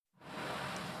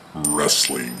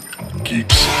Wrestling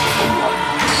Geeks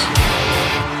Alliance.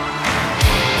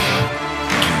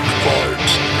 Geek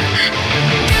Vibes Nation.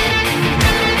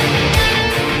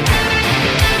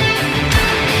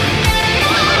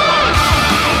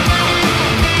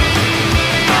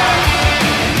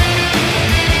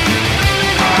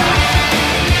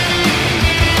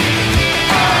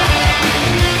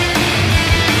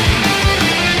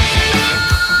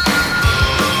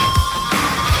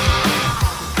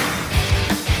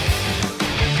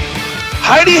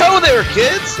 Heidi ho there,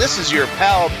 kids! This is your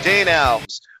pal Dane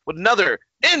Alves with another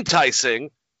enticing,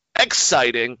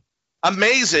 exciting,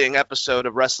 amazing episode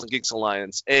of Wrestling Geeks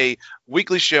Alliance, a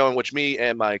weekly show in which me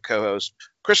and my co-host,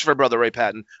 Christopher Brother Ray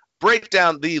Patton, break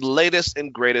down the latest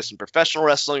and greatest in professional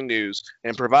wrestling news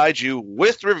and provide you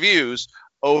with reviews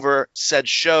over said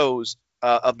shows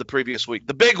of the previous week.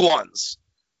 The big ones,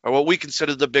 or what we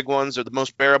consider the big ones, or the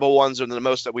most bearable ones, or the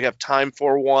most that we have time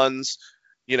for ones.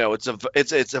 You know, it's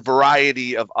a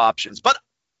variety of options. But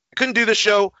I couldn't do the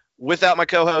show without my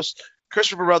co-host,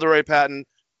 Christopher Brother Ray Patton.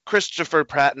 Christopher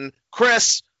Patton.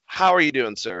 Chris, how are you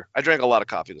doing, sir? I drank a lot of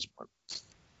coffee this morning.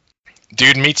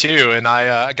 Dude, me too. And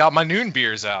I got my noon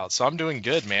beers out, so I'm doing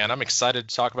good, man. I'm excited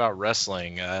to talk about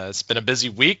wrestling. It's been a busy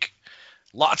week.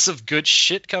 Lots of good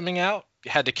shit coming out.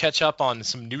 Had to catch up on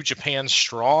some New Japan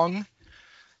Strong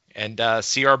and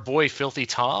see our boy Filthy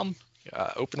Tom,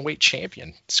 open-weight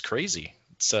champion. It's crazy.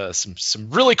 It's some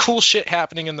really cool shit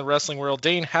happening in the wrestling world.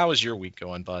 Dane, how is your week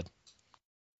going, bud?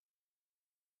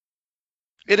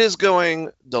 It is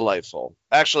going delightful.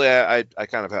 Actually, I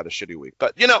kind of had a shitty week.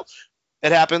 But, you know,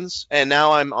 it happens. And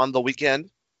now I'm on the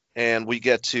weekend, and we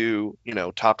get to, you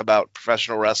know, talk about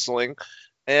professional wrestling.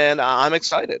 And I'm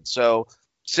excited. So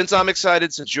since I'm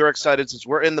excited, since you're excited, since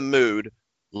we're in the mood,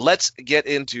 let's get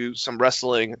into some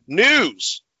wrestling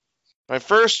news. My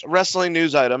first wrestling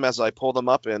news item, as I pull them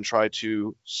up and try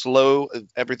to slow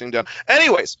everything down.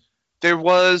 Anyways, there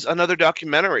was another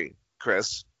documentary,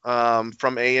 Chris,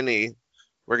 from A&E.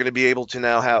 We're going to be able to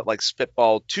now have like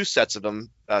spitball 2 sets of them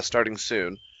starting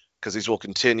soon, because these will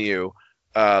continue.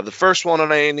 The first one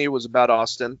on A&E was about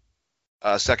Austin.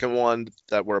 Second one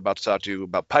that we're about to talk to you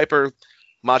about Piper.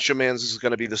 Macho Man's is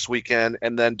going to be this weekend.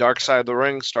 And then Dark Side of the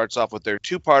Ring starts off with their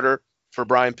 2-parter for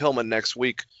Brian Pillman next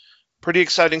week. Pretty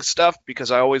exciting stuff, because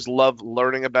I always love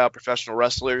learning about professional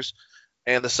wrestlers.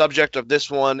 And the subject of this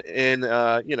one in,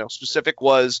 specific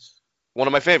was one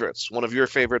of my favorites, one of your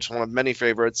favorites, one of many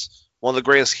favorites, one of the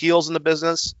greatest heels in the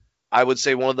business. I would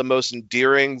say one of the most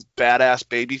endearing, badass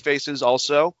baby faces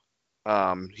also.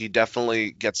 He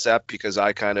definitely gets that, because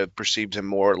I kind of perceived him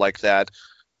more like that,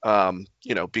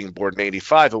 being born in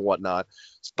 85 and whatnot.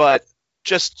 But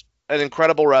just an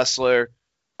incredible wrestler,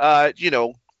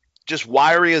 just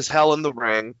wiry as hell in the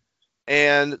ring.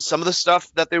 And some of the stuff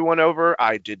that they went over,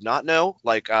 I did not know.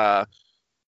 Like,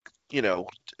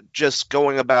 just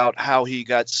going about how he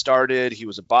got started. He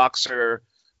was a boxer,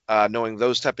 knowing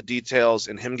those type of details,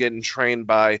 and him getting trained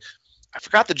by, I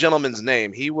forgot the gentleman's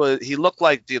name. He looked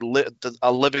like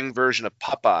a living version of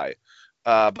Popeye,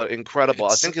 but incredible.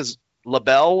 I think his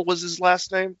LaBelle was his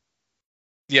last name.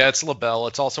 Yeah, it's LaBelle.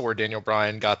 It's also where Daniel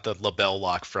Bryan got the LaBelle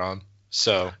lock from.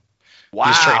 So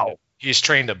wow, he's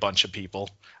trained a bunch of people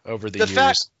over the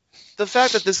years. The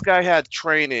fact that this guy had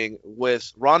training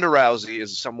with Ronda Rousey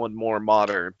is someone more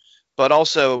modern, but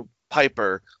also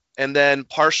Piper, and then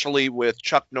partially with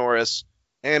Chuck Norris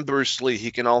and Bruce Lee.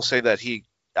 He can all say that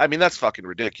that's fucking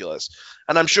ridiculous.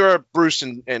 And I'm sure Bruce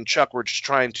and Chuck were just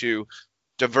trying to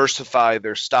diversify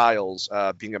their styles,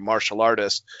 being a martial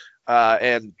artist.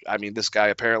 And this guy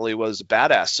apparently was a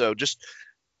badass. So just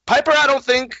Piper,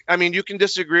 you can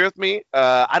disagree with me.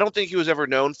 I don't think he was ever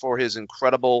known for his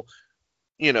incredible,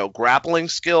 grappling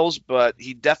skills, but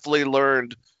he definitely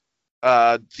learned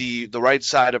the right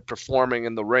side of performing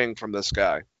in the ring from this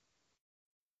guy.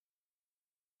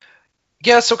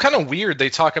 Yeah, so kind of weird.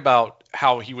 They talk about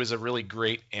how he was a really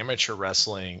great amateur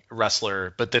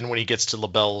wrestler, but then when he gets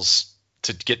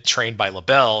to get trained by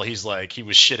LaBelle, he's like, he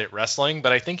was shit at wrestling,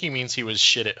 but I think he means he was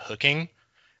shit at hooking,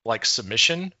 like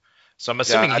submission. So I'm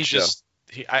assuming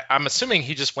I'm assuming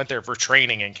he just went there for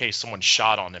training in case someone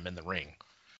shot on him in the ring,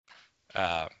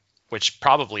 which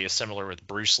probably is similar with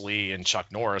Bruce Lee and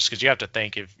Chuck Norris, because you have to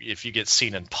think if you get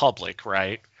seen in public,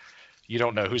 right, you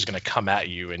don't know who's going to come at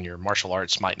you, and your martial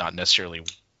arts might not necessarily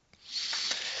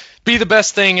be the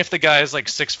best thing if the guy is like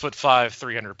 6'5",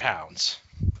 300 pounds.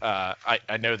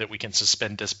 I know that we can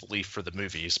suspend disbelief for the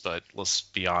movies, but let's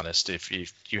be honest. If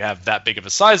you have that big of a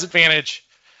size advantage,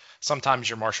 sometimes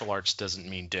your martial arts doesn't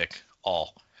mean dick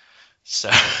all.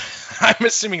 So I'm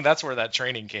assuming that's where that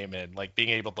training came in, like being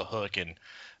able to hook and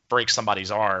break somebody's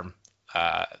arm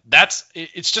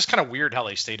It's just kind of weird how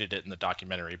they stated it in the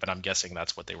documentary, but I'm guessing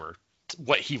that's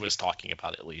what he was talking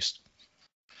about at least.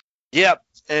 Yep,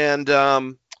 and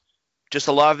just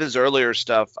a lot of his earlier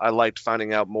stuff, I liked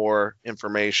finding out more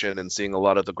information and seeing a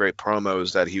lot of the great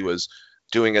promos that he was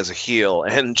doing as a heel,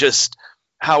 and just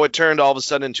how it turned all of a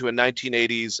sudden into a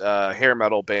 1980s hair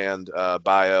metal band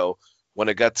bio when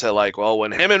it got to like, well,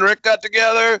 when him and Rick got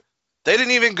together, they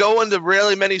didn't even go into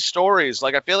really many stories.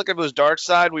 Like, I feel like if it was Dark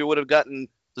Side, we would have gotten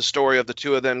the story of the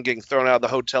two of them getting thrown out of the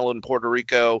hotel in Puerto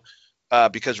Rico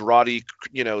because Roddy,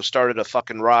 started a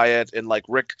fucking riot, and like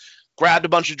Rick grabbed a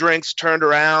bunch of drinks, turned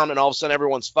around, and all of a sudden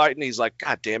everyone's fighting. He's like,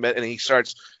 God damn it. And he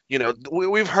starts,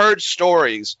 we've heard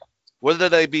stories, whether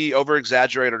they be over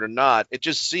exaggerated or not. It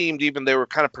just seemed even they were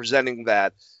kind of presenting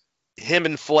that him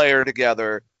and Flair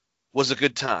together was a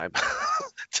good time.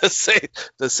 to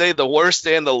say the worst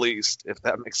and the least, if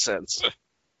that makes sense.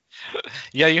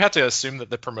 Yeah, you have to assume that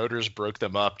the promoters broke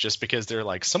them up just because they're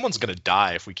like, someone's going to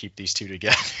die if we keep these two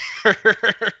together.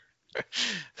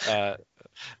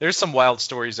 There's some wild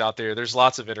stories out there. There's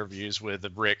lots of interviews with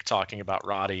Rick talking about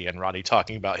Roddy and Roddy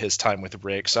talking about his time with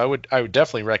Rick. So I would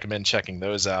definitely recommend checking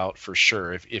those out for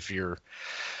sure if you're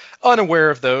unaware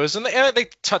of those. And they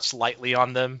touch lightly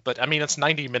on them, but I mean, it's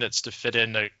 90 minutes to fit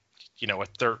in a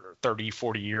 30,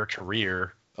 40-year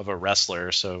career of a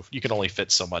wrestler, so you can only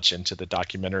fit so much into the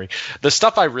documentary. The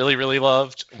stuff I really, really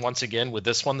loved, once again, with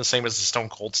this one, the same as the Stone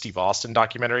Cold Steve Austin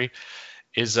documentary,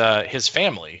 is his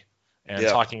family and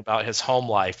talking about his home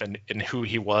life and who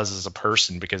he was as a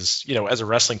person. Because, as a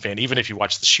wrestling fan, even if you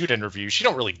watch the shoot interviews, you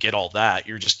don't really get all that.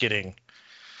 You're just getting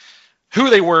who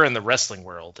they were in the wrestling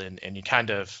world. And you kind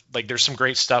of like, there's some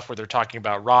great stuff where they're talking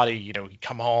about Roddy, he'd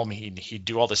come home, he'd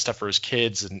do all this stuff for his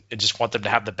kids and just want them to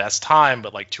have the best time.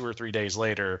 But like 2 or 3 days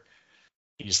later,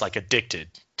 he's like addicted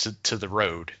to the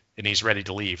road and he's ready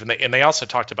to leave. And they also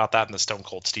talked about that in the Stone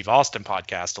Cold Steve Austin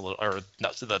podcast,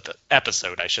 the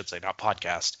episode, I should say, not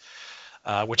podcast,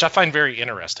 which I find very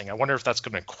interesting. I wonder if that's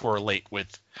going to correlate with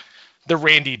the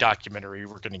Randy documentary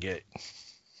we're going to get.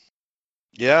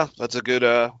 Yeah, that's a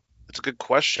good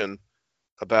question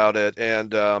about it.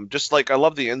 And just like, I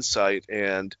love the insight,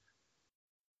 and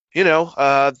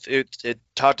it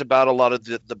talked about a lot of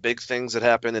the big things that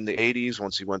happened in the 80s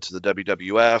once he went to the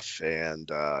WWF,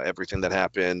 and everything that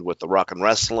happened with the Rock and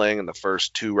Wrestling and the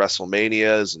first 2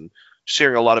 WrestleManias, and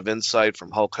sharing a lot of insight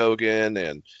from Hulk Hogan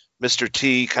and Mr.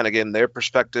 T, kind of getting their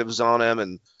perspectives on him,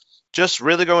 and just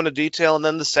really going into detail. And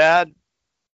then the sad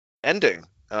ending,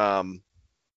 and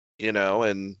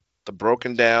the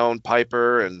broken down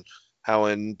Piper, and how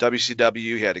in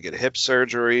WCW he had to get hip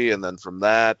surgery, and then from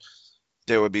that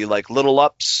there would be like little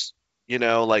ups,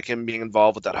 like him being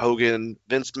involved with that Hogan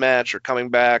Vince match or coming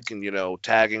back and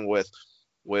tagging with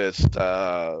Ric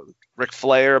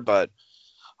Flair, but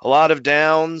a lot of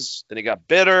downs. Then he got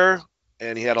bitter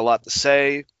and he had a lot to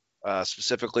say,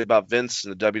 specifically about Vince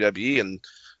and the WWE, and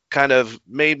kind of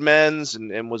made amends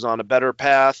and was on a better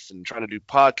path and trying to do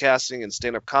podcasting and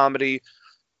stand-up comedy,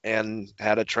 and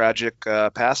had a tragic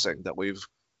passing that we've,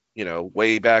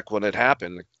 way back when it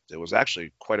happened. It was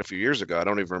actually quite a few years ago. I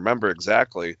don't even remember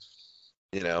exactly.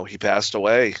 He passed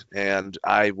away, and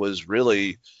I was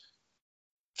really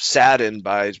saddened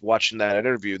by watching that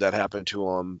interview that happened to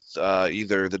him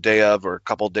either the day of or a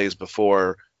couple of days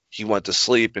before he went to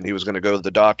sleep, and he was going to go to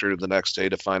the doctor the next day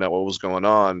to find out what was going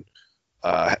on,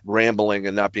 rambling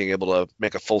and not being able to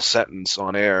make a full sentence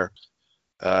on air.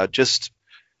 Just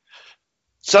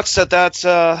sucks that that's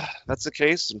the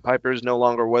case, and Piper is no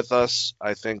longer with us.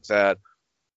 I think that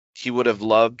he would have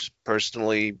loved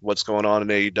personally what's going on in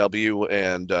AEW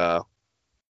and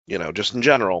just in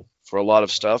general for a lot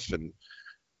of stuff. And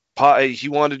he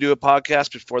wanted to do a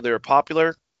podcast before they were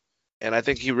popular, and I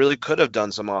think he really could have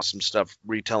done some awesome stuff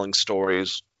retelling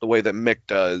stories the way that Mick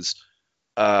does,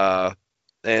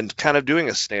 and kind of doing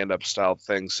a stand-up style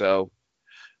thing. So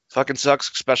fucking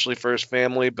sucks, especially for his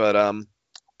family, but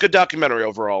good documentary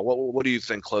overall. What do you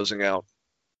think closing out?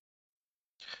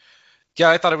 Yeah,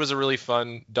 I thought it was a really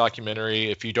fun documentary.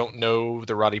 If you don't know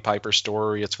the Roddy Piper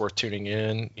story, it's worth tuning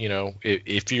in.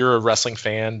 If you're a wrestling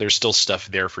fan, there's still stuff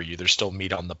there for you. There's still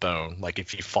meat on the bone. Like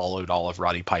if you followed all of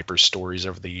Roddy Piper's stories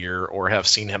over the year, or have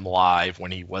seen him live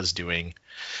when he was doing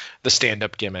the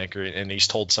stand-up gimmick, and he's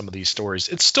told some of these stories,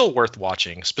 it's still worth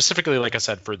watching. Specifically, like I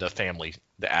said, for the family,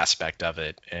 the aspect of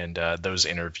it, and those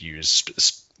interviews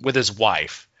with his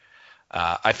wife.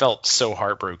 I felt so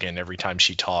heartbroken every time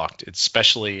she talked,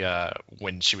 especially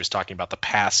when she was talking about the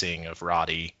passing of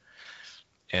Roddy.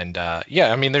 And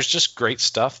there's just great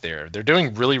stuff there. They're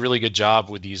doing really, really good job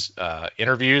with these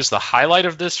interviews. The highlight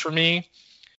of this for me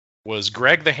was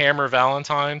Greg the Hammer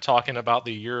Valentine talking about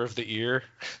the year of the ear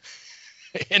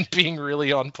and being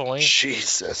really on point.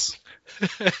 Jesus.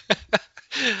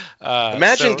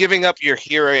 Imagine giving up your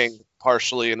hearing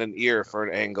partially in an ear for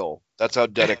an angle. That's how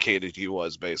dedicated he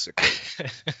was, basically.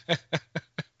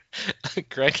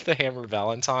 Greg the Hammer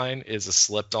Valentine is a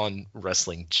slept-on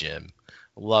wrestling gem.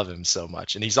 Love him so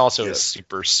much. And he's also a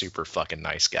super, super fucking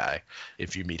nice guy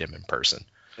if you meet him in person.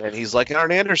 And he's like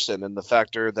Arn Anderson in the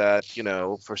factor that, you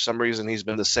know, for some reason he's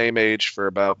been the same age for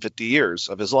about 50 years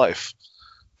of his life.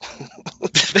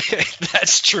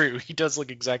 That's true. He does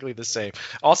look exactly the same.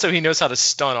 Also, he knows how to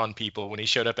stun on people. When he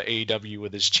showed up at AEW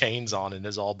with his chains on in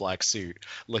his all-black suit,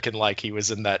 looking like he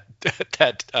was in that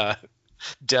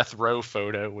Death Row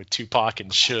photo with Tupac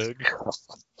and Suge.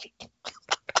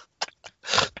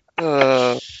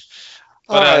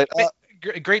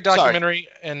 Great documentary.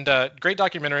 And great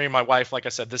documentary. My wife, like I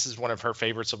said, this is one of her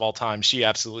favorites of all time. She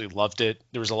absolutely loved it.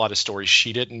 There was a lot of stories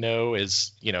she didn't know,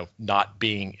 as you know, not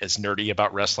being as nerdy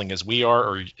about wrestling as we are,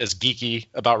 or as geeky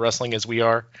about wrestling as we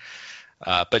are.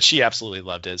 But she absolutely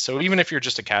loved it. So even if you're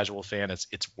just a casual fan,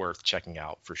 it's worth checking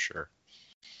out for sure.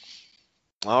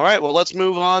 All right, well, let's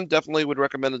move on. Definitely would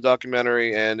recommend the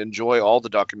documentary and enjoy all the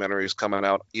documentaries coming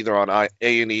out either on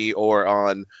A&E or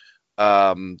on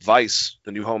Vice,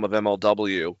 the new home of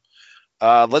MLW.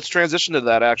 Let's transition to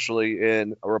that actually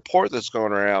in a report that's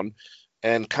going around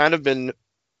and kind of been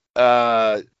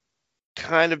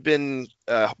hinted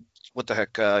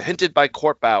by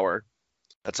Court Bauer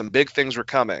that some big things were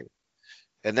coming.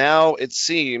 And now it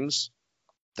seems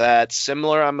that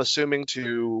similar, I'm assuming,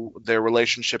 to their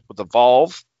relationship with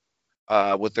Evolve,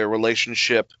 with their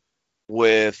relationship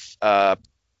with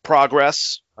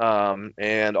Progress,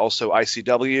 and also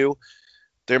ICW,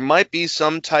 there might be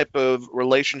some type of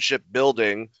relationship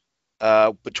building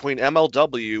between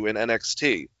MLW and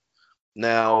NXT.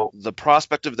 Now, the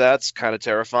prospect of that's kind of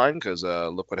terrifying because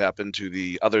look what happened to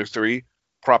the other three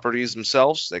properties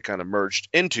themselves. They kind of merged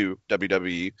into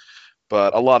WWE.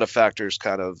 But a lot of factors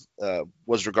kind of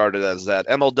was regarded as that.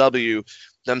 MLW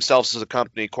themselves as a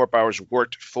company, Court Bauer's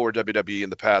worked for WWE in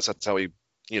the past. That's how he,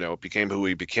 became who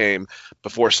he became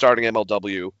before starting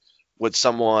MLW with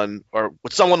someone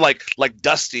like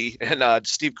Dusty and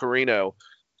Steve Corino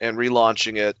and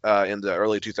relaunching it in the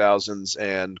early 2000s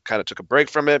and kind of took a break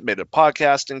from it, made it a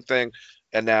podcasting thing,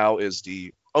 and now is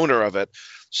the owner of it.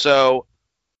 So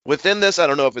within this, I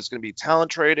don't know if it's going to be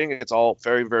talent trading. It's all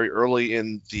very, very early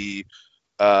in the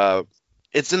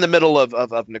it's in the middle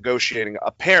of negotiating,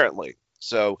 apparently.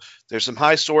 So there's some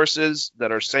high sources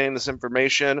that are saying this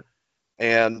information,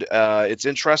 and it's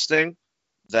interesting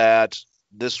that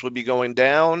this would be going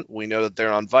down. We know that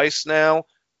they're on Vice now.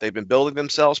 They've been building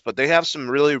themselves, but they have some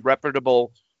really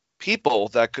reputable people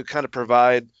that could kind of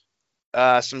provide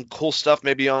some cool stuff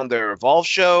maybe on their Evolve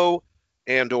show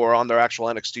and or on their actual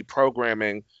NXT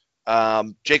programming.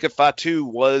 Jacob Fatu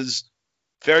was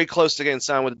very close to getting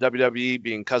signed with the WWE,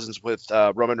 being cousins with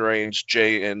Roman Reigns,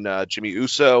 Jay, and Jimmy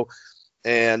Uso.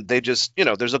 And they just,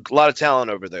 there's a lot of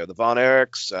talent over there. The Von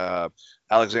Erichs,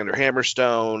 Alexander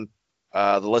Hammerstone,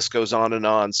 the list goes on and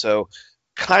on. So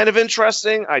kind of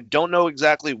interesting. I don't know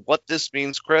exactly what this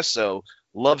means, Chris. So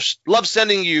love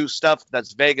sending you stuff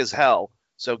that's vague as hell.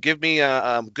 So give me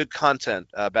good content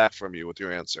back from you with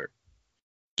your answer.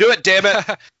 Do it, damn it.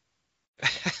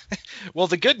 Well,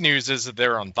 the good news is that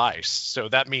they're on Vice, so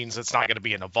that means it's not going to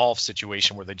be an Evolve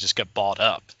situation where they just get bought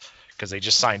up because they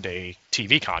just signed a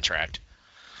TV contract.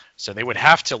 So they would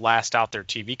have to last out their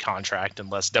TV contract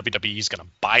unless WWE is going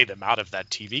to buy them out of that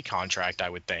TV contract, I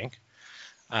would think.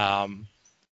 Do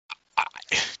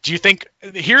you think –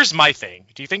 here's my thing.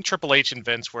 Do you think Triple H and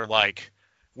Vince were like,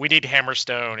 we need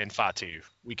Hammerstone and Fatu.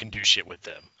 We can do shit with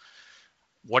them.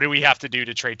 What do we have to do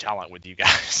to trade talent with you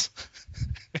guys?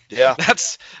 Yeah,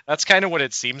 that's kind of what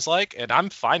it seems like, and I'm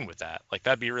fine with that. Like,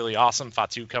 that'd be really awesome.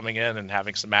 Fatu coming in and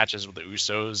having some matches with the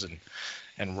Usos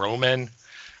and Roman.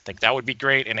 I think that would be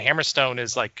great. And Hammerstone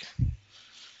is like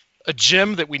a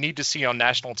gem that we need to see on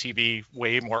national TV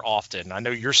way more often. I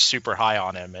know you're super high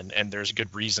on him, and there's a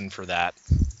good reason for that.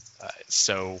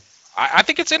 So I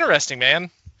think it's interesting, man.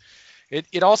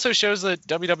 It also shows that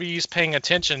WWE is paying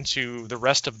attention to the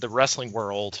rest of the wrestling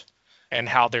world and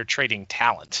how they're trading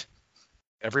talent.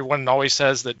 Everyone always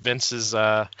says that Vince is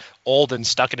old and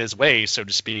stuck in his ways, so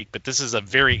to speak, but this is a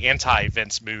very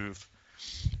anti-Vince move.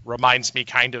 Reminds me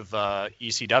kind of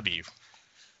ECW.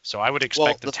 So I would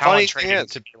expect the talent trading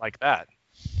to be like that.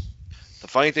 The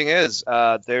funny thing is,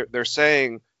 they're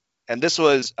saying, and this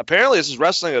is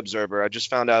Wrestling Observer. I just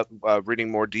found out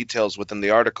reading more details within the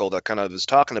article that kind of is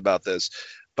talking about this.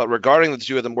 But regarding the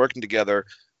two of them working together,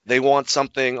 they want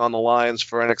something on the lines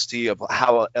for NXT of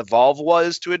how Evolve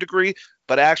was to a degree,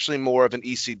 but actually more of an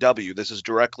ECW. This is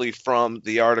directly from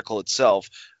the article itself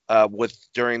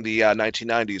during the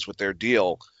 1990s with their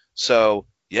deal. So,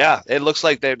 yeah, it looks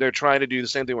like they're trying to do the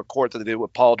same thing with Court that they did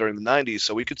with Paul during the 90s.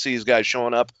 So we could see these guys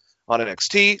showing up on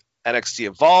NXT, NXT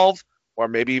Evolve, or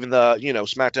maybe even the,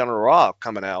 SmackDown or Raw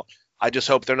coming out. I just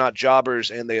hope they're not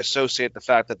jobbers and they associate the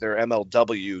fact that they're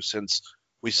MLW, since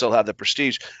we still have the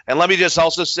prestige. And let me just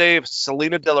also say, if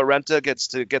Selena De La Renta gets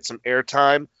to get some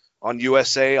airtime on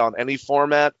USA on any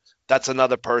format, that's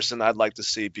another person I'd like to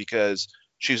see, because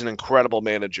she's an incredible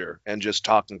manager and just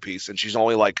talking piece. And she's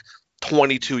only like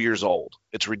 22 years old.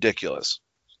 It's ridiculous.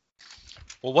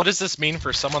 Well, what does this mean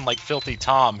for someone like Filthy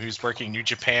Tom, who's working New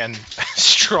Japan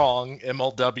Strong,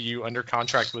 MLW, under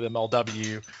contract with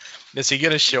MLW? Is he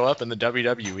going to show up in the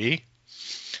WWE?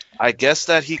 I guess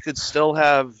that he could still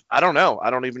have. I don't know. I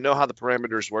don't even know how the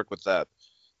parameters work with that.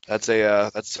 That's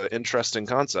an interesting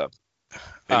concept.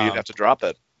 Maybe you'd have to drop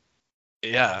it.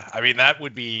 Yeah, I mean, that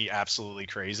would be absolutely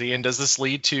crazy. And does this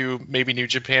lead to maybe New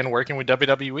Japan working with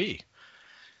WWE?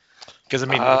 Because I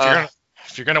mean,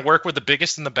 if you're gonna work with the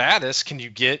biggest and the baddest, can you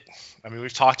get? I mean,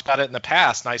 we've talked about it in the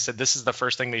past, and I said this is the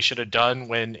first thing they should have done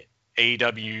when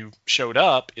AEW showed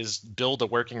up, is build a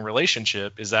working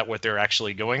relationship. Is that what they're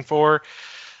actually going for?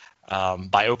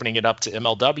 By opening it up to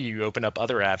MLW, you open up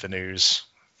other avenues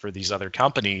for these other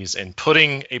companies, and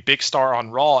putting a big star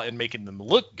on Raw and making them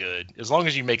look good. As long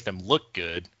as you make them look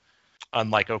good,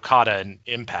 unlike Okada and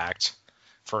Impact,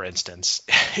 for instance,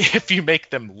 if you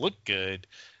make them look good,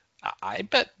 I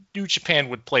bet New Japan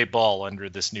would play ball under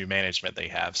this new management they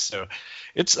have. So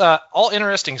it's all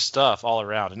interesting stuff all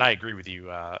around. And I agree with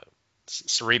you.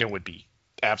 Serena would be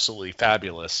absolutely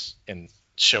fabulous in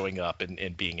showing up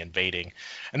and being invading.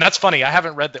 And that's funny. I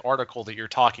haven't read the article that you're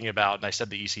talking about, and I said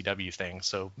the ECW thing.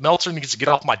 So Meltzer needs to get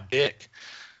off my dick.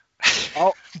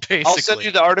 I'll send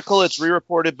you the article. It's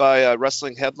re-reported by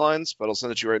Wrestling Headlines, but I'll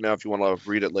send it to you right now if you want to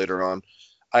read it later on.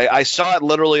 I saw it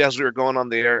literally as we were going on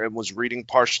the air and was reading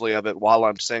partially of it while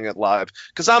I'm saying it live,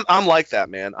 because I'm like that,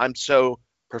 man. I'm so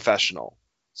professional.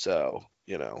 So,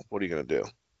 what are you going to do?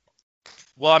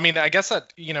 Well, I mean, I guess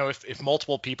that, if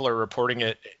multiple people are reporting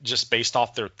it just based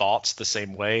off their thoughts the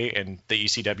same way, and the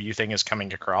ECW thing is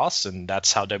coming across, and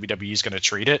that's how WWE is going to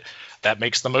treat it, that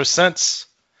makes the most sense.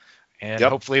 And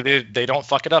hopefully they don't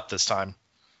fuck it up this time.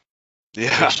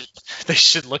 Yeah. They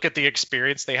should look at the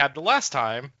experience they had the last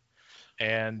time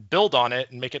and build on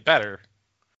it and make it better.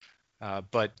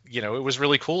 But, it was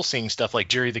really cool seeing stuff like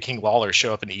Jerry the King Lawler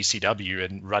show up in ECW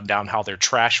and run down how they're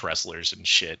trash wrestlers and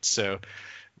shit. So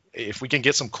if we can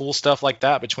get some cool stuff like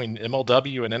that between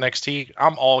MLW and NXT,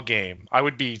 I'm all game. I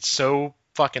would be so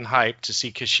fucking hyped to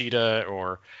see Kushida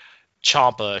or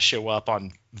Ciampa show up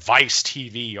on Vice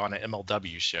TV on an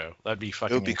MLW show. That'd be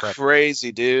fucking incredible. It would be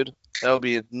crazy, dude. That would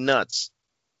be nuts.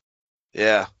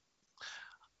 Yeah.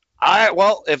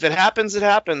 Well, if it happens, it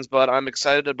happens, but I'm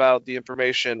excited about the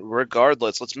information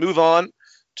regardless. Let's move on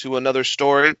to another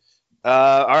story.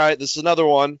 All right, this is another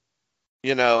one.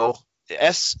 SE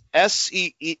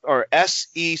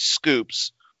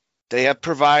Scoops. They have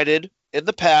provided in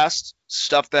the past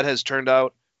stuff that has turned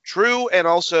out true and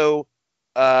also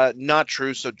not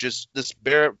true. So just this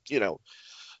bare,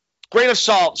 grain of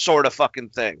salt sort of fucking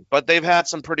thing. But they've had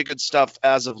some pretty good stuff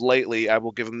as of lately. I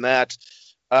will give them that.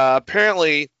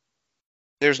 Apparently,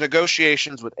 there's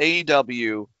negotiations with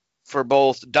AEW for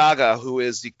both Daga, who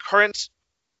is the current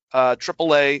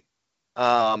AAA,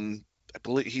 I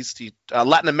believe he's the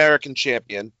Latin American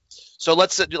champion. So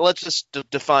let's just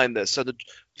define this. So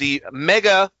the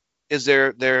Mega is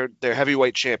their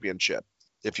heavyweight championship,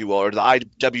 if you will, or the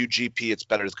IWGP. It's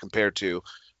better to compare to,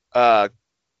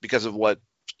 because of what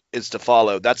is to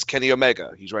follow. That's Kenny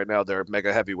Omega. He's right now their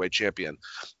Mega heavyweight champion.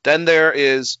 Then there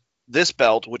is this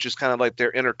belt, which is kind of like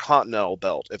their Intercontinental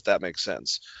belt, if that makes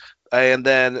sense. And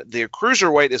then the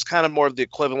Cruiserweight is kind of more of the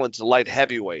equivalent to light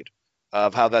heavyweight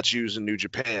of how that's used in New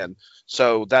Japan.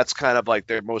 So that's kind of like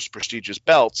their most prestigious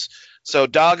belts. So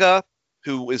Daga,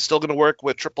 who is still going to work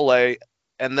with AAA,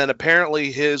 and then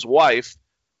apparently his wife,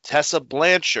 Tessa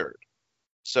Blanchard.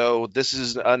 So this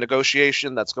is a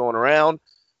negotiation that's going around.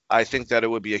 I think that it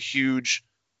would be a huge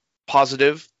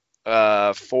positive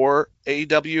for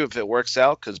AEW if it works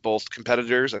out, because both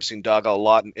competitors, I've seen Daga a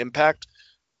lot in Impact,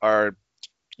 are,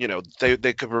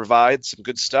 they could provide some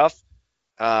good stuff.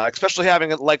 Especially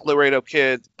having it like Laredo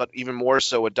Kid, but even more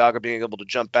so with Daga being able to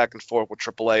jump back and forth with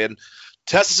AAA. And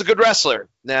Tess is a good wrestler.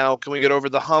 Now, can we get over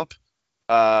the hump?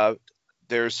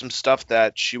 There's some stuff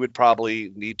that she would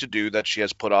probably need to do that she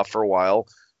has put off for a while.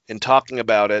 In talking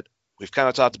about it, we've kind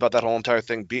of talked about that whole entire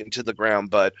thing beaten to the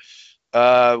ground, but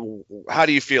How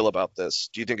do you feel about this?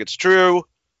 Do you think it's true?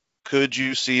 Could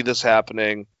you see this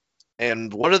happening?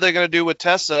 And what are they going to do with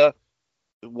Tessa?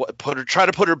 Try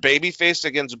to put her baby face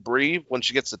against Brie when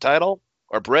she gets the title,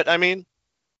 or Britt? I mean,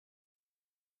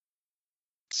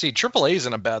 See, AAA is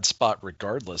in a bad spot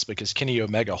regardless because Kenny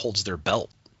Omega holds their belt.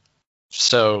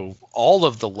 So all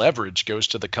of the leverage goes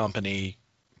to the company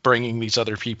bringing these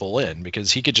other people in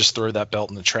because he could just throw that belt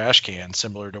in the trash can,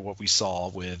 similar to what we saw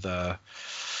with,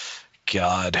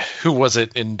 who was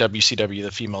it in WCW,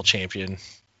 the female champion?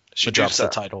 She drops the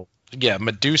title. Yeah,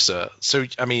 Medusa. So,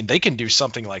 I mean, they can do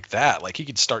something like that. Like, he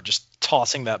could start just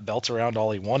tossing that belt around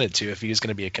all he wanted to if he was going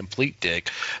to be a complete dick.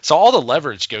 So all the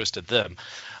leverage goes to them.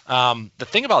 The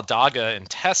thing about Daga and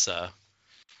Tessa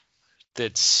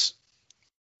that's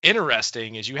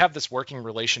interesting is you have this working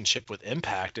relationship with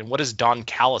Impact, and what is Don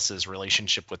Callis's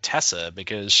relationship with Tessa?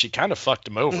 Because she kind of fucked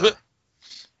him over.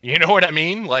 You know what I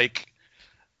mean? Like,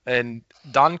 and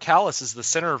Don Callis is the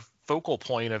center focal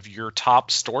point of your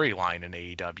top storyline in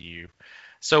AEW.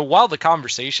 So while the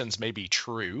conversations may be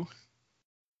true,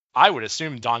 I would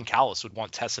assume Don Callis would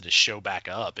want Tessa to show back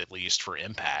up, at least for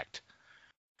Impact.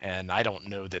 And I don't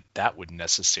know that that would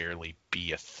necessarily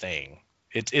be a thing.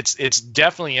 It's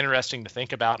definitely interesting to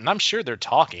think about, and I'm sure they're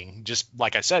talking. Just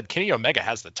like I said, Kenny Omega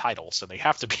has the title, so they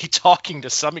have to be talking to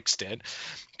some extent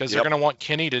because they're going to want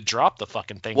Kenny to drop the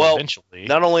fucking thing eventually.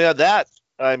 Not only that,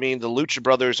 I mean, the Lucha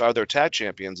Brothers are their tag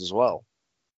champions as well.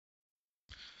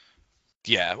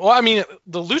 Yeah, well, I mean,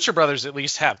 the Lucha Brothers at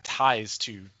least have ties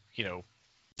to,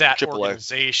 that AAA.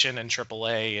 Organization and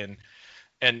AAA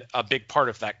and a big part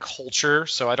of that culture.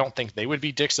 So I don't think they would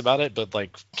be dicks about it. But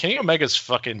like Kenny Omega's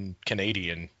fucking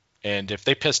Canadian, and if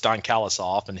they piss Don Callis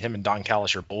off and him and Don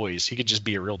Callis are boys, he could just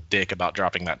be a real dick about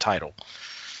dropping that title.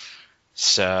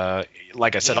 So,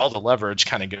 like I said, all the leverage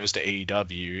kind of goes to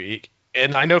AEW.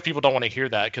 And I know people don't want to hear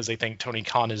that because they think Tony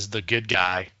Khan is the good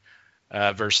guy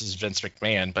versus Vince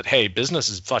McMahon. But hey, business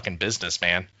is fucking business,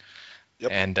 man.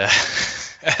 Yep. And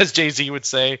as Jay-Z would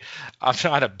say, I'm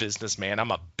not a businessman. I'm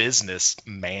a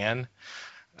businessman.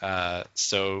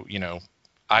 So,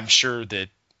 I'm sure that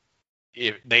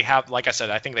if they have, like I said,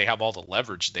 I think they have all the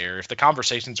leverage there. If the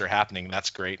conversations are happening,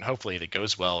 that's great. And hopefully it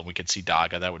goes well and we could see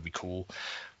Daga. That would be cool.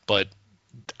 But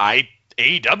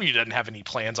AEW doesn't have any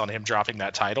plans on him dropping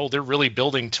that title. They're really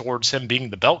building towards him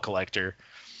being the belt collector.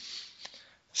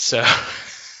 So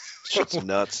that's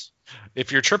nuts.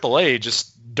 If you're AAA,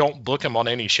 just don't book him on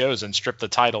any shows and strip the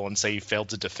title and say he failed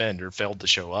to defend or failed to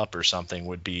show up or something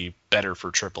would be better for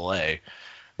AAA.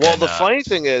 Well, the funny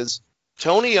thing is,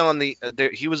 Tony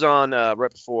he was on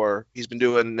right before. He's been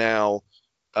doing now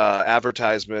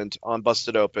advertisement on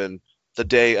Busted Open the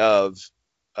day of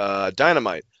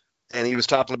Dynamite, and he was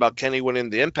talking about Kenny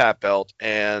winning the Impact belt,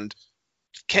 and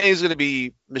Kenny's going to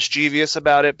be mischievous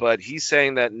about it, but he's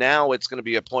saying that now it's going to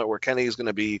be a point where Kenny is going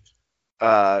to be,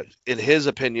 in his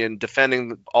opinion,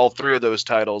 defending all three of those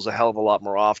titles a hell of a lot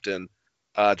more often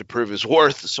to prove his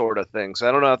worth, sort of thing. So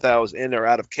I don't know if that was in or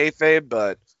out of kayfabe,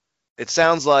 but it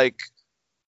sounds like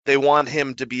they want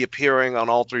him to be appearing on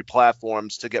all three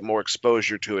platforms to get more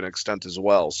exposure to an extent as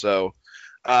well. So,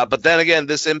 but then again,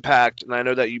 this Impact, and I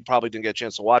know that you probably didn't get a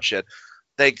chance to watch it.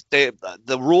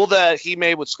 The rule that he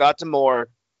made with Scott D'Amore,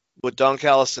 with Don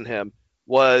Callis and him,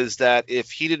 was that if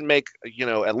he didn't make,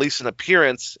 at least an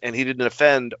appearance and he didn't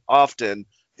offend often,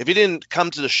 if he didn't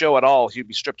come to the show at all, he'd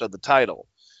be stripped of the title.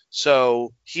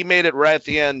 So he made it right at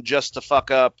the end just to fuck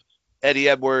up Eddie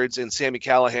Edwards and Sami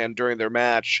Callihan during their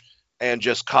match and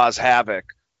just cause havoc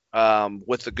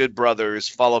with the Good Brothers,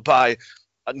 followed by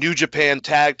a New Japan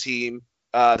tag team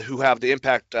who have the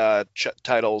Impact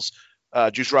titles,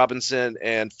 Juice Robinson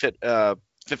and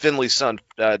Finley's son,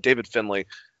 David Finley,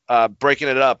 breaking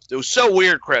it up. It was so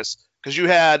weird, Chris, because you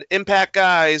had Impact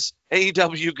guys,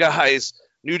 AEW guys,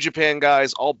 New Japan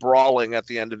guys all brawling at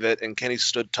the end of it, and Kenny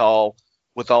stood tall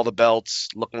with all the belts,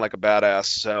 looking like a badass.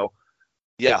 So,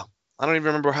 yeah, I don't even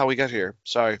remember how we got here.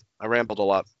 Sorry, I rambled a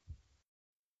lot.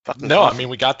 I mean,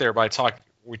 we got there by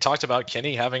we talked about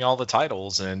Kenny having all the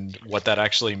titles and what that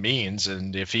actually means.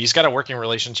 And if he's got a working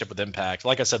relationship with Impact,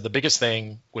 like I said, the biggest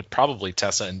thing with probably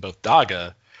Tessa and both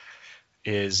Daga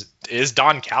is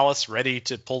Don Callis ready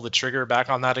to pull the trigger back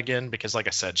on that again? Because like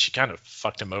I said, she kind of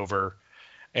fucked him over,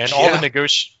 and all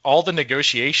the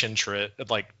negotiation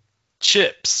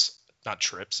chips, not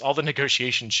trips, all the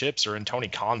negotiation chips are in Tony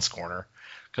Khan's corner.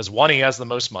 Because one, he has the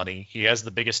most money, he has the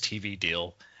biggest TV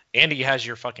deal, and he has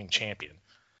your fucking champion.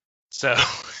 So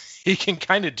he can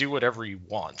kind of do whatever he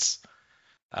wants.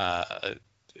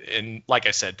 And like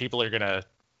I said, people are going to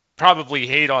probably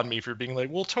hate on me for being like,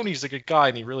 well, Tony's a good guy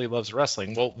and he really loves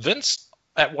wrestling. Well, Vince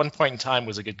at one point in time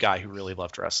was a good guy who really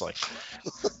loved wrestling.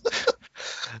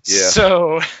 Yeah.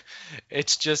 So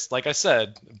it's just like I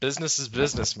said, business is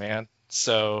business, man.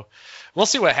 So we'll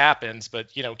see what happens.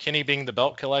 But Kenny being the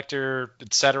belt collector,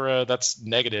 etc., that's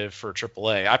negative for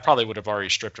AAA. I probably would have already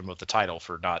stripped him of the title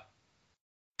for not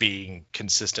being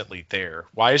consistently there.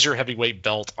 Why is your heavyweight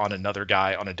belt on another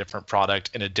guy on a different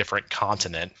product in a different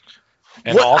continent?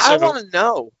 And what also, I want to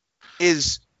know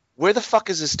is where the fuck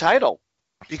is his title?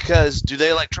 Because do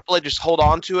they like AAA just hold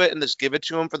on to it and just give it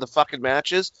to him for the fucking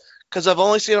matches? Because I've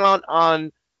only seen it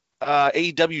on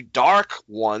AEW Dark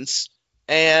once,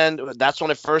 and that's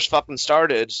when it first fucking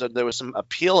started. So there was some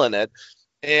appeal in it.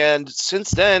 And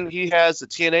since then, he has the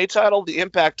TNA title, the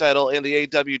Impact title, and the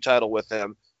AEW title with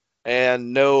him,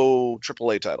 and no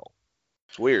AAA title.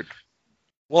 It's weird.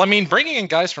 well, I mean, bringing in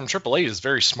guys from AAA is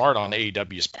very smart on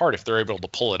AEW's part if they're able to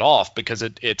pull it off, because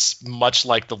it's much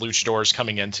like the luchadors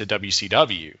coming into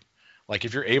WCW. Like,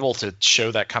 if you're able to show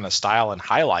that kind of style and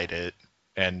highlight it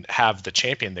and have the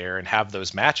champion there and have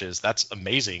those matches, that's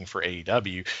amazing for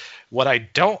AEW. What I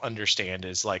don't understand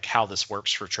is like how this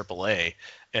works for AAA,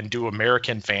 and do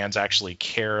American fans actually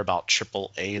care about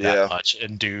AAA that much,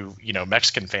 and do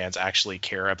Mexican fans actually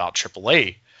care about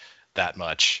AAA that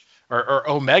much, or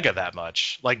Omega that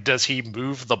much? Like, does he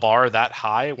move the bar that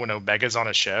high when Omega's on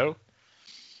a show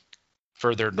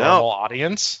for their normal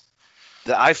audience?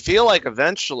 I feel like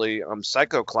eventually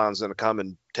Psycho Clown's going to come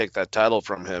and take that title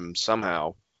from him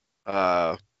somehow,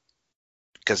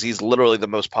 because he's literally the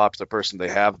most popular person they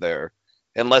have there.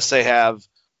 Unless they have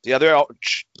the other,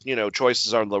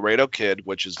 choices are Laredo Kid,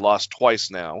 which is lost twice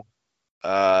now,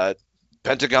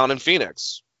 Pentagon and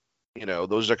Phoenix.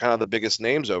 Those are kind of the biggest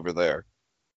names over there.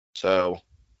 So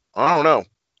I don't know.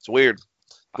 It's weird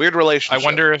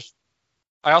relationship.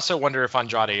 I also wonder if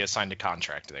Andrade has signed a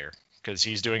contract there, because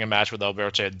he's doing a match with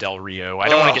Alberto Del Rio. I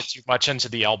don't want to get too much into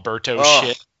the Alberto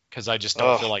shit, because I just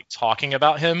don't feel like talking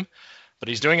about him. But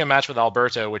he's doing a match with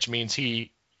Alberto, which means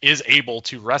he is able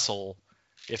to wrestle.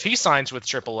 If he signs with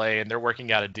AAA and they're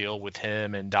working out a deal with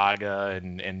him and Daga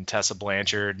and Tessa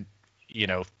Blanchard,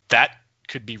 that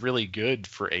could be really good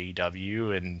for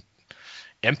AEW and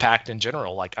Impact in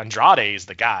general. Like, Andrade is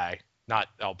the guy, not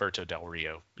Alberto Del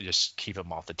Rio. Just keep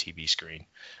him off the TV screen.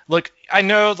 Look, I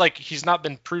know like he's not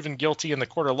been proven guilty in the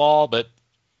court of law, but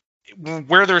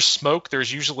where there's smoke,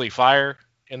 there's usually fire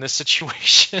in this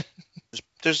situation.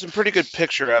 There's some pretty good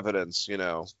picture evidence,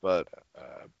 but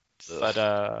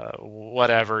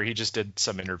whatever. He just did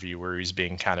some interview where he's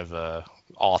being kind of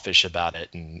offish about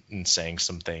it and saying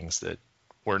some things that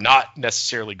were not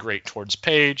necessarily great towards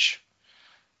Paige.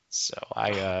 So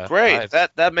great.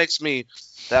 That makes me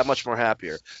that much more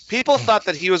happier. People thought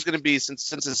that he was going to be, since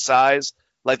his size,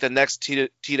 like the next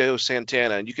Tito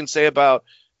Santana. And you can say about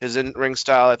his in-ring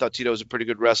style, I thought Tito was a pretty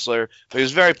good wrestler, but he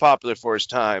was very popular for his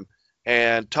time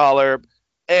and taller.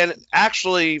 And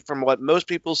actually, from what most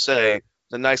people say,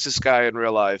 the nicest guy in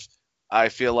real life. I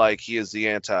feel like he is the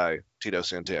anti-Tito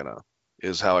Santana,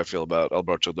 is how I feel about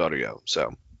Alberto Del Rio.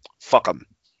 So, fuck him.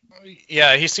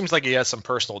 Yeah, he seems like he has some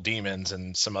personal demons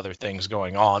and some other things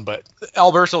going on, but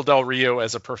Alberto Del Rio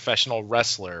as a professional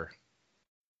wrestler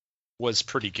was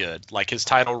pretty good. Like, his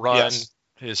title run,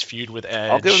 his feud with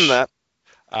Edge. I'll give him that.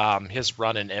 His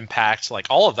run in Impact, like,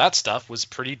 all of that stuff was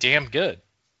pretty damn good.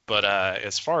 But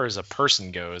as far as a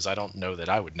person goes, I don't know that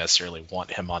I would necessarily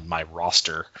want him on my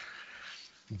roster,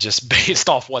 just based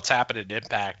off what's happened in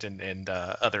Impact and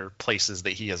other places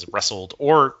that he has wrestled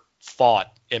or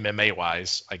fought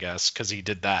MMA-wise, I guess, because he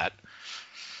did that.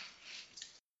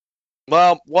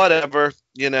 Well, whatever,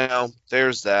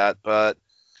 there's that. But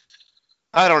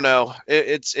I don't know.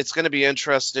 It's going to be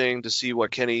interesting to see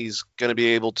what Kenny's going to be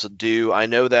able to do. I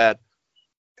know that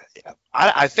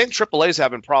I think AAA's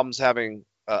having problems having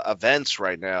events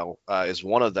right now is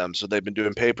one of them. So they've been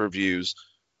doing pay-per-views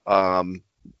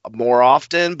more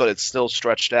often, but it's still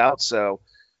stretched out. So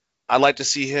I'd like to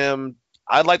see in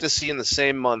the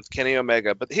same month Kenny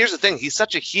Omega. But here's the thing. He's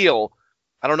such a heel.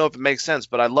 I don't know if it makes sense,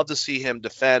 but I'd love to see him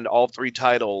defend all three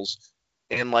titles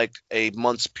in like a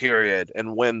month's period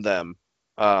and win them,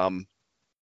 or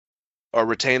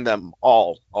retain them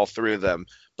all three of them.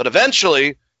 But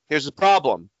eventually, here's the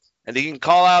problem. And he can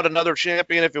call out another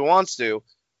champion if he wants to.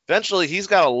 Eventually, he's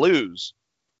got to lose.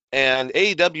 And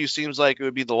AEW seems like it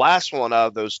would be the last one out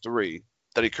of those three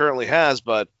that he currently has,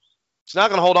 but he's not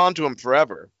going to hold on to him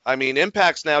forever. I mean,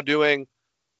 Impact's now doing,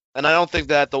 and I don't think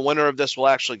that the winner of this will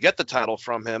actually get the title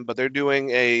from him, but they're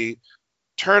doing a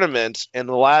tournament, and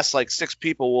the last like 6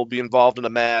 people will be involved in a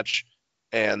match,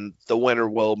 and the winner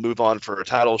will move on for a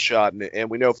title shot. And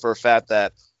we know for a fact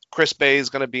that Chris Bay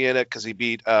is going to be in it because he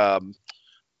beat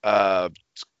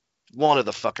one of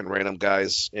the fucking random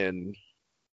guys in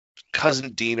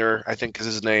Cousin Diener, I think is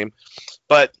his name.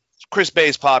 But Chris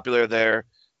Bay's popular there.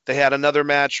 They had another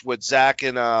match with Zach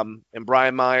and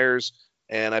Brian Myers,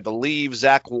 and I believe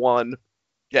Zach won.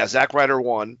 Yeah, Zack Ryder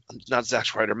won. Not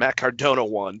Zack Ryder, Matt Cardona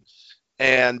won.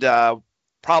 And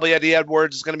probably Eddie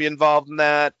Edwards is going to be involved in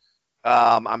that.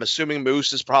 I'm assuming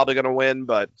Moose is probably going to win,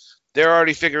 but they're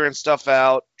already figuring stuff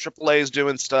out. AAA is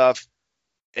doing stuff.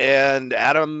 And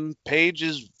Adam Page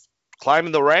is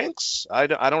climbing the ranks? I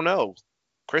don't know.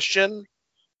 Christian?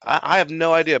 I have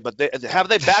no idea. But have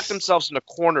they backed themselves in a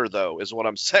corner, though, is what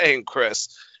I'm saying, Chris.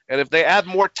 And if they add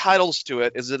more titles to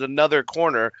it, is it another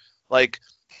corner? Like,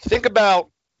 think about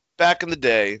back in the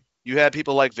day, you had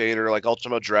people like Vader, like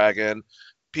Ultimo Dragon,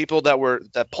 people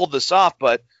that pulled this off,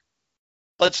 but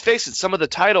let's face it, some of the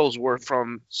titles were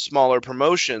from smaller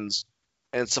promotions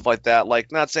and stuff like that.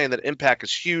 Like, not saying that Impact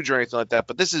is huge or anything like that,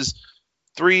 but this is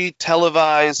 3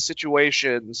 televised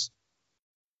situations.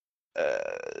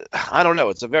 I don't know.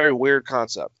 It's a very weird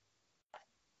concept.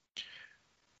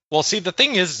 Well, see, the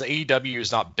thing is AEW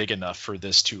is not big enough for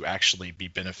this to actually be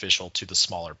beneficial to the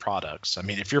smaller products. I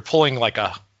mean, if you're pulling like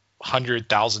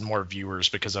 100,000 more viewers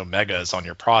because Omega is on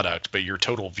your product, but your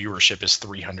total viewership is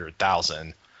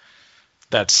 300,000,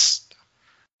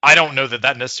 I don't know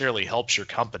that necessarily helps your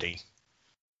company.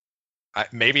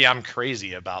 Maybe I'm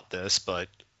crazy about this, but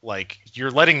like,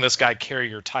 you're letting this guy carry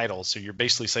your title, so you're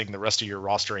basically saying the rest of your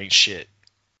roster ain't shit,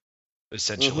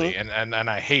 essentially. Mm-hmm. And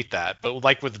I hate that. But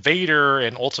like with Vader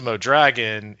and Ultimo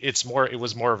Dragon, it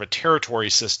was more of a territory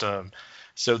system.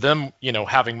 So them,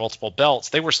 having multiple belts,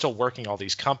 they were still working all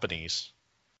these companies.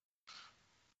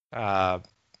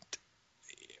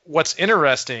 What's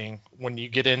interesting when you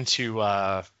get into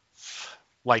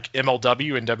like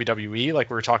MLW and WWE, like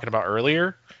we were talking about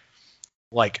earlier,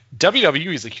 like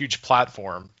WWE is a huge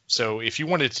platform. So if you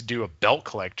wanted to do a belt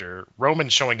collector, Roman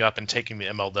showing up and taking the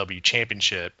MLW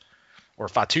championship, or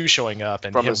Fatu showing up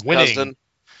and him winning,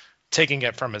 taking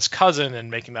it from his cousin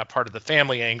and making that part of the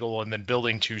family angle, and then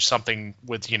building to something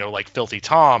with, like Filthy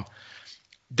Tom,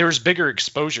 there's bigger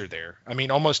exposure there. I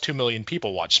mean, almost 2 million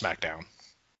people watch SmackDown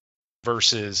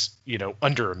versus,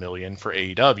 under 1 million for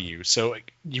AEW. So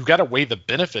you got to weigh the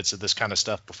benefits of this kind of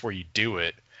stuff before you do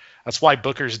it. That's why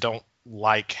bookers don't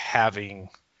like having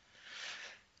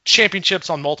championships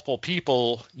on multiple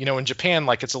people. In Japan,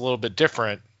 like, it's a little bit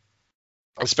different,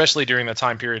 especially during the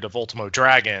time period of Ultimo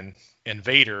Dragon and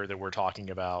Vader that we're talking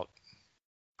about.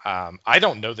 I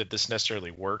don't know that this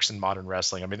necessarily works in modern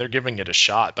wrestling. I mean, they're giving it a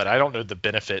shot, but I don't know the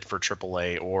benefit for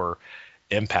AAA or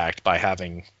Impact by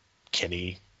having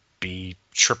Kenny be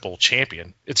triple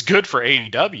champion. It's good for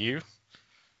AEW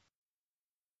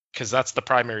because that's the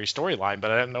primary storyline,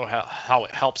 but I don't know how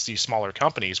it helps these smaller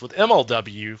companies. With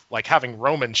MLW, like having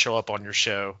Roman show up on your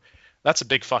show, that's a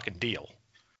big fucking deal.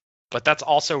 But that's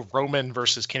also Roman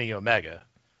versus Kenny Omega.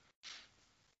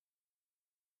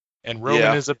 And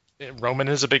Roman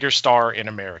is a bigger star in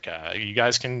America. You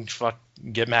guys can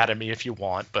get mad at me if you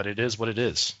want, but it is what it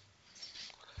is.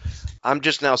 I'm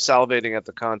just now salivating at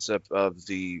the concept of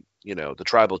the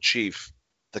tribal chief,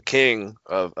 the king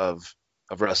of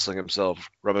wrestling himself,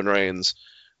 Roman Reigns,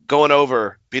 going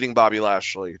over, beating Bobby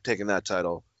Lashley, taking that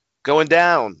title, going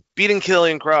down, beating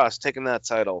Killian Cross, taking that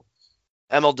title,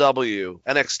 MLW,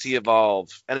 NXT Evolve,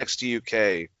 NXT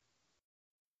UK,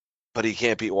 but he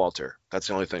can't beat Walter. That's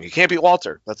the only thing. He can't beat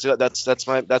Walter. That's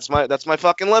my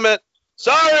fucking limit.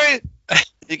 Sorry.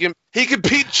 He can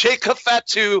beat Jacob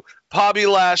Fatu, Bobby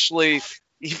Lashley,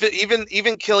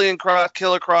 even Killian Cross,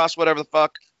 Killer Cross, whatever the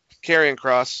fuck, Karrion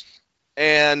Cross,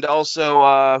 and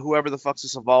also whoever the fuck's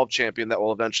this Evolve champion that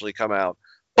will eventually come out.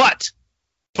 But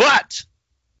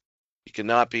he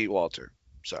cannot beat Walter.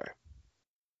 Sorry.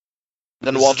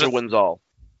 Then Walter wins all.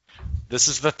 This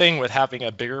is the thing with having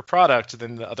a bigger product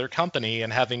than the other company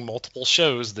and having multiple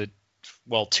shows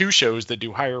 2 shows that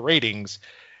do higher ratings.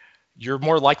 You're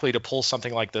more likely to pull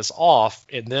something like this off.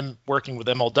 And then working with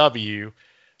MLW,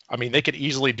 I mean, they could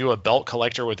easily do a belt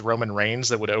collector with Roman Reigns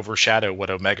that would overshadow what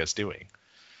Omega's doing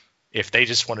if they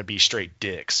just want to be straight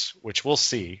dicks, which we'll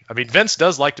see. I mean, Vince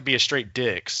does like to be a straight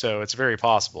dick, so it's very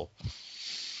possible.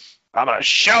 I'm going to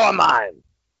show him mine.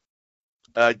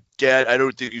 Dad, I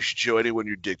don't think you should show anyone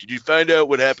your dick. Did you find out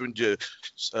what happened to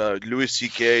Louis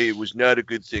C.K.? It was not a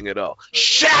good thing at all.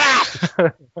 Shut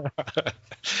up!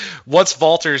 What's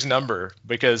Walter's number?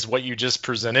 Because what you just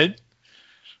presented,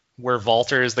 where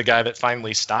Walter is the guy that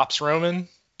finally stops Roman,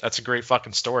 that's a great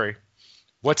fucking story.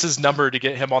 What's his number to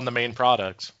get him on the main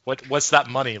product? What's that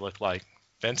money look like?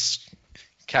 Vince,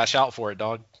 cash out for it,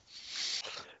 dog.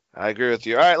 I agree with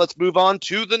you. All right, let's move on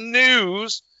to the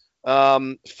news.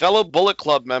 Fellow Bullet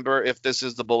Club member, if this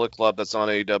is the Bullet Club that's on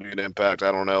AEW and Impact,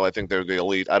 I don't know. I think they're the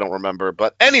Elite. I don't remember.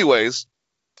 But anyways,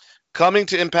 coming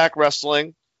to Impact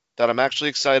Wrestling that I'm actually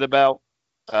excited about.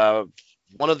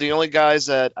 One of the only guys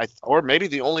or maybe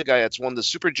the only guy that's won the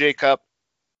Super J Cup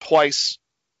twice,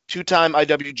 2-time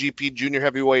IWGP Junior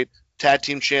Heavyweight Tag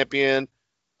Team Champion,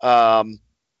 and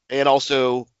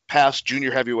also past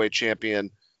Junior Heavyweight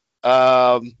Champion.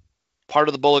 Part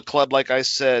of the Bullet Club, like I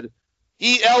said.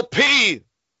 ELP!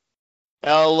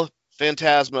 El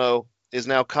Phantasmo is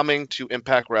now coming to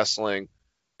Impact Wrestling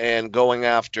and going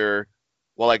after,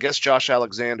 well, I guess Josh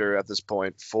Alexander at this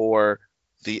point for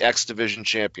the X Division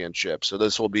Championship. So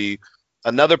this will be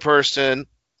another person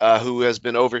who has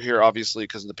been over here, obviously,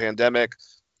 because of the pandemic.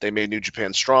 They made New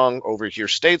Japan Strong over here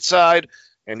stateside,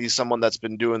 and he's someone that's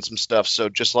been doing some stuff. So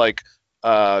just like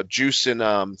Juice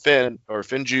and Finn, or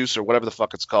Finn Juice, or whatever the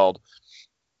fuck it's called,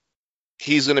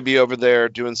 he's going to be over there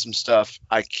doing some stuff.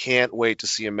 I can't wait to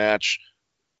see a match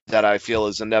that I feel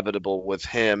is inevitable with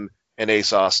him and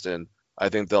Ace Austin. I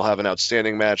think they'll have an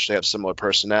outstanding match. They have similar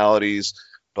personalities,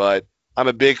 but I'm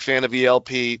a big fan of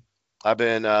ELP. I've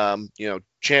been,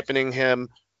 championing him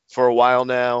for a while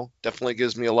now. Definitely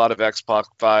gives me a lot of X-Pac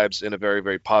vibes in a very,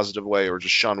 very positive way, or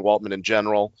just Sean Waltman in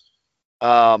general.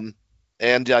 I'm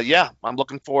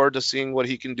looking forward to seeing what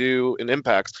he can do in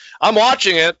Impact. I'm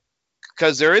watching it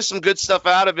because there is some good stuff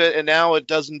out of it, and now it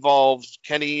does involve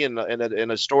Kenny in a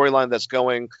storyline that's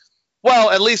going,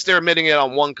 well, at least they're admitting it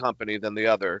on one company than the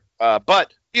other.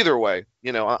 But either way,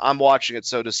 I'm watching it.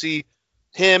 So to see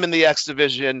him in the X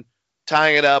Division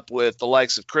tying it up with the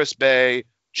likes of Chris Bay,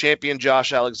 champion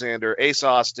Josh Alexander, Ace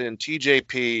Austin,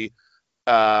 TJP,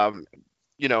 and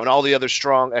all the other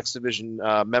strong X Division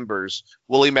members,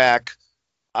 Willie Mack,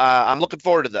 I'm looking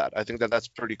forward to that. I think that's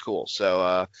pretty cool.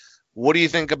 So what do you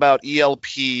think about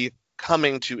ELP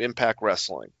coming to Impact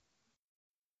Wrestling?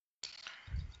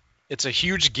 It's a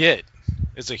huge get.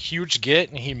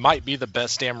 And he might be the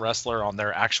best damn wrestler on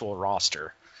their actual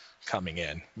roster coming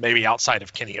in, maybe outside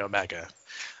of Kenny Omega.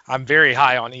 I'm very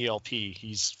high on ELP.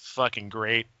 He's fucking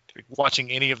great.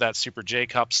 Watching any of that Super J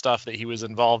Cup stuff that he was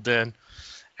involved in,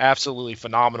 absolutely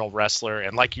phenomenal wrestler.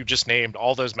 And like you just named,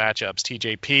 all those matchups,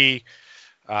 TJP,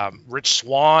 Rich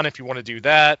Swann, if you want to do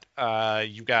that.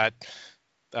 You got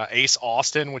Ace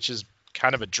Austin, which is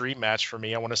kind of a dream match for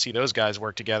me. I want to see those guys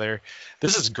work together.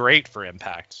 This is great for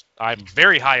Impact. I'm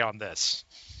very high on this.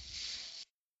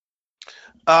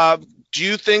 Do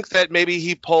you think that maybe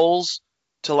he pulls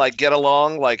to get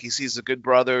along? Like he sees the Good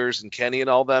Brothers and Kenny and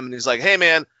all them, and he's like, hey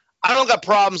man, I don't got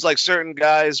problems like certain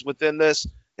guys within this.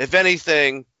 If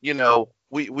anything, we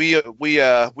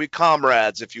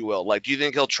comrades, if you will. Like, do you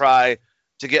think he'll try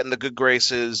to get in the good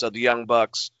graces of the Young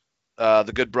Bucks,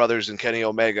 the Good Brothers, and Kenny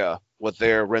Omega with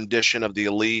their rendition of the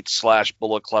Elite /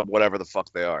 Bullet Club, whatever the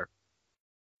fuck they are?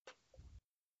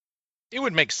 It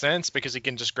would make sense because he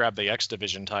can just grab the X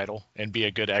Division title and be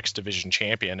a good X Division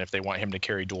champion if they want him to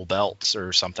carry dual belts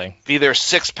or something. Be their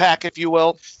six-pack, if you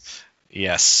will.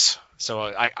 Yes. So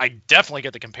I definitely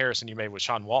get the comparison you made with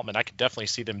Sean Waltman. I could definitely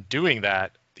see them doing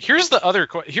that. Here's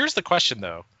the question,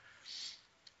 though.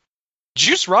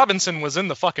 Juice Robinson was in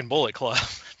the fucking Bullet Club.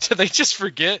 Did they just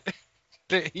forget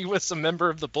that he was a member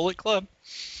of the Bullet Club?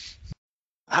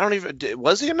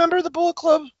 Was he a member of the Bullet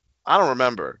Club? I don't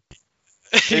remember.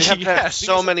 They have had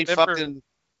so many fucking...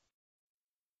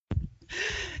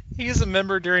 He's a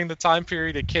member during the time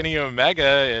period of Kenny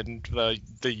Omega and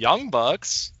the Young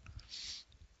Bucks.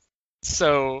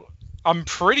 So I'm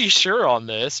pretty sure on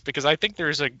this because I think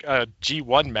there's a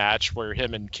G1 match where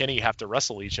him and Kenny have to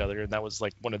wrestle each other, and that was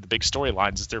like one of the big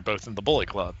storylines is they're both in the Bullet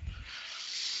Club.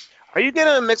 Are you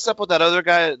getting mixed up with that other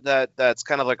guy that's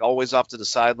kind of like always off to the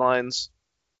sidelines?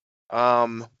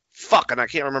 And I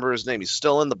can't remember his name. He's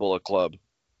still in the Bullet Club.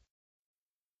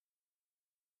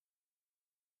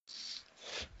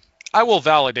 I will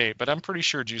validate, but I'm pretty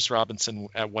sure Juice Robinson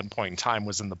at one point in time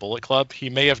was in the Bullet Club. He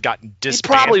may have gotten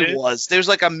disbanded. He probably was. There's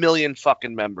like a million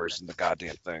fucking members in the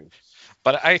goddamn thing.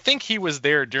 But I think he was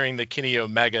there during the Kenny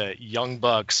Omega, Young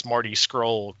Bucks, Marty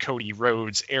Scurll, Cody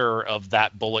Rhodes era of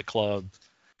that Bullet Club.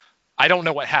 I don't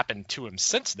know what happened to him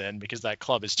since then because that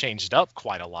club has changed up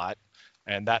quite a lot.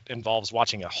 And that involves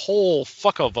watching a whole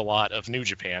fuck of a lot of New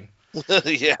Japan.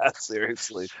 Yeah,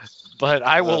 seriously. But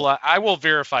I will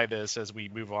verify this as we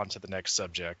move on to the next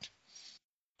subject.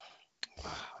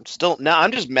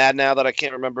 I'm just mad now that I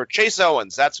can't remember Chase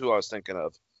Owens. That's who I was thinking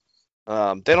of.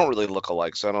 They don't really look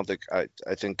alike, so I don't think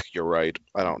I think you're right.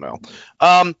 I don't know.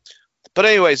 But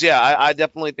anyways, yeah, I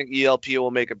definitely think ELP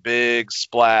will make a big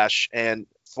splash, and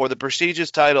for the prestigious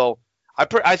title,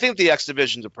 I think the X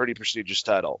Division's a pretty prestigious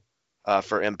title.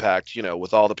 for Impact. You know,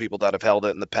 with all the people that have held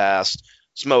it in the past,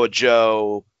 Samoa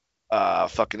Joe,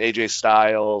 fucking AJ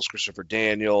Styles, Christopher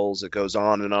Daniels. It goes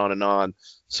on and on and on.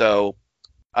 So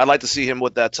I'd like to see him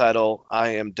with that title.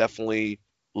 I am definitely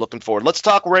looking forward. Let's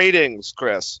talk ratings,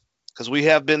 Chris, because we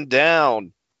have been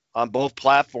down on both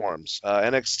platforms.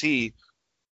 NXT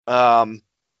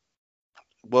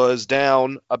was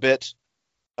down a bit.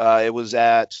 It was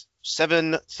at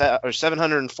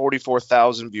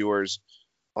 744,000 viewers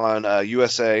on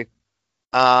USA.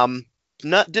 Didn't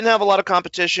have a lot of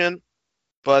competition,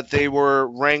 but they were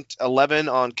ranked 11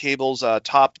 on cable's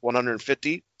top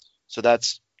 150. So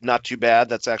that's not too bad.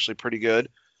 That's actually pretty good.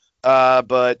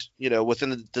 But, you know,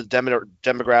 within the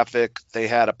demographic, they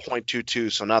had a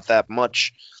 0.22, so not that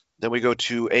much. Then we go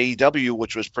to AEW,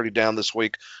 which was pretty down this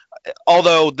week.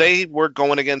 Although they were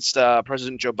going against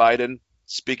President Joe Biden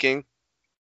speaking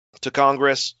to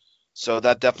Congress. So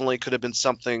that definitely could have been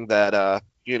something that,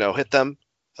 hit them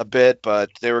a bit.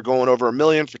 But they were going over 1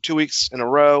 million for 2 weeks in a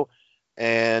row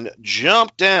and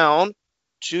jumped down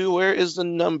to, where is the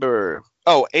number?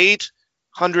 Oh,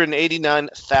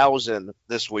 889,000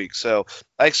 this week. So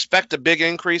I expect a big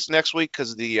increase next week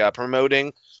because of the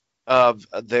promoting of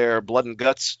their Blood and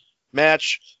Guts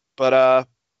match, but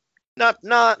not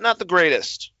the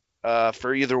greatest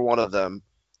for either one of them.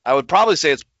 I would probably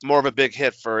say it's more of a big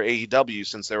hit for AEW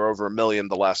since they were over 1 million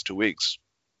the last 2 weeks.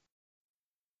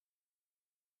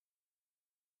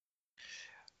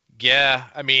 Yeah,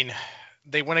 I mean,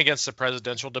 they went against the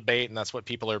presidential debate, and that's what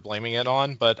people are blaming it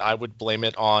on, but I would blame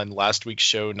it on last week's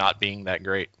show not being that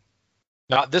great.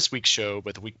 Not this week's show,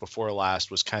 but the week before last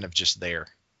was kind of just there.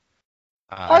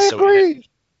 I agree.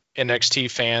 NXT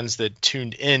fans that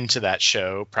tuned into that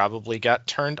show probably got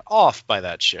turned off by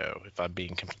that show, if I'm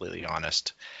being completely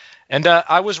honest. And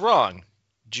I was wrong.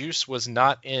 Juice was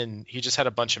not in. He just had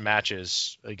a bunch of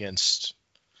matches against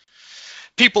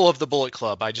people of the Bullet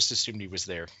Club. I just assumed he was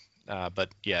there. But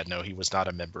yeah, no, he was not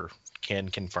a member. Can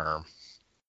confirm.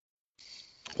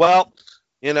 Well,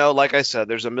 like I said,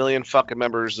 there's 1 million fucking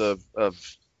members of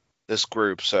this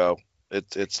group, so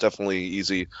it's definitely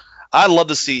easy. I'd love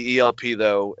to see ELP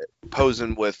though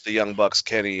posing with the Young Bucks,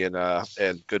 Kenny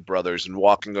and Good Brothers, and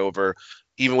walking over,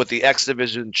 even with the X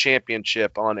Division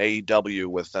Championship on AEW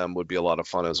with them would be a lot of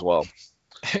fun as well.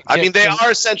 I mean, they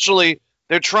are essentially,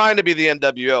 they're trying to be the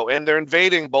NWO, and they're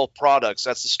invading both products.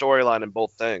 That's the storyline in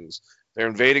both things. They're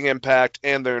invading Impact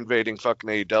and they're invading fucking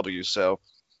AEW. So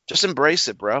just embrace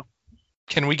it, bro.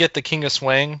 Can we get the King of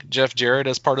Swing, Jeff Jarrett,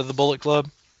 as part of the Bullet Club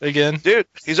again? Dude,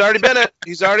 he's already been it.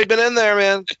 He's already been in there,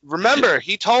 man. Remember,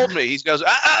 he told me. He goes,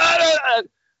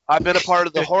 I've been a part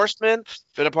of the Horsemen,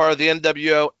 been a part of the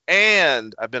NWO,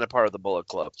 and I've been a part of the Bullet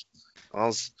Club. I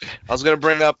was gonna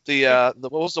bring up the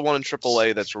what was the one in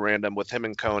AAA that's random with him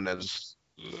and Conan?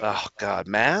 Oh God,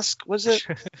 Mask was it?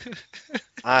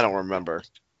 I don't remember.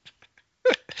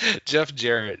 Jeff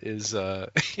Jarrett is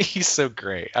he's so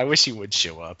great. I wish he would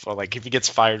show up. Or like if he gets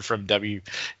fired from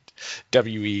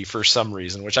WWE for some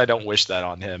reason, which I don't wish that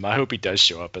on him. I hope he does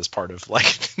show up as part of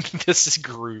like this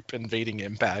group invading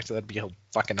Impact. That'd be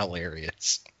fucking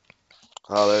hilarious.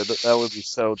 Oh, that would be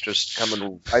so just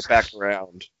coming right back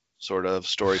around sort of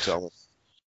storytelling.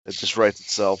 It just writes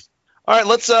itself. All right,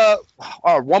 let's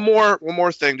one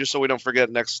more thing just so we don't forget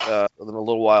next in a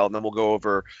little while, and then we'll go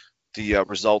over the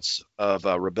results of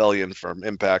Rebellion from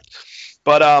Impact.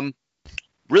 But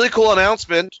really cool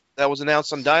announcement that was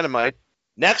announced on Dynamite.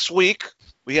 Next week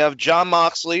we have Jon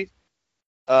Moxley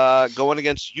going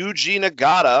against Yuji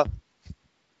Nagata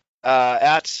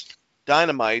at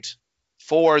Dynamite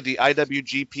for the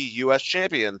IWGP US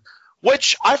Champion,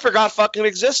 which I forgot fucking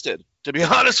existed, to be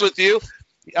honest with you.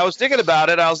 I was thinking about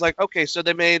it. I was like, okay, so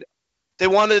they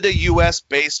wanted a U.S.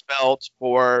 base belt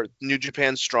for New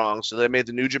Japan Strong, so they made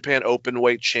the New Japan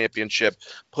Openweight Championship,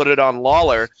 put it on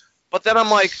Lawler. But then I'm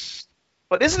like,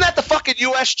 but isn't that the fucking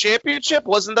U.S. Championship?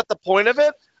 Wasn't that the point of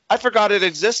it? I forgot it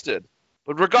existed.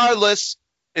 But regardless,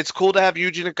 it's cool to have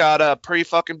Yuji Nagata, a pretty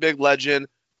fucking big legend,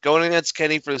 going against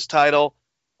Kenny for this title,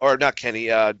 or not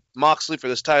Kenny, Moxley for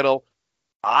this title.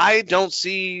 I don't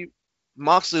see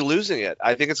Moxley losing it.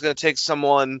 I think it's going to take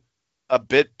someone a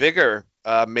bit bigger,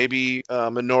 maybe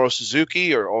Minoru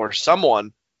Suzuki or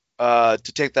someone to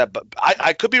take that. But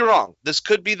I could be wrong. This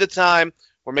could be the time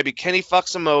where maybe Kenny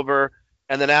fucks him over,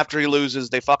 and then after he loses,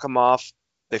 they fuck him off.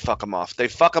 They fuck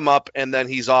him up, and then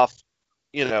he's off,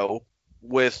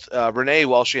 with Renee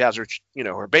while she has her,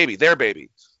 her baby, their baby.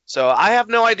 So I have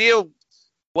no idea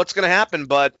what's going to happen,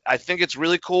 but I think it's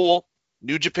really cool.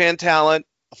 New Japan talent,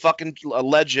 a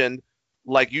legend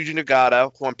like Yuji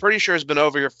Nagata, who I'm pretty sure has been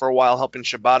over here for a while helping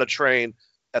Shibata train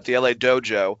at the LA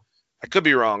Dojo. I could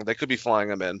be wrong. They could be flying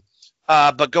him in.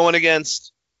 but going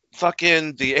against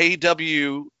fucking the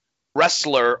AEW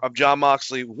wrestler of Jon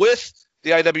Moxley with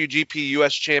the IWGP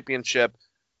US Championship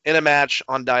in a match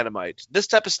on Dynamite. This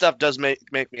type of stuff does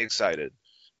make me excited.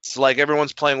 It's like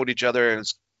everyone's playing with each other, and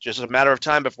it's just a matter of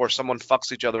time before someone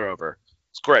fucks each other over.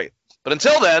 It's great. But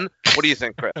until then, what do you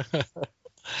think, Chris?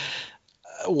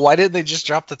 Why didn't they just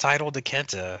drop the title to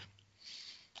Kenta?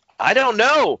 I don't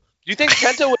know. Do you think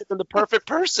Kenta would have been the perfect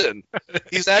person?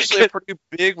 He's actually a pretty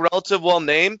big, relative well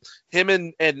name. Him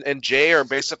and Jay are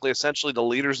basically essentially the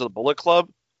leaders of the Bullet Club.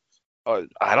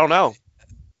 I don't know.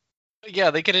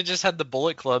 Yeah, they could have just had the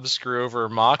Bullet Club screw over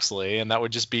Moxley, and that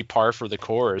would just be par for the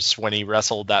course when he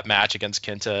wrestled that match against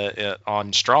Kenta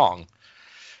on Strong.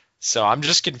 So I'm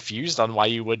just confused on why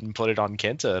you wouldn't put it on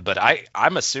Kenta. But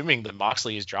I'm assuming that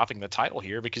Moxley is dropping the title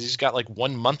here because he's got like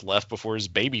 1 month left before his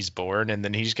baby's born, and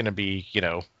then he's going to be,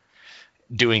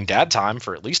 doing dad time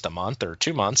for at least a month or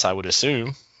 2 months, I would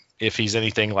assume. If he's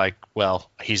anything like,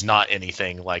 well, he's not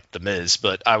anything like The Miz,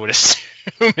 but I would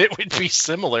assume it would be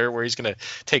similar where he's going to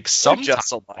take some time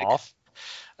off.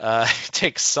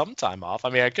 Take some time off. I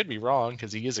mean, I could be wrong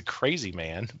because he is a crazy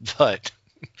man, but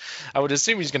I would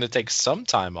assume he's going to take some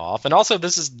time off. And also,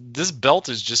 this belt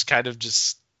is just kind of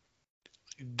just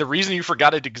the reason you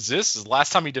forgot it exists is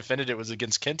last time he defended it was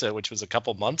against Kenta, which was a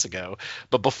couple months ago.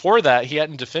 But before that, he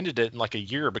hadn't defended it in like a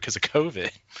year because of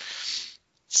COVID.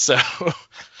 So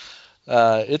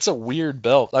it's a weird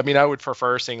belt. I mean, I would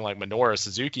prefer seeing like Minoru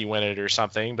Suzuki win it or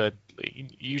something, but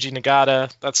Yuji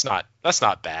Nagata, that's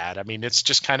not bad. I mean, it's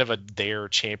just kind of their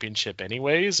championship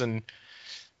anyways, and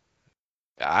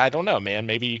I don't know, man.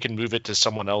 Maybe you can move it to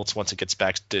someone else once it gets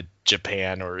back to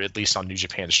Japan, or at least on New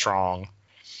Japan Strong.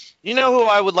 You know who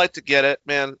I would like to get it,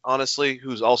 man, honestly,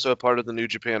 who's also a part of the New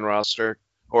Japan roster,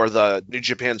 or the New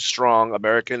Japan Strong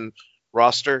American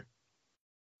roster?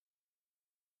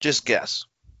 Just guess.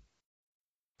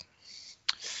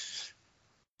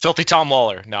 Filthy Tom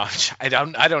Lawler. No, I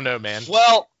don't know, man.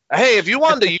 Well, hey, if you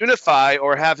wanted to unify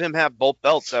or have him have both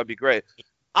belts, that would be great.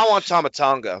 I want Tama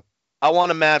Tonga. I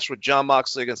want a match with Jon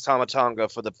Moxley against Tama Tonga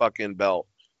for the fucking belt.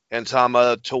 And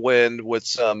Tama to win with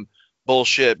some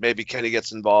bullshit, maybe Kenny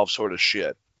gets involved sort of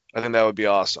shit. I think that would be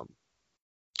awesome.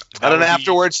 And then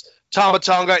afterwards, Tama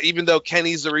Tonga, even though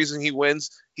Kenny's the reason he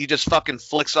wins, he just fucking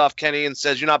flicks off Kenny and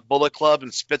says, "You're not Bullet Club,"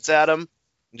 and spits at him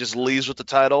and just leaves with the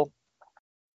title.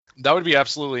 That would be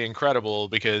absolutely incredible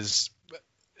because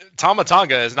Tama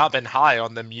Tonga has not been high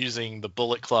on them using the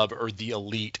Bullet Club, or the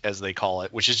Elite as they call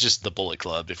it, which is just the Bullet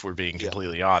Club if we're being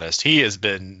completely honest. He has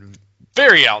been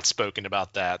very outspoken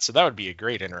about that, so that would be a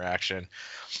great interaction.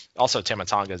 Also, Tama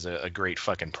Tonga is a great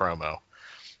fucking promo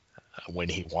when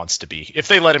he wants to be. If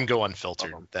they let him go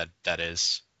unfiltered, that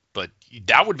is. But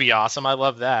that would be awesome. I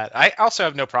love that. I also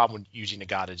have no problem with Yuji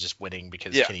Nagata just winning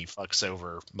because Kenny fucks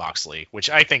over Moxley, which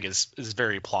I think is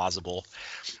very plausible,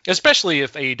 especially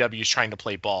if AEW is trying to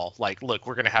play ball. Like, look,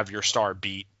 we're going to have your star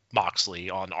beat Moxley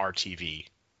on our TV,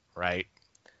 right?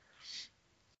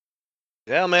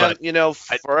 Yeah, man.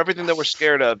 But, for everything that we're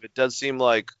scared of, it does seem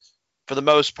like, for the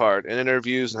most part, in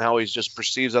interviews and how he just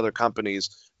perceives other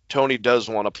companies, Tony does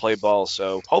want to play ball.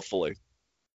 So hopefully.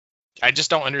 I just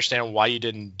don't understand why you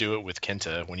didn't do it with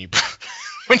Kenta when you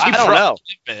I don't know.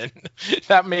 Him in.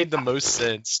 That made the most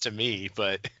sense to me,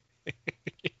 but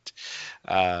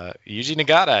Yuji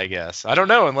Nagata, I guess. I don't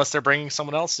know, unless they're bringing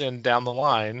someone else in down the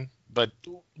line. But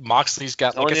Moxley's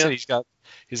got, like I said,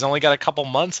 he's only got a couple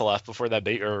months left before that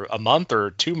or a month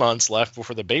or 2 months left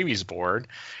before the baby's born,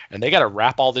 and they got to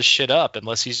wrap all this shit up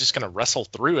unless he's just going to wrestle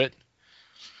through it.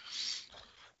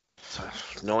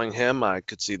 Knowing him, I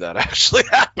could see that actually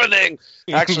happening.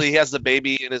 Actually, he has the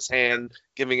baby in his hand,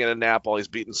 giving it a nap while he's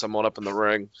beating someone up in the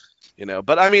ring.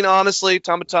 But I mean, honestly,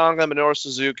 Tama Tonga, Minoru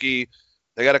Suzuki,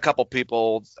 they got a couple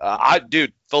people.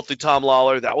 Filthy Tom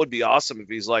Lawler, that would be awesome if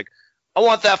he's like, I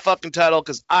want that fucking title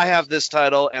because I have this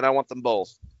title and I want them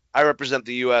both. I represent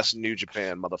the U.S. and New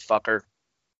Japan, motherfucker.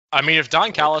 I mean, if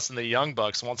Don Callis and the Young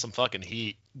Bucks want some fucking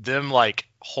heat, them like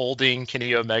holding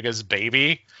Kenny Omega's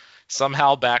baby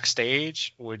somehow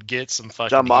backstage would get some fucking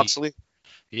Jon Moxley.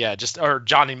 Yeah, or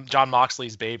John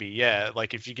Moxley's baby. Yeah,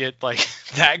 like if you get like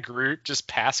that group just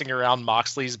passing around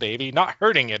Moxley's baby, not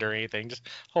hurting it or anything, just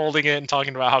holding it and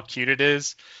talking about how cute it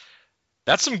is.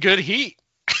 That's some good heat.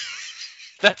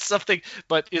 That's something,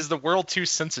 but is the world too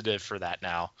sensitive for that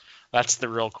now? That's the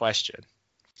real question.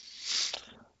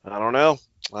 I don't know.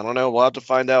 We'll have to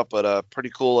find out, but a pretty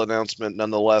cool announcement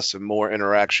nonetheless, and more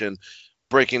interaction,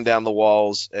 breaking down the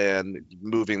walls and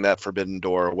moving that forbidden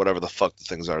door, or whatever the fuck the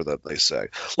things are that they say.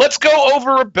 Let's go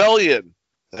over Rebellion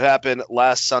that happened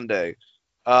last Sunday.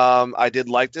 I did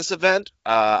like this event.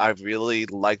 I really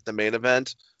liked the main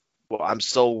event. well, I'm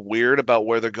still weird about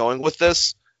where they're going with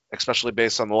this, especially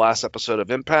based on the last episode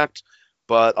of Impact.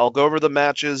 But I'll go over the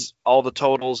matches, all the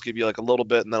totals, give you like a little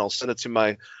bit, and then I'll send it to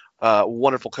my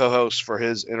wonderful co-host for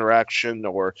his interaction.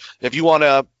 Or if you want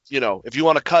to, if you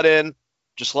want to cut in,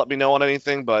 just let me know on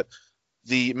anything. But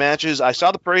the matches, I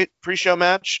saw the pre-show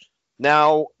match.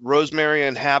 Now Rosemary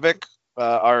and Havoc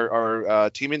are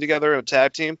teaming together in a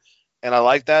tag team, and I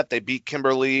like that. They beat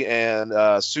Kimberly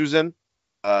and Susan,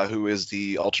 who is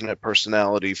the alternate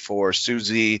personality for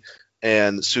Susie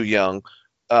and Su Yung.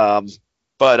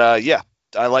 Yeah,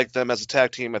 I like them as a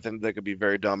tag team. I think they could be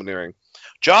very domineering.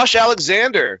 Josh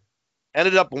Alexander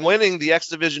ended up winning the X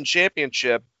Division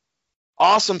Championship.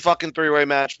 Awesome fucking three-way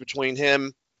match between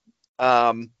him,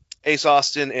 Ace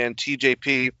Austin, and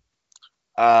TJP.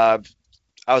 I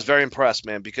was very impressed,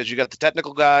 man, because you got the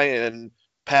technical guy and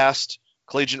past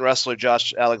collegiate wrestler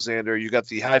Josh Alexander. You got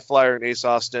the high flyer in Ace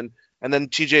Austin, and then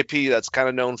TJP that's kind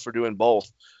of known for doing both.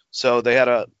 So they had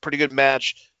a pretty good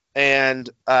match. And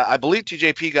I believe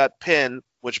TJP got pinned,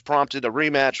 which prompted a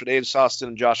rematch with Ace Austin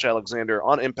and Josh Alexander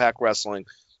on Impact Wrestling.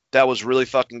 That was really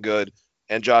fucking good.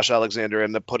 And Josh Alexander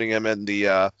ended up putting him in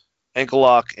the ankle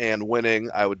lock and winning.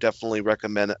 I would definitely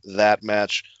recommend that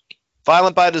match.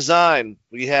 Violent by Design.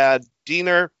 We had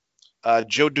Diener,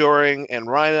 Joe Doring, and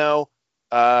Rhino.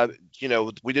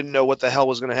 We didn't know what the hell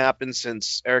was going to happen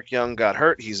since Eric Young got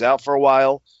hurt. He's out for a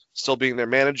while, still being their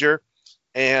manager.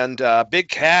 And Big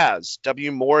Kaz,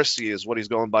 W. Morrissey is what he's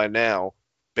going by now,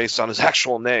 based on his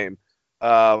actual name,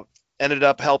 ended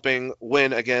up helping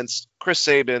win against Chris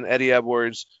Sabin, Eddie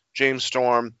Edwards, James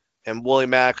Storm, and Willie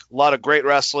Mack. A lot of great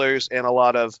wrestlers and a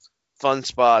lot of fun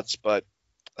spots, but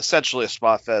essentially a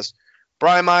spot fest.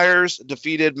 Brian Myers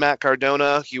defeated Matt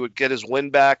Cardona. He would get his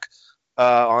win back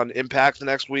on Impact the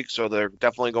next week, so they're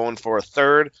definitely going for a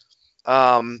third.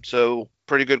 So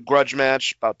pretty good grudge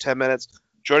match, about 10 minutes.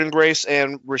 Jordan Grace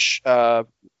and Rachel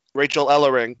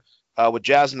Ellering, with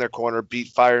Jazz in their corner, beat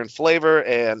Fire and Flavor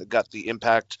and got the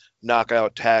Impact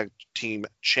Knockout Tag Team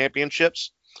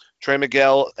Championships. Trey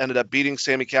Miguel ended up beating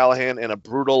Sami Callihan in a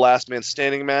brutal last man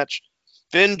standing match.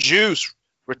 Finn Juice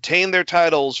retained their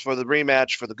titles for the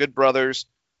rematch for the Good Brothers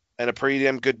and a pretty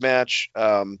damn good match.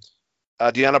 Deanna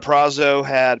Prazo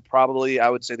had probably, I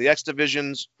would say, the X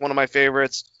Division's one of my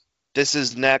favorites. This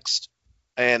is next.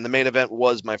 And the main event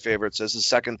was my favorite. So this is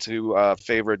second to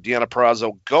favorite. Deanna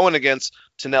Prazo going against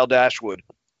Tenelle Dashwood.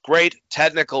 Great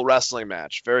technical wrestling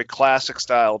match. Very classic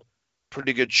styled.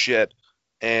 Pretty good shit.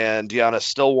 And Deanna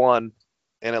still won.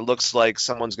 And it looks like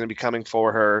someone's going to be coming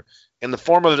for her in the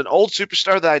form of an old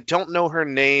superstar that I don't know her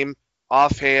name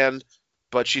offhand.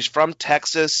 But she's from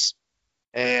Texas.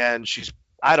 And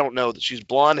I don't know, she's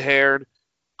blonde haired.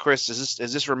 Chris, is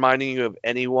this reminding you of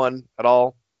anyone at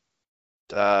all?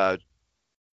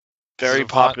 Very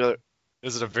popular.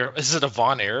 Is it a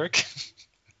Von Erich?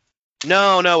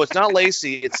 No, it's not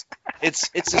Lacey. It's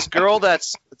this girl that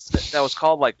was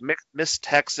called like Miss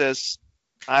Texas.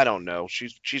 I don't know.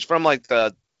 She's from like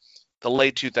the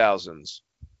late 2000s,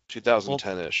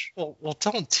 2010-ish. Well,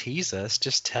 don't tease us.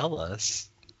 Just tell us.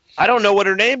 I don't know what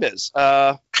her name is.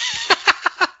 I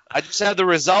just had the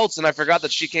results and I forgot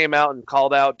that she came out and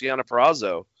called out Deanna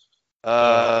Prazo.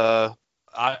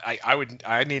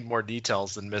 I need more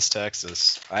details than Miss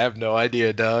Texas. I have no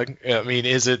idea, Doug. I mean,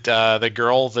 is it the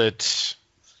girl that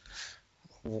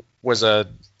was a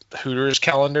Hooters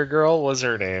calendar girl? What's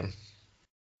her name?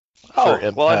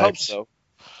 Oh, well, I hope so.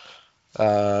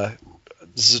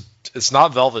 It's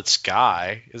not Velvet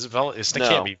Sky. Is it Velvet? It No.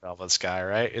 can't be Velvet Sky,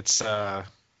 right? It's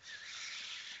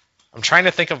I'm trying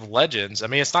to think of legends. I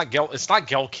mean, it's not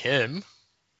Gail Kim.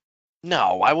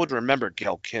 No, I would remember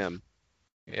Gail Kim.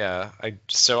 Yeah,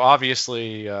 so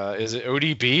obviously, is it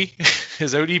ODB?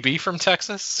 Is ODB from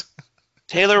Texas?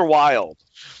 Taylor Wilde.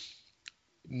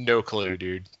 No clue,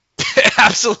 dude.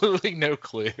 Absolutely no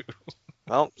clue.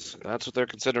 Well, that's what they're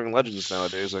considering legends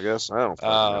nowadays, I guess. I don't fucking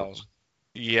know.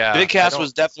 Yeah. Big Cass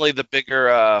was definitely the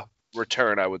bigger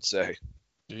return, I would say.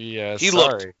 Yeah, He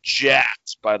looked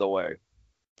jacked, by the way.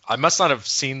 I must not have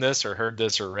seen this or heard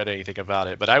this or read anything about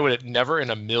it, but I would never in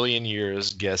a million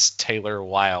years guess Taylor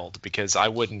Wilde, because I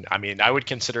would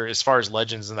consider, as far as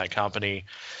legends in that company,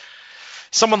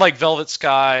 someone like Velvet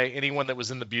Sky, anyone that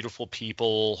was in The Beautiful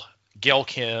People, Gail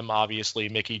Kim, obviously,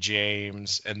 Mickey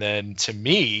James, and then to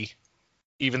me,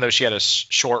 even though she had a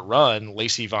short run,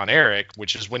 Lacey Von Erich,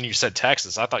 which is when you said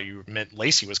Texas, I thought you meant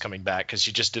Lacey was coming back because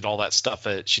she just did all that stuff.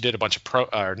 She did a bunch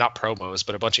of not promos,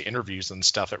 but a bunch of interviews and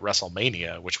stuff at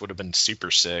WrestleMania, which would have been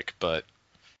super sick, but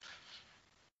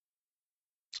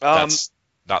that's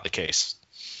not the case.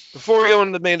 Before we go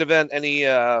into the main event,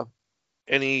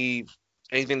 anything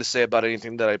to say about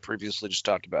anything that I previously just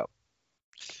talked about?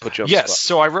 Put you on the Yes, spot.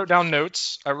 so I wrote down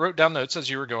notes. As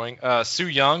you were going. Su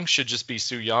Yung should just be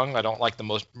Su Yung. I don't like the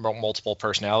multiple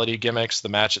personality gimmicks. The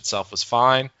match itself was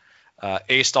fine.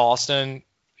 Ace Austin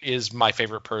is my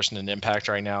favorite person in Impact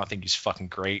right now. I think he's fucking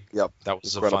great. Yep. That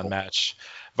was Incredible. a fun match.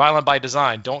 Violent by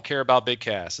Design. Don't care about Big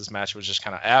Cass. This match was just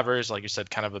kind of average. Like you said,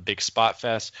 kind of a big spot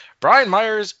fest. Brian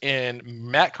Myers and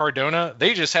Matt Cardona,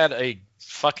 they just had a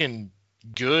fucking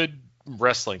good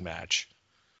wrestling match.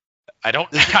 I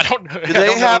don't know. Do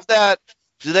they have that?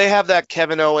 Do they have that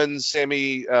Kevin Owens,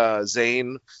 Sami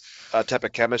Zayn type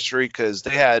of chemistry? Because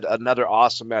they had another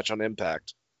awesome match on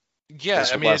Impact. Yeah,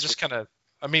 This I was mean, it last just kind of.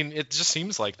 I mean, it just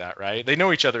seems like that, right? They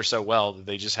know each other so well that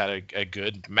they just had a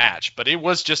good match. But it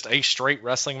was just a straight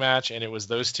wrestling match, and it was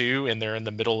those two, and they're in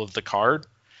the middle of the card,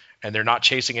 and they're not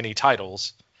chasing any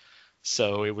titles.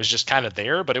 So it was just kind of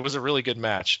there, but it was a really good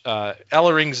match.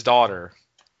 Ella Ring's daughter,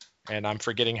 and I'm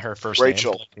forgetting her first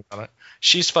Rachel. name.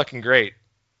 She's fucking great.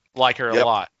 Like her Yep. a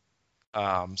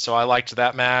lot. So I liked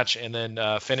that match, and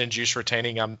then Finn and Juice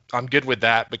retaining. I'm good with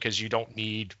that because you don't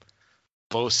need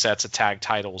both sets of tag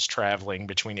titles traveling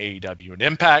between AEW and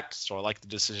Impact. So I like the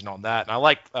decision on that, and I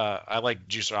like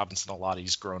Juice Robinson a lot.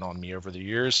 He's grown on me over the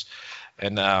years,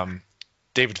 and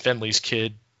David Finley's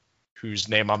kid, whose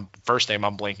first name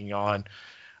I'm blanking on.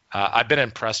 I've been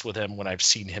impressed with him when I've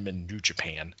seen him in New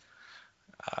Japan,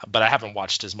 but I haven't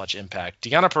watched as much Impact.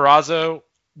 Deonna Purrazzo,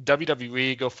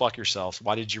 WWE, go fuck yourself.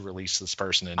 Why did you release this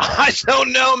person in? I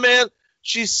don't know, man.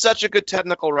 She's such a good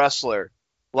technical wrestler.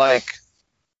 Like,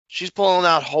 she's pulling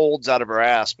out holds out of her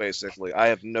ass, basically. I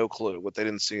have no clue what they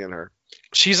didn't see in her.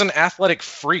 She's an athletic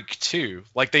freak too.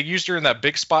 Like, they used her in that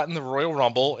big spot in the Royal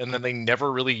Rumble, and then they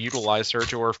never really utilized her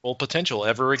to her full potential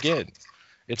ever again.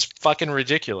 It's fucking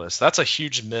ridiculous. That's a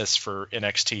huge miss for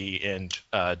NXT and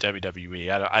WWE.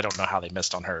 I don't know how they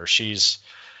missed on her. She's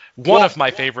one of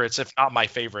my favorites, if not my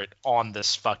favorite, on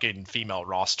this fucking female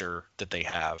roster that they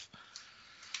have.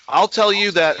 I'll tell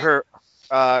you that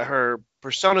her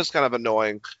persona is kind of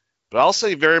annoying, but I'll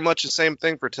say very much the same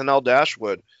thing for Tenelle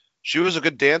Dashwood. She was a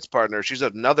good dance partner. She's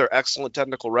another excellent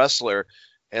technical wrestler,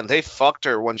 and they fucked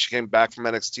her when she came back from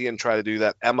NXT and tried to do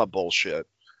that Emma bullshit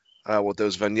with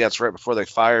those vignettes right before they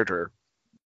fired her.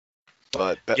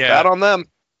 But bad on them.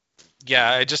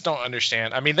 Yeah, I just don't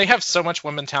understand. I mean, they have so much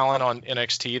women talent on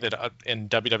NXT that in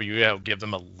WWE, I'll give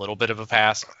them a little bit of a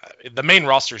pass. The main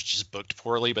roster is just booked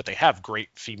poorly, but they have great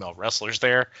female wrestlers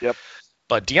there. Yep.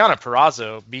 But Deonna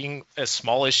Purrazzo, being as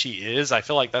small as she is, I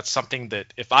feel like that's something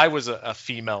that if I was a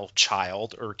female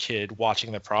child or kid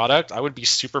watching the product, I would be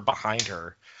super behind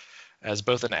her as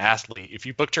both an athlete. If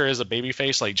you booked her as a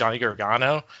babyface like Johnny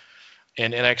Gargano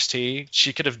in NXT,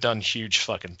 she could have done huge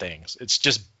fucking things. It's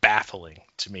just baffling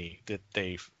to me that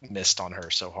they missed on her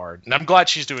so hard. And I'm glad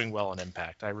she's doing well in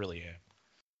Impact. I really am.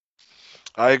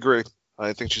 I agree.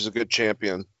 I think she's a good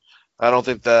champion. I don't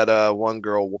think that one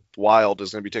girl, Wild,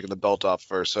 is going to be taking the belt off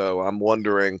her. So I'm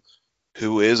wondering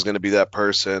who is going to be that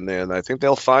person. And I think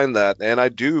they'll find that. And I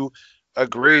do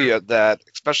agree that,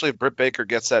 especially if Britt Baker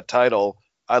gets that title,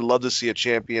 I'd love to see a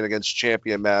champion against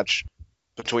champion match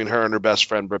between her and her best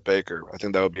friend, Britt Baker. I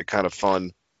think that would be a kind of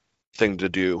fun thing to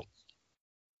do.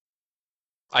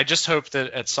 I just hope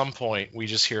that at some point we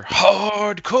just hear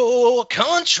hardcore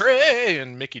country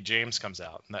and Mickey James comes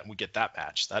out and that we get that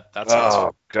match. That's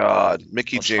oh God,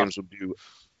 Mickey That's James would do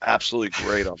absolutely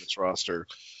great on this roster.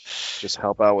 Just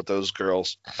help out with those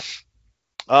girls.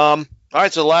 All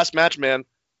right, so the last match, man.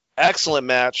 Excellent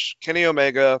match. Kenny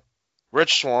Omega,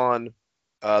 Rich Swann.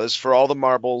 This is for all the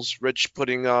marbles. Rich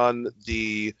putting on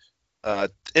the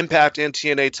Impact and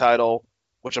TNA title,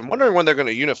 which I'm wondering when they're going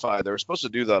to unify. They were supposed to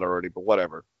do that already, but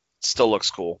whatever. It still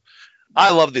looks cool.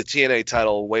 I love the TNA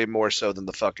title way more so than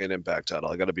the fucking Impact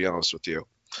title. I got to be honest with you.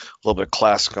 A little bit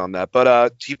classic on that.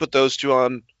 But he put those two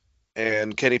on,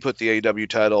 and Kenny put the AEW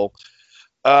title.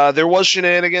 There was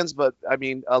shenanigans, but, I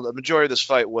mean, the majority of this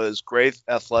fight was great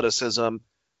athleticism.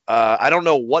 I don't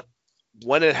know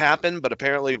when it happened, but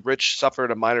apparently Rich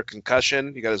suffered a minor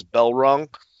concussion. He got his bell rung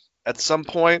at some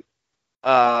point.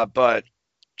 But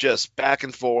just back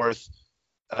and forth.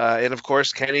 And of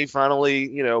course, Kenny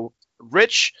finally,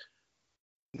 Rich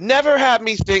never had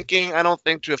me thinking, I don't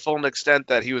think to a full extent,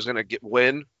 that he was going to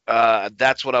win.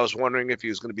 That's what I was wondering, if he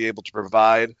was going to be able to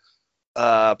provide.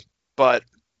 But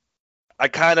I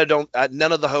kind of don't,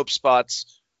 none of the hope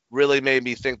spots really made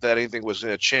me think that anything was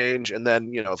going to change. And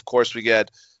then, of course, we get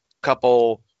a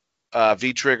couple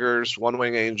V-triggers, One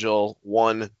Wing Angel,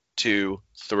 1, 2,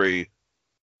 3.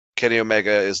 Kenny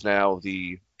Omega is now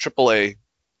the AAA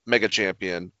Mega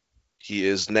Champion. He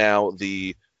is now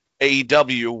the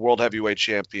AEW World Heavyweight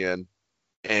Champion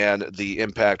and the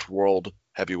Impact World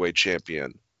Heavyweight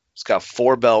Champion. He's got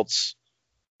 4 belts,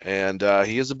 and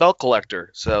he is a belt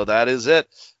collector. So that is it.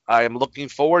 I am looking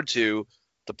forward to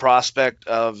the prospect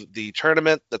of the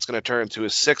tournament that's going to turn into a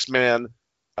 6-man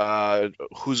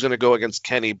who's going to go against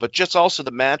Kenny, but just also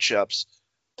the matchups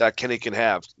that Kenny can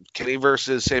have. Kenny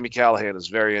versus Sami Callihan is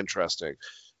very interesting.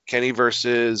 Kenny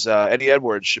versus Eddie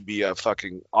Edwards should be a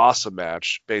fucking awesome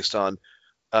match based on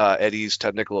Eddie's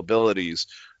technical abilities.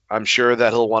 I'm sure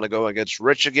that he'll want to go against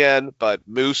Rich again, but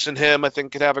Moose and him, I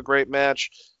think, could have a great match.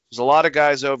 There's a lot of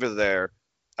guys over there.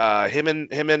 Him and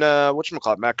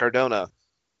whatchamacallit, Matt Cardona,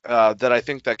 that I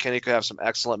think that Kenny could have some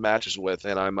excellent matches with,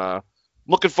 and I'm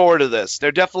looking forward to this.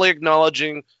 They're definitely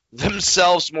acknowledging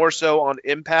themselves more so on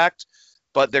Impact,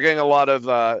 but they're getting a lot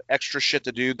of extra shit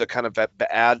to do to kind of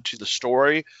add to the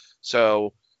story.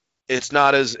 So it's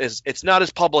not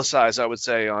as publicized, I would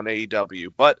say, on AEW.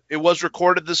 But it was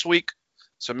recorded this week,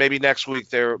 so maybe next week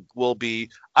there will be.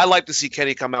 I like to see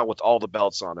Kenny come out with all the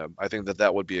belts on him. I think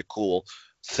that would be a cool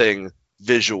thing,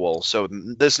 visual. So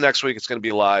this next week it's going to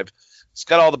be live. It's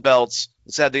got all the belts.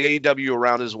 It's had the AEW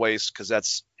around his waist because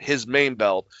that's his main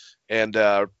belt, and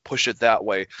push it that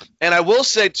way. And I will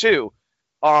say too,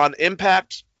 on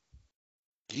Impact,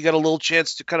 he got a little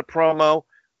chance to cut a promo.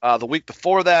 The week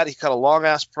before that, he cut a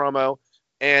long-ass promo.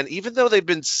 And even though they've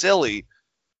been silly,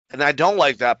 and I don't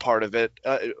like that part of it,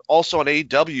 also on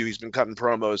AEW, he's been cutting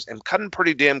promos and cutting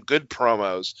pretty damn good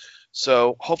promos.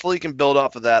 So hopefully he can build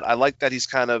off of that. I like that he's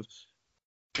kind of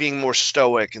being more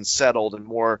stoic and settled and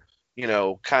more,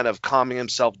 kind of calming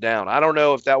himself down. I don't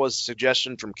know if that was a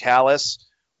suggestion from Callis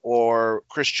or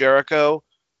Chris Jericho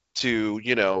to,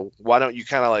 why don't you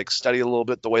kind of like study a little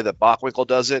bit the way that Bockwinkel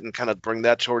does it and kind of bring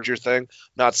that towards your thing.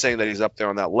 Not saying that he's up there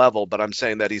on that level, but I'm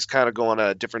saying that he's kind of going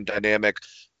a different dynamic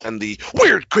than the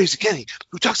weird, crazy Kenny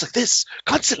who talks like this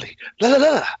constantly. La la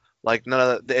la. Like none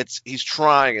of that. He's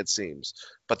trying, it seems.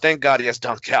 But thank God he has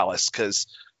Don Callis because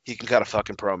he can cut a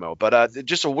fucking promo. But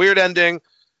just a weird ending.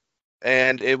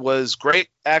 And it was great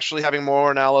actually having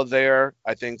Mauro Ranallo there.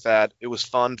 I think that it was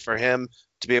fun for him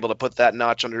to be able to put that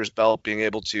notch under his belt, being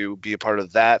able to be a part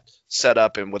of that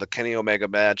setup and with a Kenny Omega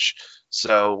match.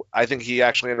 So I think he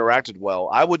actually interacted well.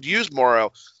 I would use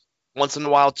Mauro once in a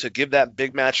while to give that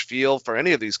big match feel for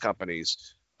any of these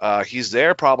companies. He's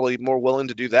there probably more willing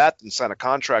to do that than sign a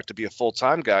contract to be a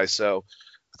full-time guy. So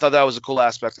I thought that was a cool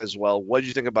aspect as well. What did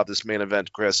you think about this main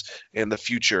event, Chris, in the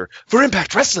future for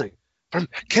Impact Wrestling from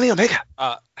Kenny Omega?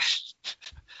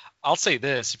 I'll say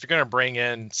this. If you're going to bring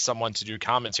in someone to do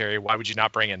commentary, why would you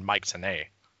not bring in Mike Tenay?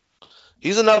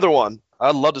 He's another one.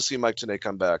 I'd love to see Mike Tenay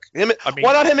come back.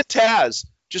 Why not him and Taz?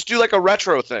 Just do like a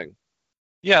retro thing.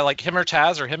 Yeah, like him or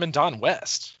Taz or him and Don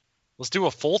West. Let's do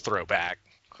a full throwback.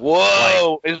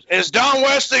 Whoa! Is Don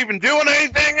West even doing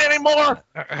anything anymore?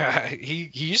 He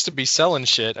used to be selling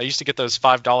shit. I used to get those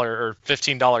 $5 or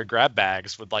 $15 grab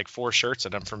bags with like 4 shirts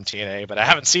in them from TNA, but I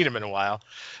haven't seen him in a while.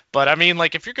 But I mean,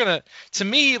 like, if you're gonna, to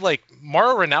me, like,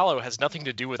 Mauro Ranallo has nothing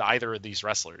to do with either of these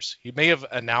wrestlers. He may have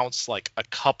announced like a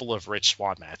couple of Rich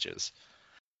Swann matches,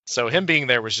 so him being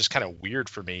there was just kind of weird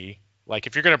for me. Like,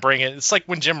 if you're going to bring it, it's like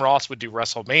when Jim Ross would do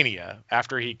WrestleMania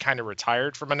after he kind of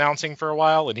retired from announcing for a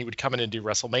while, and he would come in and do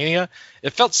WrestleMania.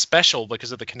 It felt special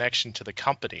because of the connection to the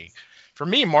company. For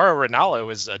me, Mauro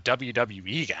Ranallo is a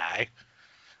WWE guy,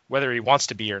 whether he wants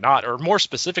to be or not, or more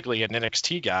specifically an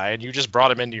NXT guy, and you just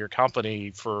brought him into your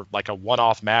company for like a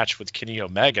one-off match with Kenny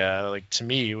Omega. Like, to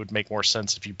me, it would make more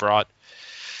sense if you brought,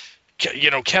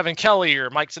 Kevin Kelly or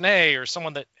Mike Tenay or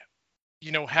someone that,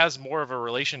 has more of a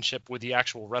relationship with the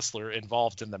actual wrestler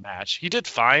involved in the match. He did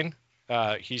fine.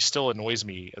 He still annoys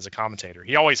me as a commentator.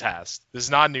 He always has. This is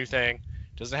not a new thing.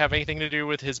 Doesn't have anything to do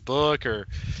with his book or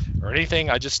anything.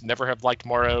 I just never have liked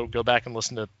Mauro. Go back and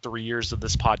listen to 3 years of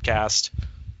this podcast.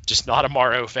 Just not a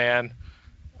Mauro fan.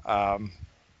 That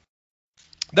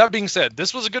being said,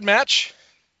 this was a good match.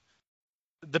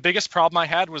 The biggest problem I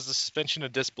had was the suspension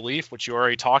of disbelief, which you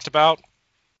already talked about.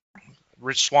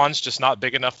 Rich Swann's just not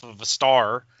big enough of a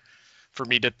star for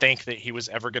me to think that he was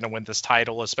ever going to win this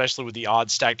title, especially with the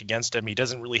odds stacked against him. He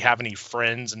doesn't really have any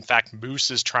friends. In fact,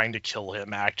 Moose is trying to kill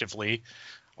him actively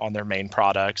on their main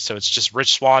product. So it's just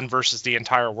Rich Swann versus the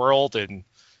entire world, and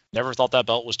never thought that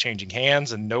belt was changing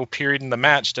hands, and no period in the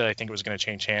match did I think it was going to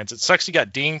change hands. It sucks he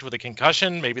got dinged with a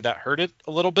concussion. Maybe that hurt it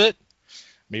a little bit.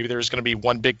 Maybe there's going to be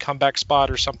one big comeback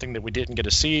spot or something that we didn't get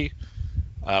to see.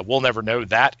 We'll never know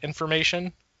that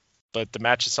information. But the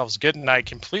match itself is good, and I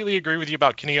completely agree with you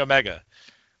about Kenny Omega.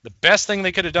 The best thing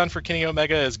they could have done for Kenny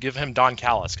Omega is give him Don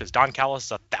Callis, because Don Callis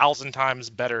is 1,000 times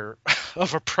better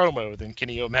of a promo than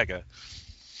Kenny Omega.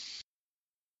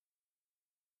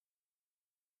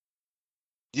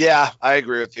 Yeah, I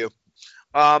agree with you.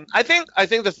 I think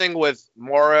the thing with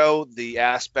Morrow, the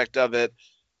aspect of it,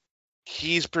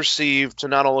 he's perceived to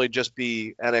not only just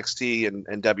be NXT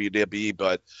and WWE,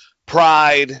 but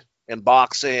Pride and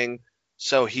boxing.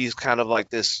 So he's kind of like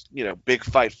this, big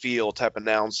fight feel type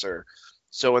announcer.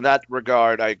 So in that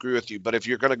regard, I agree with you. But if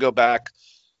you're going to go back,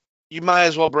 you might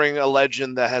as well bring a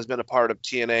legend that has been a part of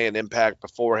TNA and Impact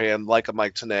beforehand, like a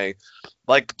Mike Tenay,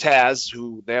 like Taz,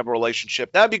 who they have a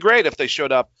relationship. That'd be great if they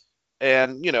showed up.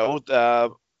 And,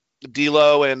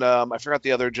 D'Lo and I forgot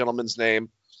the other gentleman's name.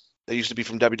 They used to be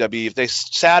from WWE. If they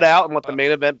sat out and let the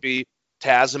main event be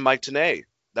Taz and Mike Tenay,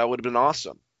 that would have been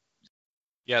awesome.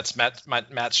 Yeah, it's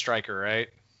Matt Striker, right?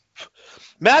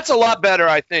 Matt's a lot better,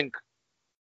 I think.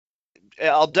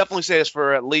 I'll definitely say this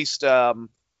for at least Lucha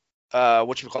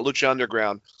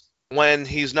Underground, when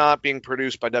he's not being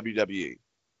produced by WWE.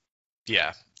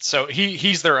 Yeah. So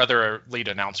he's their other lead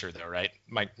announcer, though, right?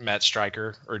 Matt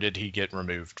Striker, or did he get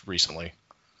removed recently?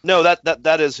 No,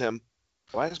 that is him.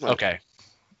 Why is my okay?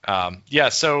 Yeah.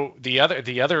 So the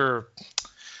other.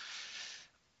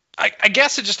 I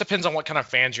guess it just depends on what kind of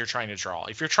fans you're trying to draw.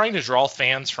 If you're trying to draw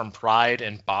fans from Pride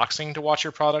and boxing to watch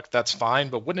your product, that's fine.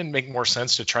 But wouldn't it make more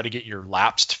sense to try to get your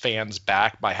lapsed fans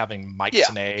back by having Mike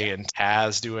Tenay and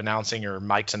Taz do announcing, or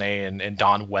Mike Tenay and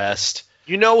Don West?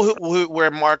 You know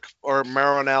where Mark or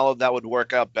Marinello that would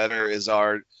work out better is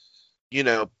our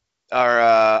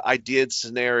ideal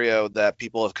scenario that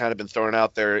people have kind of been throwing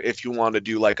out there. If you want to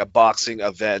do like a boxing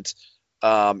event,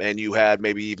 and you had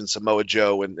maybe even Samoa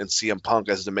Joe and CM Punk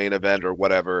as the main event or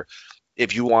whatever,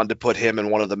 if you wanted to put him in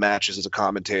one of the matches as a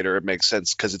commentator, it makes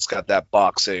sense because it's got that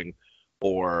boxing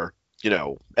or,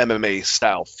 MMA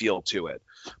style feel to it.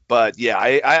 But yeah,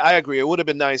 I agree. It would have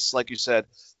been nice, like you said,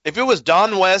 if it was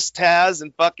Don West, Taz,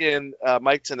 and fucking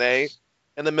Mike Tenay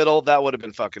in the middle, that would have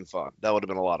been fucking fun. That would have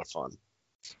been a lot of fun.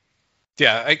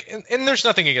 Yeah, and there's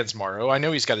nothing against Morrow. I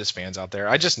know he's got his fans out there.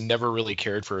 I just never really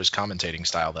cared for his commentating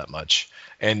style that much.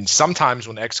 And sometimes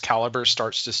when Excalibur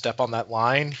starts to step on that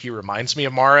line, he reminds me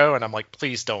of Morrow, and I'm like,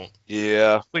 please don't.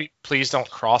 Yeah. Please don't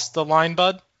cross the line,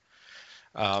 bud.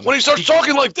 When he starts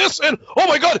talking like this, and oh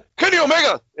my God, Kenny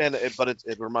Omega, but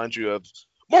it reminds you of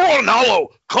Marinello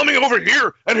coming over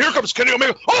here, and here comes Kenny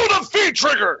Omega. Oh, the feed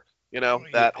trigger!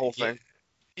 That whole thing.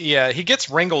 Yeah, he gets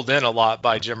wrangled in a lot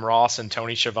by Jim Ross and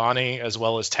Tony Schiavone, as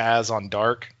well as Taz on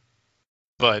Dark.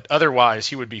 But otherwise,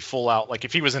 he would be full out. Like,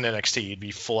 if he was in NXT, he'd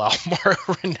be full out Mauro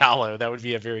Ranallo. That would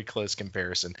be a very close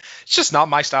comparison. It's just not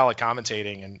my style of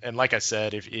commentating. And like I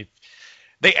said, if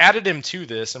they added him to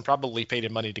this and probably paid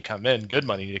him money to come in, good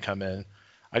money to come in,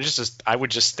 I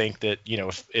would just think that,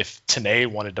 if Tenay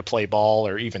wanted to play ball,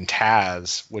 or even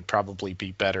Taz would probably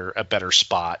be a better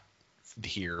spot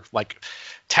here. Like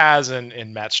Taz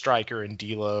and Matt Striker and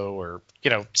D'Lo, or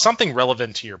something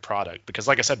relevant to your product, because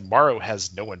like I said, Morrow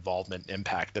has no involvement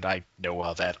impact that I know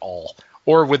of at all,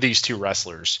 or with these two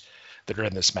wrestlers that are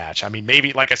in this match. I mean,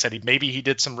 maybe, like I said, maybe he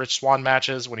did some Rich Swann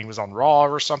matches when he was on Raw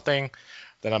or something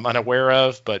that I'm unaware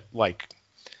of, but like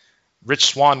Rich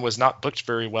Swann was not booked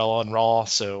very well on Raw,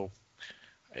 so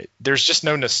there's just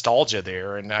no nostalgia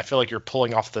there, and I feel like you're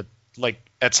pulling off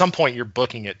at some point you're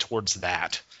booking it towards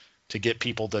that to get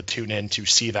people to tune in to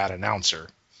see that announcer.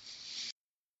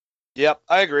 Yep,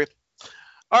 I agree.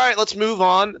 All right, let's move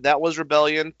on. That was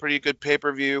Rebellion. Pretty good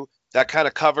pay-per-view. That kind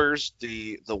of covers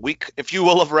the week, if you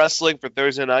will, of wrestling for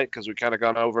Thursday night, because we kind of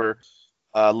gone over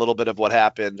a little bit of what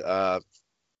happened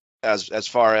as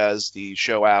far as the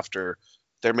show after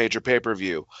their major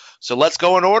pay-per-view. So let's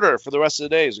go in order for the rest of the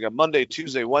days. We got Monday,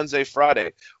 Tuesday, Wednesday,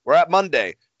 Friday. We're at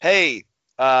Monday. Hey,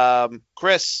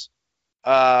 Chris,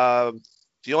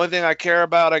 the only thing I care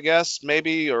about, I guess,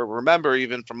 maybe, or remember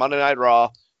even from Monday Night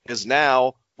Raw, is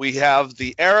now we have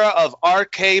the era of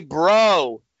RK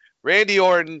Bro, Randy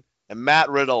Orton and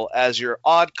Matt Riddle as your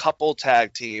odd couple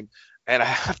tag team. And I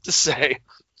have to say,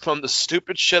 from the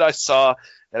stupid shit I saw,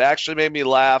 it actually made me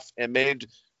laugh, and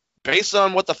based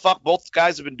on what the fuck both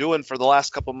guys have been doing for the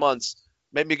last couple months,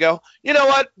 made me go, you know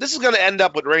what? This is going to end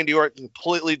up with Randy Orton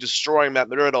completely destroying Matt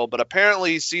Riddle, but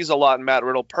apparently he sees a lot in Matt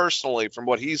Riddle personally from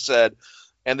what he said,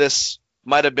 and this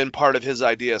might have been part of his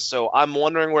idea. So I'm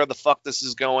wondering where the fuck this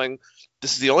is going.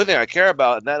 This is the only thing I care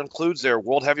about, and that includes their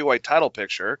World Heavyweight title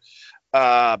picture,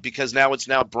 because now it's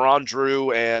Braun,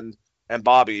 Drew, and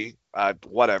Bobby,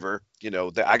 whatever.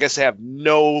 I guess they have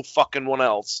no fucking one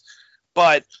else.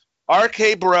 But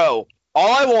RK Bro,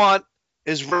 all I want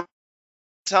is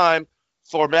time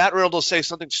for Matt Riddle to say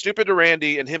something stupid to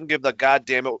Randy and him give the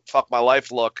goddamn it, fuck my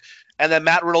life look, and then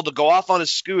Matt Riddle to go off on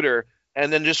his scooter,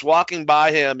 and then just walking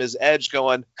by him is Edge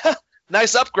going,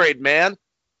 nice upgrade, man.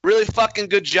 Really fucking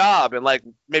good job. And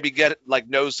maybe get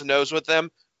nose to nose with him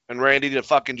and Randy to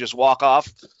fucking just walk off.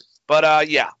 But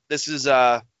yeah, this is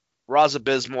Raw's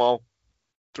abysmal.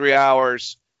 3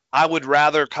 hours. I would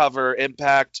rather cover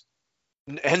Impact,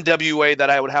 NWA that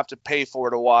I would have to pay for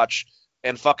to watch,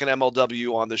 and fucking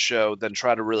MLW on the show than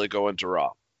try to really go into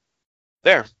Raw.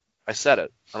 There, I said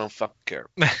it. I don't fucking care.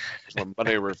 It's my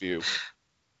Monday review.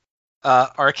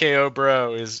 RKO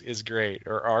Bro is great.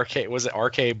 Or was it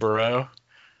RK Bro?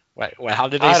 Wait, how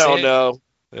did they say I don't it? know.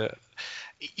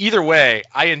 Either way,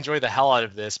 I enjoy the hell out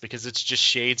of this because it's just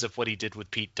shades of what he did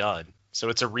with Pete Dunne. So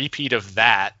it's a repeat of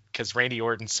that because Randy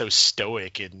Orton's so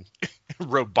stoic and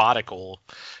robotical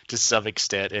to some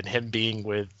extent, and him being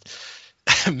with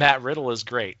Matt Riddle is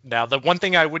great. Now, the one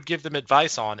thing I would give them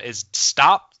advice on is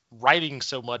stop writing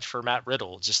so much for Matt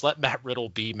Riddle. Just let Matt Riddle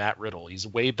be Matt Riddle. He's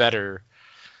way better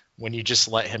when you just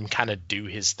let him kind of do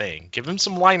his thing. Give him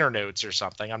some liner notes or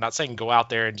something. I'm not saying go out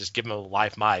there and just give him a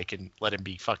live mic and let him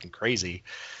be fucking crazy.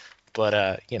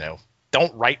 But,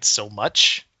 don't write so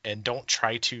much and don't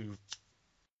try to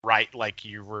write like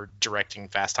you were directing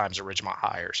Fast Times at Ridgemont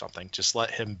High or something. Just let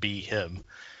him be him.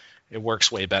 It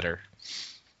works way better.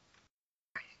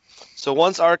 So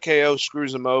once RKO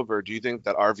screws him over, do you think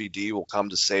that RVD will come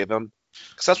to save him?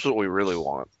 Because that's what we really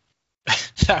want.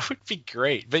 That would be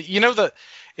great. But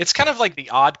it's kind of like the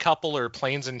Odd Couple or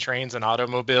Planes and Trains and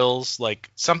Automobiles,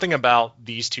 like something about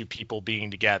these two people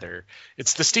being together.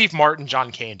 It's the Steve Martin,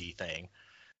 John Candy thing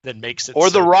that makes it. Or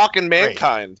so The Rock and great.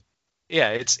 Mankind.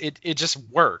 Yeah, it just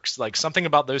works. Like something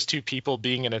about those two people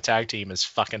being in a tag team is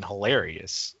fucking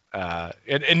hilarious.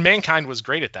 And Mankind was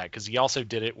great at that because he also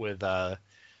did it with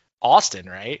Austin,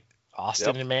 right?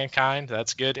 Austin and Mankind,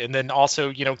 that's good. And then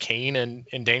also, Kane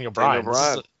and Daniel Bryan.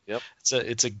 Yep.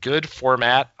 It's a good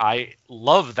format. I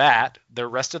love that. The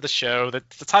rest of the show, the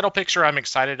title picture I'm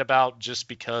excited about just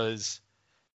because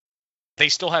they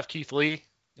still have Keith Lee.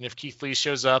 And if Keith Lee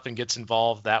shows up and gets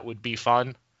involved, that would be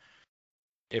fun.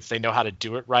 If they know how to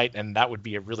do it right, and that would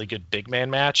be a really good big man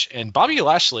match. And Bobby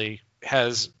Lashley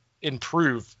has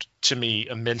improved to me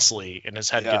immensely and has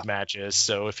had good matches.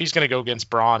 So if he's going to go against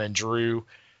Braun and Drew,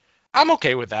 I'm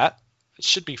okay with that. It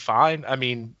should be fine. I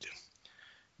mean,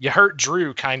 you hurt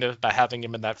Drew kind of by having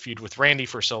him in that feud with Randy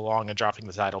for so long and dropping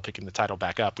the title, picking the title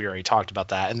back up. We already talked about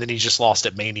that. And then he just lost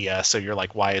at Mania. So you're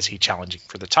like, why is he challenging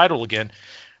for the title again?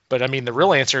 But I mean, the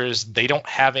real answer is they don't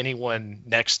have anyone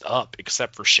next up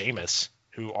except for Sheamus,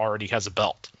 who already has a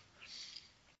belt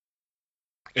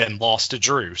and lost to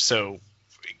Drew. So,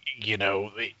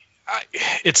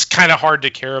 it's kind of hard to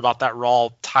care about that Raw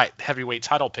heavyweight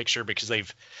title picture because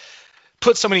they've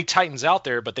put so many Titans out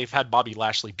there, but they've had Bobby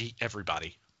Lashley beat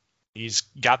everybody. He's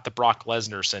got the Brock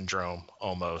Lesnar syndrome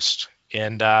almost.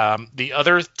 And the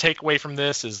other takeaway from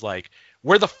this is like,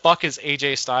 where the fuck is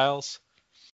AJ Styles?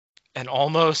 And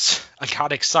almost I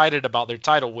got excited about their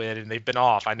title win and they've been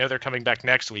off. I know they're coming back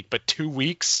next week, but 2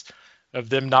 weeks of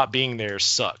them not being there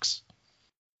sucks.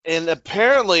 And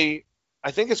apparently,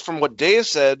 I think it's from what Dave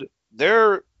said,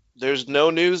 there's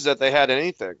no news that they had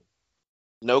anything.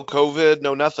 No COVID,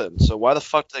 no nothing. So why the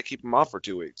fuck did they keep them off for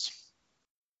 2 weeks?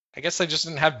 I guess they just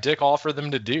didn't have dick all for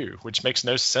them to do, which makes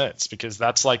no sense because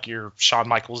that's like your Shawn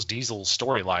Michaels Diesel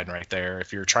storyline right there.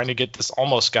 If you're trying to get this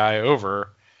almost guy over,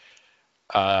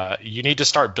 you need to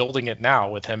start building it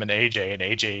now with him and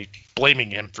AJ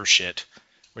blaming him for shit,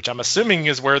 which I'm assuming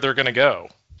is where they're going to go.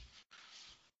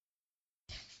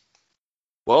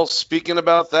 Well, speaking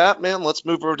about that, man, let's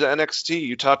move over to NXT.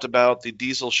 You talked about the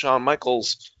Diesel Shawn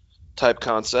Michaels type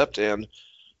concept, and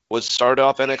what started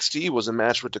off NXT was a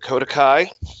match with Dakota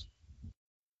Kai.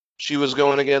 She was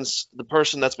going against the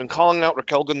person that's been calling out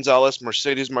Raquel Gonzalez,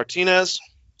 Mercedes Martinez.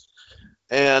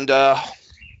 And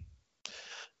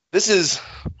this is,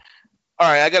 all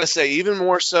right, I got to say, even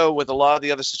more so with a lot of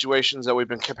the other situations that we've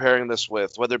been comparing this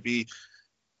with, whether it be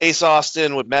Ace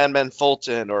Austin with Madman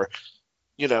Fulton or,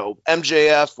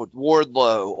 MJF with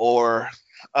Wardlow or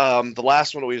the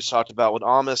last one we just talked about with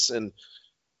Amos and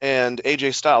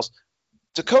AJ Styles.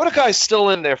 Dakota Kai's still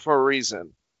in there for a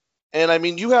reason. And, I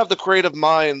mean, you have the creative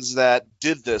minds that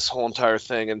did this whole entire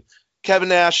thing. And Kevin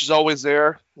Nash is always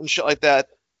there and shit like that.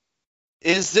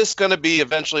 Is this going to be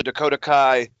eventually Dakota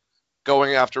Kai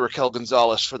going after Raquel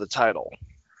Gonzalez for the title?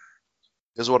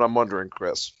 Is what I'm wondering,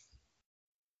 Chris.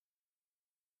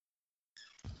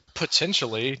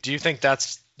 Potentially. Do you think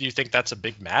that's a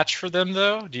big match for them,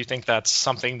 though? Do you think that's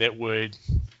something that would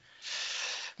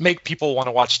make people want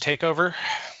to watch TakeOver?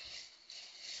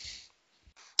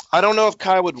 I don't know if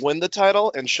Kai would win the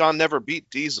title, and Shawn never beat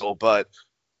Diesel, but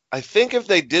I think if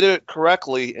they did it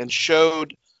correctly and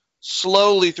showed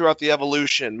slowly throughout the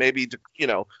evolution, maybe,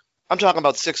 I'm talking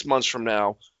about 6 months from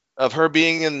now, of her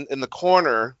being in the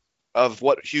corner of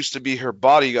what used to be her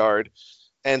bodyguard,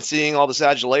 and seeing all this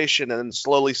adulation, and then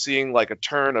slowly seeing like a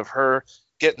turn of her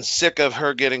getting sick of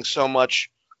her getting so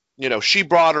much, she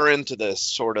brought her into this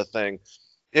sort of thing.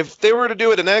 If they were to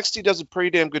do it, and NXT does a pretty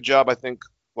damn good job, I think,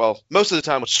 well, most of the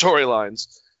time with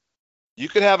storylines, you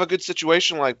could have a good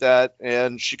situation like that,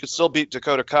 and she could still beat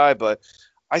Dakota Kai, but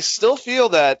I still feel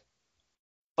that,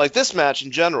 like this match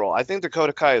in general, I think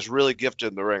Dakota Kai is really gifted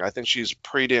in the ring. I think she's a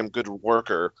pretty damn good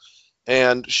worker,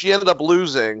 and she ended up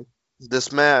losing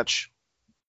this match,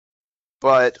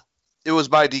 but it was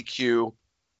by DQ,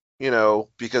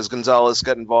 because Gonzalez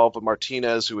got involved with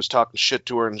Martinez, who was talking shit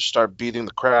to her and started beating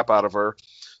the crap out of her.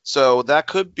 So that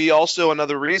could be also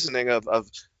another reasoning of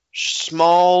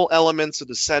small elements of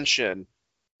dissension,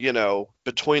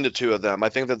 between the two of them. I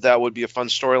think that would be a fun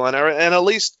storyline, and at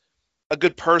least a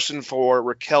good person for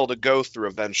Raquel to go through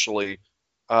eventually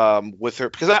with her,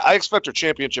 because I expect her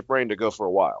championship reign to go for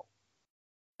a while,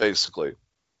 basically.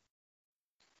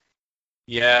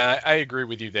 Yeah, I agree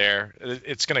with you there.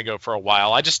 It's going to go for a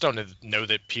while. I just don't know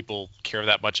that people care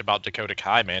that much about Dakota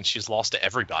Kai, man. She's lost to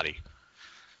everybody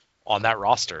on that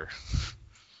roster.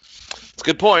 It's a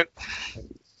good point.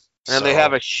 And they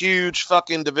have a huge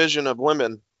fucking division of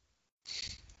women.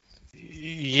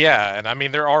 Yeah, and I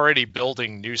mean, they're already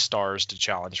building new stars to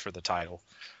challenge for the title.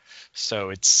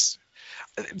 So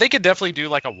they could definitely do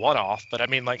like a one-off, but I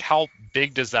mean, like, how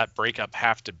big does that breakup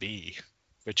have to be?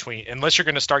 Unless you're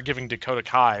going to start giving Dakota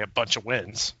Kai a bunch of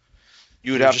wins,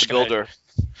 you would have to build her.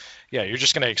 Yeah, you're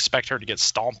just going to expect her to get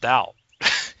stomped out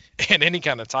in any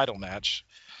kind of title match.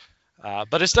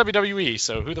 But it's WWE,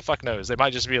 so who the fuck knows? They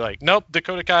might just be like, nope,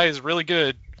 Dakota Kai is really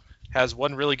good, has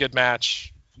one really good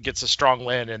match, gets a strong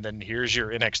win, and then here's your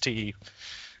NXT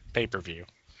pay-per-view.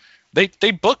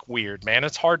 They book weird, man.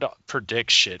 It's hard to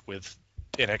predict shit with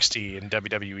NXT and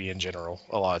WWE in general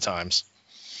a lot of times.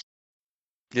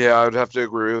 Yeah, I would have to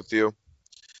agree with you.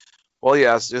 Well,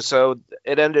 yes, so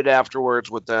it ended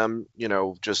afterwards with them,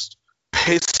 just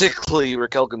basically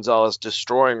Raquel Gonzalez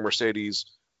destroying Mercedes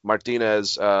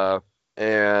Martinez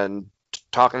and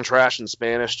talking trash in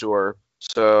Spanish to her.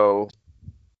 So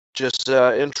just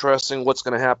interesting what's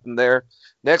going to happen there.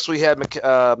 Next, we had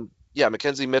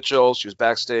Mackenzie Mitchell. She was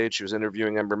backstage. She was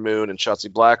interviewing Ember Moon and Shotzi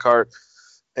Blackheart.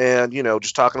 And,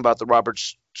 just talking about the Robert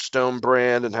Stone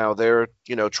brand and how they're,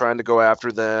 trying to go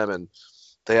after them. And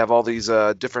they have all these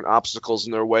different obstacles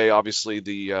in their way, obviously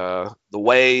the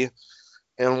way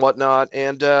and whatnot.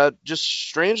 And just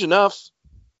strange enough,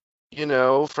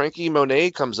 Frankie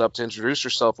Monet comes up to introduce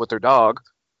herself with her dog.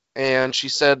 And she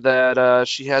said that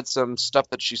she had some stuff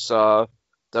that she saw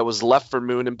that was left for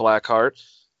Moon and Blackheart.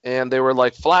 And they were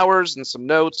like flowers and some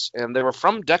notes. And they were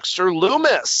from Dexter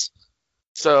Lumis.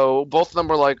 So both of them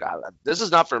were like, this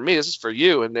is not for me, this is for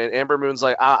you. And then Amber Moon's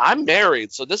like, I'm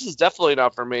married, so this is definitely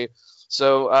not for me.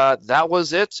 So that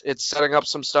was it. It's setting up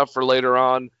some stuff for later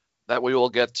on that we will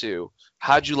get to.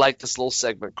 How'd you like this little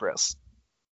segment, Chris?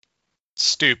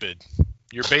 Stupid.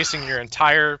 You're basing your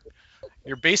entire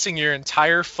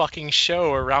fucking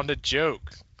show around a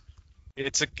joke.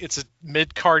 It's a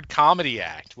mid-card comedy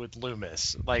act with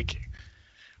Lumis. Like,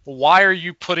 why are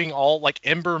you putting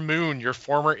Ember Moon, your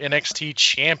former NXT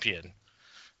champion,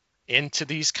 into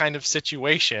these kind of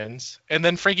situations? And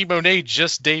then Frankie Monet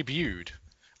just debuted.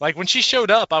 Like, when she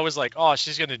showed up, I was like, oh,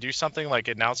 she's going to do something, like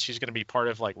announce she's going to be part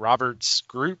of like Robert's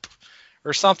group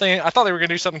or something. I thought they were going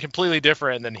to do something completely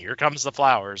different. And then here comes the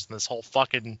flowers and this whole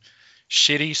fucking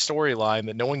shitty storyline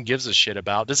that no one gives a shit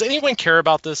about. Does anyone care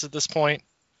about this at this point?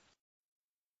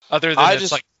 Other than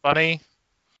it's like funny?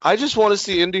 I just want to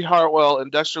see Indy Hartwell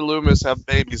and Dexter Lumis have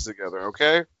babies together,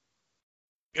 okay?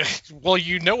 Well,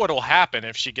 you know what'll happen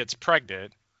if she gets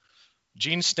pregnant.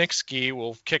 Gene Snitsky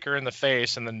will kick her in the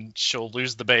face, and then she'll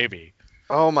lose the baby.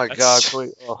 Oh, my God.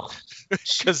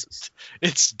 Because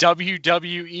it's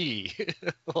WWE.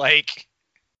 Like,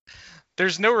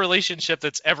 there's no relationship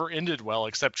that's ever ended well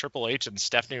except Triple H and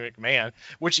Stephanie McMahon,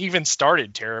 which even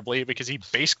started terribly because he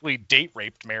basically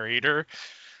married her.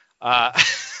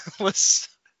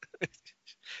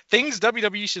 Things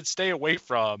WWE should stay away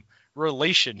from,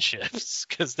 relationships,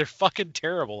 because they're fucking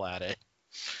terrible at it.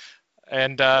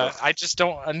 And I just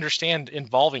don't understand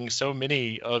involving so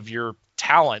many of your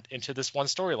talent into this one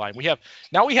storyline. We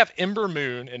have Ember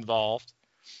Moon involved,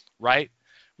 right?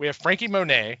 We have Frankie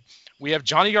Monet. We have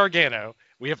Johnny Gargano.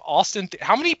 We have Austin.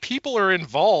 How many people are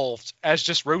involved as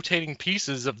just rotating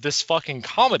pieces of this fucking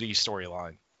comedy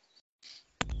storyline?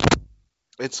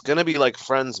 It's going to be like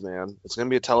Friends, man. It's going to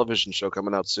be a television show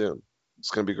coming out soon.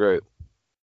 It's going to be great.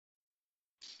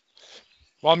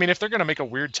 Well, I mean, if they're going to make a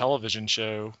weird television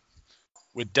show,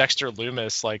 with Dexter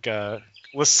Loomis, like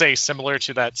let's say similar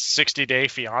to that 60 Day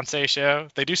Fiance show.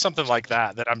 They do something like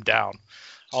that, I'm down.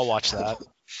 I'll watch that.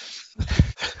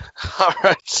 All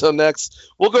right, so next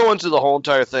we'll go into the whole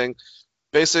entire thing.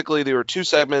 Basically, there were two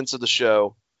segments of the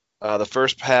show. The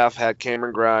first half had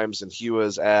Cameron Grimes, and he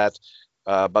was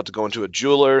about to go into a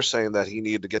jeweler, saying that he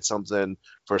needed to get something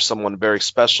for someone very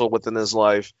special within his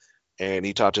life. And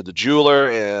he talked to the jeweler,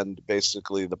 and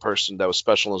basically the person that was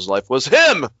special in his life was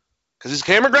him, because he's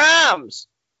Cameron Grimes.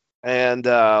 And,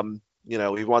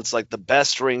 he wants like the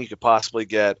best ring he could possibly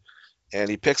get. And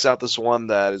he picks out this one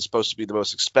that is supposed to be the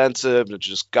most expensive, and it's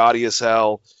just gaudy as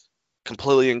hell,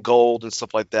 completely in gold and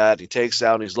stuff like that. He takes it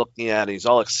out and he's looking at it. He's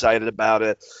all excited about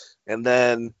it. And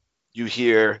then you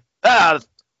hear,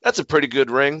 that's a pretty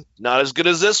good ring. Not as good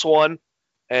as this one.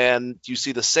 And you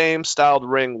see the same styled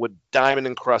ring with diamond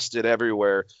encrusted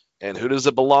everywhere. And who does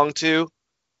it belong to?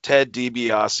 Ted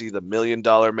DiBiase, the $1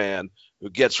 Million Man, who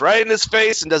gets right in his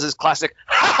face and does his classic,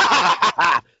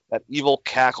 that evil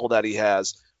cackle that he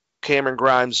has. Cameron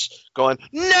Grimes going,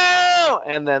 no!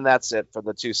 And then that's it for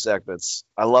the two segments.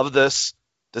 I love this.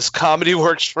 This comedy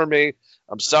works for me.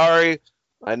 I'm sorry.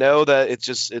 I know that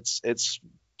it's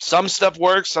some stuff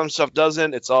works, some stuff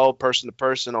doesn't. It's all person to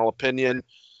person, all opinion,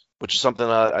 which is something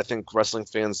I think wrestling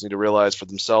fans need to realize for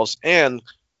themselves, and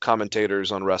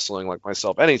commentators on wrestling like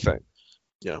myself. Anything.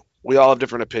 We all have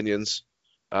different opinions.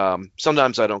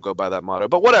 Sometimes I don't go by that motto,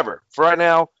 but whatever. For right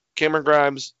now, Cameron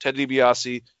Grimes, Ted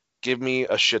DiBiase, give me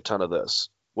a shit ton of this.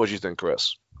 What do you think,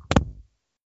 Chris?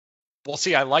 Well,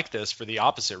 see, I like this for the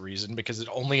opposite reason, because it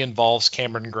only involves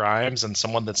Cameron Grimes and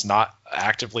someone that's not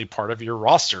actively part of your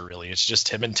roster, really. It's just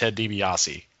him and Ted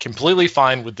DiBiase. Completely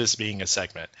fine with this being a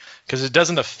segment, because it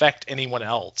doesn't affect anyone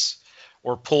else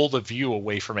or pull the view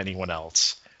away from anyone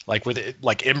else. Like with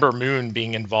Ember Moon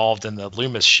being involved in the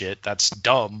Loomis shit, that's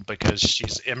dumb because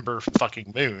she's Ember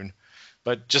fucking Moon.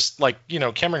 But just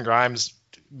Cameron Grimes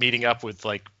meeting up with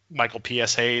like Michael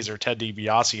P.S. Hayes or Ted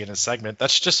DiBiase in a segment,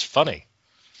 that's just funny.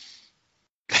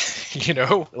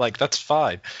 That's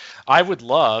fine. I would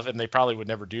love, and they probably would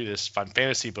never do this if I'm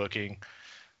fantasy booking,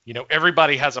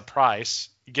 everybody has a price.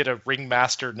 You get a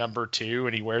ringmaster number 2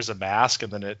 and he wears a mask,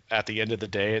 and then at the end of the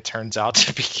day it turns out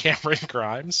to be Cameron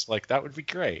Grimes. Like, that would be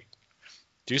great.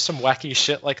 Do some wacky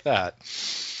shit like that.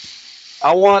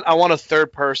 I want a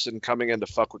third person coming in to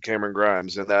fuck with Cameron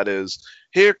Grimes, and that is,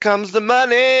 here comes the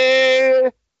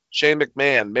money, Shane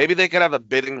McMahon. Maybe they could have a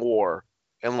bidding war,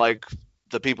 and like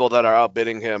the people that are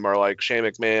outbidding him are like Shane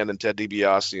McMahon and Ted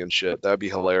DiBiase and shit. That'd be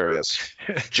hilarious.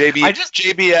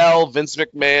 JBL, Vince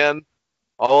McMahon,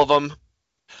 all of them.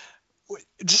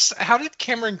 Just how did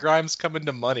Cameron Grimes come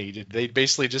into money? Did they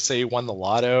basically just say he won the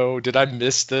lotto? Did I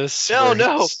miss this?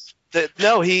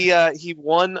 No, he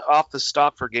won off the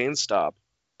stock for GameStop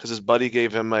because his buddy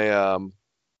gave him a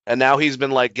and now he's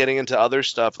been like getting into other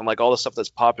stuff and like all the stuff that's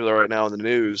popular right now in the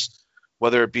news,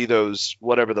 whether it be those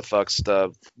whatever the fuck's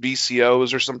the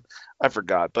VCOs or some, I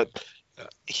forgot, but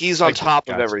he's on top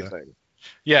of everything.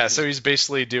 Yeah, so he's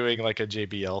basically doing like a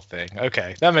JBL thing.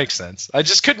 Okay, that makes sense. I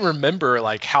just couldn't remember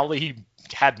like how he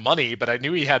had money, but I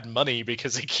knew he had money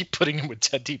because they keep putting him with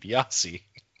Ted DiBiase.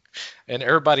 And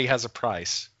everybody has a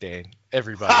price, Dane.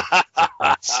 Everybody has a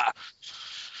price.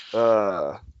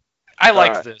 I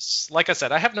like this. Like I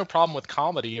said, I have no problem with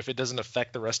comedy if it doesn't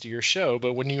affect the rest of your show,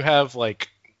 but when you have like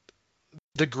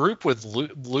the group with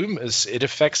Loomis, it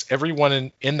affects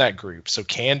everyone in that group. So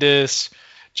Candice,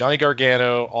 Johnny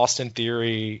Gargano, Austin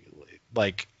Theory,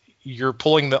 like you're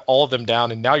pulling all of them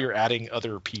down, and now you're adding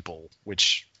other people,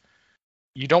 which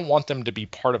you don't want them to be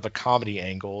part of a comedy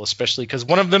angle, especially because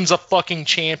one of them's a fucking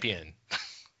champion.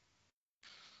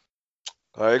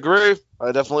 I agree.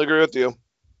 I definitely agree with you.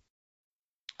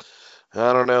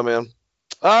 I don't know, man.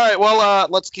 All right, well,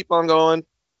 let's keep on going.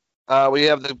 We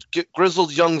have the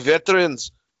grizzled young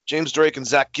veterans, James Drake and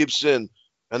Zach Gibson,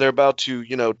 and they're about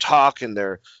to, talk, and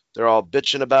they're all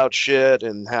bitching about shit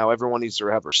and how everyone needs to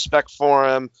have respect for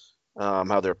him,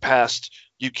 how they're past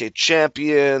UK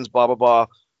champions, blah, blah, blah.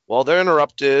 Well, they're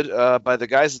interrupted by the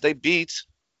guys that they beat,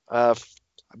 I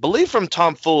believe from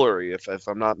Tomfoolery, if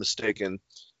I'm not mistaken.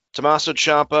 Tommaso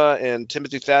Ciampa and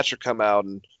Timothy Thatcher come out,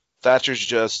 and Thatcher's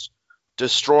just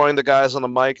destroying the guys on the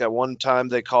mic. At one time,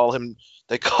 they call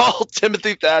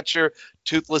Timothy Thatcher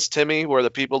Toothless Timmy, where the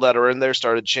people that are in there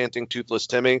started chanting Toothless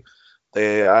Timmy.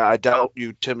 I doubt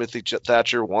Timothy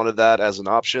Thatcher wanted that as an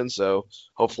option, so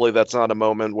hopefully that's not a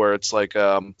moment where it's like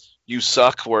you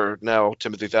suck, where now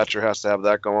Timothy Thatcher has to have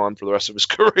that go on for the rest of his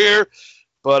career.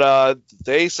 But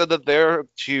they said that they're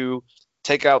to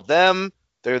take out them.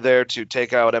 They're there to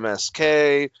take out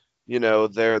MSK.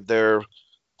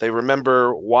 They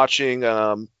remember watching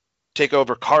take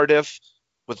over Cardiff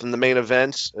within the main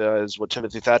event, is what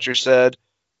Timothy Thatcher said,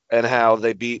 and how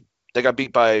they got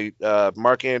beat by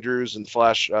Mark Andrews and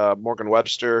Flash Morgan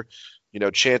Webster,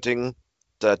 chanting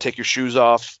to take your shoes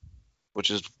off,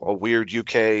 which is a weird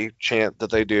UK chant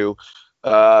that they do,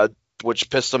 which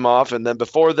pissed them off. And then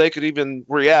before they could even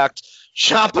react,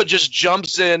 Ciampa just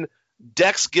jumps in,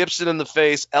 decks Gibson in the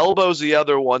face, elbows the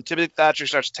other one. Timothy Thatcher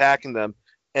starts attacking them,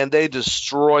 and they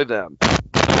destroy them.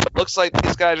 It looks like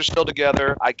these guys are still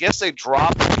together. I guess they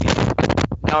dropped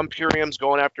now Imperium's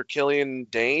going after Killian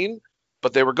Dane,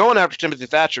 but they were going after Timothy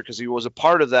Thatcher because he was a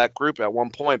part of that group at one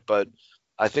point, but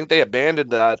I think they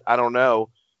abandoned that. I don't know.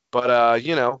 But,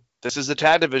 this is the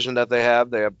tag division that they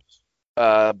have. They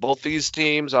have both these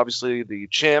teams, obviously the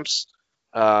champs,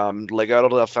 Legado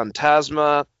del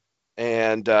Fantasma,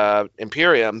 and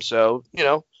Imperium. So,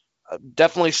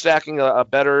 definitely stacking a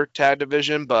better tag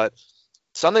division, but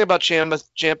something about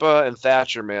Ciampa and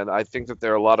Thatcher, man, I think that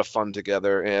they're a lot of fun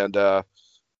together. And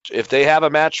if they have a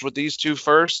match with these two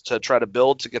first to try to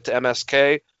build to get to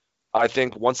MSK, I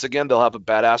think once again they'll have a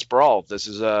badass brawl.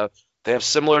 They have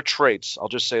similar traits. I'll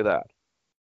just say that.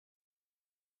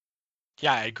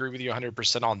 Yeah, I agree with you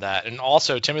 100% on that. And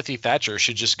also, Timothy Thatcher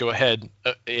should just go ahead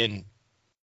and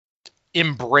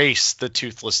embrace the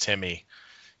Toothless Timmy.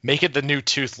 Make it the new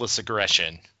Toothless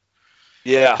Aggression.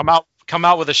 Yeah. Come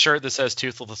out with a shirt that says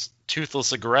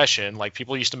Toothless Aggression. Like,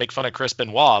 people used to make fun of Chris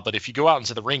Benoit, but if you go out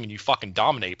into the ring and you fucking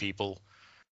dominate people,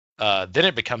 then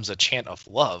it becomes a chant of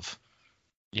love.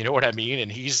 You know what I mean?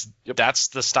 And that's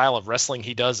the style of wrestling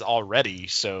he does already.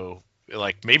 So,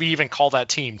 like, maybe even call that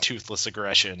team Toothless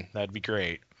Aggression. That'd be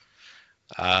great.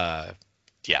 Yeah,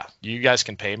 you guys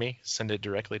can pay me. Send it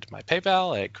directly to my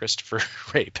PayPal at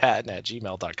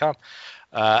ChristopherRayPatton@gmail.com.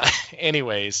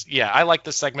 Anyways, yeah, I like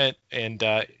this segment, and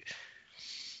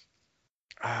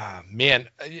man,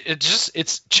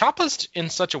 it's Ciampa's in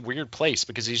such a weird place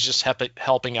because he's just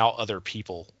helping out other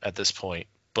people at this point,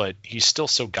 but he's still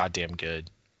so goddamn good.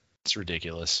 It's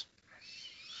ridiculous.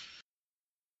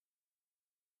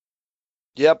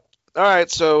 Yep. All right.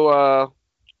 So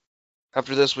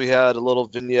after this, we had a little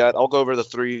vignette. I'll go over the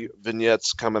 3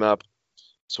 vignettes coming up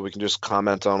so we can just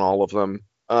comment on all of them.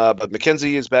 But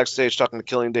Mackenzie is backstage talking to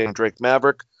Killian Dane and Drake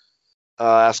Maverick,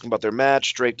 asking about their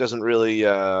match. Drake doesn't really,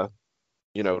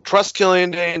 trust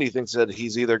Killian Dane. He thinks that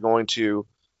he's either going to,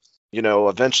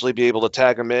 eventually be able to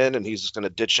tag him in and he's just going to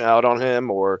ditch out on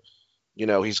him, or,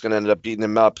 he's going to end up beating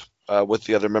him up with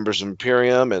the other members of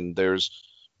Imperium. And there's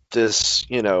this,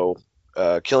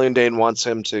 Killian Dane wants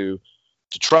him to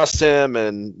trust him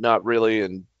and not really.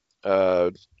 And,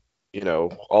 all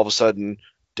of a sudden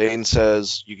Dane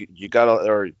says, you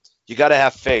gotta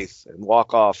have faith and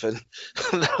walk off. And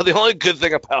the only good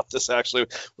thing about this actually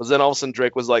was then all of a sudden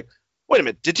Drake was like, wait a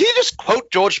minute, did he just quote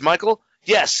George Michael?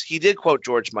 Yes, he did quote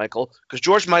George Michael, because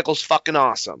George Michael's fucking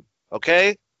awesome.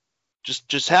 Okay?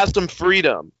 Just have some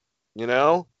freedom,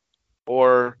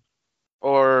 or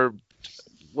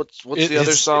what's the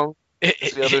other song?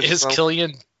 Is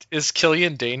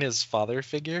Killian Dane his father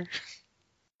figure?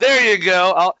 There you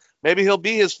go. Maybe he'll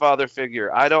be his father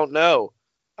figure. I don't know.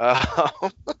 God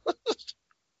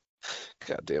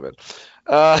damn it.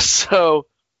 So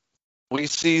we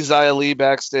see Xia Li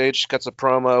backstage. She cuts a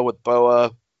promo with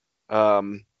Boa. That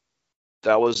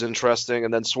was interesting.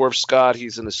 And then Swerve Scott,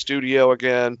 he's in the studio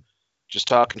again, just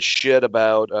talking shit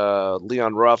about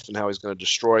Leon Ruff and how he's going to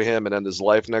destroy him and end his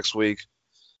life next week.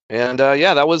 And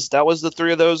that was the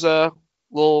 3 of those.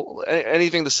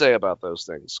 Anything to say about those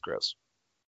things, Chris?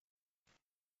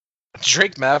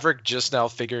 Drake Maverick just now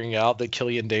figuring out that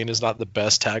Killian Dane is not the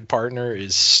best tag partner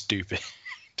is stupid.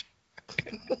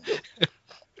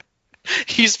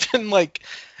 He's been like,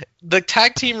 the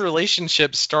tag team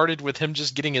relationship started with him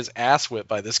just getting his ass whipped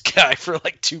by this guy for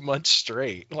like 2 months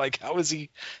straight. Like, how is he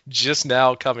just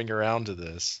now coming around to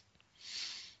this?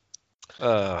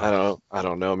 I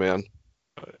don't know, man.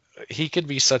 He could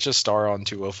be such a star on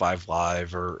 205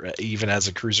 Live or even as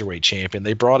a cruiserweight champion.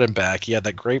 They brought him back. He had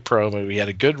that great promo. He had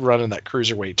a good run in that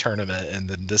cruiserweight tournament, and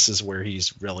then this is where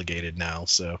he's relegated now.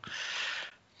 So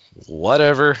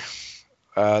whatever.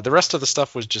 The rest of the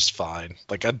stuff was just fine.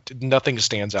 Like, nothing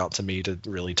stands out to me to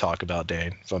really talk about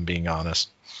Dane, if I'm being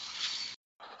honest.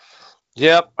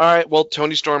 Yep. All right. Well,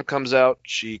 Toni Storm comes out.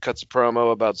 She cuts a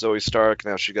promo about Zoe Stark.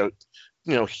 Now she got,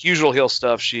 usual heel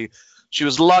stuff. She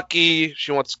was lucky.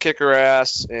 She wants to kick her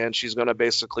ass, and she's going to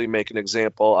basically make an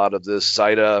example out of this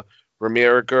Zaida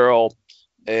Ramirez girl.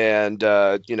 And,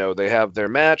 they have their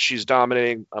match. She's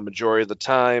dominating a majority of the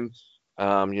time,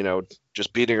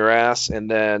 just beating her ass. And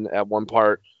then at one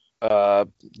part,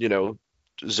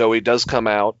 Zoe does come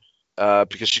out,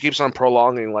 because she keeps on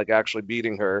prolonging like actually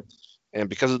beating her, and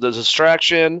because of the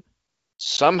distraction,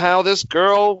 somehow this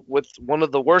girl with one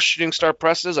of the worst shooting star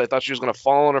presses, I thought she was gonna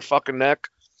fall on her fucking neck,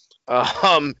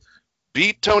 um,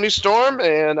 beat Tony Storm,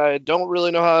 and I don't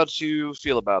really know how to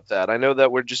feel about that. I know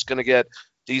that we're just gonna get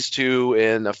these two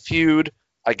in a feud.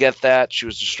 I get that she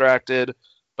was distracted,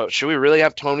 but should we really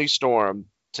have Tony Storm,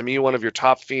 to me one of your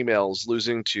top females,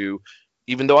 losing to,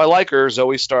 even though I like her,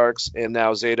 Zoe Starks and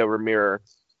now Zeta Ramirez,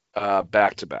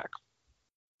 back to back?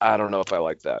 I don't know if I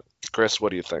like that. Chris, what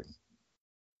do you think?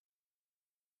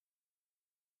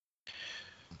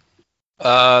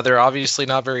 They're obviously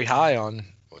not very high on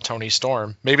Tony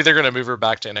Storm. Maybe they're gonna move her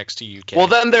back to NXT UK. Well,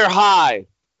 then they're high.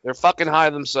 They're fucking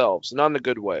high themselves, not in a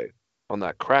good way, on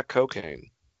that crack cocaine.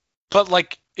 But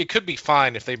like, it could be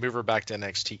fine if they move her back to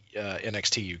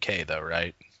NXT UK though,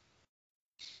 right?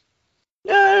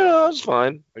 Yeah, that's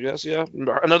fine. I guess, yeah.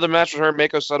 Another match with her,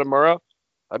 Mako Satomura,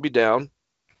 I'd be down.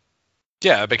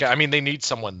 Yeah, because I mean they need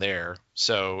someone there.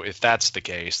 So if that's the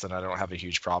case, then I don't have a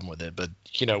huge problem with it. But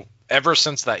ever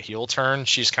since that heel turn,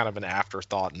 she's kind of an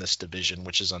afterthought in this division,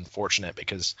 which is unfortunate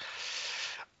because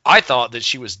I thought that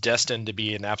she was destined to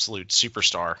be an absolute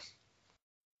superstar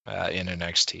in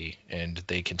NXT, and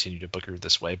they continue to book her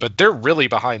this way. But they're really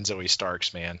behind Zoe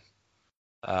Starks, man.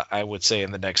 I would say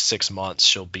in the next 6 months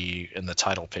she'll be in the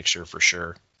title picture for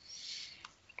sure.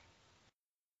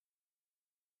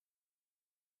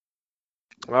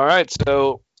 All right,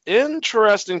 so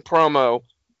interesting promo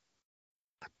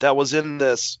that was in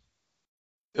this.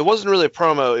 It wasn't really a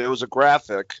promo, it was a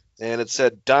graphic, and it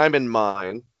said Diamond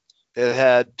Mine. It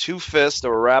had two fists that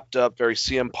were wrapped up, very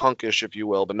CM Punk-ish, if you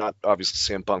will, but not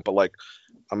obviously CM Punk, but like,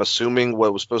 I'm assuming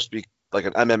what was supposed to be like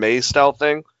an MMA style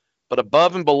thing. But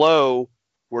above and below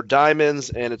were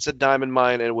diamonds, and it said Diamond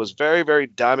Mine, and it was very, very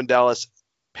Diamond Dallas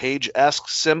Page-esque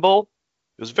symbol.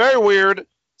 It was very weird.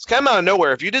 It's came out of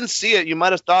nowhere. If you didn't see it, you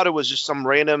might have thought it was just some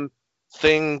random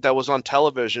thing that was on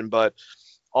television, but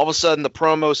all of a sudden the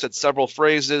promo said several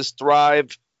phrases: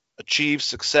 thrive, achieve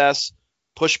success,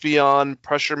 push beyond,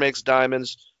 pressure makes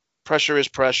diamonds, pressure is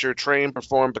pressure, train,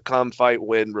 perform, become, fight,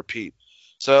 win, repeat.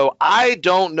 So I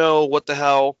don't know what the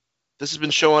hell. This has been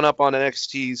showing up on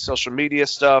NXT social media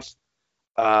stuff.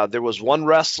 There was one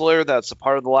wrestler that's a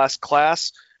part of the last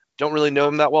class. Don't really know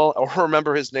him that well or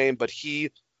remember his name, but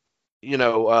he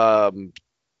retweeted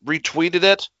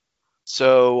it.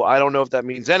 So I don't know if that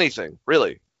means anything,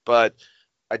 really. But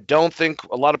I don't think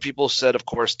a lot of people said, of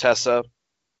course, Tessa,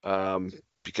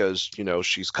 because,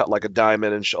 she's cut like a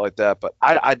diamond and shit like that. But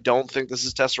I don't think this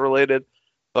is Tessa related.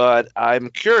 But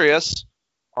I'm curious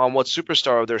on what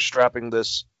superstar they're strapping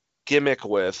this gimmick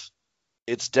with.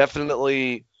 It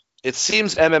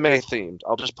seems MMA themed.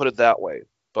 I'll just put it that way.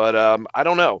 But I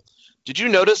don't know. Did you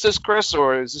notice this, Chris,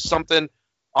 or is this something?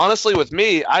 Honestly, with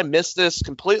me, I missed this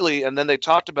completely, and then they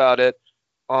talked about it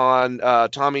on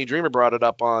Tommy Dreamer brought it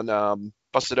up on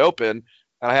Busted Open,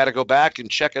 and I had to go back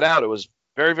and check it out. It was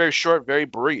very, very short, very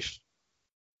brief.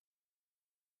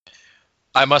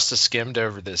 I must have skimmed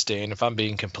over this, Dane, if I'm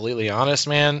being completely honest,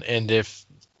 man. And if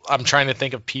I'm trying to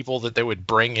think of people that they would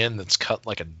bring in that's cut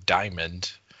like a diamond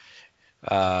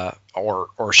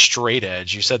or straight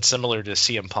edge. You said similar to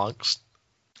CM Punk's.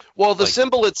 Well, the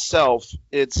symbol itself,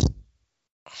 it's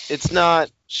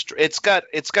not. It's got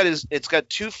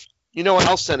two. You know what?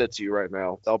 I'll send it to you right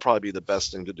now. That'll probably be the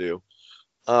best thing to do.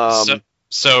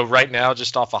 So right now,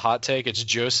 just off a hot take, it's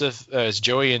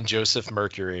Joey and Joseph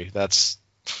Mercury. That's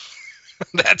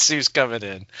who's coming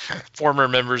in. Former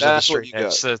members of the Straight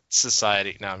Edge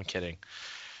Society. No, I'm kidding.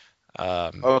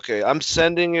 Okay, I'm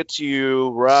sending it to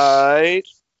you right.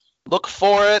 Look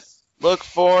for it.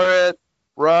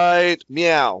 Right.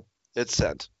 Meow. It's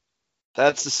sent.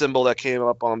 That's the symbol that came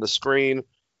up on the screen,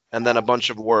 and then a bunch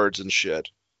of words and shit.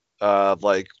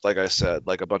 Like I said,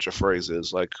 like a bunch of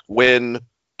phrases, like win,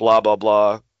 blah blah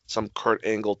blah, some Kurt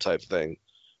Angle type thing.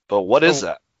 But what is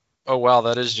that? Oh wow,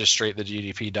 that is just straight the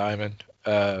GDP diamond.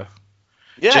 Yeah,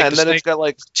 and then it's got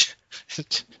like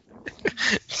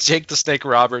Jake the Snake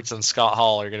Roberts and Scott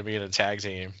Hall are going to be in a tag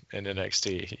team in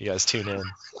NXT. You guys tune in.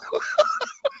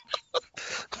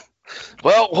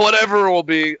 Well, whatever it will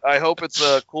be, I hope it's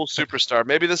a cool superstar.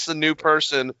 Maybe this is a new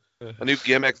person, a new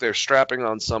gimmick they're strapping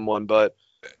on someone. But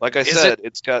like I said,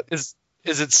 it's got. Is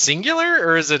it singular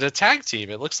or is it a tag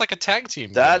team? It looks like a tag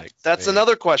team. That's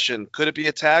another question. Could it be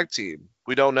a tag team?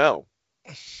 We don't know.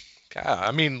 Yeah,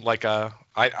 I mean, like I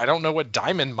don't know what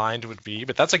Diamond Mind would be,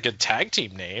 but that's a good tag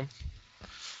team name.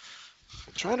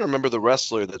 I'm trying to remember the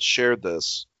wrestler that shared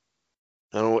this,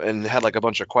 and had like a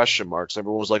bunch of question marks.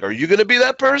 Everyone was like, "Are you going to be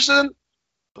that person?"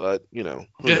 But who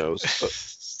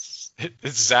knows?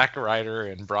 It's Zack Ryder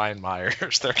and Brian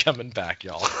Myers. They're coming back,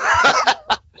 y'all.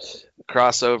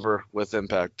 Crossover with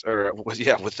Impact,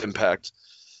 with Impact.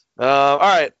 All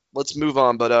right, let's move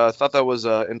on. But I thought that was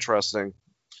interesting.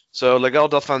 So Legado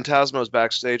del Fantasma is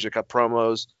backstage. It got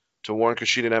promos to warn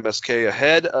Kushida and MSK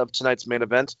ahead of tonight's main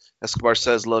event. Escobar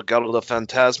says Legado del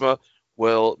Fantasma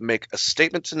will make a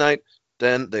statement tonight.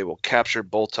 Then they will capture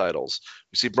both titles.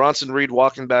 We see Bronson Reed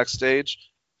walking backstage.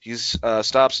 He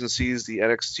stops and sees the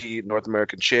NXT North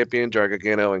American Champion, Johnny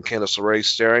Gargano, and Candice LeRae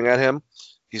staring at him.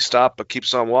 He stopped but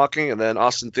keeps on walking, and then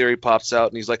Austin Theory pops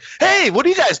out, and he's like, "Hey, what are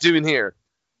you guys doing here?"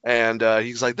 And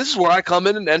he's like, "This is where I come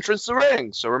in and entrance the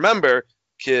ring." So remember,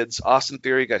 kids, Austin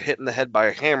Theory got hit in the head by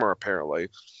a hammer, apparently.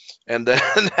 And then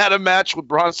had a match with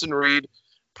Bronson Reed.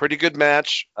 Pretty good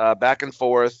match, back and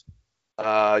forth.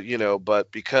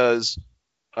 But because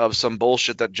of some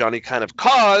bullshit that Johnny kind of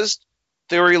caused,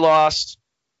 Theory lost.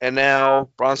 And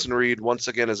now Bronson Reed, once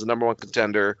again, is the number one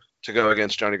contender to go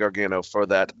against Johnny Gargano for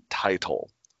that title.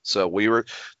 So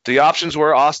the options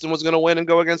were Austin was going to win and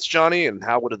go against Johnny, and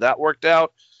how would have that worked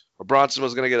out? Or Bronson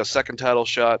was going to get a second title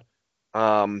shot.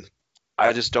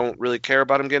 I just don't really care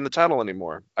about him getting the title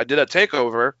anymore. I did a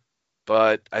takeover,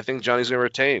 but I think Johnny's going to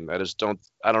retain. I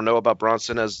don't know about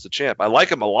Bronson as the champ. I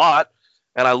like him a lot,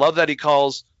 and I love that he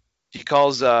calls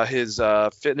his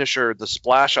finisher, the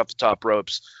splash off the top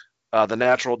ropes, the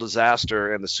natural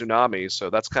disaster and the tsunami. So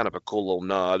that's kind of a cool little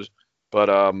nod. But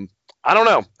I don't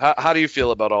know. How do you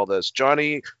feel about all this?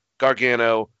 Johnny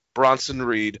Gargano, Bronson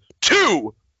Reed,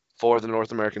 2 for the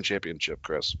North American Championship,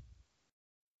 Chris.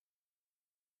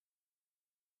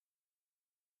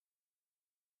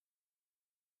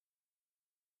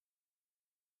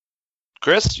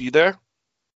 Chris, you there?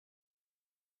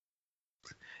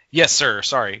 Yes, sir.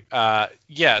 Sorry.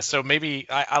 So maybe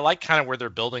I like kind of where they're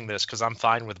building this, because I'm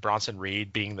fine with Bronson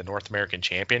Reed being the North American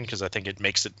champion, because I think it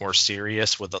makes it more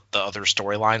serious with the other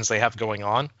storylines they have going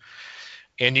on.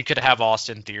 And you could have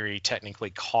Austin Theory technically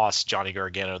cost Johnny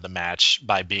Gargano the match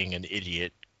by being an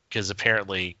idiot, because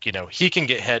apparently, he can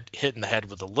get hit in the head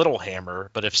with a little hammer,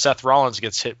 but if Seth Rollins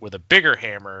gets hit with a bigger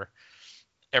hammer,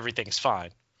 everything's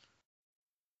fine.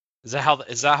 Is that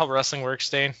how wrestling works,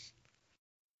 Dane?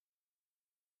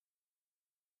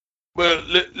 Well,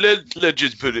 let's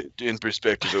just put it in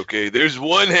perspective, okay? There's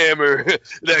one hammer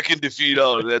that can defeat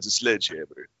all, and that's a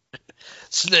sledgehammer.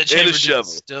 Sledgehammer and a to shovel.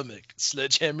 the stomach.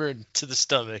 Sledgehammer to the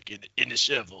stomach and a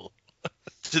shovel.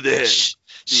 To the head.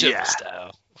 Shovel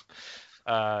style.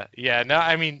 No,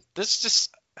 I mean, this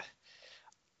just...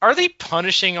 Are they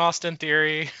punishing Austin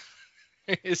Theory?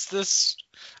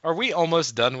 Are we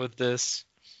almost done with this?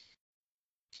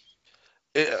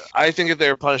 I think if they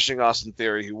were punishing Austin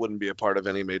Theory, he wouldn't be a part of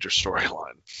any major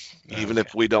storyline, even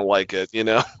if we don't like it.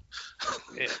 I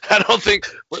don't think.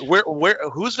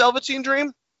 Who's Velveteen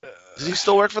Dream? Does he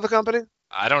still work for the company?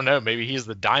 I don't know. Maybe he's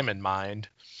the Diamond Mind.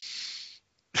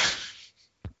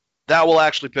 That will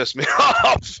actually piss me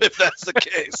off if that's the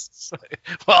case.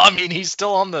 Well, I mean, he's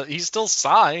still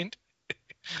signed.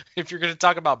 If you're going to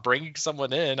talk about bringing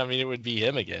someone in, I mean, it would be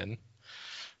him again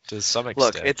to some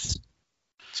extent. Look,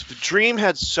 Dream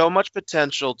had so much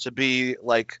potential to be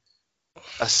like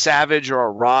a Savage or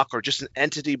a Rock or just an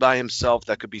entity by himself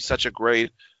that could be such a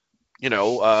great,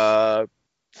 sports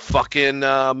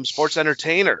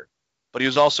entertainer. But he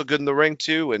was also good in the ring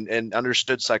too, and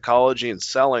understood psychology and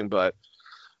selling. But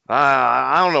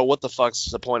I don't know what the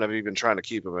fuck's the point of even trying to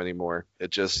keep him anymore.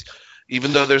 It just,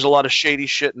 even though there's a lot of shady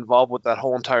shit involved with that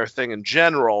whole entire thing in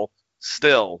general,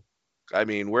 still, I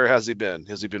mean, where has he been?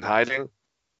 Has he been hiding?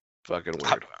 Fucking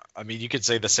weird. I mean, you could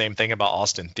say the same thing about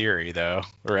Austin Theory, though,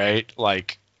 right?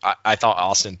 Like, I thought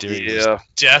Austin Theory was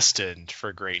destined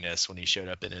for greatness when he showed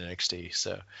up in NXT.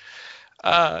 So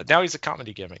now he's a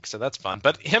comedy gimmick, so that's fun.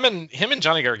 But him and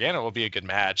Johnny Gargano will be a good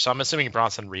match. So I'm assuming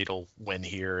Bronson Reed will win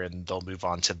here, and they'll move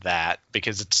on to that,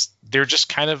 because they're just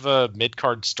kind of a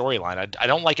mid-card storyline. I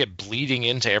don't like it bleeding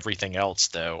into everything else,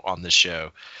 though, on this show.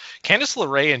 Candice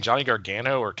LeRae and Johnny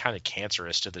Gargano are kind of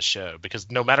cancerous to the show,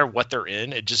 because no matter what they're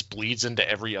in, it just bleeds into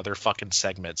every other fucking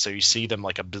segment. So you see them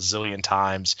like a bazillion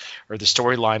times, or the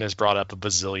storyline is brought up a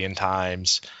bazillion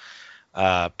times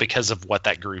because of what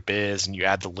that group is, and you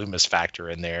add the Loomis factor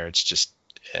in there. It's just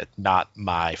not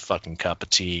my fucking cup of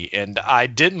tea. And I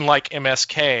didn't like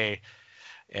MSK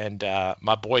and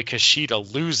my boy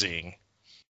Kushida losing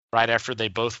right after they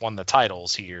both won the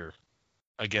titles here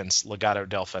against Legado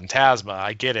del Fantasma.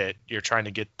 I get it. You're trying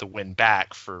to get the win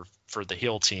back for the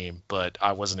heel team, but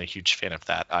I wasn't a huge fan of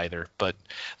that either. But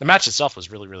the match itself was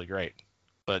really, really great.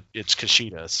 But it's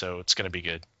Kushida, so it's going to be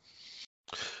good.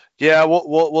 Yeah,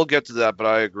 we'll get to that, but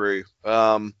I agree.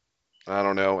 I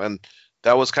don't know. And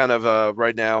That was kind of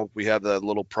right now we have the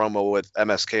little promo with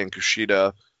MSK and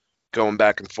Kushida going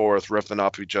back and forth, riffing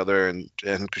off each other, and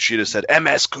Kushida said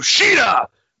MS Kushida,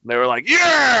 and they were like,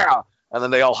 yeah, and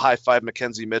then they all high five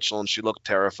Mackenzie Mitchell, and she looked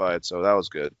terrified, so that was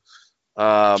good.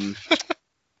 How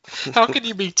can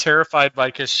you be terrified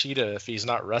by Kushida if he's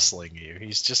not wrestling you?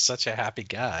 He's just such a happy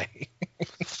guy.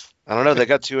 I don't know. They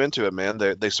got too into it, man.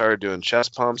 They started doing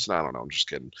chest pumps, and I don't know. I'm just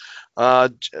kidding.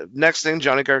 Next thing,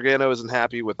 Johnny Gargano isn't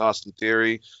happy with Austin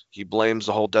Theory. He blames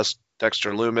the whole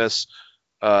Dexter Loomis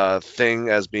thing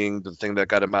as being the thing that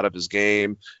got him out of his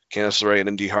game. Candice LeRae and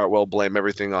Indy Hartwell blame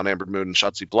everything on Amber Moon and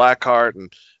Shotzi Blackheart,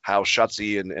 and how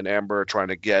Shotzi and Amber are trying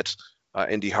to get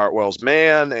Indy Hartwell's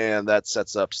man, and that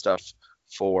sets up stuff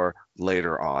for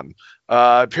later on.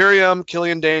 Imperium,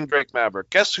 Killian Dane, Drake Maverick.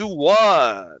 Guess who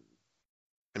won?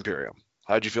 Imperium.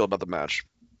 How'd you feel about the match?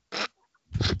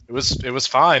 It was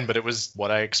fine, but it was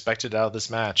what I expected out of this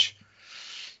match.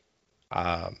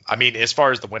 I mean, as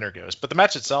far as the winner goes, but the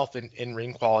match itself in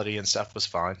ring quality and stuff was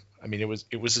fine. I mean, it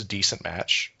was a decent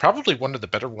match. Probably one of the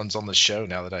better ones on the show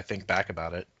now that I think back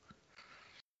about it.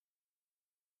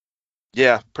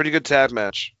 Yeah, pretty good tag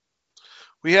match.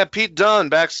 We had Pete Dunne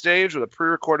backstage with a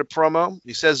pre-recorded promo.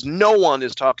 He says no one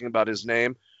is talking about his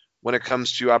name when it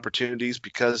comes to opportunities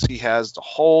because he has the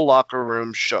whole locker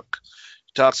room shook.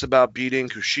 He talks about beating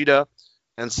Kushida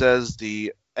and says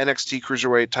the NXT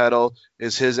Cruiserweight title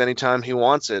is his anytime he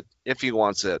wants it, if he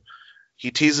wants it.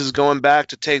 He teases going back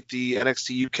to take the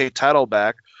NXT UK title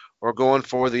back, or going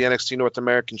for the NXT North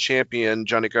American champion,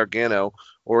 Johnny Gargano,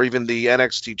 or even the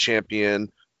NXT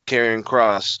champion, Karrion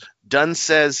Kross. Dunne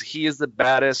says he is the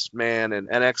baddest man in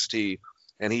NXT,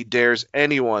 and he dares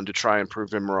anyone to try and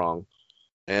prove him wrong.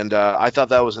 And I thought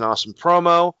that was an awesome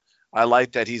promo. I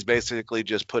like that he's basically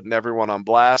just putting everyone on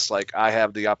blast. Like, I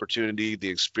have the opportunity, the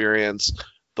experience,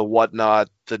 the whatnot,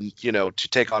 to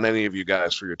take on any of you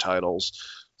guys for your titles.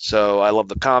 So I love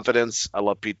the confidence. I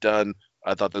love Pete Dunne.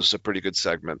 I thought this was a pretty good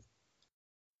segment.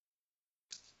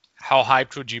 How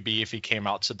hyped would you be if he came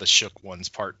out to the Shook Ones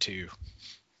Part 2?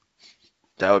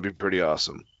 That would be pretty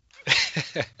awesome.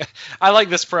 I like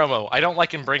this promo. I don't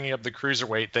like him bringing up the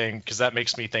cruiserweight thing because that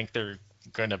makes me think they're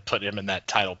going to put him in that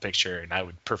title picture, and I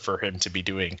would prefer him to be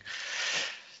doing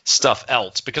stuff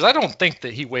else because I don't think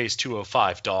that he weighs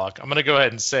 205, dog. I'm going to go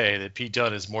ahead and say that Pete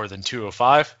Dunne is more than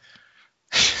 205.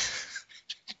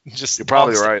 Just You're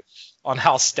probably right on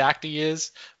how stacked he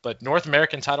is. But North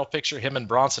American title picture, him and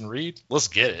Bronson Reed, let's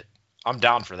get it. I'm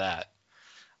down for that.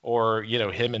 Or,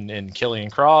 him and Killian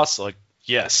Kross, like,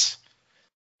 yes,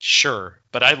 sure.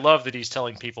 But I love that he's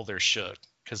telling people they're shook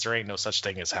because there ain't no such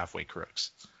thing as halfway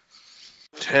crooks.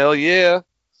 Hell yeah.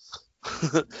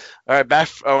 All right, back.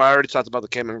 I already talked about the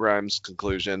Cameron Grimes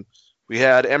conclusion. We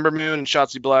had Ember Moon and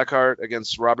Shotzi Blackheart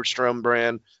against Robert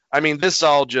Strombrand. I mean, this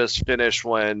all just finished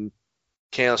when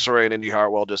Candice LeRae and Indy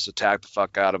Hartwell just attacked the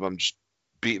fuck out of them, just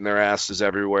beating their asses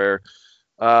everywhere.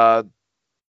 Back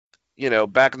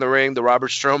in the ring, the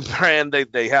Robert Strombrand,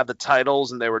 they had the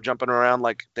titles and they were jumping around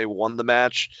like they won the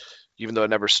match, even though it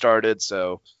never started.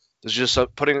 So it's just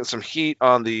putting some heat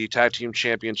on the tag team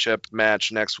championship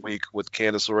match next week with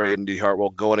Candice LeRae and Indy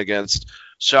Hartwell going against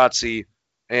Shotzi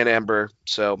and Ember.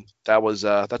 So that was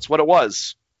that's what it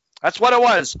was. That's what it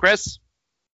was, Chris.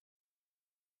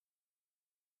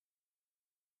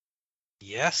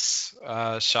 Yes,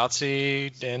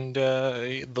 Shotzi and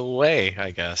The Way, I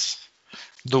guess.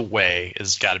 The Way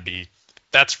has got to be.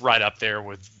 That's right up there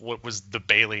with what was the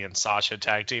Bayley and Sasha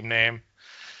tag team name.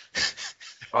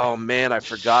 Oh man, I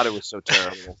forgot it was so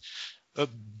terrible.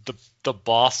 the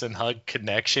Boston Hug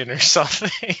Connection or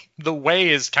something. The Way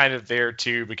is kind of there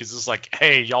too because it's like,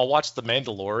 hey, y'all watch The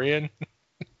Mandalorian?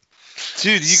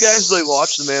 Dude, you guys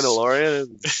watch The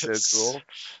Mandalorian? It's so cool.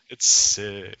 It's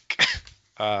sick.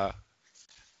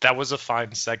 That was a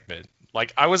fine segment.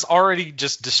 Like, I was already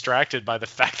just distracted by the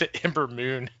fact that Ember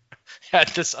Moon had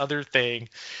this other thing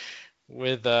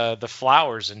with the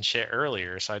flowers and shit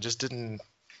earlier, so I just didn't.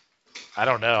 I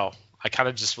don't know. I kind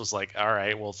of just was like, all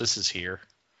right, well, this is here.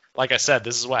 Like I said,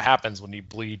 this is what happens when you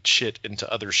bleed shit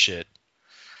into other shit.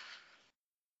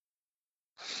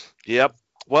 Yep.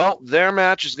 Well, their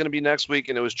match is going to be next week,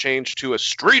 and it was changed to a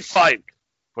street fight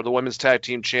for the Women's Tag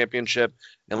Team Championship.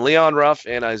 And Leon Ruff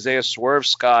and Isaiah Swerve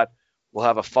Scott will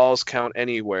have a Falls Count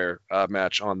Anywhere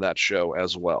match on that show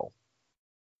as well.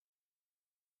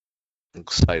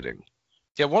 Exciting.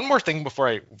 Yeah, one more thing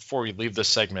before we leave this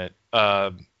segment.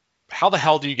 How the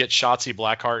hell do you get Shotzi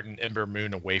Blackheart and Ember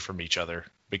Moon away from each other?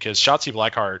 Because Shotzi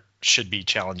Blackheart should be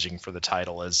challenging for the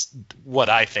title as what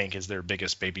I think is their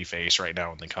biggest babyface right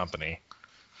now in the company.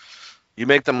 You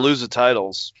make them lose the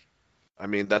titles. I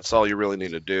mean, that's all you really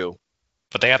need to do.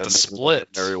 But they have to Doesn't make split.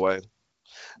 it Every way.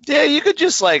 Yeah, you could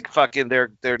just like fucking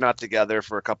they're not together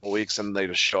for a couple weeks and they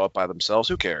just show up by themselves.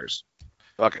 Who cares?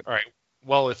 Fuck it. All right.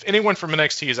 Well, if anyone from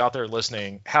NXT is out there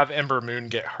listening, have Ember Moon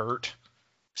get hurt,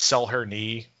 sell her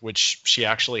knee, which she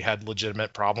actually had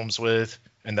legitimate problems with,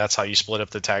 and that's how you split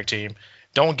up the tag team.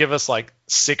 Don't give us like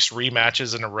 6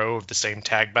 rematches in a row of the same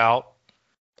tag bout.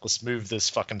 Let's move this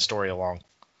fucking story along,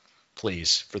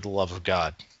 please, for the love of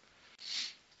God.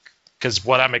 Because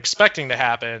what I'm expecting to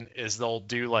happen is they'll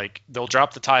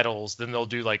drop the titles, then they'll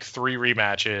do like 3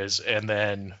 rematches, and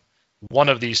then one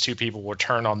of these 2 people will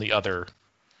turn on the other.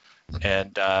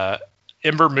 And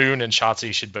Ember Moon and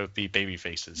Shotzi should both be baby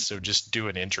faces. So just do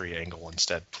an injury angle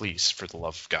instead, please, for the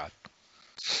love of God.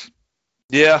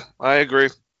 Yeah, I agree.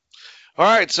 All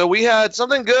right, so we had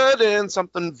something good and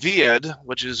something weird,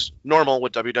 which is normal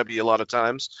with WWE a lot of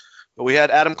times. But we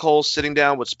had Adam Cole sitting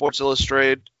down with Sports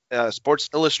Illustrated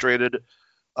Arash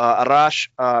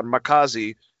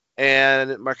Markazi,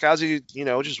 and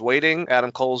Markazi, just waiting.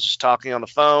 Adam Cole's just talking on the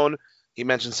phone. He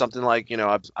mentioned something like,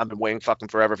 I've been waiting fucking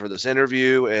forever for this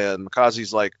interview, and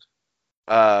Markazi's like,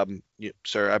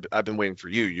 sir, I've been waiting for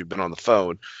you. You've been on the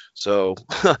phone. So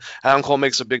Adam Cole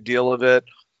makes a big deal of it,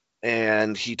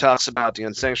 and he talks about the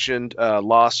unsanctioned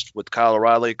loss with Kyle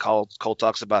O'Reilly. Cole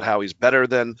talks about how he's better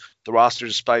than the roster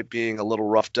despite being a little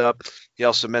roughed up. He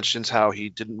also mentions how he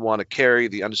didn't want to carry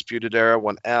the Undisputed Era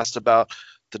when asked about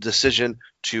the decision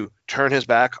to turn his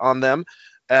back on them.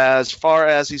 As far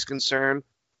as he's concerned,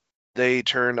 they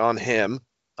turned on him.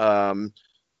 Markazi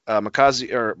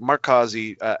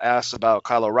asks about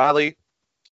Kyle O'Reilly,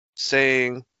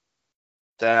 saying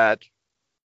that.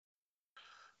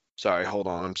 Sorry, hold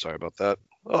on. I'm sorry about that.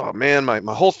 Oh man, my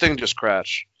whole thing just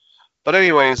crashed. But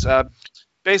anyways,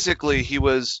 basically he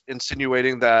was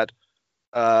insinuating that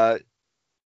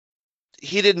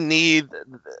he didn't need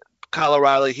Kyle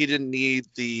O'Reilly. He didn't need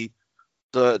the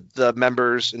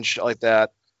members and shit like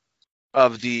that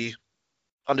of the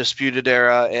Undisputed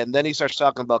Era. And then he starts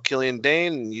talking about Killian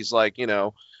Dane, and he's like,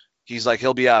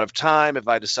 he'll be out of time if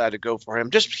I decide to go for him.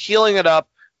 Just healing it up,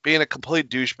 being a complete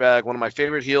douchebag, one of my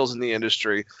favorite heels in the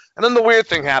industry. And then the weird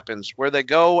thing happens where they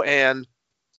go, and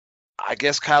I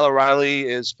guess Kyle O'Reilly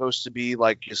is supposed to be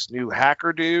like this new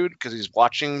hacker dude because he's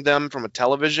watching them from a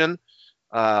television.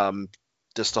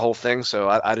 Just the whole thing. So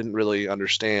I didn't really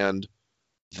understand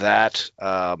that.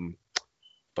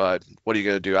 But what are you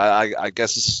going to do? I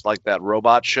guess it's like that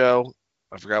robot show.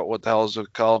 I forgot what the hell is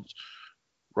it called.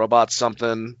 Robot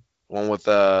something. One with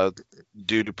a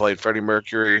dude who played Freddie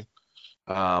Mercury.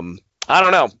 I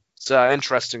don't know. It's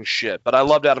interesting shit. But I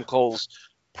loved Adam Cole's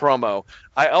promo.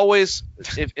 I always,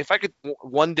 if I could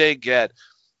one day get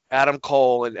Adam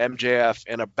Cole and MJF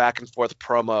in a back and forth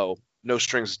promo, no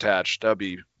strings attached, I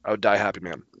would die happy,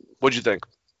 man. What'd you think?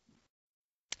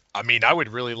 I mean, I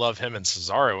would really love him and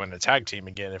Cesaro in a tag team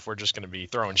again if we're just going to be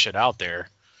throwing shit out there.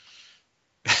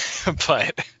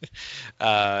 But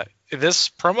this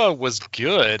promo was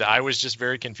good. I was just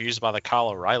very confused by the Kyle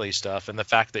O'Reilly stuff and the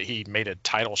fact that he made a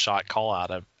title shot call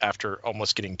out after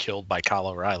almost getting killed by Kyle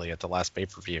O'Reilly at the last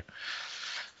pay-per-view.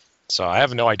 So I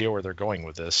have no idea where they're going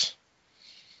with this.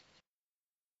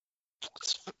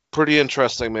 It's pretty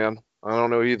interesting, man. I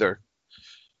don't know either.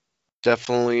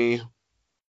 Definitely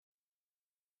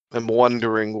am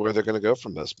wondering where they're going to go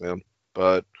from this, man.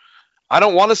 But I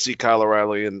don't want to see Kyle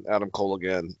O'Reilly and Adam Cole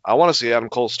again. I want to see Adam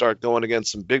Cole start going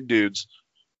against some big dudes,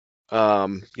 for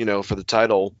the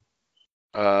title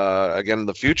again in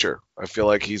the future. I feel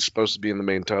like he's supposed to be in the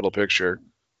main title picture.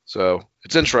 So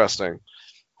it's interesting.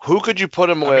 Who could you put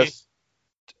him with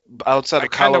outside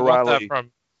of Kyle O'Reilly?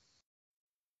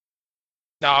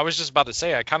 No, I was just about to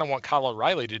say, I kind of want Kyle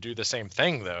O'Reilly to do the same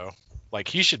thing, though. Like,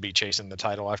 he should be chasing the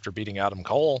title after beating Adam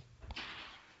Cole.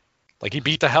 Like, he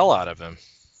beat the hell out of him.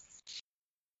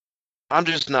 I'm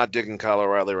just not digging Kyle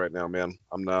O'Reilly right now, man.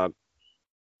 I'm not,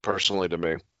 personally, to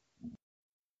me.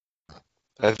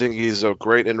 I think he's a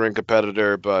great in-ring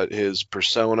competitor, but his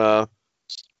persona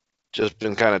just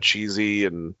been kind of cheesy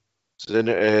and,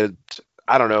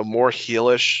 I don't know, more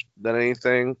heelish than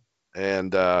anything.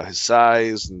 And his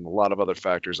size and a lot of other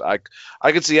factors.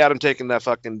 I could see Adam taking that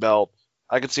fucking belt.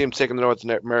 I could see him taking the North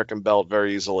American belt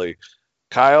very easily.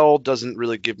 Kyle doesn't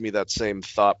really give me that same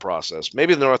thought process.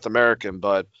 Maybe the North American,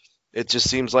 but it just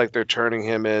seems like they're turning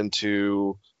him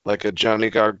into like a Johnny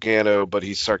Gargano, but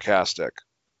he's sarcastic.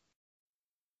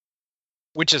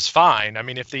 Which is fine. I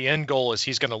mean, if the end goal is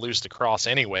he's going to lose the cross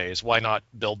anyways, why not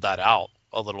build that out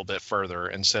a little bit further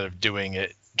instead of doing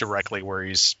it directly where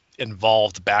he's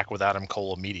involved back with Adam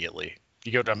Cole immediately?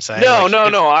 You get what I'm saying?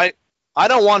 No. I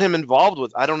don't want him involved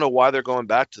with. I don't know why they're going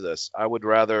back to this. I would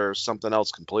rather something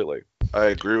else completely. I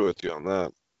agree with you on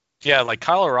that. Yeah, like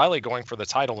Kyle O'Reilly going for the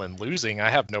title and losing, I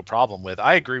have no problem with.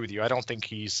 I agree with you. I don't think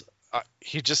he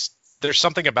just there's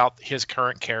something about his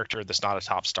current character that's not a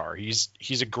top star. He's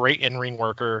a great in-ring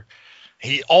worker.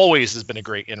 He always has been a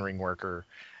great in-ring worker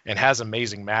and has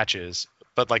amazing matches.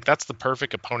 But like that's the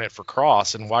perfect opponent for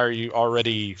Cross. And why are you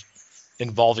already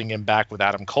involving him back with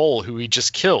Adam Cole, who he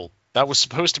just killed? That was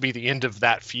supposed to be the end of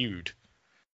that feud,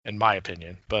 in my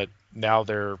opinion. But now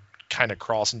they're kind of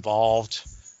Cross involved.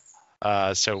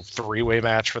 So three-way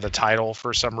match for the title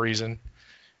for some reason,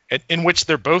 in which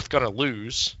they're both going to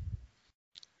lose.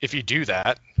 If you do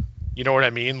that, you know what I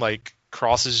mean? Like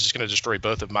Cross is just going to destroy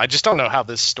both of them. I just don't know how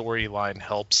this storyline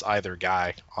helps either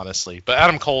guy, honestly. But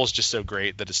Adam Cole is just so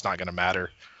great that it's not going to matter.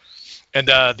 And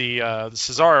the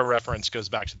Cesaro reference goes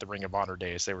back to the Ring of Honor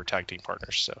days. They were tag team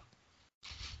partners. So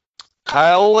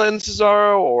Kyle and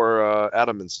Cesaro or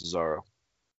Adam and Cesaro?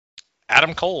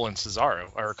 Adam Cole and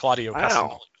Cesaro, or Claudio Wow.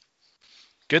 Castagnoli.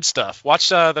 Good stuff. Watch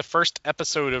the first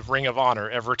episode of Ring of Honor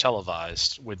ever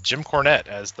televised with Jim Cornette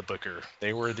as the booker.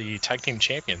 They were the tag team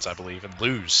champions, I believe, and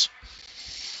lose.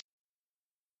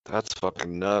 That's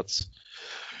fucking nuts.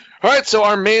 All right, so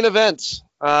our main event.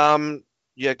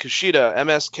 Kushida,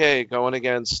 MSK going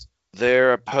against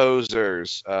their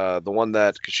opposers. The one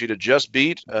that Kushida just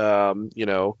beat,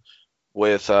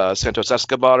 with Santos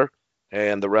Escobar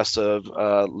and the rest of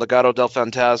Legado del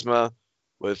Fantasma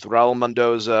with Raul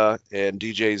Mendoza and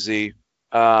DJZ.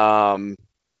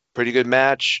 Pretty good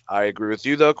match. I agree with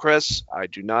you, though, Chris. I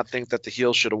do not think that the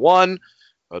heels should have won,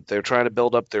 but they're trying to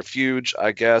build up their feud,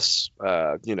 I guess.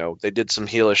 They did some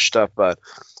heelish stuff, but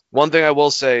one thing I will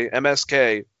say,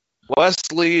 MSK,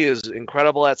 Wesley is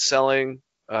incredible at selling,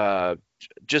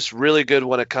 just really good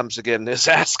when it comes to getting his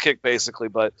ass kicked, basically,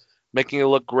 but making it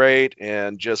look great,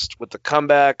 and just with the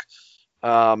comeback.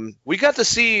 We got to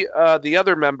see the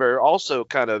other member also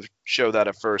kind of show that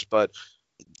at first, but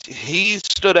he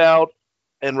stood out,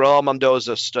 and Raul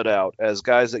Mendoza stood out as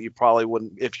guys that you probably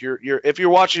wouldn't if you're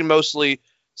watching mostly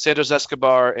Santos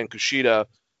Escobar and Kushida.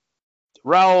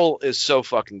 Raul is so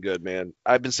fucking good, man.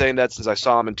 I've been saying that since I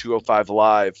saw him in 205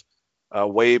 Live,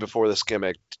 way before this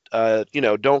gimmick.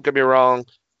 Don't get me wrong,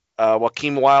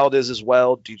 Joaquin Wilde is as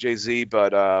well, DJZ,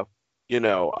 but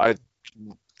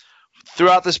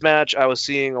throughout this match, I was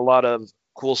seeing a lot of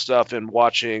cool stuff and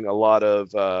watching a lot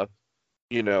of,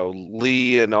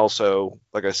 Lee and also,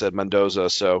 like I said, Mendoza.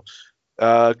 So,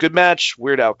 good match,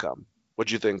 weird outcome.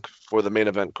 What'd you think for the main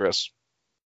event, Chris?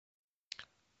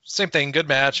 Same thing, good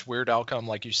match, weird outcome,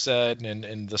 like you said,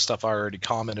 and the stuff I already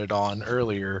commented on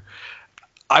earlier.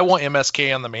 I want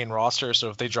MSK on the main roster, so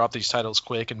if they drop these titles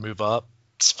quick and move up,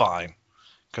 it's fine.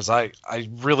 Because I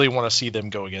really want to see them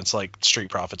go against, like, Street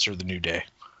Profits or the New Day.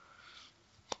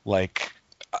 Like,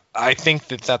 I think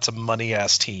that's a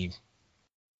money-ass team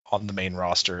on the main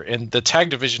roster. And the tag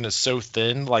division is so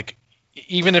thin, like,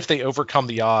 even if they overcome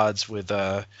the odds with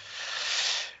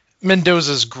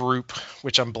Mendoza's group,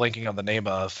 which I'm blanking on the name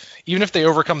of, even if they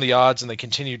overcome the odds and they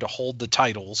continue to hold the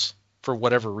titles for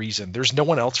whatever reason, there's no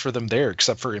one else for them there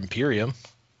except for Imperium.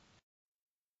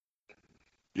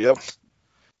 Yep.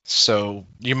 So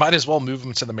you might as well move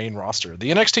them to the main roster.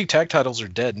 The NXT tag titles are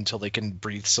dead until they can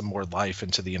breathe some more life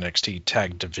into the NXT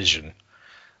tag division.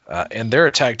 And they're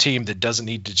a tag team that doesn't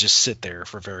need to just sit there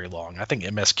for very long. I think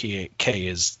MSK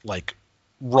is like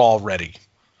raw ready.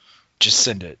 Just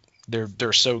send it.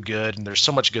 They're so good, and there's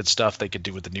so much good stuff they could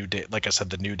do with the New Day. Like I said,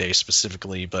 the New Day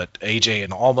specifically, but AJ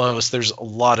and Almost, there's a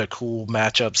lot of cool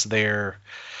matchups there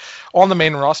on the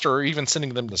main roster, or even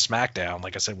sending them to SmackDown,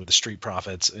 like I said, with the Street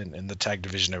Profits and the tag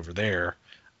division over there.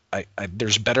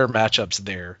 There's better matchups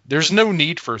there. There's no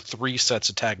need for 3 sets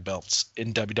of tag belts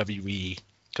in WWE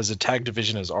because the tag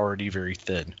division is already very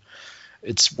thin.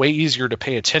 It's way easier to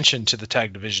pay attention to the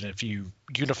tag division if you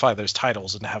unify those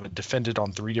titles and have it defended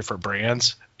on 3 different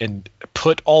brands and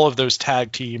put all of those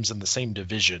tag teams in the same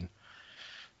division.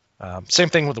 Same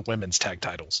thing with the women's tag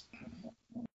titles.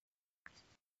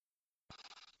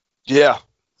 Yeah,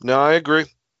 no, I agree.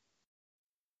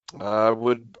 I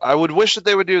would wish that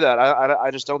they would do that.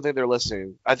 I just don't think they're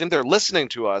listening. I think they're listening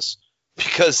to us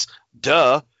because,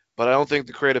 duh, but I don't think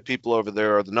the creative people over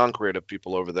there or the non-creative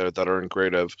people over there that are in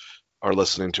creative are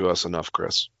listening to us enough,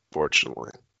 Chris,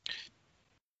 fortunately.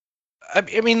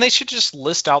 I mean, they should just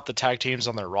list out the tag teams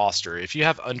on their roster. If you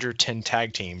have under 10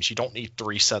 tag teams, you don't need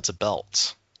 3 sets of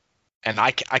belts. And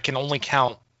I can only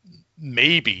count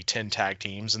maybe 10 tag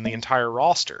teams in the entire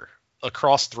roster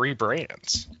across 3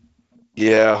 brands.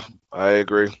 Yeah, I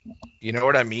agree. You know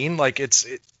what I mean? Like,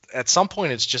 at some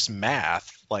point, it's just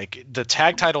math. Like, the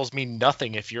tag titles mean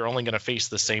nothing if you're only going to face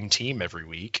the same team every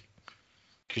week.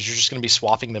 because you're just going to be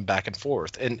swapping them back and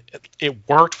forth. And it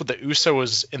worked with the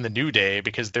Usos in the New Day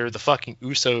because they're the fucking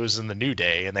Usos in the New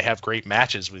Day, and they have great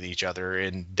matches with each other,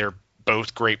 and they're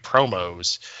both great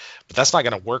promos. But that's not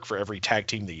going to work for every tag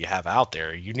team that you have out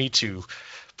there. You need to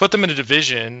put them in a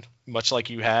division, much like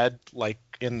you had like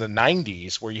in the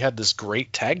 90s, where you had this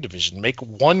great tag division. Make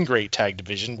one great tag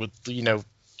division with,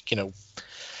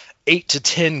 8 to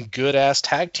 10 good ass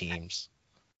tag teams.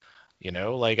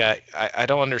 Like I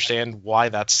don't understand why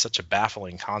that's such a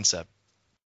baffling concept.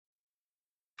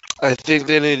 I think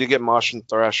they need to get Mosh and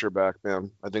Thrasher back,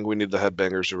 man. I think we need the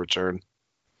Headbangers to return.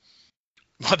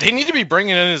 Well, they need to be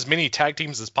bringing in as many tag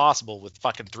teams as possible with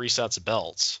fucking 3 sets of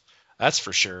belts. That's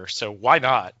for sure. So why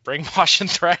not bring Mosh and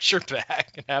Thrasher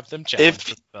back and have them challenge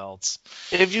for the belts?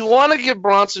 If you want to give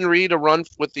Bronson Reed a run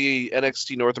with the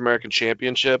NXT North American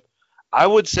Championship, I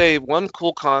would say one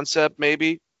cool concept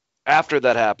maybe after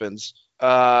that happens,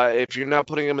 if you're not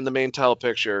putting him in the main title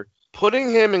picture,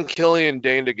 putting him and Killian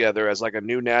Dane together as like a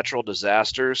new natural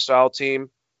disaster style team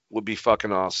would be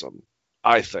fucking awesome.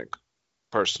 I think,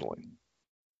 personally.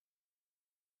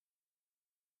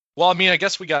 Well, I mean, I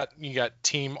guess you got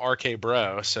Team RK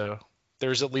Bro, so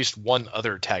there's at least one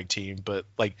other tag team. But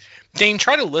like, Dane,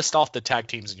 try to list off the tag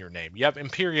teams in your name. You have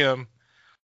Imperium,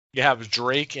 you have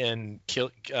Drake and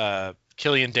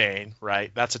Killian Dane,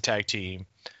 right? That's a tag team.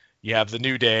 You have the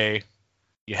New Day.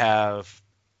 You have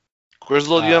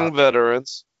Grizzled Young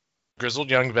Veterans. Grizzled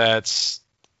Young Vets.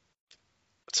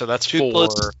 So that's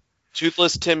Toothless, 4.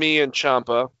 Toothless Timmy and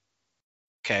Ciampa.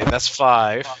 Okay, that's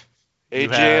 5.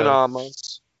 AJ and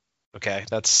Amos. Okay,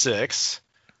 that's 6.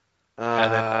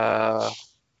 And then,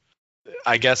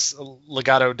 I guess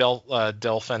Legado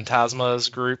del Fantasma's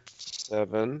group.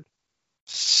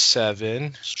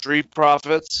 7. Street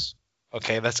Profits.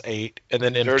 Okay, that's 8. And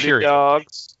then Dirty Imperium.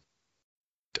 Dogs.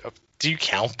 Do you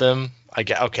count them?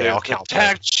 Okay, I'll count them.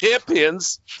 Tag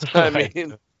champions. I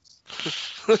mean,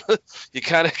 you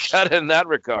kind of got it in that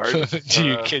regard.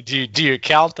 do you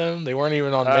count them? They weren't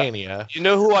even on Mania. You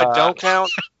know who I don't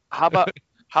count? How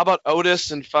about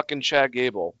Otis and fucking Chad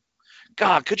Gable?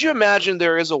 God, could you imagine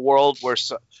there is a world where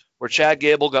Chad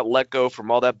Gable got let go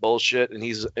from all that bullshit and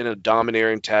he's in a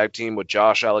domineering tag team with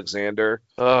Josh Alexander?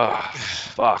 Ugh,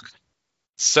 fuck.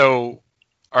 So,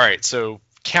 all right, so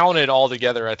count it all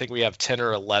together. I think we have 10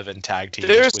 or 11 tag teams.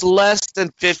 There's less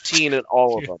than 15 in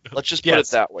all of them. Let's just put it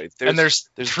that way. There's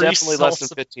definitely less than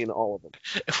 15 in all of them.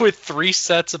 With 3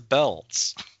 sets of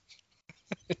belts.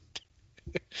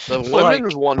 The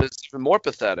women's one is even more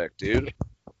pathetic, dude.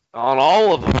 On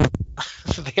all of them.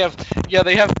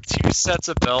 they have 2 sets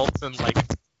of belts and like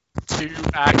 2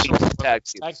 actual tag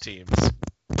teams.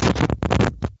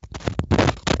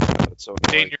 So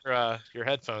Dane, your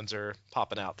headphones are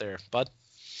popping out there, bud.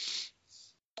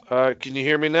 Can you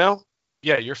hear me now?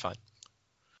 Yeah, you're fine.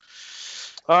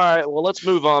 All right, well, let's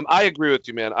move on. I agree with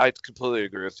you, man. I completely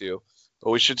agree with you.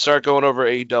 But we should start going over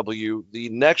AEW. The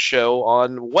next show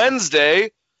on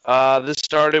Wednesday, this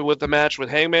started with a match with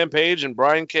Hangman Page and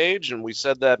Brian Cage, and we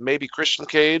said that maybe Christian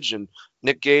Cage and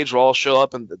Nick Gage will all show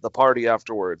up in the party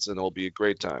afterwards, and it'll be a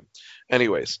great time.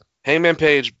 Anyways, Hangman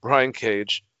Page, Brian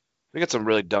Cage. We get some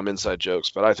really dumb inside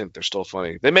jokes, but I think they're still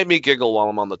funny. They make me giggle while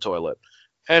I'm on the toilet.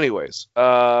 Anyways,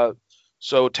 so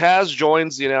Taz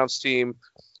joins the announced team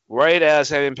right as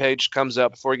Hangman Page comes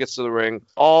out. Before he gets to the ring,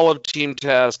 all of Team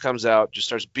Taz comes out, just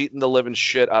starts beating the living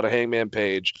shit out of Hangman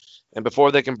Page. And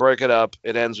before they can break it up,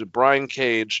 it ends with Brian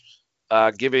Cage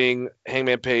giving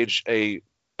Hangman Page a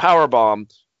power bomb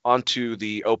onto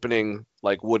the opening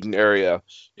wooden area,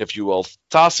 if you will,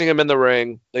 tossing him in the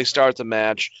ring. They start the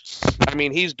match. I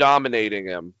mean, he's dominating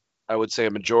him, I would say,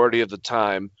 a majority of the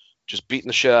time, just beating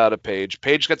the shit out of Page.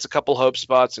 Page gets a couple hope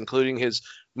spots, including his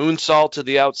moonsault to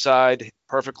the outside,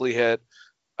 perfectly hit,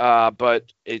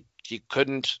 but he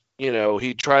couldn't,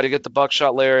 he tried to get the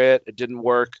buckshot lariat. It didn't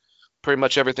work. Pretty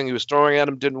much everything he was throwing at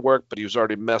him didn't work, but he was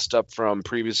already messed up from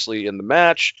previously in the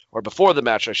match, or before the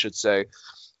match, I should say.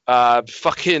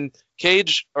 Fucking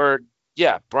Cage,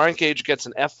 Brian Cage gets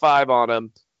an F5 on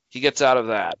him. He gets out of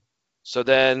that. So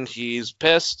then he's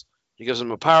pissed. He gives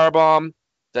him a power bomb,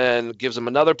 then gives him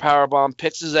another power bomb,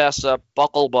 picks his ass up,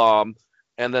 buckle bomb,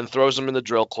 and then throws him in the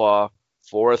drill claw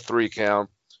for a 3 count.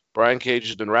 Brian Cage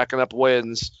has been racking up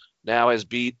wins, now has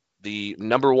beat the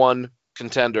number 1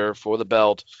 contender for the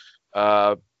belt,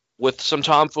 with some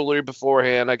tomfoolery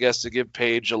beforehand, I guess, to give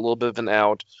Page a little bit of an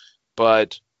out.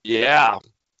 But, yeah,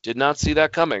 did not see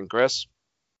that coming, Chris.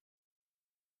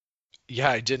 Yeah,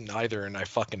 I didn't either, and I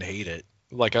fucking hate it.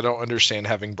 I don't understand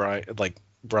having Brian,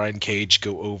 Brian Cage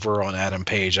go over on Adam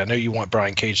Page? I know you want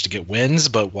Brian Cage to get wins,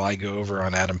 but why go over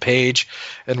on Adam Page?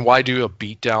 And why do a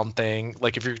beatdown thing?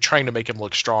 Like, if you're trying to make him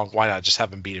look strong, why not just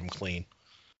have him beat him clean?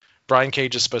 Brian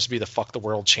Cage is supposed to be the fuck the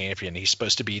world champion. He's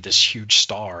supposed to be this huge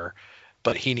star,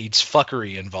 but he needs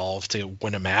fuckery involved to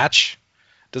win a match.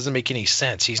 Doesn't make any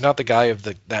sense. He's not the guy of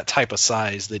that type of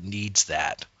size that needs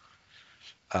that.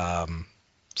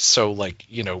 So, like,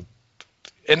 you know,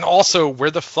 and also,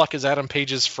 where the fuck is Adam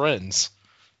Page's friends?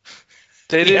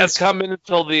 They didn't come in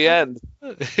until the end.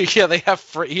 Yeah,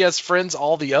 he has friends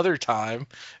all the other time,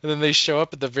 and then they show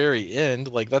up at the very end.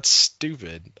 Like, that's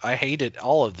stupid. I hated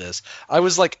all of this. I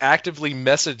was like actively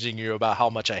messaging you about how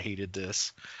much I hated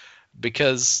this,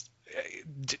 because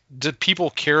did people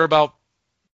care about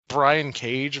Brian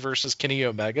Cage versus Kenny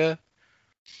Omega?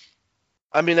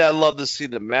 I mean, I'd love to see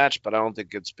the match, but I don't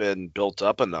think it's been built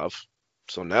up enough.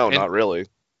 So no, not really.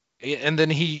 And then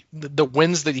the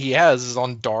wins that he has is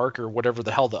on Dark or whatever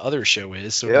the hell the other show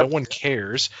is, so no one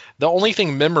cares. The only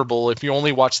thing memorable, if you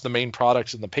only watch the main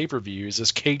products and the pay-per-views,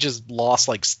 is Cage has lost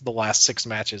like the last 6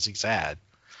 matches he's had.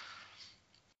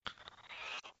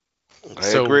 I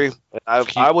agree.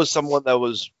 I was someone that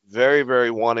was very, very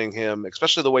wanting him,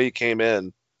 especially the way he came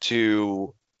in,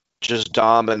 to just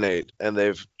dominate, and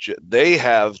they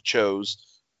have chose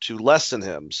to lessen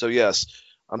him. So yes,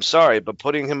 I'm sorry, but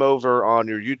putting him over on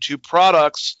your YouTube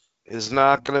products is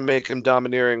not going to make him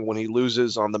domineering when he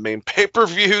loses on the main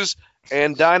pay-per-views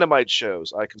and Dynamite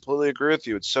shows. I completely agree with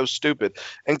you. It's so stupid.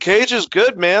 And Cage is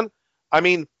good, man. I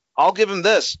mean, I'll give him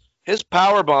this. His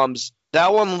power bombs,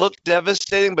 that one looked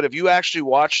devastating, but if you actually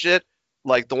watched it,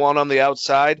 like the one on the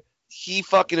outside, he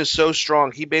fucking is so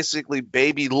strong. He basically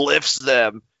baby lifts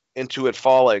them into it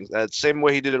falling. Same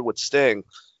way he did it with Sting.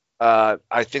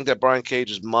 I think that Brian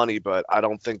Cage is money, but I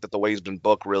don't think that the way he's been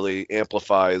booked really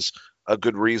amplifies a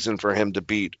good reason for him to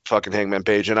beat fucking Hangman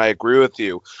Page. And I agree with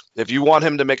you. If you want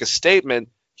him to make a statement,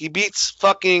 he beats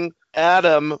fucking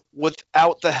Adam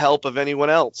without the help of anyone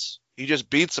else. He just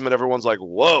beats him and everyone's like,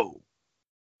 whoa,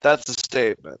 that's a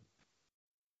statement.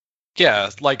 Yeah,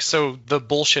 like, so the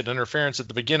bullshit interference at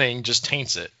the beginning just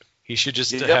taints it. He should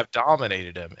just have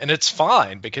dominated him. And it's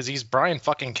fine because he's Brian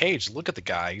fucking Cage. Look at the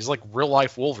guy. He's like real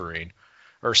life Wolverine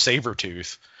or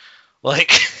Sabretooth. Like,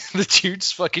 the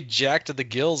dude's fucking jacked to the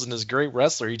gills and is a great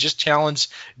wrestler. He just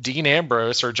challenged Dean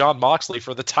Ambrose or Jon Moxley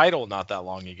for the title not that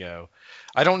long ago.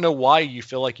 I don't know why you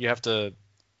feel like you have to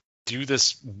do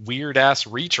this weird ass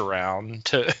reach around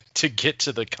to get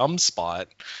to the cum spot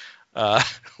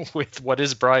with what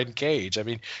is Brian Cage. I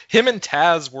mean, him and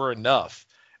Taz were enough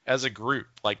as a group.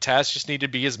 Like, Taz just needed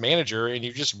to be his manager, and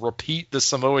you just repeat the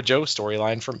Samoa Joe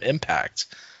storyline from Impact.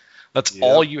 That's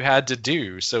all you had to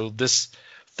do. So this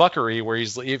fuckery where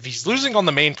if he's losing on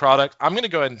the main product, I'm going to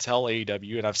go ahead and tell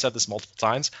AEW, and I've said this multiple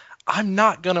times, I'm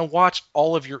not going to watch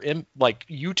all of your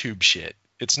YouTube shit.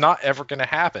 It's not ever going to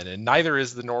happen, and neither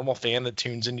is the normal fan that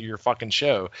tunes into your fucking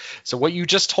show. So what you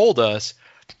just told us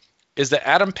is that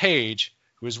Adam Page,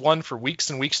 who has won for weeks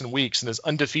and weeks and weeks and is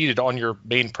undefeated on your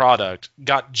main product,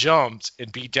 got jumped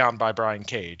and beat down by Brian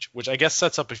Cage, which I guess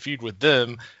sets up a feud with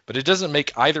them, but it doesn't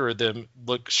make either of them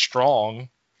look strong.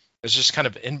 It's just kind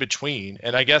of in between.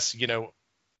 And I guess, you know,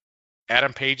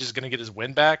 Adam Page is going to get his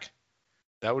win back.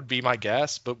 That would be my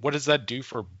guess. But what does that do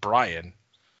for Brian?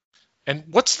 And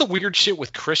what's the weird shit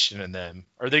with Christian and them?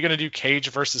 Are they going to do Cage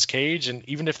versus Cage? And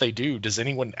even if they do, does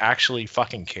anyone actually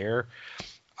fucking care?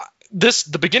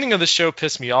 The beginning of the show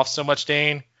pissed me off so much,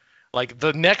 Dane. Like,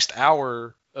 the next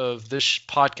hour of this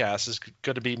podcast is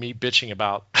going to be me bitching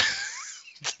about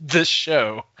this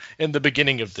show in the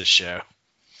beginning of this show.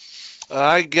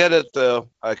 I get it, though.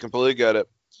 I completely get it.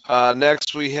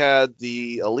 Next, we had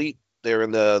the Elite. They're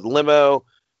in the limo.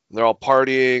 They're all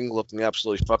partying, looking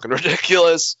absolutely fucking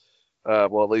ridiculous.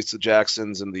 Well, at least the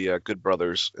Jacksons and the Good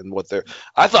Brothers and what they're.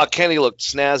 I thought Kenny looked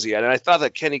snazzy, and I thought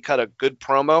that Kenny cut a good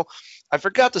promo. I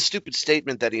forgot the stupid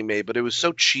statement that he made, but it was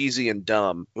so cheesy and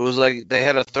dumb. It was like they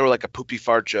had to throw like a poopy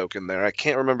fart joke in there. I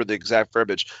can't remember the exact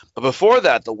verbiage. But before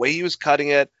that, the way he was cutting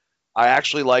it, I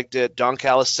actually liked it. Don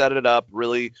Callis set it up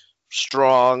really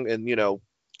strong and, you know,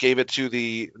 gave it to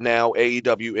the now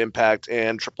AEW Impact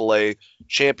and AAA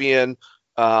champion.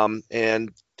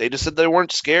 And they just said they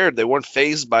weren't scared. They weren't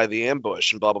fazed by the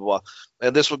ambush and blah, blah, blah.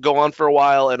 And this would go on for a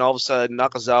while, and all of a sudden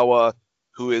Nakazawa,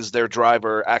 who is their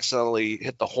driver, accidentally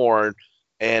hit the horn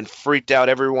and freaked out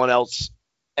everyone else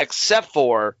except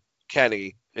for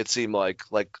Kenny. It seemed like,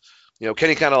 you know,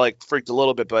 Kenny kind of like freaked a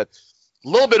little bit, but a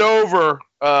little bit over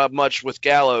much with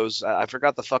Gallows. I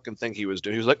forgot the fucking thing he was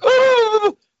doing. He was like,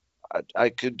 oh! I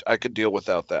could deal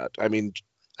without that. I mean,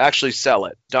 actually sell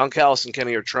it. Don Callis and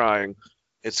Kenny are trying.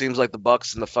 It seems like the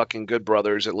Bucks and the fucking Good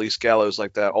Brothers, at least Gallows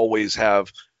like that, always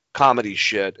have comedy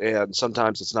shit, and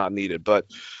sometimes it's not needed. But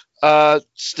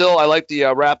still, I like the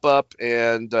wrap up,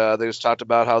 and they just talked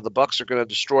about how the Bucks are going to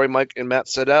destroy Mike and Matt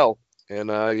Sydal, and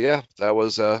yeah, that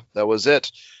was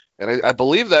it. And I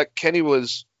believe that Kenny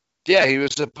was, he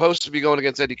was supposed to be going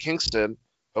against Eddie Kingston,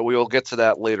 but we will get to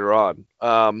that later on.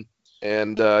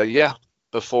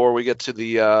 Before we get to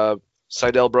the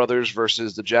Sydal brothers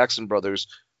versus the Jackson brothers,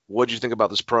 what did you think about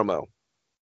this promo?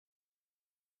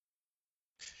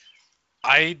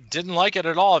 I didn't like it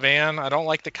at all, man. I don't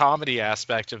like the comedy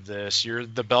aspect of this. You're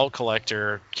the belt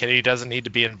collector. Kenny doesn't need to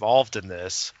be involved in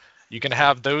this. You can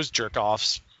have those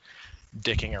jerk-offs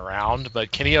dicking around,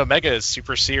 but Kenny Omega is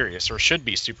super serious, or should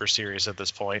be super serious at this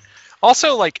point.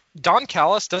 Also, like, Don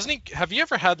Callis, have you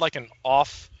ever had, like, an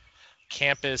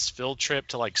off-campus field trip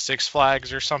to, like, Six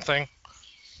Flags or something?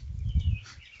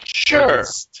 Sure.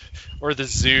 Or the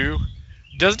zoo?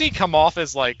 Doesn't he come off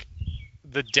as, like,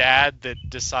 the dad that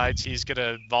decides he's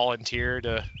gonna volunteer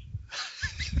to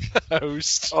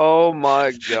host? Oh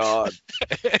my god.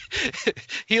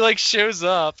 He like shows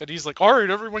up and he's like, all right,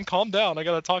 everyone calm down, I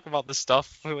gotta talk about this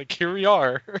stuff. Like, here we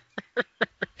are.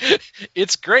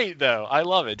 It's great though. I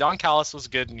love it. Don Callis was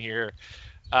good in here.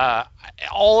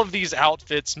 All of these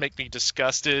outfits make me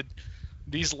disgusted.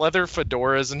 These leather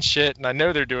fedoras and shit, and I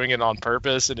know they're doing it on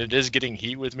purpose, and it is getting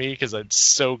heat with me because it's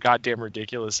so goddamn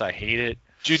ridiculous. I hate it.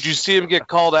 Did you see him get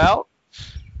called out?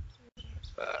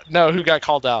 No, who got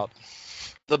called out?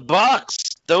 The Bucks.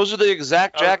 Those are the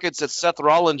exact jackets that Seth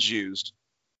Rollins used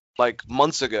like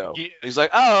months ago. He's like,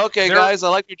 oh, okay, guys, I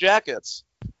like your jackets.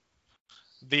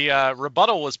 The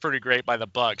rebuttal was pretty great by the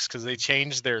Bucks because they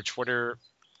changed their Twitter,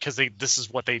 because this is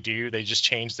what they do. They just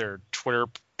changed their Twitter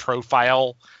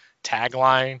profile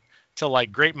tagline to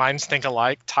like "Great minds think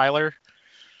alike," Tyler,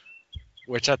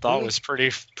 which I thought was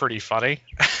pretty funny.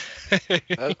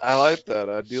 I like that.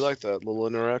 I do like that little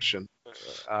interaction.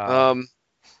 I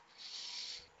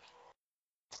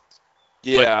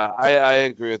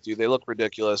agree with you. They look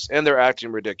ridiculous, and they're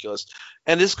acting ridiculous.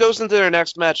 And this goes into their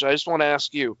next match. I just want to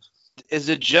ask you, is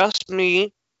it just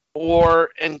me,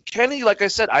 and Kenny, like I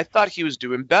said, I thought he was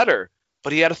doing better,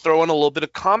 but he had to throw in a little bit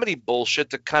of comedy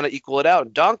bullshit to kind of equal it out.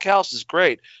 And Don Callis is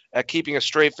great at keeping a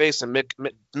straight face and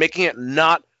making it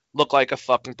not look like a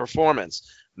fucking performance.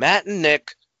 Matt and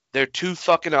Nick, they're too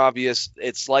fucking obvious.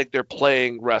 It's like they're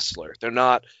playing wrestler. They're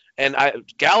not. And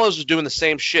Gallows was doing the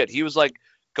same shit. He was like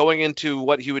going into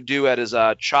what he would do at his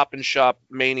Chop and Shop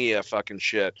Mania fucking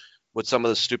shit with some of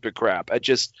the stupid crap.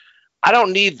 I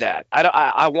don't need that.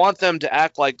 I want them to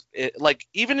act like it, like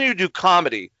even if you do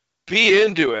comedy, be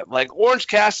into it. Like Orange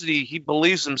Cassidy, he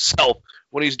believes himself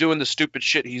when he's doing the stupid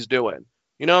shit he's doing.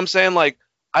 You know what I'm saying? Like,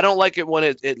 I don't like it when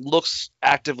it looks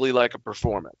actively like a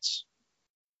performance.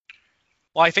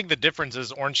 Well, I think the difference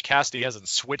is Orange Cassidy hasn't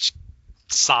switched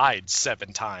sides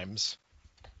 7 times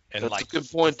in That's like a good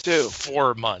point too.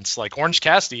 4 months. Like, Orange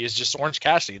Cassidy is just Orange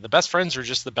Cassidy. The best friends are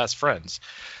just the best friends.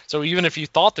 So even if you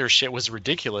thought their shit was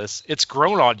ridiculous, it's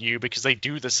grown on you because they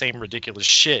do the same ridiculous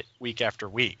shit week after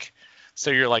week.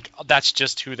 So you're like, that's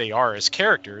just who they are as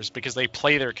characters because they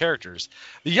play their characters.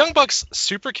 The Young Bucks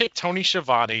super kicked Tony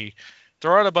Schiavone,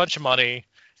 throw out a bunch of money,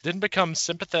 didn't become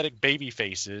sympathetic baby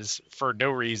faces for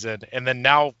no reason, and then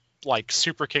now like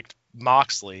super kicked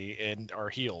Moxley and are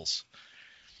heels.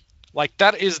 Like,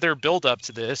 that is their build up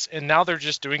to this, and now they're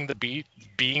just doing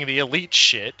being the elite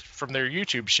shit from their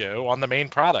YouTube show on the main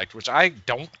product, which I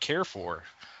don't care for.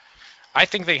 I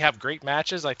think they have great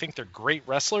matches. I think they're great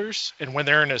wrestlers, and when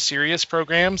they're in a serious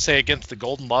program, say against the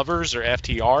Golden Lovers or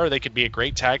FTR, they could be a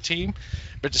great tag team.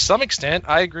 But to some extent,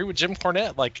 I agree with Jim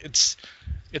Cornette. Like,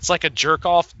 it's like a jerk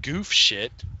off goof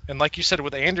shit, and like you said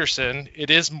with Anderson, it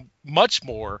is much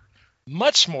more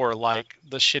like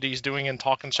the shit he's doing in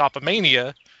Talking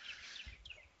Shop-A-Mania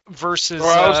versus. Or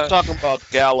I was talking about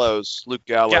Gallows, Luke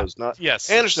Gallows, not yes.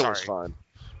 Anderson sorry. was fine.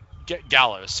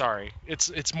 Gallows, sorry.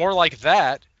 It's more like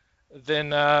that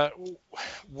than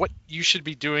what you should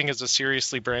be doing as a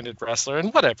seriously branded wrestler,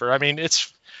 and whatever. I mean,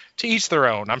 it's to each their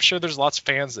own. I'm sure there's lots of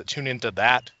fans that tune into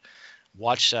that,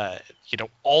 watch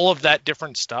all of that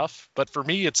different stuff. But for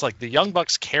me, it's like the Young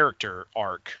Bucks character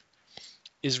arc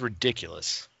is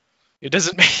ridiculous. It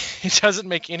doesn't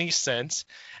make any sense.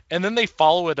 And then they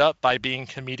follow it up by being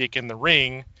comedic in the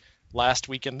ring last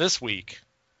week and this week.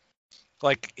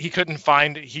 Like, he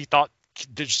thought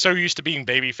they're so used to being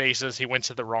baby faces, he went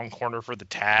to the wrong corner for the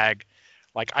tag.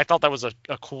 Like, I thought that was a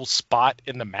cool spot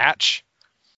in the match.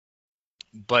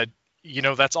 But,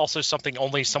 that's also something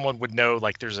only someone would know.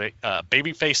 Like, there's a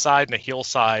babyface side and a heel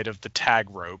side of the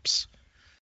tag ropes.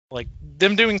 Like,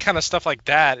 them doing kind of stuff like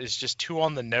that is just too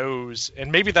on the nose,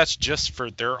 and maybe that's just for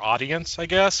their audience, I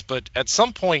guess, but at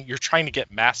some point you're trying to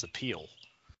get mass appeal.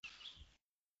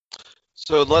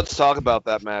 So let's talk about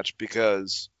that match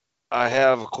because I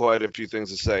have quite a few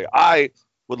things to say. I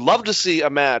would love to see a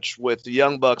match with the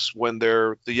Young Bucks when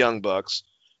they're the Young Bucks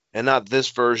and not this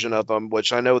version of them,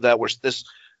 which I know that was this.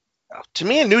 To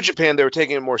me, in New Japan, they were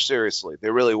taking it more seriously.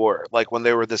 They really were, like when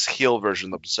they were this heel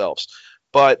version themselves.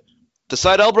 But the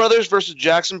Seidel brothers versus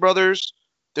Jackson brothers,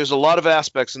 there's a lot of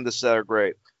aspects in this that are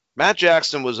great. Matt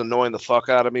Jackson was annoying the fuck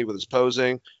out of me with his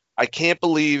posing. I can't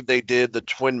believe they did the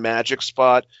Twin Magic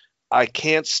spot. I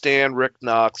can't stand Rick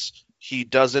Knox. He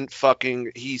doesn't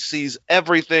fucking. He sees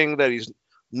everything that he's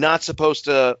not supposed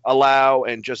to allow,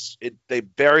 and they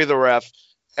bury the ref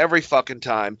every fucking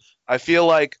time. I feel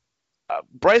like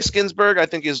Bryce Ginsburg, I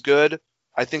think, is good.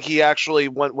 I think he actually,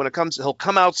 when it comes, he'll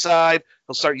come outside,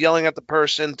 he'll start yelling at the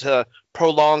person to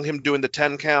prolong him doing the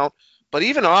 10 count. But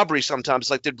even Aubrey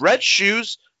sometimes, like, did Red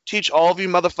Shoes teach all of you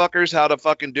motherfuckers how to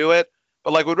fucking do it?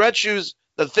 But like with Red Shoes,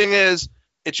 the thing is,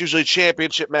 it's usually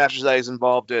championship matches that he's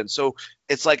involved in. So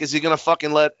it's like, is he going to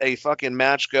fucking let a fucking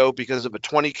match go because of a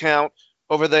 20 count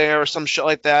over there or some shit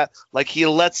like that? Like, he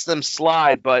lets them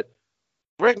slide, but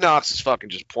Rick Knox is fucking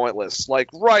just pointless. Like,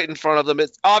 right in front of them.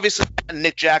 It's obviously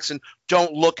Nick Jackson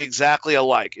don't look exactly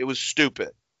alike. It was stupid.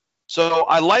 So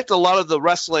I liked a lot of the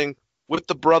wrestling with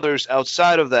the brothers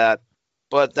outside of that,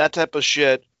 but that type of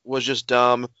shit was just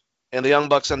dumb, and the Young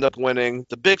Bucks end up winning.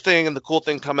 The big thing and the cool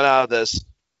thing coming out of this,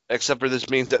 except for this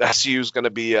means that SCU is going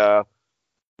to be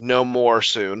no more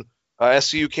soon.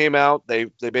 SCU came out. They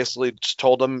basically just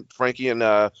told them, Frankie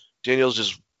and Daniels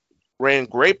just ran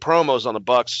great promos on the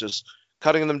Bucks, just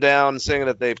cutting them down, saying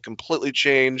that they've completely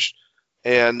changed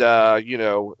and, how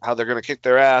they're going to kick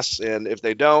their ass. And if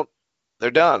they don't,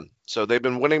 they're done. So they've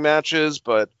been winning matches,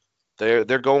 but they're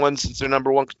going, since they're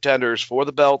number one contenders for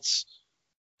the belts.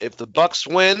 If the Bucks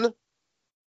win,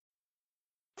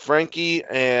 Frankie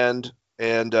and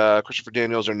Christopher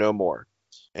Daniels are no more.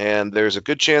 And there's a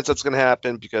good chance that's going to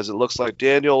happen because it looks like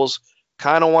Daniels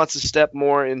kind of wants to step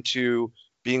more into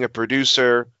being a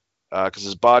producer because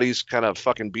his body's kind of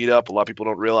fucking beat up. A lot of people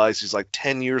don't realize he's like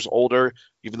 10 years older,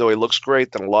 even though he looks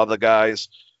great, than a lot of the guys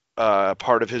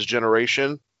part of his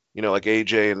generation, like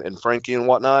AJ and Frankie and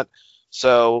whatnot.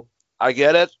 So I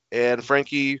get it. And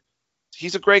Frankie,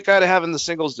 he's a great guy to have in the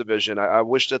singles division. I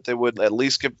wish that they would at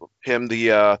least give him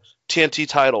the TNT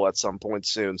title at some point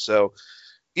soon. So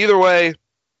either way,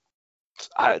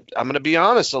 I'm going to be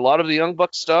honest. A lot of the Young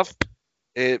Bucks stuff,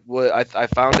 I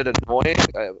found it annoying.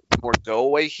 More go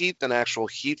away heat than actual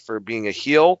heat for being a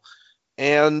heel.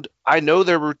 And I know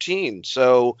their routine.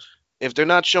 So if they're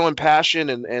not showing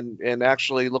passion and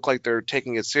actually look like they're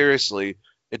taking it seriously,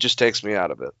 it just takes me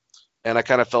out of it. And I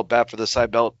kind of felt bad for the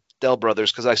Seidel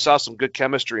brothers because I saw some good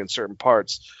chemistry in certain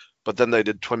parts, but then they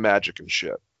did Twin Magic and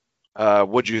shit.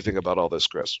 What do you think about all this,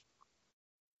 Chris?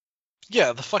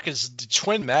 Yeah, the fuck is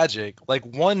Twin Magic? Like,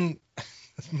 one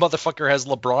motherfucker has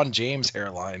LeBron James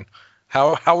hairline.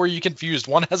 How are you confused?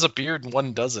 One has a beard and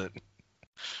one doesn't.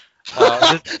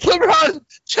 LeBron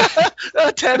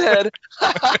 10 head.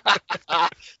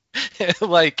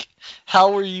 Like,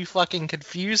 how were you fucking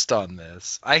confused on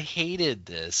this? I hated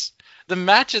this. The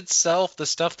match itself, the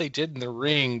stuff they did in the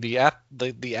ring, the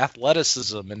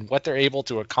athleticism and what they're able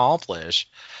to accomplish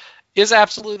is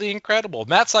absolutely incredible.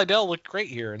 Matt Sydal looked great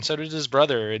here, and so did his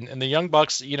brother. And the Young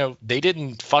Bucks, they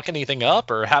didn't fuck anything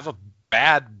up or have a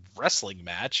bad wrestling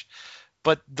match,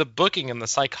 but the booking and the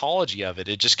psychology of it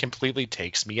just completely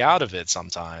takes me out of it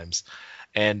sometimes.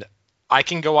 And I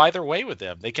can go either way with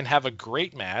them. They can have a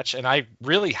great match, and I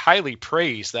really highly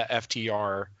praise that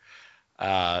FTR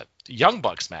Young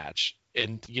Bucks match.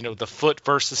 And, the foot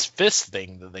versus fist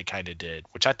thing that they kind of did,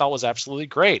 which I thought was absolutely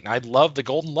great. And I love the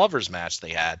Golden Lovers match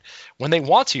they had. When they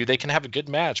want to, they can have a good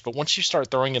match. But once you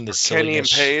start throwing in the Kenny and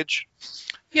Page.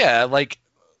 Yeah, like,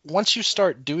 once you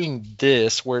start doing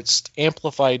this, where it's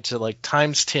amplified to, like,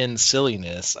 times 10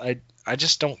 silliness, I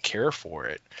just don't care for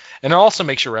it. And it also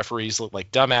makes your referees look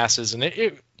like dumbasses. And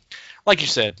it like you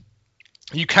said,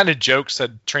 you kind of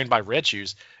said trained by Red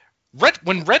Shoes.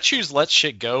 When Red Shoes lets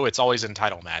shit go, it's always in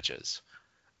title matches.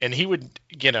 And he would,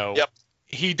 Yep.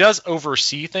 He does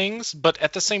oversee things, but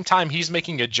at the same time, he's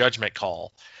making a judgment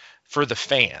call for the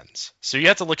fans. So you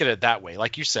have to look at it that way.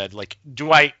 Like you said, like,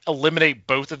 do I eliminate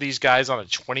both of these guys on a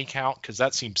 20 count? Because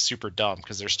that seems super dumb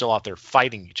because they're still out there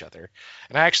fighting each other.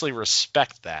 And I actually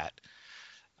respect that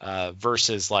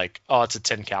versus like, oh, it's a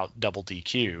 10 count double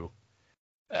DQ.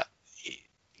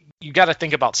 You got to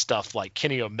think about stuff like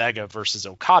Kenny Omega versus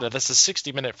Okada. That's a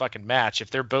 60-minute fucking match. If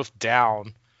they're both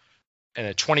down and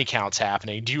a 20 count's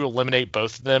happening, do you eliminate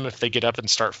both of them if they get up and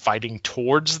start fighting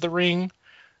towards the ring?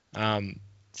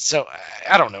 So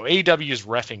I don't know. AEW's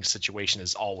reffing situation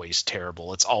is always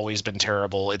terrible. It's always been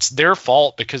terrible. It's their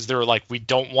fault because they're like, we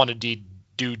don't want to do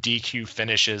DQ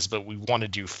finishes, but we want to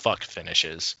do fuck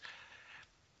finishes,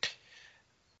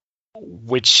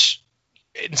 which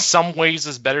in some ways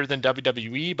is better than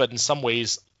WWE, but in some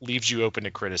ways leaves you open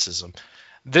to criticism.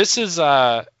 This is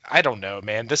I don't know,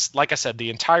 man. This, like I said, the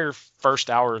entire first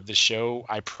hour of the show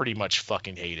I pretty much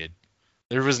fucking hated.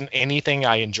 There wasn't anything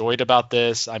I enjoyed about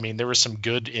this. I mean, there was some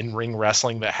good in-ring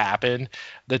wrestling that happened.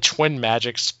 The Twin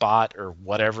Magic spot or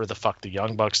whatever the fuck the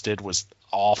Young Bucks did was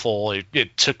awful.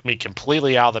 It took me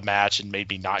completely out of the match and made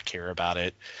me not care about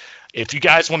it. If you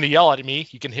guys want to yell at me,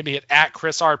 you can hit me at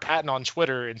Chris R. Patton on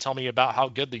Twitter and tell me about how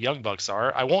good the Young Bucks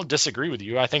are. I won't disagree with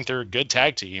you. I think they're a good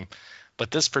tag team.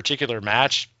 But this particular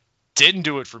match didn't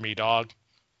do it for me, dog.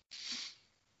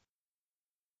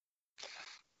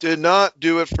 Did not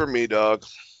do it for me, dog.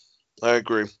 I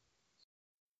agree.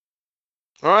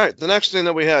 All right, the next thing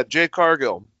that we had, Jade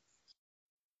Cargill.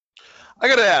 I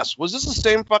gotta ask, was this the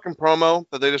same fucking promo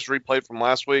that they just replayed from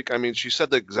last week? I mean, she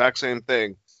said the exact same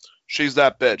thing. She's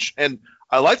that bitch. And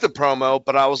I like the promo,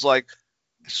 but I was like,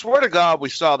 I swear to God, we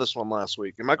saw this one last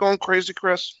week. Am I going crazy,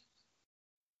 Chris?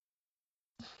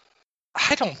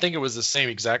 I don't think it was the same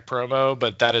exact promo,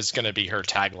 but that is going to be her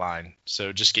tagline.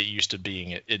 So just get used to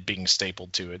it being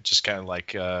stapled to it. Just kind of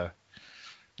like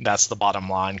that's the bottom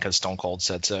line because Stone Cold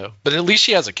said so. But at least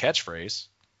she has a catchphrase.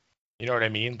 You know what I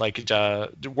mean? Like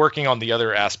working on the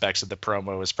other aspects of the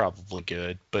promo is probably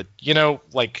good. But, you know,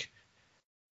 like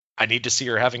I need to see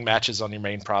her having matches on your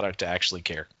main product to actually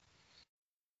care.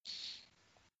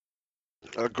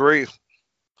 Agree.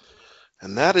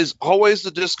 And that is always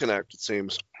the disconnect, it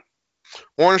seems.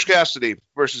 Orange Cassidy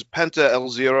versus Penta El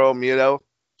Zero Miedo,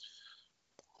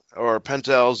 or Penta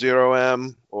El Zero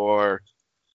M, or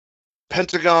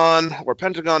Pentagon, or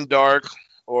Pentagon Dark,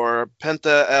 or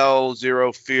Penta El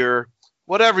Zero Fear,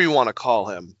 whatever you want to call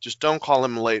him. Just don't call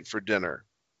him late for dinner.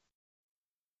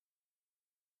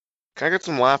 Can I get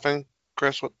some laughing,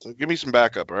 Chris? Give me some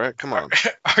backup, all right? Come on.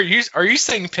 Are you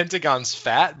saying Pentagon's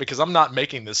fat? Because I'm not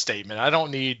making this statement. I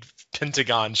don't need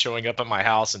Pentagon showing up at my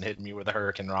house and hitting me with a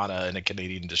Hurricane Rana and a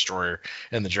Canadian Destroyer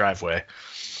in the driveway.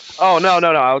 Oh, no.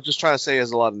 I was just trying to say he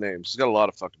has a lot of names. He's got a lot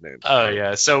of fucking names. Oh,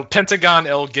 yeah. So Pentagon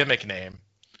El Gimmick name.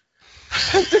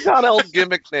 Pentagon El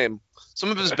Gimmick name.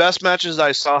 Some of his best matches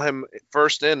I saw him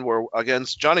first in were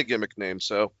against Johnny Gimmick name,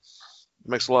 so it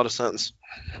makes a lot of sense.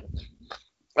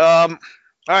 All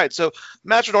right, so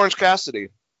match with Orange Cassidy.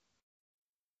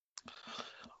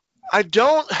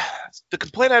 The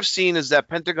complaint I've seen is that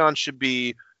Pentagon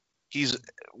he's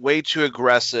way too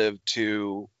aggressive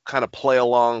to kind of play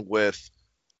along with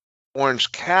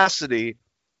Orange Cassidy.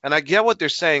 And I get what they're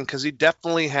saying because he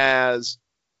definitely has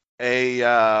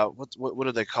a, what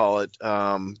do they call it?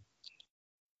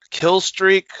 Kill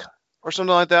streak or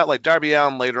something like that. Like Darby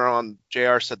Allin later on,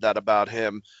 JR said that about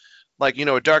him. Like, you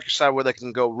know, a darker side where they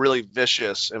can go really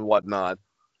vicious and whatnot.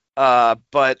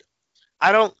 But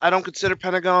I don't consider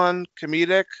Pentagon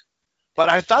comedic, but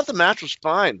I thought the match was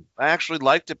fine. I actually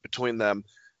liked it between them.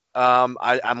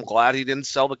 I'm glad he didn't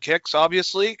sell the kicks,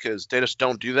 obviously, because they just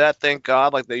don't do that, thank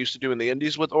God, like they used to do in the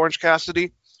Indies with Orange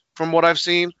Cassidy, from what I've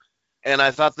seen. And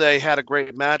I thought they had a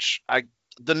great match.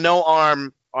 The no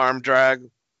arm drag,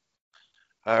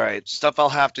 all right, stuff I'll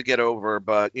have to get over,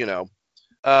 but, you know.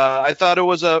 I thought it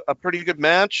was a pretty good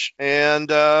match, and,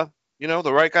 you know,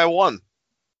 the right guy won.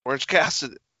 Orange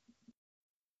Cassidy.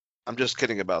 I'm just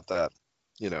kidding about that,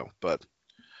 you know, but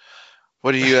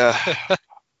what are you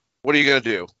going to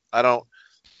do? I don't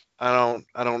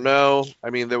know. I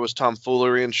mean, there was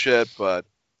tomfoolery and shit, but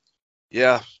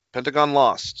yeah, Pentagon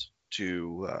lost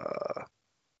to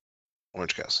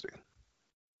Orange Cassidy.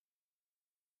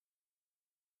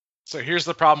 So here's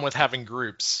the problem with having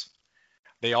groups.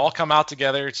 They all come out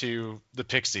together to the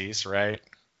Pixies, right?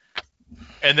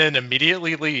 And then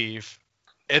immediately leave.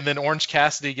 And then Orange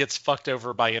Cassidy gets fucked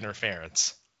over by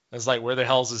interference. It's like, where the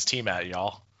hell's his team at,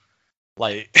 y'all?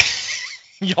 Like,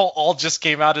 y'all all just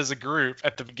came out as a group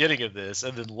at the beginning of this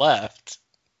and then left.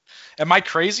 Am I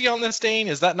crazy on this, Dane?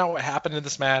 Is that not what happened in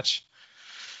this match?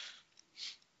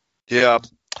 Yeah.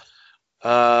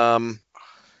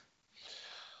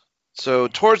 So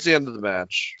towards the end of the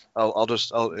match, I'll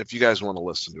if you guys want to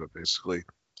listen to it, basically.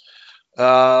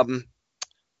 Orange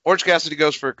Cassidy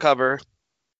goes for a cover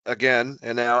again,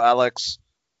 and now Alex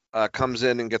comes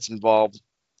in and gets involved.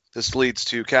 This leads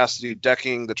to Cassidy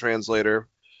decking the translator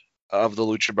of the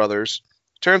Lucha Brothers.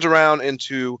 Turns around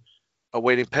into a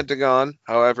waiting Pentagon.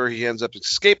 However, he ends up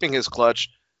escaping his clutch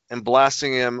and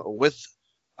blasting him with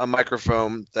a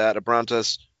microphone that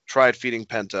Abrantes tried feeding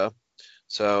Penta.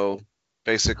 So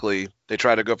basically, they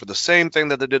tried to go for the same thing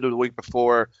that they did the week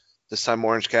before. This time,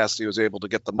 Orange Cassidy was able to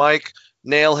get the mic,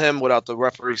 nail him without the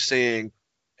referee seeing,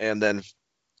 and then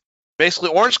basically,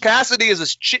 Orange Cassidy is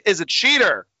a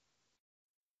cheater.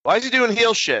 Why is he doing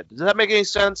heel shit? Does that make any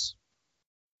sense?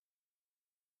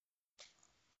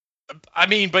 I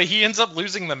mean, but he ends up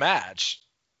losing the match,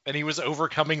 and he was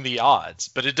overcoming the odds.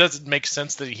 But it doesn't make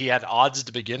sense that he had odds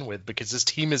to begin with because his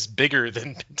team is bigger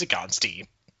than Pentagon's team.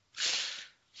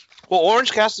 Well,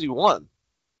 Orange Cassidy won.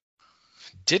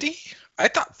 Did he? I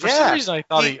thought some reason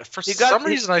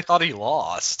I thought he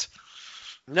lost.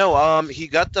 No, he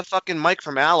got the fucking mic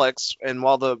from Alex, and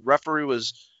while the referee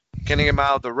was getting him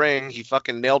out of the ring, he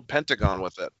fucking nailed Pentagon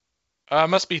with it. I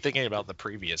must be thinking about the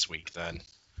previous week then,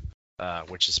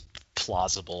 which is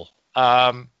plausible.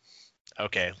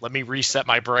 Okay, let me reset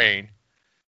my brain.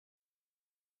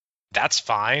 That's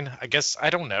fine. I guess,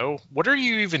 I don't know. What are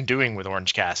you even doing with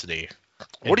Orange Cassidy?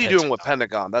 What are you doing with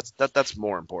Pentagon? That's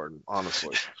more important,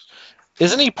 honestly.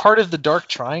 Isn't he part of the Dark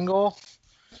Triangle?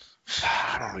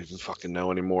 I don't even fucking know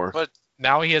anymore. But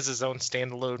now he has his own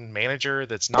standalone manager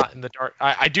that's not in the Dark.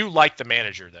 I do like the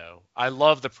manager though. I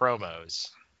love the promos.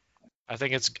 I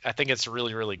think it's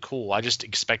really, really cool. I just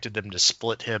expected them to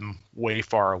split him way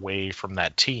far away from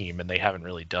that team, and they haven't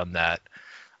really done that.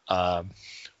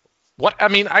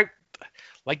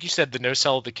 Like you said, the no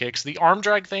sell of the kicks, the arm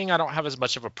drag thing, I don't have as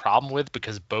much of a problem with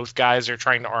because both guys are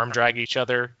trying to arm drag each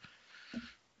other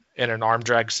in an arm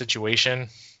drag situation.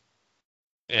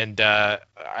 And I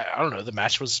don't know, the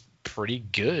match was pretty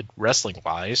good wrestling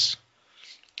wise.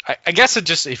 I guess it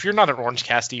just, if you're not an Orange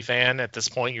Cassidy fan at this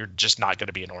point, you're just not going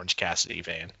to be an Orange Cassidy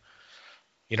fan.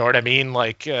 You know what I mean?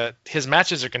 Like his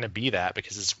matches are going to be that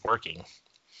because it's working.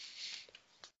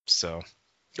 So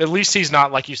at least he's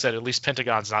not, like you said, at least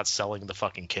Pentagon's not selling the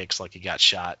fucking kicks like he got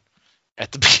shot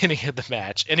at the beginning of the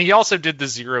match. And he also did the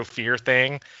zero fear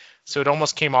thing. So it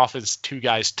almost came off as two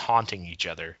guys taunting each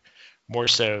other more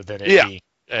so than it being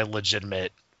a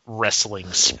legitimate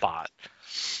wrestling spot.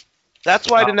 That's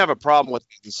why I didn't have a problem with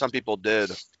it, and some people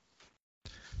did.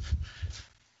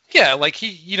 Yeah, like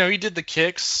he did the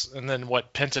kicks, and then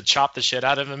Penta chopped the shit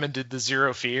out of him and did the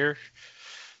zero fear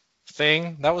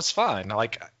thing. That was fine.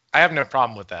 Like, I have no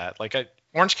problem with that. Like,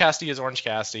 Orange Cassidy is Orange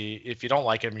Cassidy. If you don't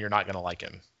like him, you're not gonna like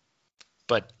him.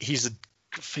 But he's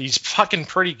fucking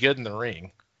pretty good in the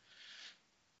ring,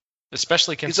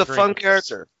 especially considering he's a fun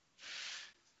character.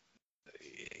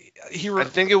 I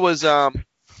think it was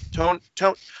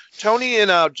Tony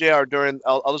and JR during.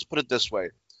 I'll just put it this way.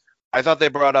 I thought they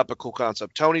brought up a cool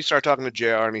concept. Tony started talking to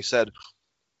JR and he said,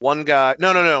 one guy.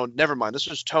 No, never mind. This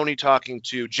was Tony talking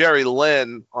to Jerry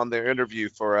Lynn on their interview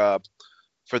for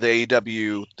the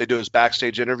AEW. They do his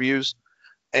backstage interviews,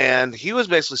 and he was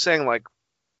basically saying, like,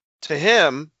 to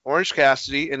him, Orange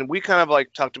Cassidy, and we kind of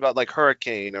like talked about like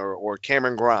Hurricane or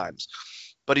Cameron Grimes,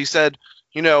 but he said,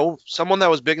 you know, someone that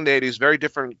was big in the 80s, very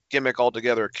different gimmick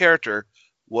altogether, character,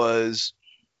 was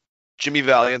Jimmy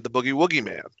Valiant, the Boogie Woogie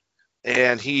Man.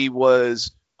 And he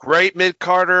was great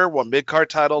mid-carder, won mid-card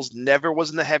titles, never was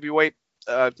in the heavyweight,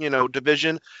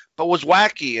 division, but was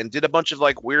wacky and did a bunch of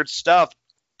like weird stuff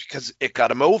because it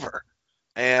got him over.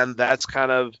 And that's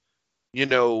kind of,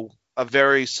 a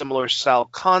very similar style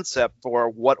concept for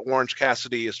what Orange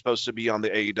Cassidy is supposed to be on the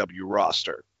AEW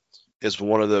roster, is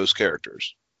one of those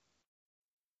characters.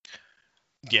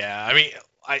 Yeah, I mean,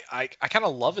 I kind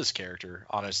of love his character,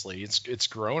 honestly. It's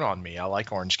grown on me. I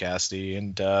like Orange Cassidy.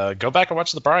 And go back and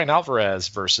watch the Brian Alvarez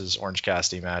versus Orange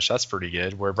Cassidy match. That's pretty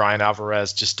good, where Brian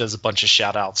Alvarez just does a bunch of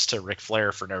shout-outs to Ric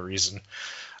Flair for no reason.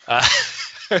 I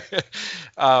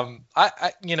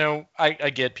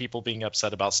get people being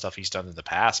upset about stuff he's done in the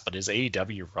past, but his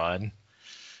AEW run,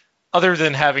 other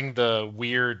than having the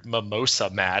weird mimosa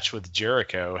match with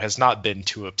Jericho, has not been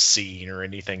too obscene or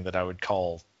anything that I would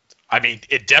call... I mean,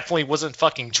 it definitely wasn't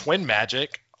fucking Twin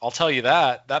Magic. I'll tell you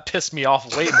that. That pissed me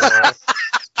off way more.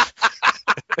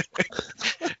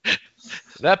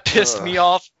 That pissed me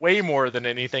off way more than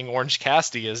anything Orange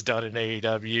Cassidy has done in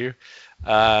AEW.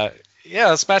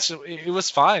 This match, it was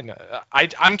fine.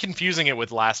 I'm confusing it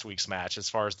with last week's match as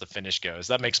far as the finish goes.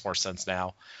 That makes more sense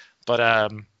now.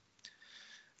 But,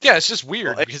 it's just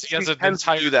weird because he has an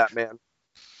entire... do that, man.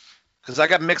 Because I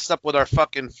got mixed up with our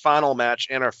fucking final match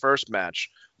and our first match.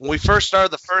 When we first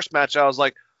started the first match, I was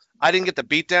like, I didn't get the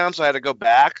beatdown, so I had to go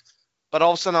back. But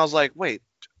all of a sudden, I was like, wait,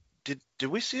 did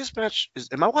we see this match?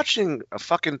 Am I watching a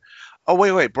fucking... Oh,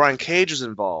 wait, Brian Cage is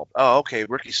involved. Oh, okay,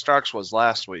 Ricky Starks was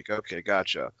last week. Okay,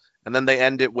 gotcha. And then they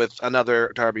end it with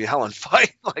another Darby Allin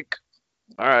fight. Like,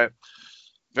 all right.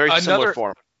 Very similar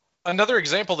form. Another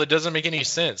example that doesn't make any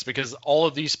sense because all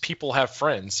of these people have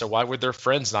friends. So why would their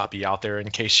friends not be out there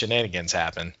in case shenanigans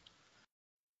happen?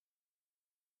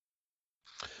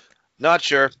 Not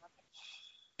sure.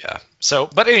 Yeah. So,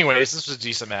 but anyways, this was a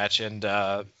decent match, and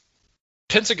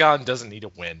Pentagon doesn't need a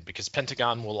win because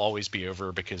Pentagon will always be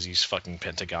over because he's fucking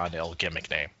Pentagon, El gimmick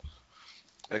name.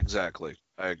 Exactly.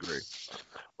 I agree.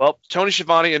 Well, Tony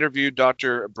Schiavone interviewed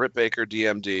Dr. Britt Baker,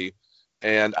 DMD,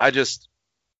 and I just,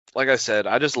 like I said,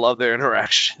 I just love their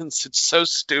interactions. It's so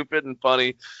stupid and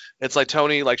funny. It's like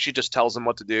Tony, like she just tells him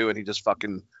what to do, and he just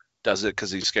fucking does it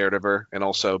because he's scared of her, and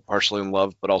also partially in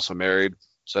love, but also married.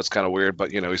 So that's kind of weird.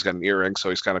 But he's got an earring, so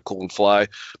he's kind of cool and fly.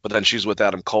 But then she's with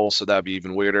Adam Cole, so that'd be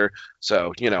even weirder.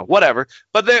 So whatever.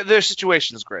 But their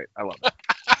situation is great. I love it.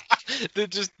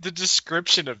 The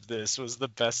description of this was the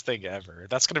best thing ever.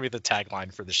 That's going to be the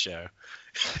tagline for the show.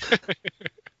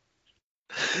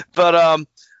 But I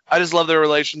just love their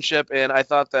relationship, and I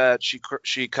thought that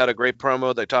she cut a great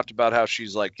promo. They talked about how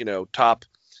she's like top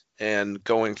and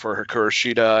going for her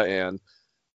Kuroshita, and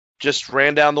just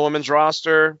ran down the women's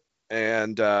roster,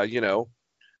 and her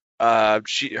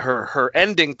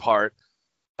ending part,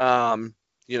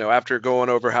 after going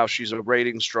over how she's a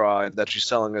ratings draw and that she's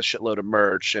selling a shitload of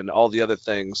merch and all the other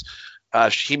things,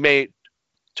 she made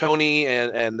Tony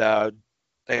and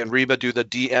Reba do the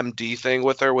DMD thing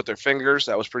with her fingers.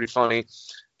 That was pretty funny.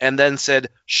 And then said,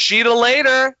 "Sheeta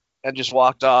later," and just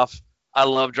walked off. I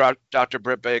love Dr.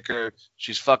 Britt Baker.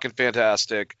 She's fucking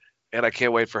fantastic, and I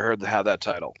can't wait for her to have that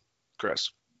title.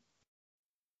 Chris.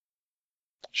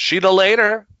 Sheeta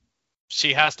later.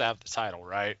 She has to have the title,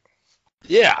 right?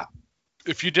 Yeah.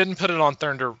 If you didn't put it on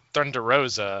Thunder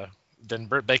Rosa, then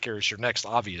Britt Baker is your next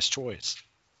obvious choice.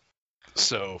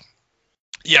 So,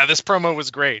 yeah, this promo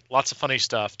was great. Lots of funny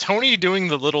stuff. Tony doing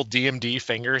the little DMD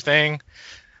finger thing.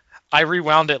 I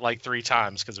rewound it like 3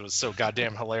 times because it was so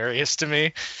goddamn hilarious to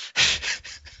me.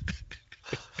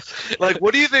 Like,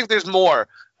 what do you think there's more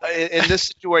in this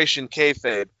situation,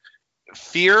 kayfabe?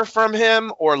 Fear from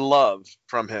him or love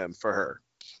from him for her?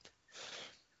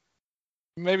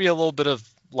 Maybe a little bit of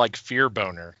like fear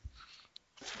boner.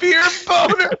 Fear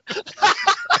boner?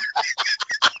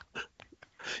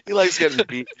 He likes getting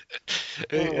beat.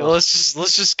 Let's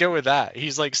just go with that.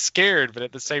 He's like scared, but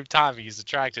at the same time he's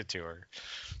attracted to her.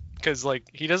 Because like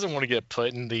he doesn't want to get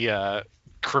put in the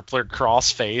crippler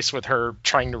cross face with her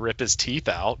trying to rip his teeth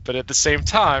out, but at the same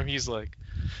time he's like,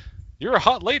 "You're a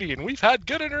hot lady and we've had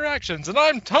good interactions, and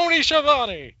I'm Tony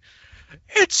Schiavone.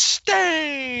 It's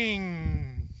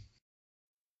Sting."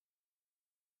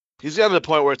 He's gotten to the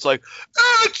point where it's like,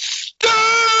 "It's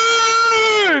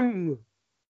Sting!"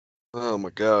 Oh my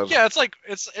god. Yeah,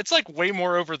 it's like way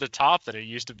more over the top than it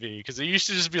used to be, because it used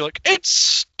to just be like, "It's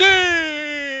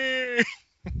Sting!"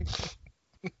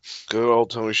 Good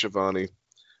old Tony Schiavone.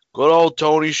 Good old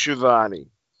Tony Schiavone.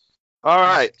 All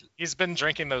right. He's been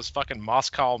drinking those fucking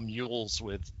Moscow mules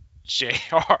with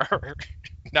JR.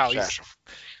 Now he's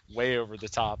way over the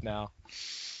top now.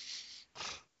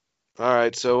 All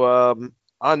right. So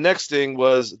on next thing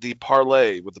was the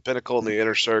parlay with the Pinnacle and the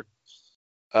Inner Circle.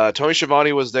 Tony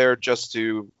Schiavone was there just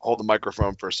to hold the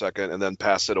microphone for a second and then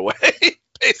pass it away,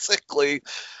 basically.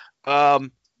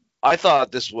 I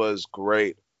thought this was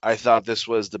great. I thought this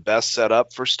was the best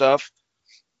setup for stuff.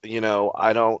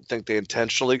 I don't think they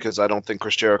intentionally, because I don't think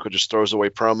Chris Jericho just throws away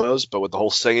promos, but with the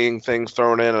whole singing thing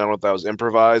thrown in, I don't know if that was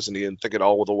improvised and he didn't think it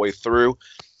all the way through.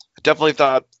 I definitely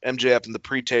thought MJF and the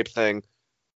pre-tape thing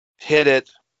hit it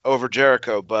over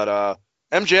Jericho, but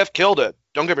MJF killed it.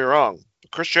 Don't get me wrong.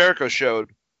 Chris Jericho showed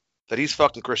that he's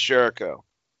fucking Chris Jericho.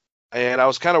 And I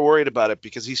was kind of worried about it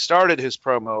because he started his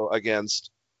promo against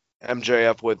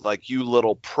MJF with like, "You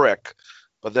little prick,"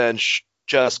 but then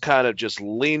just kind of just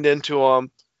leaned into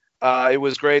him. It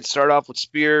was great. Started off with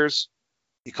Spears.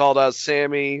 He called out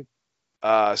Sammy.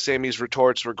 Sammy's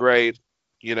retorts were great.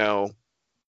 I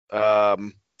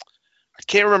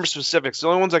can't remember specifics. The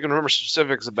only ones I can remember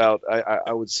specifics about,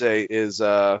 I would say, is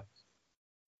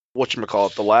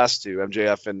whatchamacallit, the last two,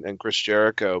 MJF and Chris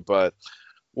Jericho. But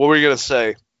what were you gonna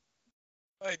say?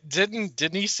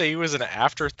 Didn't he say he was an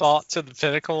afterthought to the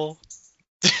Pinnacle?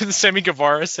 Did Sammy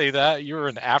Guevara say that? You were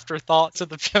an afterthought to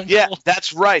the Pinnacle? Yeah,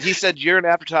 that's right. He said, "You're an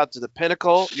afterthought to the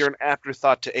Pinnacle, you're an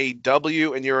afterthought to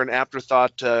AEW, and you're an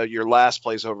afterthought to your last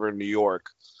place over in New York."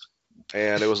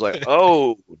 And it was like,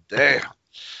 oh, damn.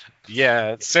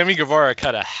 Yeah, Sammy Guevara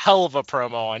cut a hell of a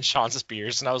promo on Sean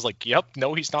Spears, and I was like, yep,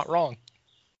 no, he's not wrong.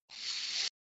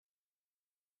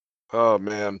 Oh,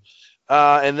 man.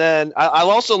 And then I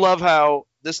also love how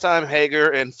this time Hager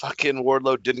and fucking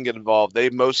Wardlow didn't get involved. They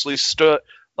mostly stood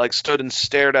and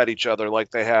stared at each other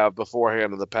like they have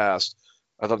beforehand in the past.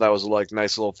 I thought that was like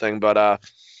nice little thing. But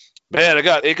man,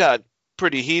 it got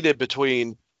pretty heated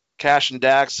between Cash and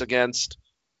Dax against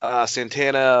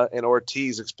Santana and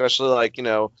Ortiz, especially like,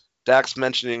 Dax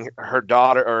mentioning her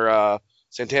daughter or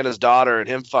Santana's daughter and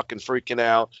him fucking freaking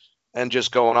out and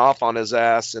just going off on his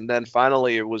ass. And then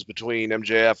finally it was between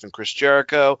MJF and Chris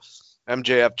Jericho.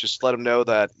 MJF just let him know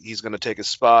that he's going to take his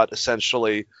spot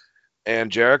essentially.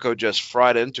 And Jericho just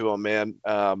fried into him, man.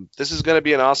 This is going to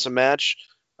be an awesome match.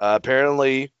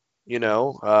 Apparently, they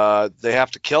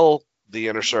have to kill the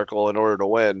Inner Circle in order to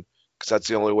win, because that's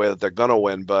the only way that they're going to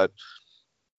win. But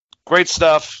great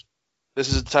stuff. This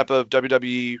is the type of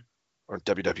WWE.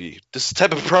 This is the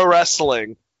type of pro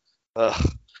wrestling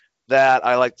that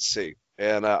I like to see.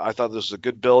 And I thought this was a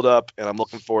good build-up, and I'm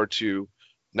looking forward to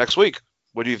next week.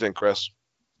 What do you think, Chris?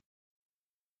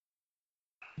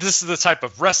 This is the type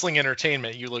of wrestling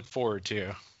entertainment you look forward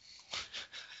to.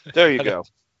 There you go.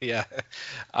 Yeah.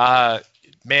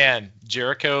 Man,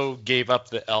 Jericho gave up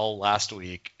the L last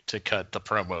week to cut the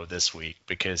promo this week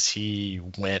because he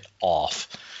went off.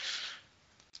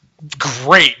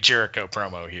 Great Jericho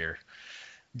promo here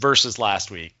versus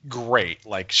last week. Great.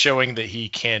 Like, showing that he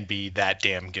can be that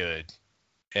damn good.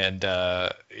 And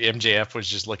MJF was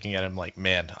just looking at him like,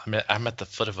 man, I'm at the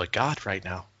foot of a god right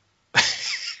now.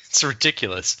 It's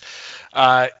ridiculous.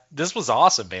 This was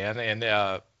awesome, man.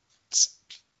 And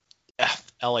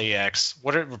LAX,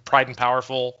 what are Pride and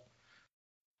Powerful?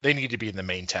 They need to be in the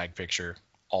main tag picture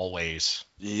always.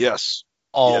 Yes.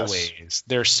 Always. Yes.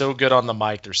 They're so good on the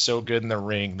mic. They're so good in the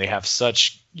ring. They have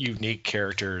such unique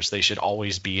characters. They should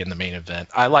always be in the main event.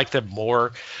 I like them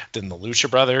more than the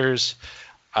Lucha Brothers.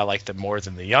 I like them more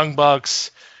than the Young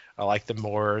Bucks. I like them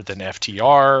more than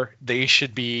FTR. They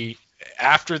should be,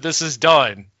 after this is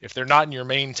done, if they're not in your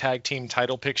main tag team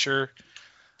title picture,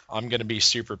 I'm going to be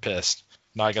super pissed.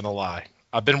 Not going to lie.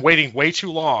 I've been waiting way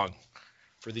too long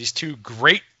for these two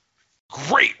great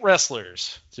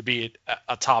wrestlers to be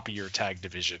a top of your tag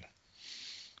division.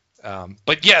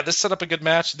 But yeah, this set up a good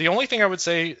match. The only thing I would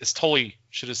say is Tully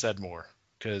should have said more,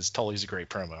 because Tully's a great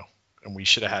promo, and we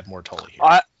should have had more Tully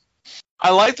here. I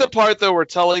like the part though where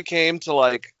Tully came to,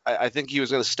 like, I think he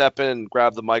was going to step in and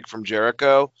grab the mic from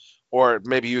Jericho, or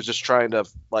maybe he was just trying to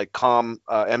like calm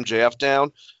MJF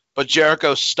down. But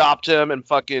Jericho stopped him and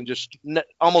fucking just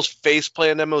almost face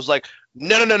planted him. It was like,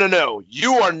 no,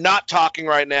 you are not talking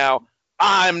right now.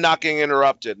 I'm not getting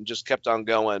interrupted, and just kept on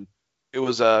going. It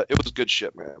was good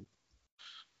shit, man.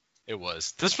 It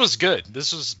was. This was good.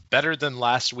 This was better than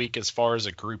last week as far as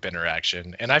a group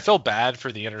interaction. And I feel bad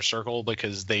for the Inner Circle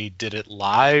because they did it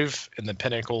live and the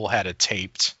Pinnacle had a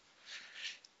taped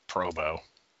promo.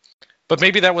 But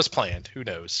maybe that was planned. Who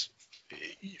knows?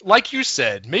 Like you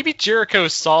said, maybe Jericho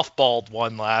softballed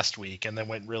one last week and then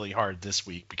went really hard this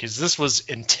week, because this was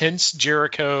intense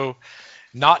Jericho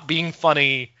not being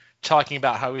funny, talking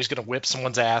about how he was going to whip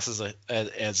someone's ass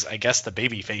as I guess the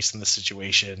baby face in the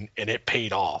situation, and it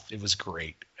paid off. It was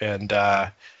great. And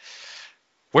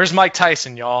where's Mike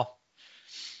Tyson, y'all?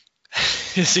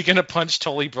 Is he going to punch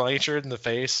Tully Blanchard in the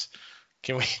face?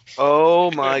 Can we?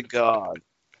 Oh my God.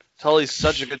 Tully's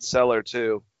such a good seller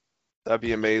too. That'd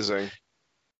be amazing.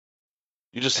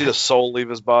 You just see the soul leave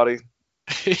his body.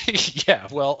 Yeah,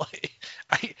 well,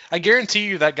 I guarantee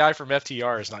you that guy from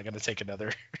FTR is not going to take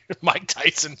another Mike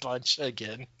Tyson punch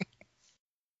again.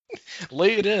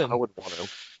 Lay it in. I would want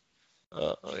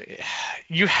to.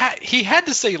 He had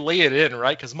to say lay it in,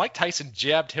 right? Because Mike Tyson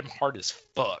jabbed him hard as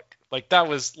fuck. Like, that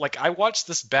was like, I watched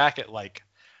this back at like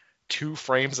 2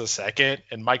 frames a second,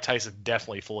 and Mike Tyson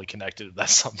definitely fully connected to that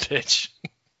sumbitch.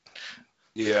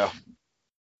 Yeah.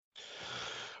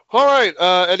 All right,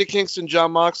 Eddie Kingston,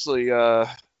 Jon Moxley,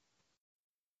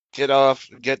 get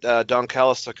Don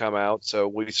Callis to come out. So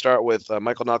we start with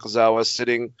Michael Nakazawa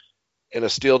sitting in a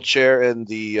steel chair in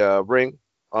the ring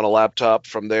on a laptop.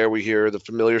 From there, we hear the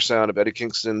familiar sound of Eddie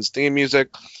Kingston's theme music.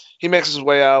 He makes his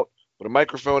way out with a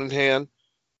microphone in hand.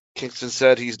 Kingston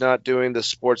said he's not doing the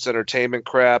sports entertainment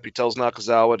crap. He tells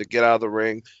Nakazawa to get out of the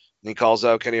ring, and he calls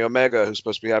out Kenny Omega, who's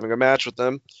supposed to be having a match with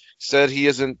them. He said he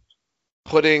isn't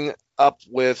putting up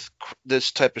with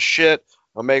this type of shit.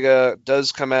 Omega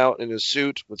does come out in his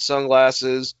suit with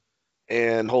sunglasses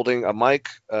and holding a mic.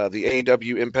 The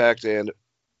AEW Impact and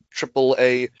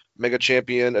AAA Mega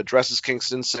Champion addresses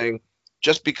Kingston, saying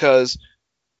just because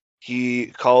he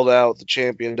called out the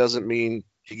champion doesn't mean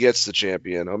he gets the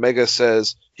champion. Omega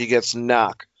says he gets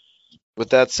knocked. With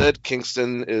that said,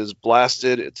 Kingston is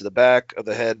blasted into the back of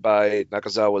the head by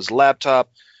Nakazawa's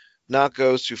laptop. Knock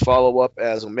goes to follow up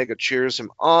as Omega cheers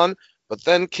him on, but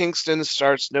then Kingston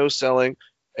starts no-selling,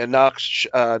 and Knox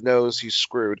knows he's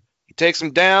screwed. He takes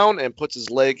him down and puts his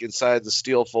leg inside the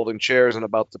steel folding chairs and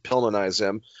about to Pillmanize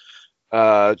him.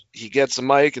 He gets a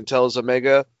mic and tells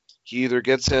Omega he either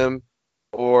gets him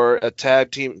or a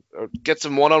tag team, or gets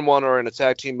him one-on-one or in a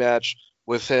tag team match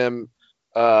with him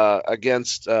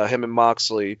against him and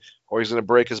Moxley, or he's going to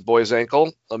break his boy's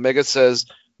ankle. Omega says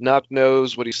Knock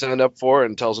knows what he signed up for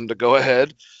and tells him to go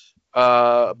ahead.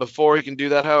 Before he can do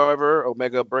that, however,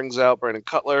 Omega brings out Brandon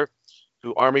Cutler,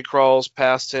 who army crawls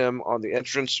past him on the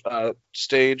entrance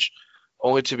stage,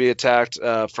 only to be attacked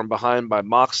from behind by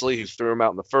Moxley, who threw him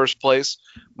out in the first place.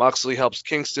 Moxley helps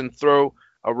Kingston throw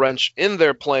a wrench in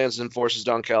their plans and forces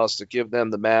Don Callis to give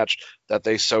them the match that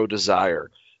they so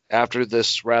desire. After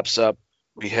this wraps up,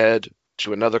 we head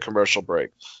to another commercial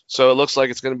break. So it looks like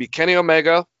it's going to be Kenny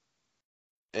Omega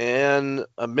and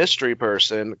a mystery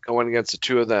person going against the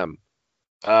two of them.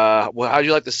 Well, how do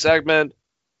you like the segment?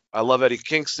 I love Eddie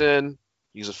Kingston.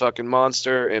 He's a fucking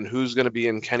monster. And who's going to be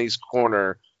in Kenny's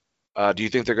corner? Do you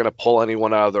think they're going to pull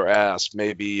anyone out of their ass?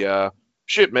 Maybe,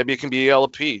 maybe it can be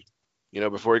LP,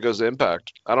 before he goes to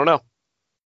Impact. I don't know.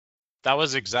 That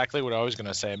was exactly what I was going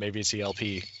to say. Maybe it's ELP.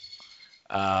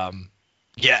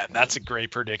 Yeah, that's a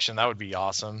great prediction. That would be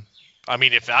awesome. I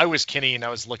mean, if I was Kenny and I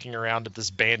was looking around at this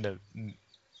band of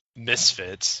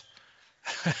misfits,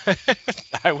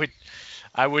 I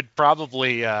would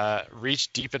probably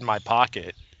reach deep in my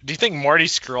pocket. Do you think Marty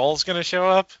Scurll's going to show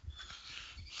up?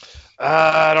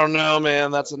 I don't know,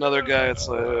 man. That's another guy. It's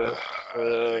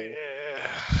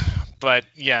But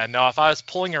yeah, no. If I was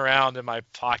pulling around in my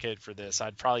pocket for this,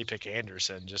 I'd probably pick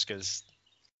Anderson just because,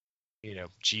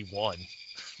 G1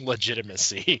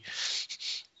 legitimacy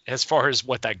as far as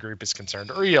what that group is concerned,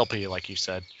 or ELP, like you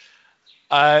said.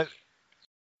 Man,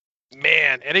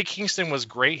 Eddie Kingston was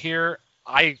great here.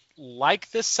 I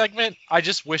like this segment. I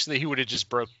just wish that he would have just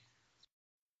broke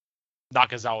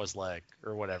Nakazawa's leg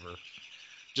or whatever.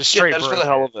 Just straight just for the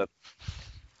hell of it.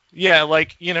 Yeah,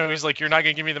 he's like, you're not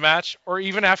going to give me the match? Or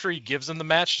even after he gives him the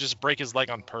match, just break his leg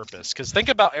on purpose. Because think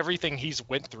about everything he's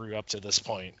went through up to this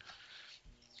point.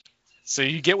 So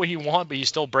you get what you want, but you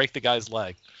still break the guy's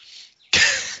leg.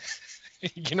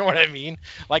 You know what I mean?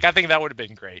 I think that would have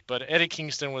been great. But Eddie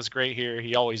Kingston was great here.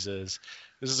 He always is.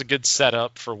 This is a good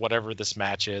setup for whatever this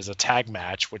match is, a tag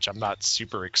match, which I'm not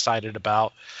super excited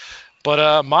about.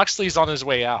 But Moxley's on his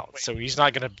way out, so he's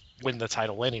not going to win the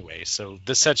title anyway. So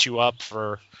this sets you up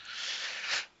for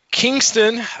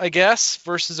Kingston, I guess,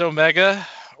 versus Omega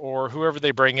or whoever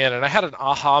they bring in. And I had an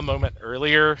aha moment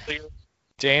earlier,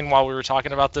 Dane, while we were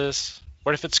talking about this.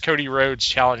 What if it's Cody Rhodes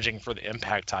challenging for the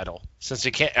Impact title? Since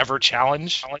he can't ever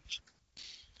challenge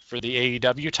for the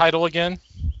AEW title again,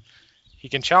 he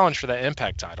can challenge for that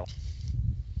Impact title.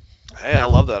 Hey, I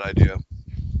love that idea.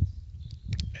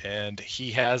 And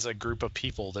he has a group of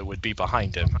people that would be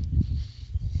behind him.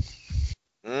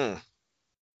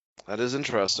 That is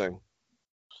interesting.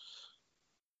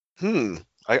 I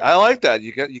like that.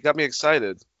 You got me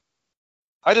excited.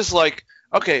 I just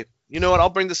okay, you know what? I'll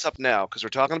bring this up now because we're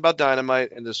talking about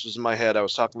Dynamite, and this was in my head. I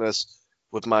was talking this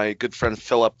with my good friend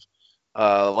Philip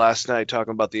last night,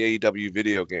 talking about the AEW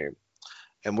video game.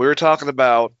 And we were talking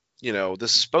about,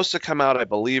 this is supposed to come out, I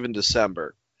believe, in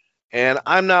December. And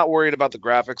I'm not worried about the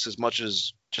graphics as much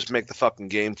as just make the fucking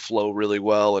game flow really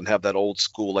well and have that old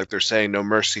school, like they're saying, No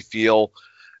Mercy feel,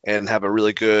 and have a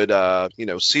really good,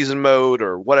 season mode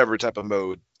or whatever type of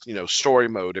mode, story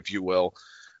mode, if you will.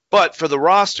 But for the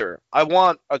roster, I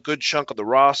want a good chunk of the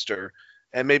roster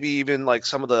and maybe even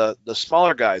some of the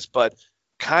smaller guys, but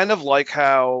kind of like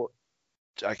how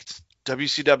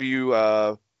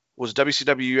WCW was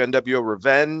WCW NWO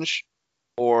Revenge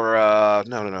or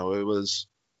no, it was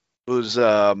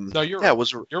no, you're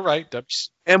right. You're right.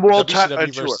 And World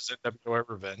WCW Tour versus NWO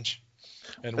Revenge.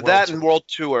 And World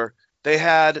Tour, they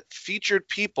had featured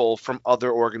people from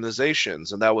other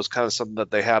organizations, and that was kind of something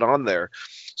that they had on there.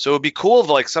 So it'd be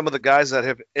cool if some of the guys that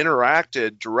have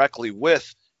interacted directly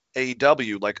with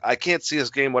AEW, I can't see this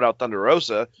game without Thunder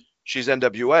Rosa. She's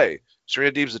NWA.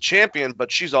 Serena Deeb's the champion,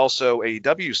 but she's also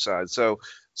AEW side. So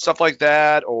stuff like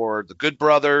that, or the Good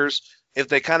Brothers, if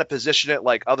they kind of position it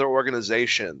like other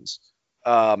organizations.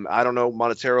 I don't know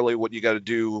monetarily what you got to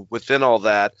do within all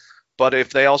that, but if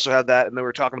they also have that, and then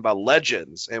we're talking about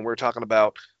legends, and we're talking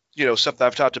about, stuff that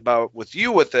I've talked about with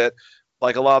you with it,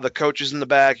 like a lot of the coaches in the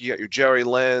back, you got your Jerry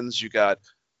Lynn's, you got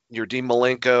your Dean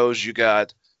Malenko's, you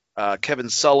got Kevin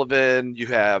Sullivan, you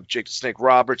have Jake the Snake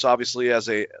Roberts, obviously as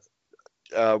a,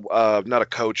 not a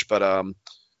coach, but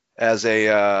as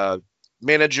a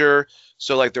manager.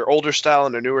 So their older style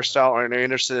and their newer style, Arn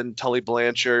Anderson, Tully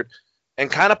Blanchard, and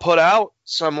kind of put out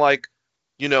some a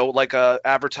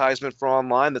advertisement for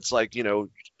online that's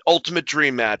Ultimate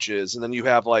Dream matches, and then you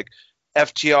have like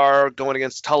FTR going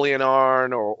against Tully and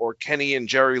Arn, or Kenny and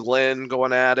Jerry Lynn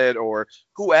going at it, or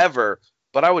whoever.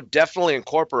 But I would definitely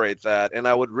incorporate that, and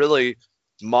I would really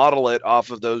model it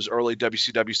off of those early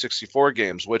WCW 64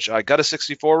 games, which I got a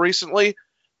 64 recently,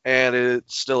 and it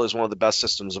still is one of the best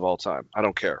systems of all time. I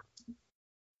don't care.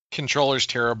 Controller's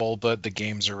terrible, but the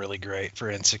games are really great for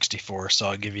N64, so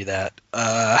I'll give you that.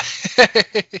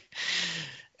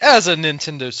 As a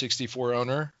Nintendo 64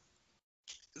 owner,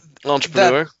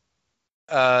 Entrepreneur.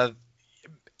 I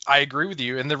agree with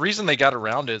you, and the reason they got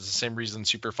around it is the same reason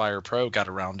Super Fire Pro got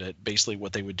around it. Basically,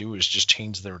 what they would do is just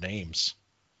change their names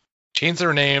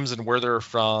and where they're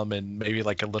from, and maybe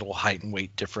like a little height and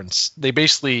weight difference. They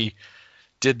basically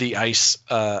did the ice,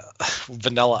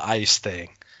 vanilla ice thing.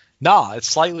 Nah, it's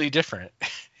slightly different.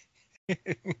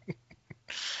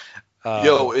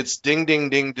 Yo, it's ding ding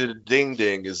ding did ding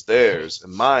ding is theirs,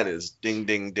 and mine is ding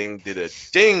ding ding did a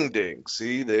ding ding.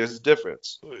 See, there's a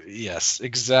difference. Yes,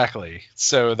 exactly.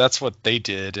 So that's what they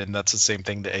did, and that's the same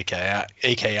thing that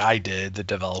AKI did, the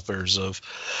developers of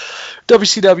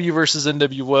WCW versus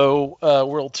NWO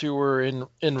World Tour and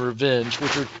Revenge,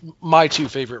 which are my two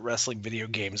favorite wrestling video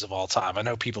games of all time. I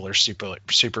know people are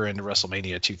super into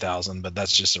WrestleMania 2000, but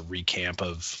that's just a recamp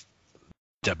of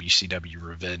WCW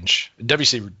Revenge.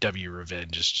 WCW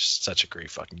Revenge is just such a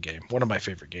great fucking game. One of my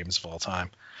favorite games of all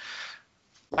time.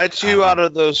 My two out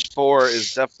of those four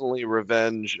is definitely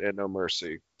Revenge and No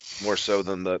Mercy, more so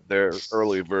than their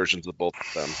early versions of both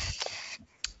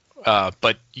of them.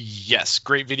 But yes,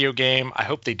 great video game. I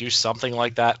hope they do something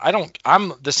like that.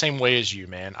 I'm the same way as you,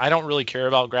 man. I don't really care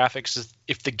about graphics.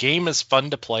 If the game is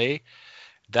fun to play,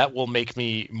 that will make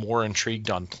me more intrigued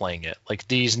on playing it. Like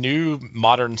these new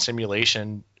modern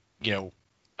simulation,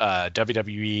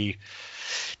 WWE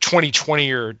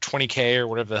 2020 or 20K or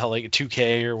whatever the hell,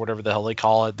 2K or whatever the hell they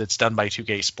call it, that's done by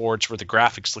 2K Sports, where the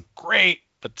graphics look great,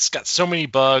 but it's got so many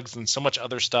bugs and so much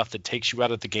other stuff that takes you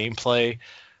out of the gameplay.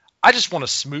 I just want a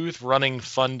smooth running,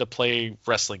 fun to play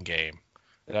wrestling game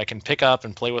that I can pick up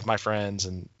and play with my friends,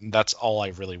 and that's all I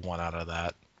really want out of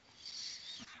that.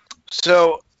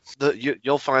 So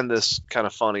you'll find this kind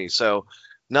of funny. So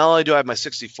not only do I have my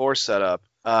 64 set up,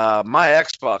 my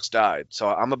Xbox died. So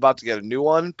I'm about to get a new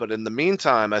one. But in the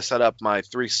meantime, I set up my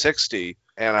 360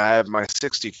 and I have my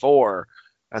 64.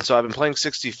 And so I've been playing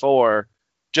 64,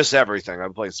 just everything. I've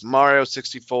been playing Mario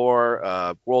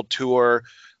 64, World Tour,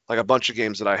 like a bunch of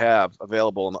games that I have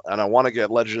available. And I want to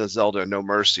get Legend of Zelda No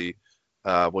Mercy,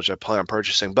 which I plan on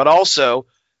purchasing. But also,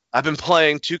 I've been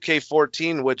playing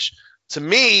 2K14, which to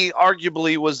me,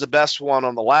 arguably was the best one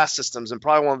on the last systems and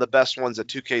probably one of the best ones that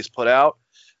 2K's put out.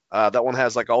 That one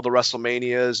has like all the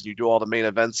WrestleManias. You do all the main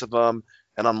events of them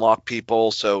and unlock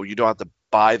people, so you don't have to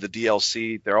buy the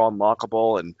DLC. They're all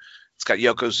unlockable, and it's got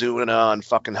Yokozuna and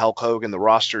fucking Hulk Hogan. The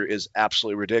roster is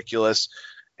absolutely ridiculous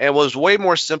and was way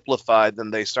more simplified than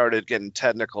they started getting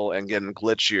technical and getting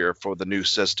glitchier for the new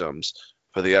systems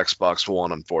for the Xbox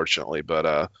One, unfortunately.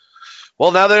 But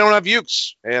well, now they don't have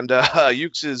Yuke's, and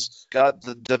Yuke's has got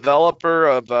the developer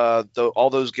of all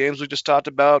those games we just talked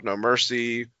about, No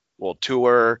Mercy, World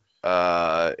Tour,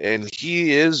 and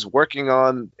he is working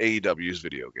on AEW's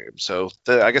video game. So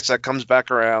I guess that comes back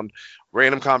around,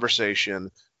 random conversation,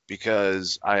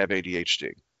 because I have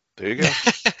ADHD. There you go.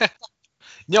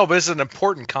 No, but it's an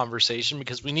important conversation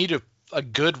because we need a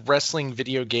good wrestling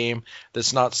video game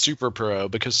that's not Super Pro,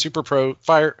 because Super Pro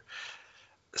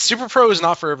is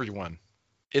not for everyone.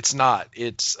 It's not.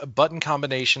 It's a button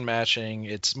combination matching.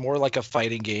 It's more like a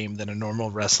fighting game than a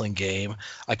normal wrestling game.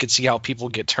 I could see how people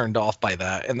get turned off by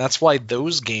that. And that's why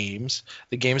those games,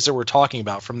 the games that we're talking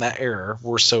about from that era,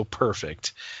 were so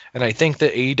perfect. And I think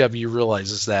that AEW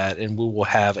realizes that, and we will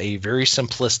have a very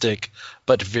simplistic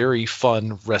but very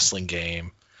fun wrestling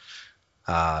game.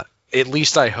 At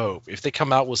least I hope. If they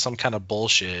come out with some kind of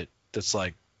bullshit that's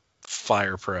like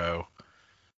Fire Pro,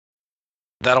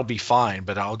 that'll be fine,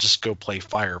 but I'll just go play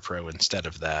Fire Pro instead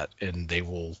of that, and they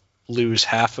will lose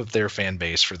half of their fan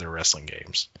base for their wrestling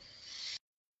games.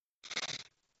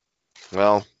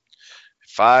 Well,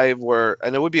 if I were,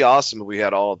 and it would be awesome if we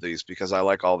had all of these, because I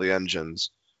like all the engines.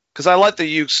 Because I like the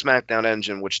Uke SmackDown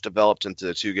engine, which developed into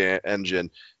the 2K engine.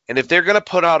 And if they're going to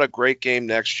put out a great game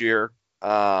next year,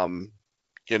 like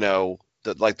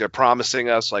they're promising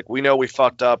us, like we know we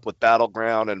fucked up with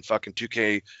Battleground and fucking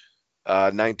 2K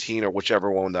 19 or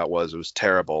whichever one that was. It was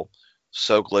terrible.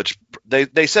 So glitch.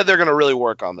 They said they're going to really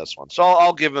work on this one. So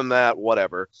I'll give them that,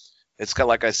 whatever. It's got,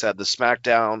 like I said, the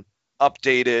SmackDown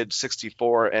updated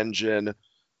 64 engine,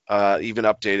 even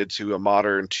updated to a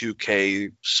modern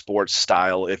 2K sports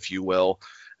style, if you will.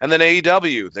 And then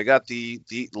AEW, they got the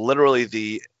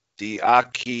the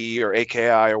Aki or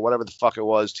AKI or whatever the fuck it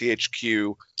was,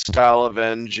 THQ style of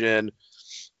engine,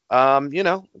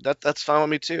 that's fine with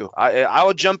me too. I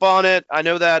would jump on it. I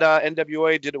know that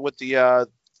NWA did it with the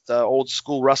old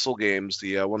school Wrestle games,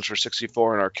 the ones for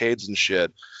 64 and arcades and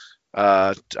shit.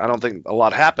 I don't think a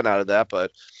lot happened out of that,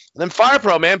 but and then Fire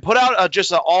Pro, man, put out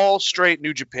just an all straight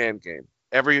New Japan game.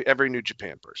 Every New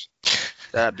Japan person.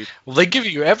 That'd be. Well, they give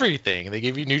you everything. They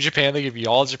give you New Japan. They give you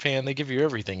All Japan. They give you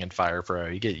everything in Fire Pro.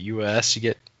 You get US.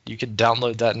 You can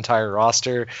download that entire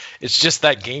roster. It's just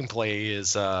that gameplay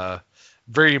is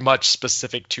very much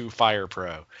specific to Fire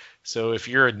Pro. So if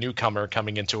you're a newcomer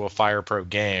coming into a Fire Pro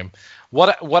game,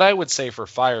 what I would say for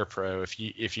Fire Pro,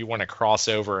 if you want to cross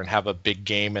over and have a big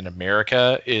game in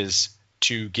America, is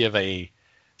to give a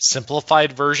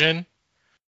simplified version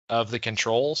of the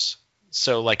controls.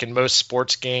 So like in most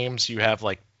sports games, you have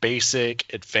like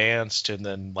basic, advanced, and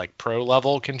then like pro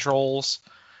level controls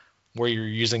where you're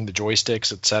using the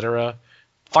joysticks, etc.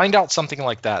 Find out something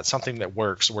like that, something that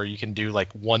works where you can do like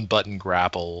one button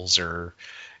grapples or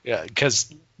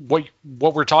because what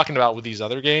we're talking about with these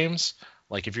other games,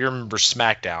 like if you remember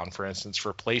SmackDown, for instance,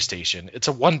 for PlayStation, it's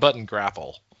a one button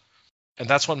grapple. And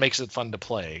that's what makes it fun to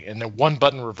play. And then one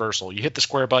button reversal. You hit the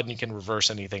square button, you can reverse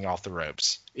anything off the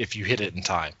ropes if you hit it in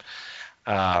time.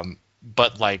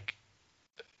 But like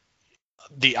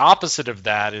the opposite of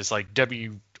that is like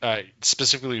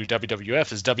specifically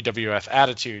WWF is WWF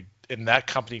Attitude, and that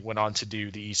company went on to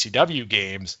do the ECW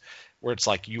games where it's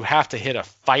like you have to hit a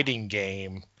fighting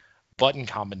game button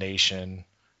combination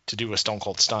to do a Stone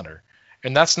Cold Stunner,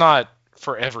 and that's not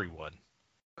for everyone.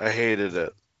 I hated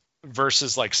it.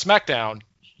 Versus like SmackDown,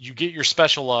 you get your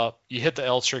special up, you hit the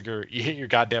L trigger, you hit your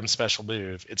goddamn special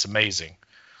move. It's amazing.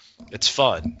 It's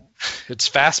fun. It's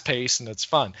fast paced and it's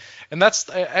fun. And that's,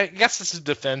 I guess this is a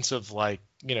defense of like,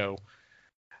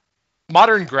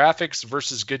 modern graphics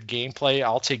versus good gameplay.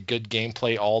 I'll take good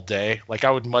gameplay all day. Like I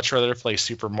would much rather play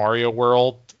Super Mario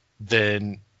World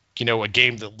than, a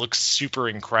game that looks super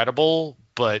incredible,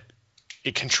 but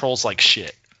it controls like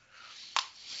shit.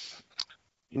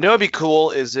 What'd be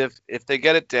cool is if they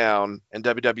get it down and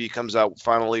WWE comes out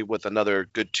finally with another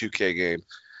good 2K game,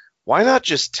 why not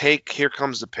just take Here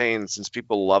Comes the Pain, since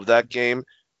people love that game,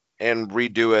 and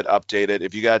redo it, update it.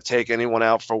 If you got to take anyone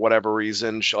out for whatever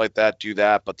reason, shit like that, do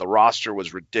that. But the roster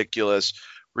was ridiculous.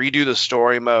 Redo the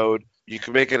story mode. You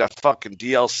can make it a fucking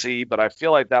DLC, but I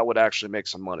feel like that would actually make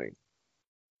some money.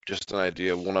 Just an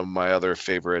idea. One of my other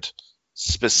favorite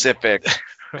specific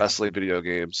wrestling video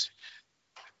games.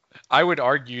 I would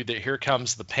argue that Here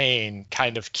Comes the Pain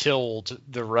kind of killed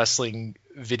the wrestling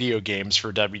video games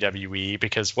for WWE,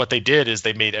 because what they did is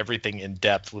they made everything in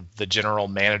depth with the general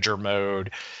manager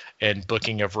mode and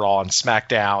booking of Raw and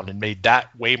SmackDown, and made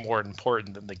that way more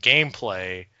important than the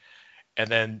gameplay. And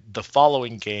then the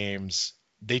following games,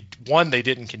 they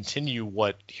didn't continue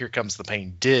what Here Comes the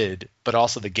Pain did, but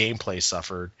also the gameplay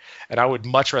suffered. And I would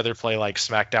much rather play like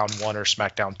SmackDown 1 or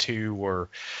SmackDown 2 or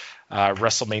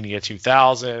WrestleMania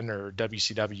 2000 or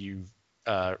WCW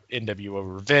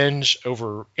NWO Revenge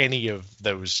over any of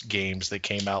those games that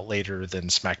came out later than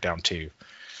SmackDown 2,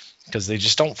 because they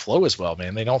just don't flow as well,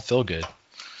 man. They don't feel good.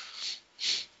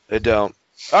 They don't.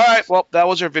 All right, well, that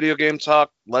was our video game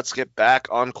talk. Let's get back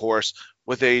on course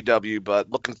with AEW, but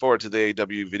looking forward to the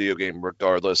AEW video game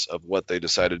regardless of what they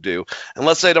decide to do,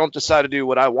 unless they don't decide to do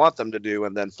what I want them to do,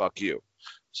 and then fuck you.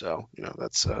 So,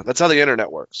 that's how the internet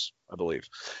works, I believe.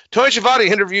 Tony Schiavone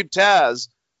interviewed Taz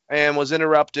and was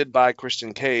interrupted by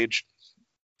Christian Cage.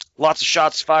 Lots of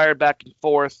shots fired back and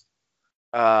forth.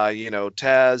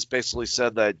 Taz basically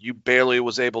said that you barely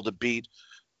was able to beat,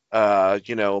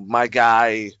 my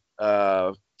guy,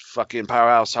 fucking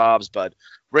Powerhouse Hobbs, but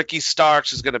Ricky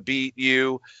Starks is going to beat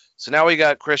you. So now we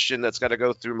got Christian that's got to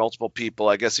go through multiple people.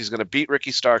 I guess he's going to beat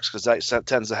Ricky Starks because that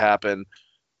tends to happen.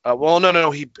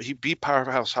 No, he beat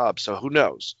Powerhouse Hobbs, so who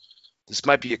knows? This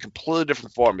might be a completely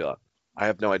different formula. I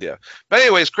have no idea. But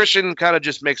anyways, Christian kind of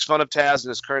just makes fun of Taz in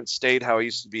his current state, how he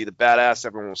used to be the badass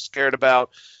everyone was scared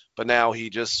about, but now he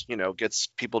just, gets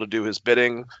people to do his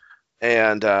bidding,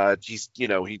 and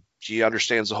he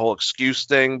understands the whole excuse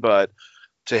thing, but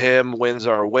to him, wins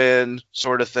are a win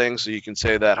sort of thing. So you can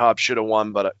say that Hobbs should have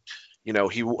won, but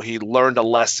he learned a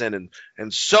lesson,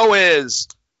 and so is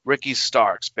Ricky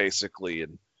Starks basically,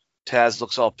 and Taz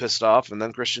looks all pissed off, and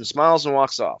then Christian smiles and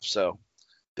walks off. So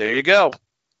there you go.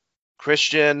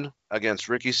 Christian against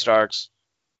Ricky Starks.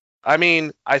 I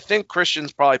mean, I think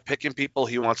Christian's probably picking people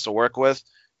he wants to work with,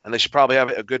 and they should probably have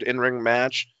a good in-ring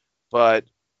match. But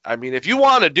I mean, if you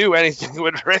want to do anything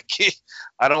with Ricky,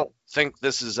 I don't think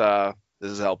this is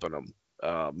helping him.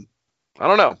 I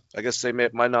don't know. I guess they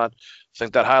might not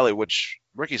think that highly, which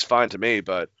Ricky's fine to me,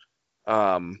 but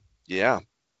yeah,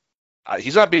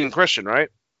 he's not beating Christian, right?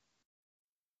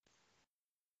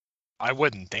 I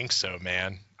wouldn't think so,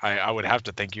 man. I would have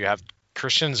to think you have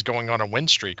Christian's going on a win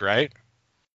streak, right?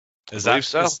 Is Believe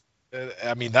that so.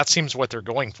 I mean, that seems what they're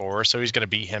going for. So he's going to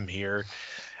beat him here,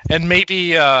 and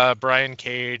maybe Brian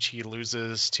Cage, he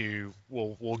loses to.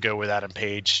 We'll go with Adam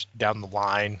Page down the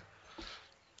line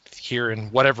here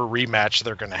in whatever rematch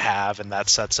they're going to have, and that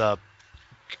sets up.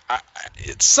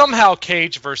 It's somehow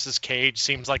Cage versus Cage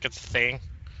seems like it's a thing.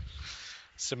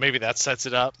 So maybe that sets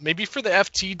it up. Maybe for the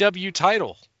FTW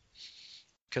title.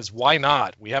 Because why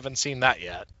not? We haven't seen that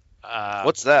yet.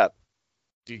 What's that?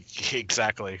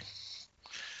 Exactly.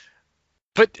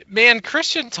 But man,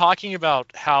 Christian talking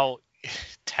about how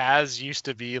Taz used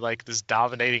to be like this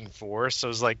dominating force. So I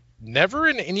was like, never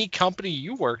in any company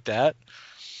you worked at.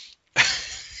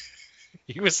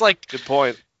 He was like, Good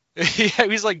point. yeah, he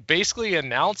was like basically an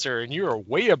announcer, and you were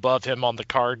way above him on the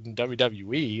card in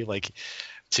WWE. Like,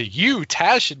 to you,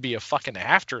 Taz should be a fucking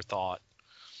afterthought.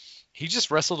 He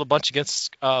just wrestled a bunch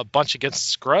against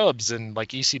scrubs and like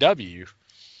ECW.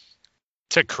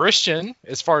 To Christian,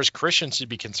 as far as Christian should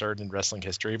be concerned in wrestling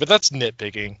history, but that's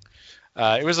nitpicking.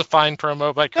 It was a fine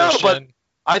promo by Christian. No, but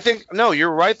I think you're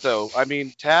right though. I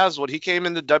mean, Taz, when he came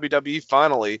into WWE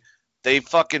finally, they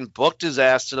fucking booked his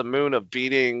ass to the moon of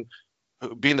being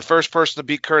the first person to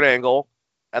beat Kurt Angle,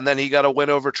 and then he got a win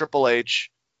over Triple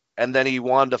H, and then he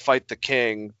wanted to fight the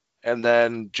King, and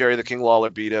then Jerry the King Lawler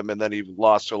beat him, and then he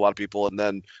lost to a lot of people, and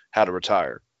then had to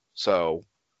retire. So,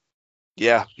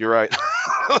 yeah, you're right.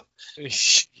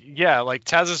 Yeah, like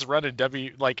Taz's run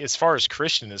in like as far as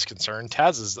Christian is concerned,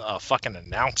 Taz is a fucking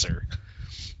announcer.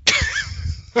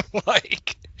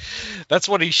 Like, that's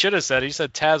what he should have said. He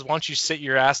said, Taz, why don't you sit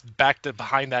your ass back to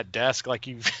behind that desk like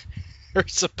you are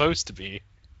supposed to be?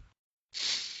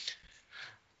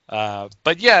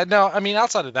 But yeah, no, I mean,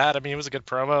 outside of that, I mean, it was a good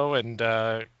promo,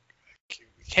 and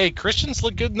hey, Christians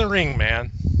look good in the ring,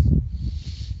 man.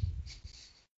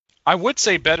 I would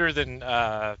say better than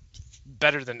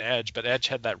Edge, but Edge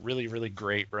had that really, really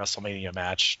great WrestleMania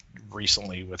match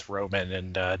recently with Roman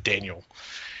and Daniel.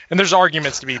 And there's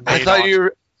arguments to be made. I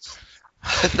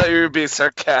thought you were being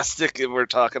sarcastic, and we're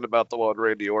talking about the one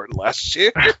Randy Orton last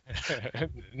year.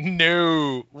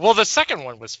 No. Well, the second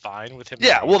one was fine with him.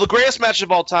 Yeah, well, the greatest match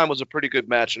of all time was a pretty good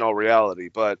match in all reality,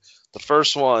 but the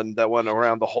first one that went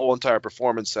around the whole entire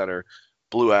Performance Center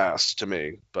blew ass to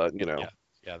me. But,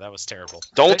 Yeah, that was terrible.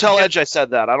 Don't tell Edge I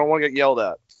said that. I don't want to get yelled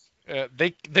at.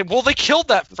 They killed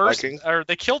that first, Viking? or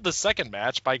they killed the second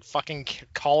match by fucking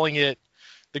calling it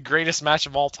the greatest match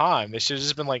of all time. They should have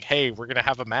just been like, hey, we're going to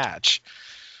have a match.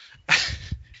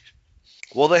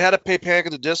 Well, they had to pay Panic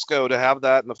at the Disco to have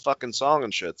that in the fucking song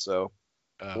and shit, so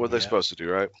what are they supposed to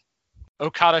do, right?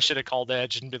 Okada should have called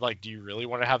Edge and been like, do you really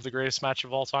want to have the greatest match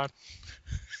of all time?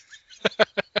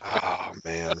 Oh,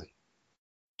 man.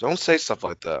 Don't say stuff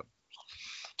like that.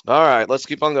 All right, let's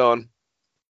keep on going.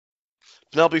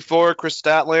 Penelope Ford, Chris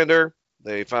Statlander,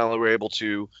 they finally were able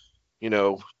to,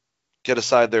 get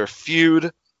aside their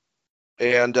feud.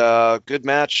 And good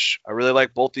match. I really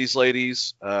like both these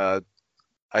ladies. I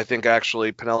think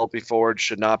actually Penelope Ford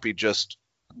should not be just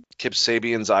Kip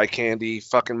Sabian's eye candy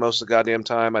fucking most of the goddamn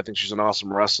time. I think she's an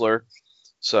awesome wrestler.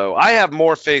 So I have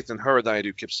more faith in her than I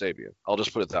do Kip Sabian. I'll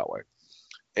just put it that way.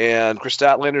 And Chris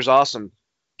Statlander's awesome.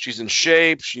 She's in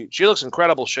shape. She looks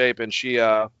incredible shape, and she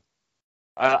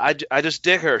I just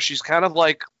dig her. She's kind of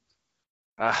like,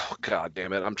 oh god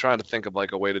damn it, I'm trying to think of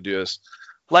like a way to do this.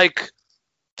 Like,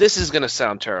 this is gonna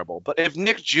sound terrible, but if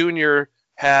Nick Jr.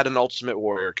 had an Ultimate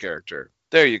Warrior character,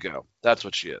 there you go. That's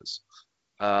what she is.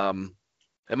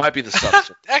 It might be the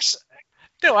substance.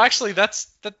 Actually, that's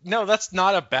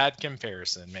not a bad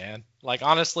comparison, man. Like,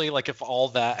 honestly, like if all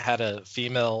that had a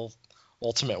female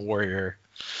Ultimate Warrior,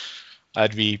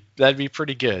 that'd be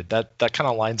pretty good. That kind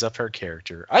of lines up her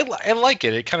character. I like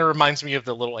it. It kind of reminds me of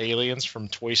the little aliens from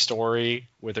Toy Story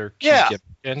with her cute gimmick,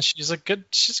 and she's a good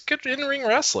in-ring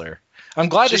wrestler. I'm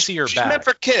glad to see her she's back. Meant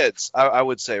for kids, I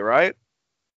would say, right?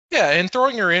 Yeah, and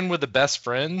throwing her in with the best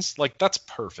friends, like, that's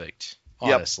perfect,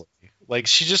 honestly. Yep. Like,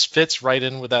 she just fits right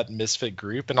in with that Misfit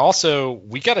group. And also,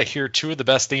 we got to hear two of the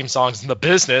best theme songs in the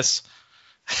business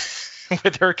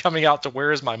with her coming out to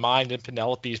Where Is My Mind and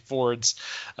Penelope Ford's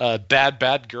Bad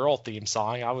Bad Girl theme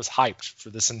song. I was hyped for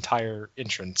this entire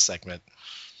entrance segment.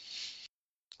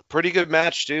 Pretty good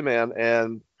match, too, man.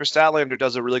 And Chris Statlander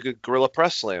does a really good gorilla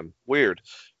press slam. Weird.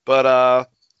 But,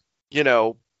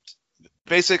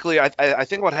 basically, I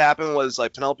think what happened was,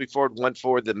 like, Penelope Ford went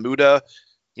for the Muda,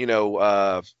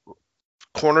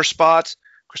 corner spot.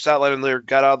 Chris Statlander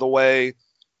got out of the way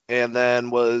and then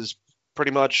was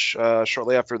pretty much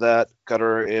shortly after that, got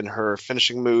her in her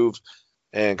finishing move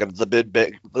and got the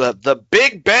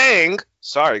big bang.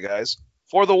 Sorry, guys,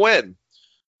 for the win.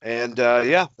 And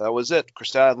yeah, that was it.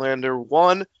 Kris Statlander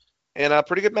won, and a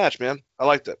pretty good match, man. I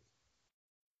liked it.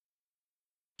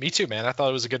 Me too, man. I thought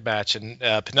it was a good match, and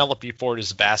Penelope Ford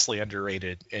is vastly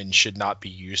underrated and should not be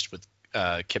used with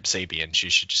Kip Sabian. She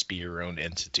should just be her own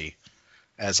entity,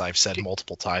 as I've said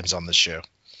multiple times on the show.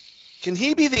 Can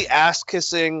he be the ass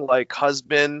kissing like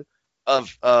husband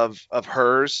of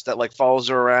hers that like follows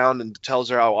her around and tells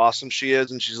her how awesome she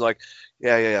is, and she's like,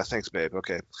 yeah, thanks, babe.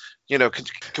 Okay,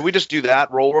 can we just do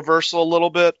that role reversal a little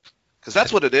bit? Because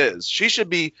that's what it is. She should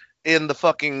be in the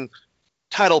fucking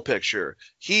title picture.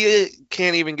 He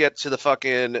can't even get to the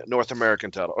fucking North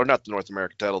American title, or not the North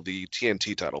American title, the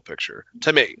TNT title picture.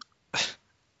 To me.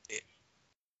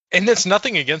 And it's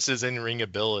nothing against his in-ring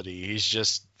ability. He's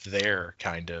just there,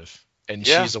 kind of. And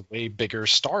she's a way bigger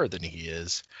star than he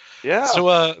is. Yeah.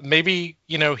 So maybe,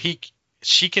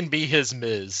 she can be his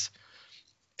Miz.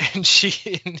 And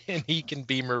he can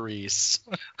be Maurice.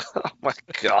 Oh my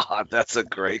God, that's a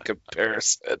great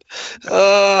comparison.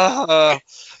 Because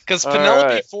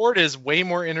Penelope Ford is way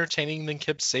more entertaining than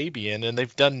Kip Sabian, and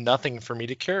they've done nothing for me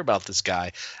to care about this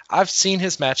guy. I've seen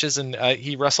his matches, and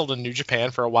he wrestled in New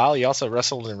Japan for a while. He also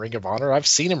wrestled in Ring of Honor. I've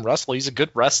seen him wrestle. He's a good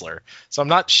wrestler. So I'm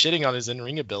not shitting on his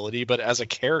in-ring ability, but as a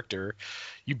character,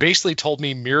 you basically told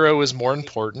me Miro is more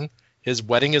important. His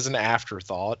wedding is an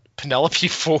afterthought. Penelope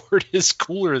Ford is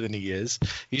cooler than he is.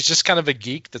 He's just kind of a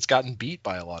geek that's gotten beat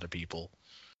by a lot of people.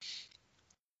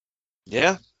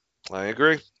 Yeah, I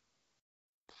agree.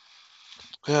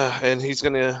 And he's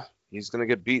gonna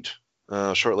get beat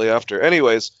shortly after.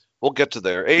 Anyways, we'll get to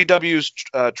there. AEW's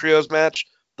trios match: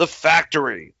 The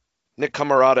Factory, Nick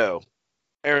Comoroto,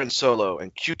 Aaron Solo,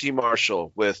 and QT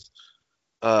Marshall with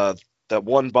that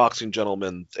one boxing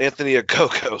gentleman, Anthony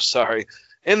Ogogo. Sorry.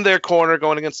 In their corner,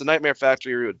 going against the Nightmare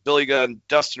Factory with Billy Gunn,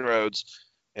 Dustin Rhodes,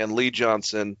 and Lee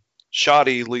Johnson.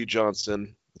 Shoddy Lee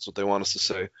Johnson. That's what they want us to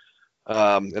say.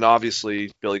 And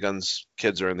obviously, Billy Gunn's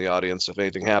kids are in the audience. If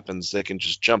anything happens, they can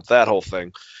just jump that whole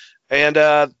thing. And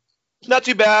not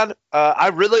too bad. I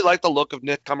really like the look of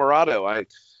Nick Comoroto.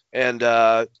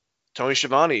 Tony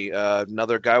Schiavone,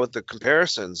 another guy with the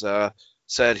comparisons,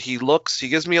 said he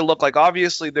gives me a look like,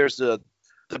 obviously there's the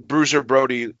Bruiser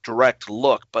Brody direct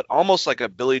look, but almost like a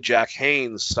Billy Jack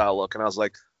Haynes style look. And I was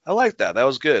like, I like that. That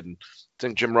was good. And I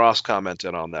think Jim Ross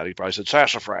commented on that. He probably said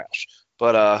sassafras,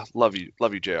 but love you,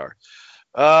 JR.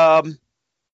 But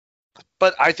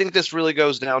I think this really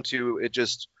goes down to, it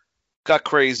just got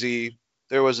crazy.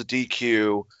 There was a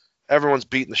DQ. Everyone's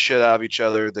beating the shit out of each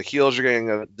other. The heels are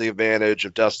getting the advantage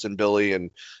of Dustin, Billy,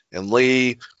 and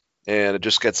Lee, and it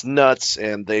just gets nuts.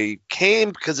 And they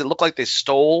came because it looked like they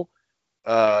stole,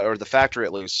 or the factory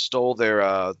at least stole their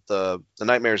the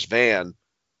Nightmares van,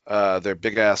 their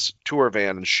big ass tour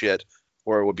van and shit,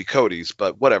 or it would be Cody's,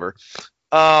 but whatever.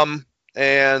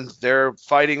 And they're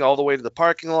fighting all the way to the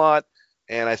parking lot.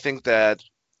 And I think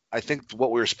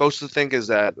what we were supposed to think is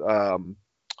that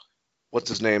what's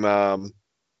his name,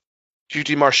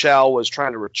 QT Marshall was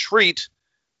trying to retreat,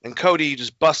 and Cody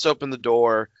just busts open the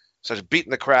door, starts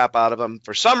beating the crap out of him.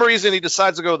 For some reason, he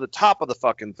decides to go to the top of the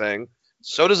fucking thing.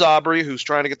 So does Aubrey, who's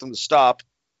trying to get them to stop.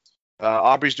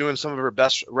 Aubrey's doing some of her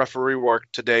best referee work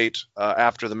to date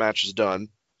after the match is done.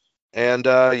 And,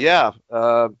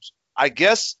 I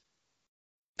guess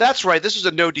that's right. This was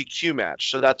a no DQ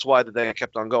match, so that's why they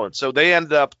kept on going. So they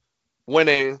ended up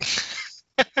winning.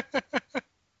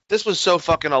 This was so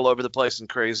fucking all over the place and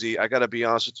crazy. I got to be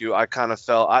honest with you. I kind of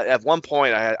felt at one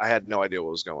point I had no idea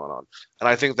what was going on. And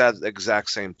I think that exact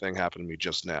same thing happened to me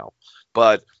just now.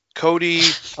 But Cody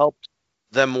helped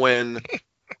them win,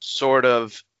 sort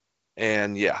of,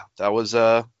 and yeah, that was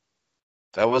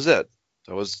it.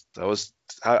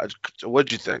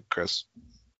 What'd you think, Chris?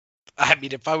 I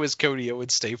mean, if I was Cody, I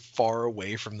would stay far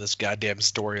away from this goddamn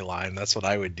storyline. That's what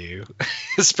I would do,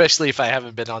 especially if I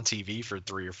haven't been on TV for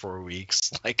 3 or 4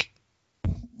 weeks. Like,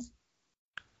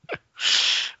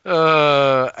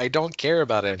 I don't care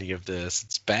about any of this.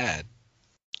 It's bad.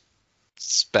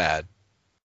 It's bad.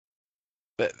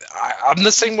 But I'm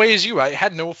the same way as you. I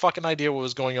had no fucking idea what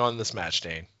was going on in this match,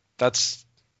 Dane. That's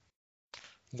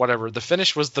whatever. The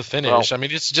finish was the finish. Well, I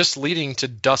mean, it's just leading to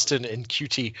Dustin and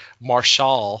QT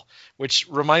Marshall, which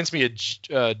reminds me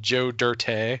of Joe Dirt.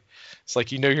 It's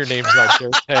like, your name's not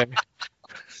Joe Dirt.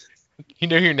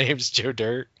 Your name's Joe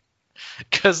Dirt.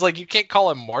 Because, like, you can't call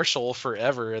him Marshall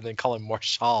forever and then call him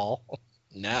Marshall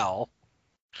now.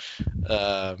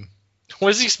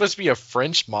 Was he supposed to be a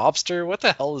French mobster? What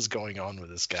the hell is going on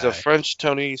with this guy? He's a French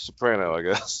Tony Soprano, I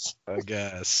guess. I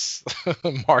guess.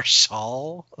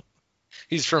 Marshall?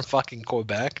 He's from fucking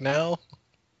Quebec now?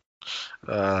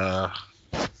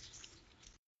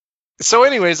 So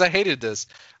anyways, I hated this.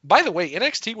 By the way,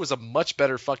 NXT was a much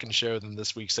better fucking show than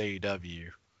this week's AEW.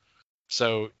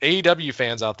 So AEW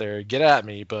fans out there, get at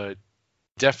me, but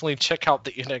definitely check out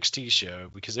the NXT show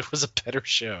because it was a better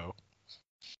show.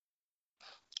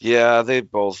 Yeah, they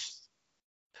both.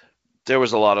 There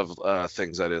was a lot of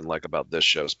things I didn't like about this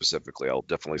show specifically. I'll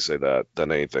definitely say that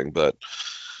than anything. But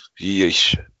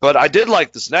yeesh. But I did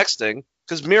like this next thing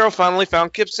because Miro finally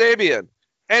found Kip Sabian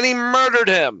and he murdered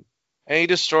him and he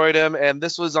destroyed him. And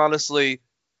this was honestly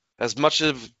as much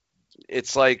of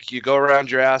it's like you go around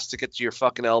your ass to get to your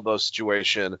fucking elbow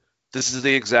situation. This is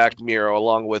the exact Miro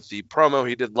along with the promo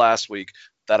he did last week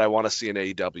that I want to see in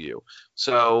AEW.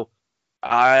 So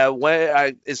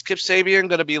is Kip Sabian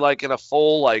going to be like in a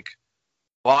full like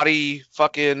body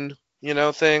fucking,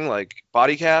 thing, like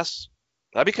body cast?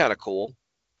 That'd be kind of cool.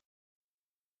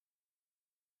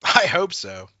 I hope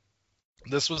so.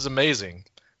 This was amazing.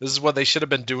 This is what they should have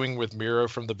been doing with Miro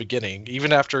from the beginning.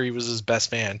 Even after he was his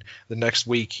best man, the next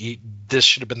week, this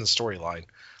should have been the storyline.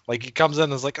 Like, he comes in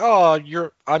and is like,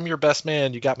 oh, I'm your best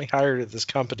man. You got me hired at this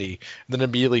company. And then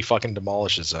immediately fucking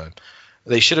demolishes him.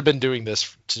 They should have been doing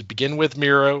this to begin with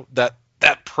Miro. That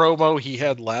promo he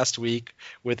had last week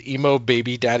with Emo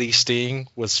Baby Daddy Sting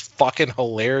was fucking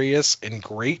hilarious and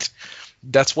great.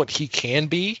 That's what he can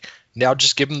be. Now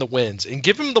just give him the wins. And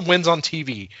give him the wins on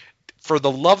TV. For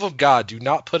the love of God, do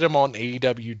not put him on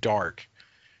AEW Dark.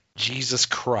 Jesus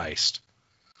Christ.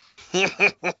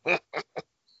 I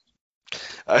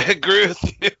agree with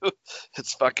you.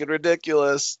 It's fucking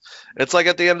ridiculous. It's like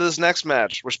at the end of this next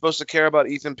match, we're supposed to care about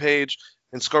Ethan Page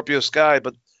and Scorpio Sky,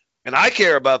 and I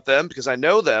care about them because I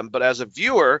know them, but as a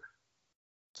viewer,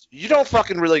 you don't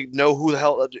fucking really know who the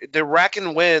hell. They're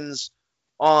racking wins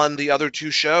on the other two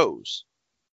shows.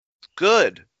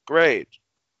 Good. Great.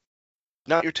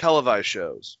 Not your televised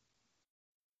shows.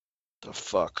 The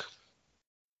fuck.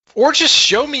 Or just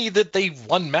show me that they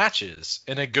won matches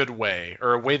in a good way,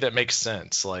 or a way that makes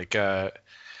sense. Like, I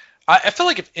feel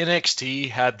like if NXT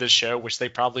had this show, which they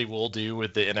probably will do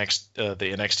with the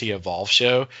NXT Evolve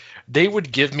show, they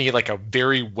would give me like a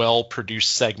very well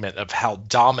produced segment of how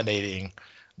dominating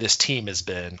this team has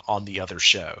been on the other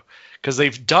show, because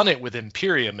they've done it with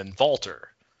Imperium and Walter.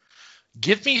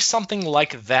 Give me something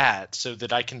like that so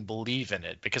that I can believe in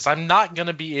it, because I'm not going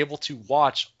to be able to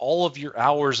watch all of your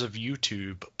hours of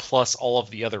YouTube plus all of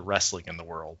the other wrestling in the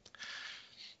world.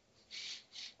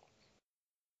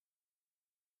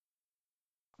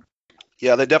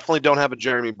 Yeah, they definitely don't have a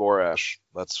Jeremy Borash.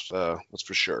 That's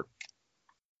for sure.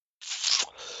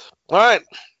 All right.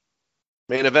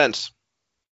 Main event.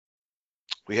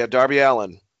 We had Darby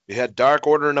Allin. We had Dark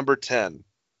Order number 10.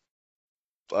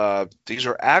 These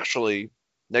are actually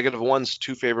Negative One's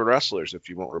two favorite wrestlers, if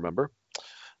you won't remember.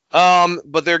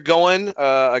 But they're going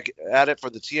at it for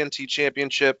the TNT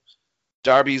Championship.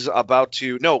 Darby's about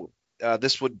to... No,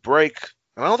 this would break...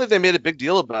 I don't think they made a big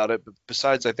deal about it, but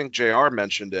besides, I think JR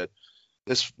mentioned it.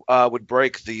 This would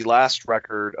break the last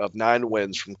record of 9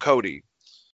 wins from Cody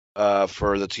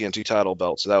for the TNT title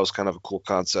belt. So that was kind of a cool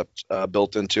concept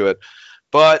built into it.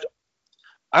 But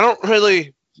I don't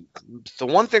really... The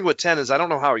one thing with 10 is I don't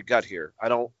know how he got here. I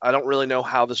don't really know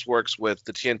how this works with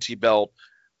the TNT belt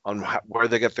on where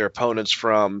they get their opponents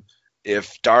from.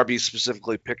 If Darby's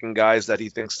specifically picking guys that he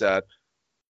thinks that,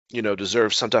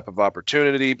 deserve some type of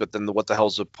opportunity, but then what the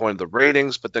hell's the point of the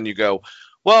ratings? But then you go,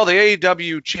 well, the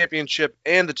AEW championship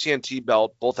and the TNT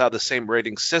belt both have the same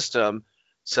rating system.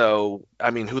 So,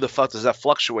 I mean, who the fuck does that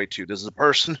fluctuate to? Does the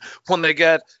person, when they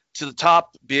get to the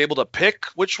top, be able to pick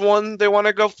which one they want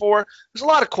to go for? There's a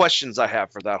lot of questions I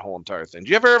have for that whole entire thing. Do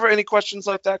you ever have any questions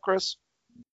like that, Chris?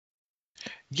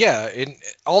 Yeah, and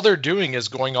all they're doing is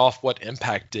going off what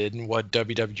Impact did and what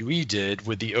WWE did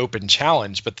with the open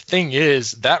challenge. But the thing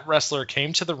is, that wrestler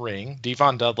came to the ring.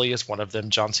 Devon Dudley is one of them.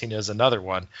 John Cena is another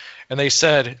one. And they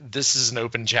said, this is an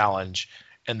open challenge.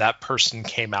 And that person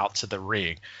came out to the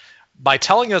ring. By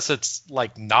telling us it's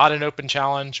like not an open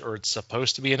challenge, or it's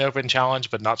supposed to be an open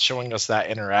challenge, but not showing us that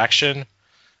interaction,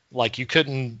 like you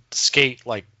couldn't skate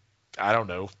like, I don't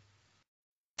know,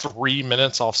 3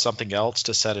 minutes off something else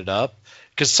to set it up.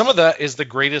 Because some of that is the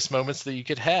greatest moments that you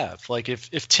could have. Like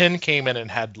if 10 came in and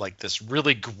had like this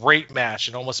really great match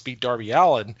and almost beat Darby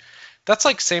Allin, that's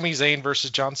like Sami Zayn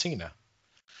versus John Cena.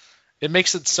 It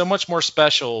makes it so much more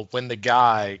special when the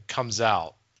guy comes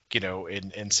out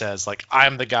and says like,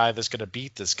 I'm the guy that's going to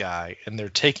beat this guy. And they're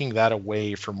taking that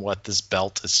away from what this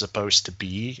belt is supposed to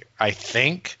be, I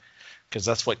think, because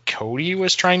that's what Cody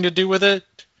was trying to do with it.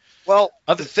 Well,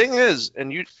 the thing is,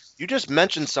 and you just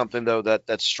mentioned something though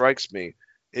that strikes me,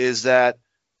 is that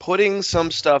putting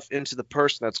some stuff into the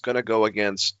person that's going to go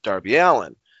against Darby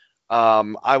Allin.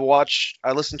 I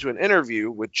listened to an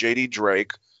interview with JD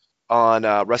Drake on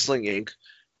Wrestling Inc.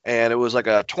 And it was like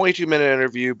a 22-minute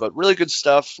interview, but really good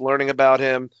stuff, learning about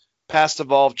him, past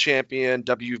Evolve champion,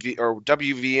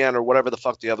 WVN or whatever the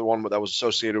fuck the other one that was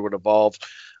associated with Evolve,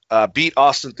 beat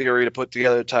Austin Theory to put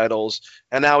together titles,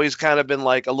 and now he's kind of been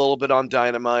like a little bit on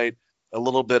Dynamite, a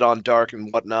little bit on Dark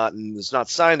and whatnot, and is not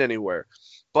signed anywhere.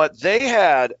 But they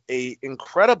had a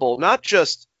incredible, not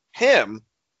just him,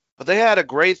 but they had a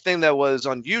great thing that was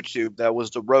on YouTube that was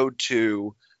the road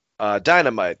to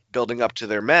Dynamite, building up to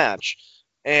their match.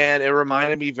 And it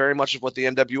reminded me very much of what the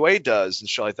NWA does and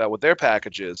shit like that with their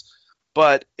packages.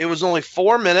 But it was only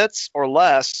 4 minutes or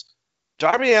less.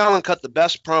 Darby Allin cut the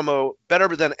best promo,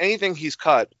 better than anything he's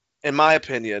cut, in my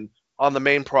opinion, on the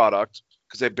main product,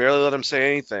 because they barely let him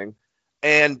say anything.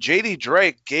 And JD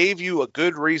Drake gave you a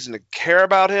good reason to care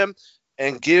about him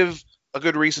and give a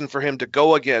good reason for him to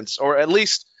go against, or at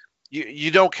least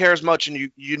you don't care as much and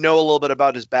you know a little bit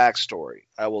about his backstory,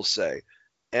 I will say.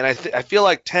 And I feel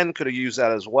like 10 could have used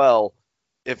that as well.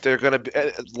 If they're going to be,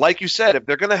 like you said, if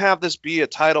they're going to have this be a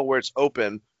title where it's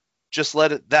open, just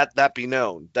let it that be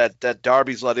known that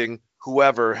Darby's letting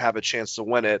whoever have a chance to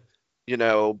win it,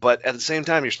 But at the same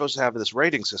time, you're supposed to have this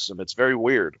rating system. It's very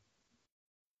weird.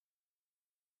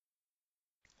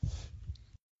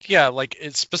 Yeah, like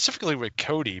it's specifically with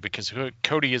Cody, because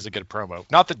Cody is a good promo.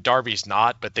 Not that Darby's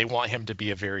not, but they want him to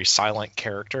be a very silent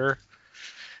character.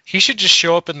 He should just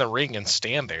show up in the ring and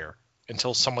stand there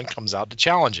until someone comes out to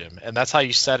challenge him. And that's how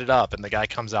you set it up. And the guy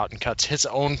comes out and cuts his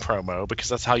own promo, because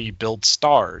that's how you build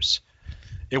stars.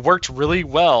 It worked really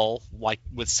well, like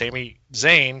with Sami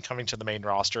Zayn coming to the main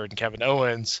roster and Kevin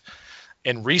Owens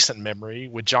in recent memory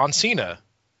with John Cena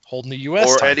holding the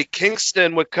U.S. Or title. Eddie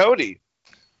Kingston with Cody.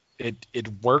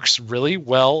 It works really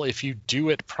well if you do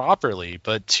it properly,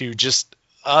 but to just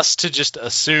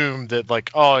assume that like,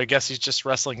 oh, I guess he's just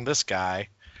wrestling this guy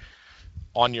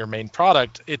on your main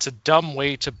product, it's a dumb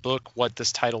way to book what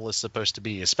this title is supposed to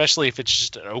be, especially if it's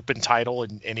just an open title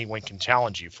and anyone can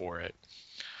challenge you for it.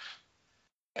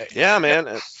 Yeah,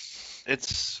 man.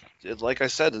 It's like I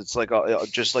said, it's like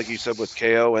just like you said with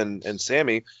KO and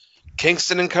Sammy,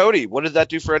 Kingston and Cody. What did that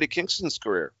do for Eddie Kingston's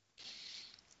career?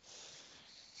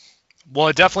 Well,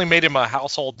 it definitely made him a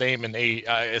household name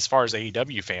as far as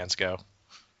AEW fans go.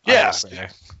 Yeah.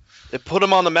 It put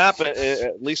him on the map,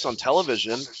 at least on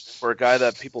television, for a guy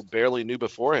that people barely knew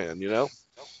beforehand,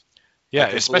 Yeah,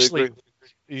 especially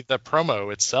the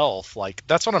promo itself. Like,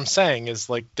 that's what I'm saying is,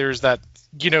 like, there's that,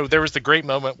 there was the great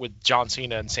moment with John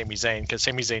Cena and Sami Zayn, because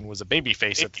Sami Zayn was a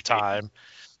babyface at the time.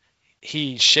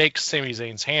 He shakes Sami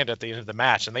Zayn's hand at the end of the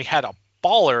match, and they had a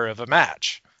baller of a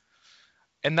match.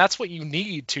 And that's what you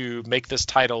need to make this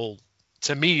title,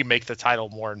 to me, make the title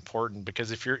more important, because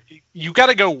if you got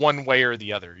to go one way or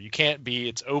the other. You can't be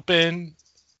it's open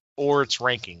or it's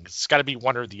rankings. It's got to be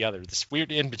one or the other. This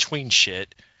weird in between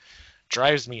shit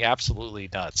drives me absolutely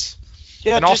nuts.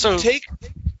 Yeah, and also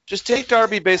just take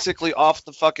Darby basically off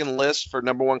the fucking list for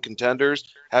number one contenders.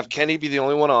 Have Kenny be the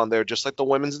only one on there, just like the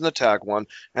women's and the tag one,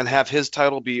 and have his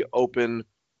title be open.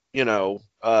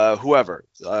 Whoever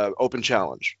open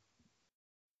challenge.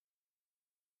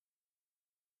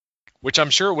 Which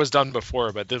I'm sure it was done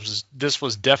before, but this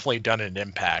was definitely done in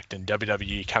Impact, and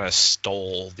WWE kind of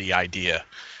stole the idea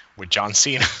with John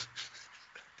Cena,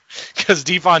 because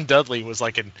Devon Dudley was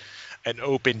like an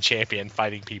open champion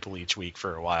fighting people each week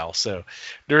for a while. So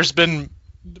there's been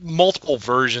multiple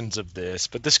versions of this,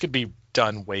 but this could be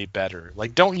done way better.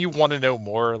 Like, don't you want to know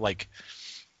more like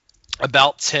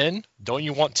about 10? Don't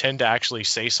you want 10 to actually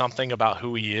say something about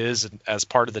who he is as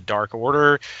part of the Dark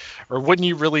Order? Or wouldn't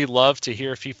you really love to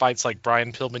hear if he fights like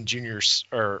Brian Pillman Jr.,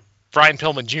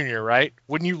 right?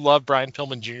 Wouldn't you love Brian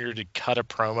Pillman Jr. to cut a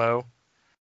promo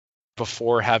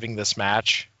before having this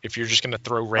match if you're just going to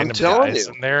throw random guys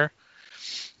in there?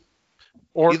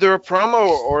 Or either a promo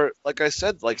or, like I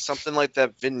said, like something like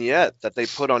that vignette that they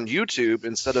put on YouTube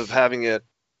instead of having it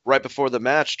right before the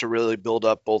match to really build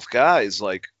up both guys.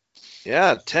 Like,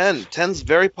 yeah, 10. 10's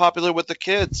very popular with the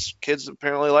kids. Kids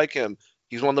apparently like him.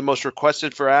 He's one of the most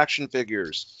requested for action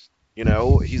figures.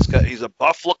 He's a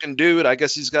buff looking dude. I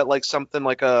guess he's got like something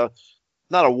like not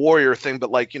a warrior thing,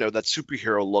 but like, that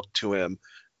superhero look to him.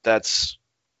 That's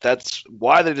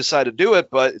why they decided to do it,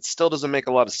 but it still doesn't make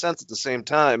a lot of sense at the same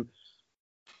time,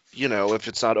 if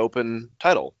it's not open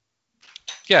title.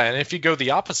 Yeah, and if you go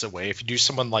the opposite way, if you do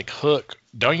someone like Hook,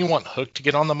 don't you want Hook to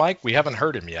get on the mic? We haven't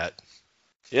heard him yet.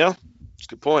 Yeah, that's a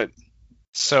good point.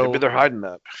 So Maybe they're hiding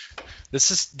that.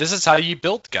 this is how you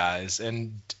build guys.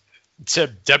 And to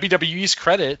WWE's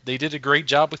credit, they did a great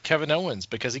job with Kevin Owens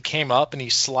because he came up and he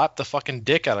slapped the fucking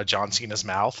dick out of John Cena's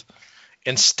mouth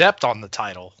and stepped on the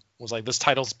title. Was like, this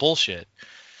title's bullshit,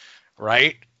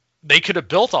 right? They could have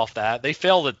built off that. They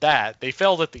failed at that. They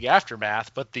failed at the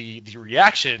aftermath, but the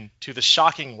reaction to the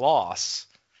shocking loss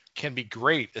can be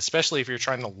great, especially if you're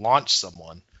trying to launch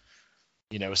someone.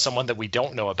 You know, someone that we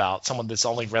don't know about, someone that's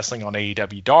only wrestling on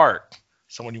AEW Dark,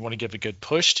 someone you want to give a good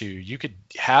push to. You could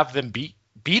have them beat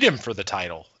him for the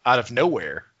title out of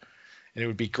nowhere, and it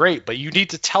would be great. But you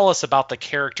need to tell us about the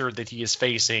character that he is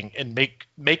facing and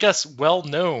make us well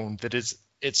known that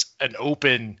it's an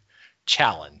open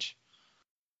challenge.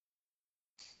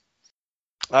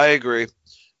 I agree.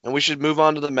 And we should move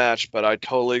on to the match, but I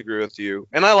totally agree with you.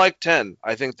 And I like 10.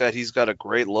 I think that he's got a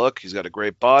great look. He's got a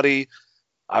great body.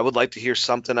 I would like to hear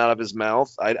something out of his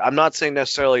mouth. I'm not saying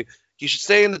necessarily he should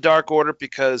stay in the Dark Order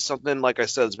because something, like I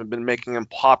said, has been making him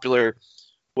popular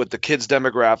with the kids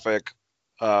demographic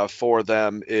for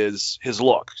them is his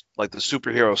look, like the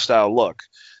superhero style look.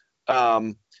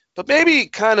 But maybe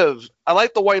kind of, I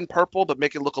like the white and purple, but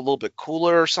make it look a little bit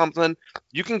cooler or something.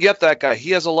 You can get that guy. He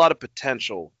has a lot of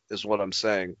potential, is what I'm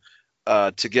saying,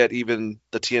 to get even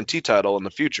the TNT title in the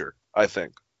future, I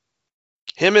think.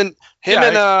 Him and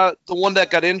the one that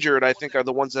got injured, I think, are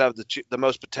the ones that have the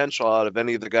most potential out of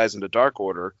any of the guys in the Dark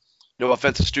Order. No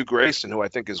offense to Stu Grayson, who I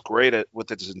think is great with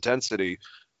his intensity.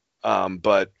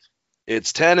 But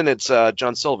it's 10 and it's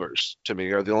John Silvers, to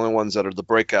me, are the only ones that are the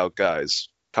breakout guys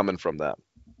coming from that.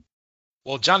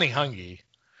 Well, Johnny Hungy.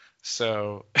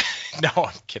 So, no,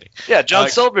 I'm kidding. Yeah, John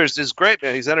Silvers is great,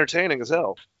 man. He's entertaining as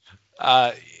hell.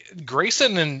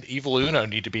 Grayson and Evil Uno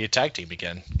need to be a tag team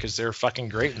again because they're fucking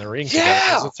great in the ring Yeah!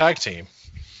 together as a tag team.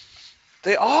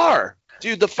 They are.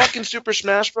 Dude, the fucking Super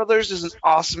Smash Brothers is an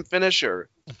awesome finisher.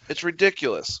 It's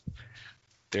ridiculous.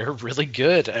 They're really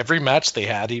good. Every match they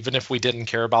had, even if we didn't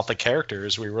care about the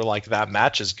characters, we were like, that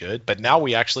match is good. But now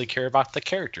we actually care about the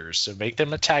characters, so make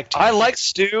them a tag team. I like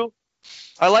Stu.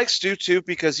 I like Stu, too,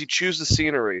 because he chews the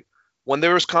scenery. When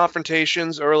there was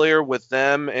confrontations earlier with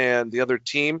them and the other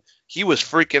team, he was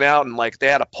freaking out and like they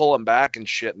had to pull him back and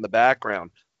shit in the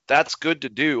background. That's good to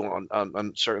do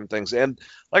on certain things. And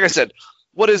like I said,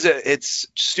 what is it? It's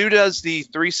Stu does the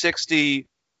 360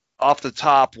 off the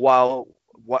top while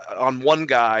on one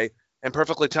guy and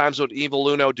perfectly times with Evil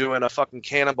Uno doing a fucking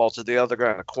cannonball to the other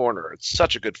guy in the corner. It's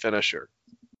such a good finisher.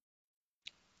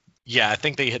 Yeah, I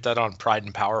think they hit that on Pride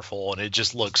and Powerful, and it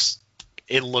just looks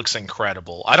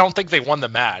incredible. I don't think they won the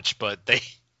match, but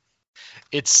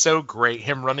it's so great.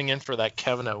 Him running in for that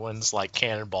Kevin Owens like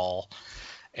cannonball,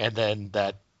 and then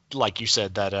that, like you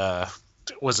said, that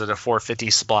was it a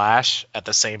 450 splash at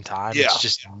the same time? Yeah. It's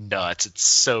just nuts.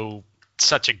 It's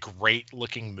such a great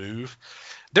looking move.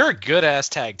 They're a good ass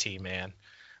tag team, man.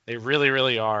 They really,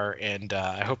 really are, and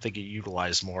I hope they get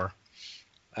utilized more.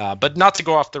 But not to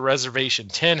go off the reservation,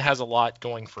 10 has a lot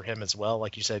going for him as well.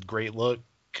 Like you said, great look,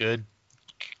 good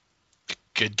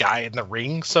guy in the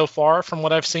ring so far from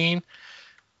what I've seen.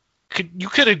 You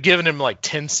could have given him like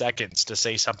 10 seconds to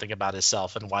say something about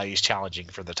himself and why he's challenging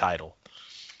for the title.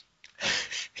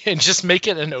 And just make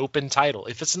it an open title.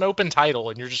 If it's an open title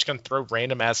and you're just going to throw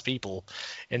random ass people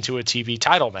into a TV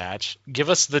title match, give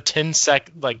us the 10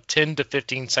 to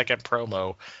 15 second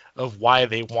promo of why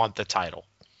they want the title.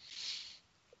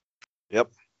 Yep.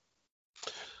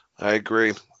 I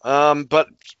agree. But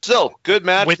still, good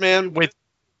match, man.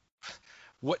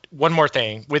 One more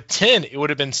thing. With 10, it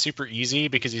would have been super easy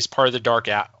because he's part of the Dark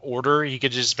Order. He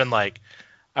could just been like,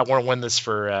 I want to win this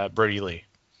for Brody Lee.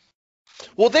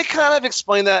 Well, they kind of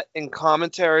explain that in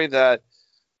commentary that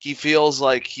he feels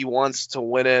like he wants to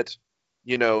win it,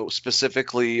 you know,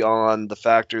 specifically on the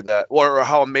factor that, or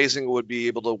how amazing it would be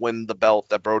able to win the belt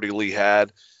that Brody Lee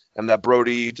had, and that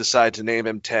Brody decided to name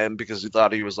him 10 because he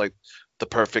thought he was like the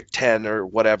perfect 10 or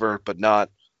whatever, but not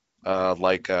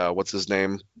what's his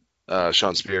name?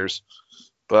 Sean Spears.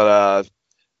 But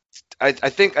I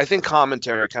think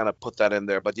commentary kind of put that in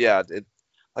there. But yeah,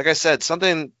 like I said,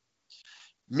 something.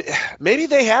 Maybe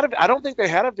they had it. I don't think they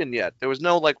had a vignette. There was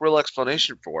no like real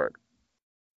explanation for it.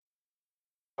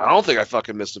 I don't think I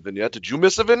fucking missed a vignette. Did you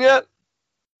miss a vignette?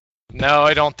 No,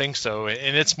 I don't think so.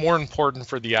 And it's more important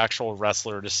for the actual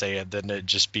wrestler to say it than it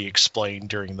just be explained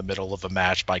during the middle of a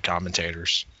match by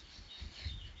commentators.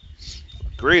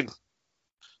 Agreed.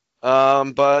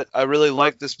 But I really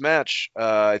like this match.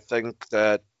 I think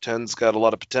that 10's got a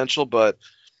lot of potential, but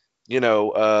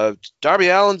Darby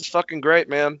Allin's fucking great,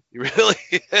 man. He really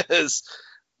is.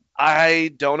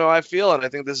 I don't know how I feel, and I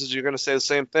think you're going to say the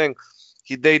same thing.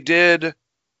 They didn't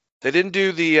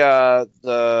do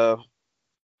the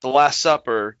Last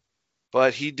Supper,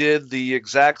 but he did the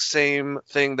exact same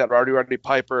thing that Roddy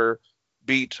Piper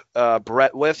beat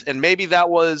Brett with, and maybe that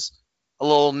was a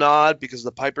little nod because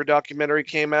the Piper documentary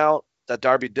came out that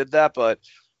Darby did that, but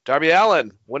Darby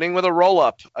Allin winning with a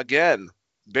roll-up again.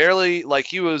 Barely, like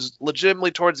he was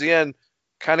legitimately towards the end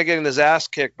kind of getting his ass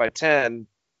kicked by 10.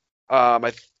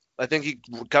 I think he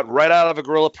got right out of a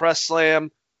gorilla press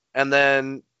slam and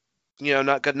then,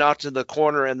 got knocked in the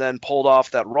corner and then pulled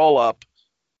off that roll-up.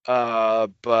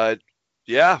 But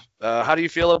yeah, how do you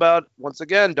feel about, once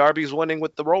again, Darby's winning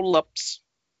with the roll-ups?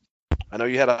 I know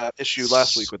you had an issue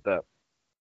last week with that.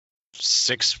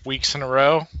 6 weeks in a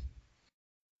row.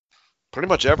 Pretty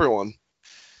much everyone.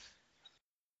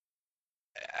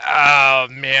 Oh,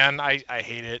 man, I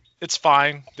hate it. It's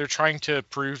fine. They're trying to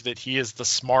prove that he is the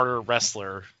smarter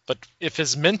wrestler. But if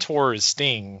his mentor is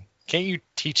Sting, can't you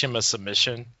teach him a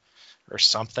submission or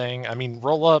something? I mean,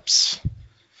 roll-ups.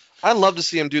 I'd love to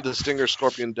see him do the Stinger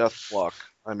Scorpion Death Block.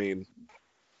 I mean,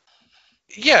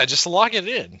 yeah, just lock it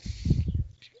in.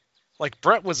 Like,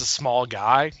 Brett was a small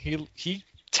guy. He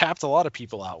tapped a lot of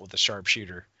people out with a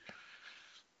sharpshooter.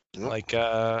 Yep. Like,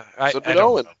 so I did don't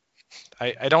Owen. know.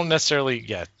 I don't necessarily,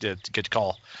 good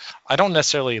call. I don't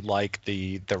necessarily like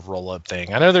the roll-up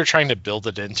thing. I know they're trying to build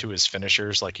it into his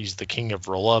finishers, like he's the king of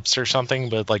roll-ups or something,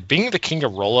 but like being the king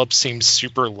of roll-ups seems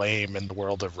super lame in the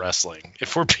world of wrestling,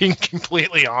 if we're being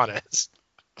completely honest.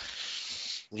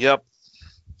 Yep.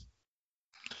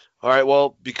 All right,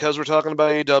 well, because we're talking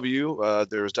about AEW,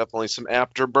 there's definitely some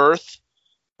afterbirth,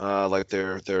 like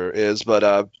there is,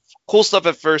 but cool stuff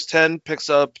at first. 10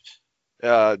 picks up.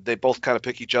 They both kind of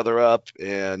pick each other up,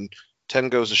 and 10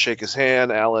 goes to shake his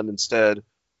hand. Allin instead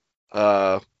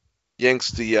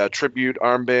yanks the tribute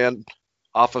armband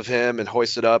off of him and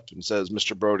hoists it up and says,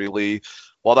 "Mr. Brody Lee."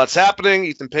 While that's happening,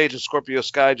 Ethan Page and Scorpio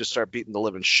Sky just start beating the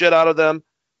living shit out of them.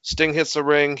 Sting hits the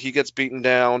ring. He gets beaten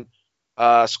down.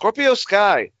 Scorpio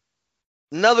Sky,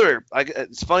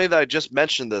 it's funny that I just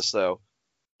mentioned this, though.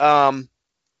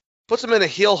 Puts him in a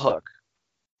heel hook.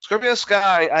 Scorpio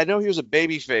Sky, I know he was a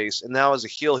babyface, and now as a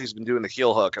heel, he's been doing the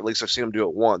heel hook. At least I've seen him do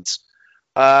it once.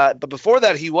 But before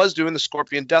that, he was doing the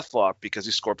Scorpion Deathlock because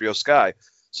he's Scorpio Sky.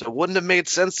 So it wouldn't have made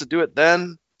sense to do it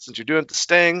then, since you're doing it to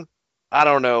Sting. I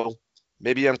don't know.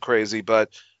 Maybe I'm crazy, but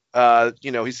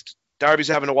Darby's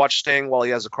having to watch Sting while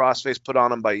he has a crossface put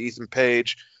on him by Ethan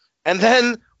Page. And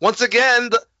then, once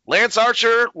again, Lance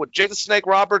Archer, with Jake the Snake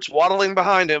Roberts waddling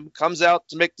behind him, comes out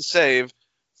to make the save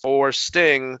for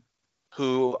Sting,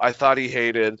 who I thought he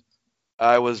hated.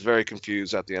 I was very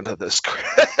confused at the end of this,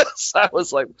 Chris. I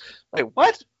was like, wait,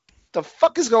 what? The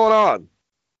fuck is going on?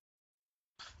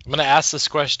 I'm going to ask this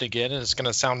question again, and it's going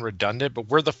to sound redundant, but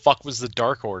where the fuck was the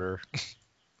Dark Order?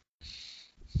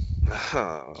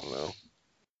 I don't know.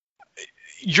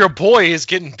 Your boy is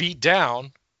getting beat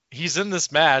down. He's in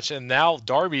this match, and now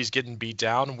Darby's getting beat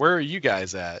down. Where are you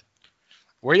guys at?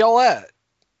 Where y'all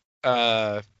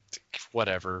at?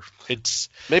 Whatever. It's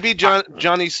maybe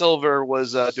Johnny Silver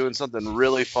was doing something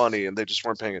really funny and they just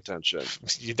weren't paying attention.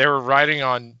 They were riding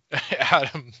on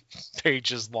Adam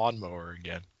Page's lawnmower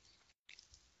again.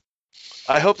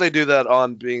 I hope they do that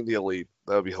on Being the Elite.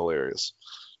 That would be hilarious.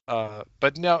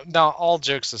 But no, all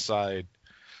jokes aside,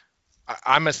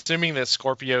 I'm assuming that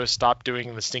Scorpio stopped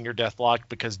doing the Stinger Deathlock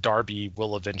because Darby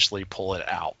will eventually pull it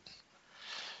out.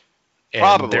 And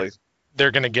probably.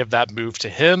 They're going to give that move to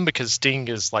him because Sting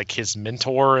is like his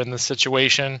mentor in the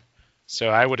situation. So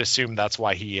I would assume that's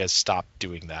why he has stopped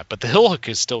doing that. But the heel hook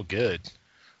is still good.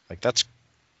 Like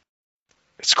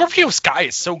Scorpio Sky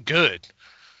is so good.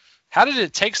 How did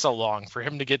it take so long for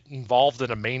him to get involved in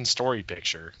a main story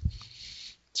picture?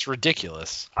 It's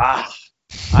ridiculous. I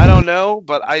don't know,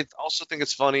 but I also think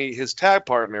it's funny. His tag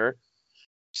partner,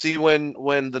 see, when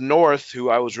the North, who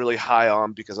I was really high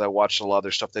on because I watched a lot of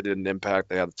their stuff they did in Impact,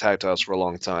 they had the tag titles for a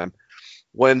long time.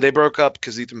 When they broke up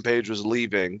because Ethan Page was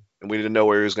leaving and we didn't know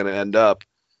where he was going to end up,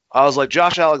 I was like,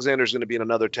 Josh Alexander's going to be in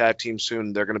another tag team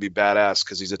soon. They're going to be badass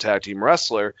because he's a tag team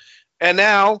wrestler. And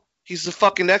now he's the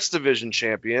fucking X Division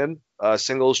champion,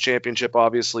 singles championship,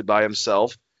 obviously, by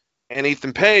himself. And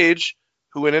Ethan Page,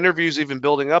 who in interviews even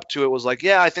building up to it was like,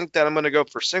 yeah, I think that I'm going to go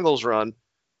for singles run.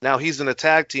 Now he's in a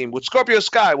tag team with Scorpio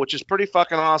Sky, which is pretty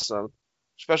fucking awesome,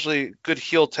 especially good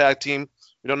heel tag team.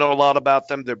 We don't know a lot about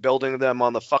them. They're building them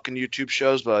on the fucking YouTube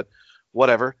shows, but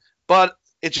whatever. But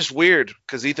it's just weird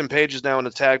because Ethan Page is now in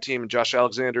a tag team and Josh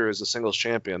Alexander is a singles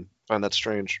champion. I find that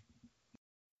strange.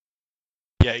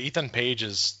 Yeah, Ethan Page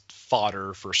is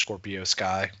fodder for Scorpio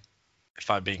Sky, if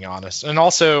I'm being honest. And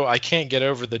also, I can't get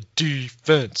over the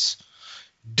defense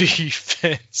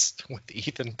with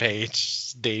Ethan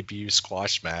Page's debut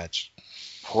squash match.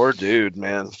 Poor dude,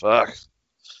 man. Fuck.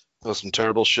 That was some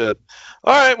terrible shit.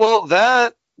 All right, well,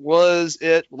 that was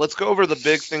it. Let's go over the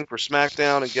big thing for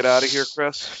SmackDown and get out of here,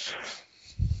 Chris.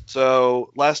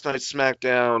 So, last night's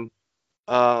SmackDown,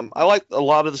 I liked a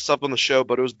lot of the stuff on the show,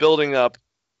 but it was building up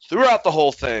throughout the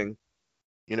whole thing.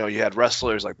 You know, you had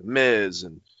wrestlers like The Miz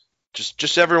and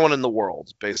just everyone in the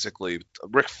world, basically.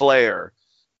 Ric Flair.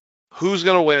 Who's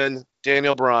going to win,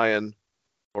 Daniel Bryan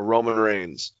or Roman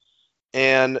Reigns?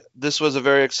 And this was a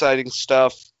very exciting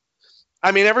stuff.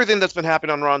 I mean, everything that's been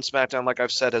happening on Raw and SmackDown, like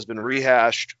I've said, has been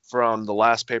rehashed from the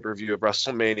last pay-per-view of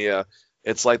WrestleMania.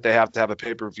 It's like they have to have a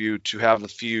pay-per-view to have the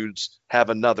feuds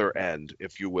have another end,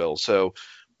 if you will. So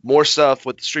more stuff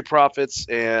with the Street Profits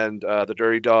and the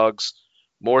Dirty Dogs.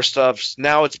 More stuff.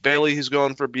 Now it's Bayley who's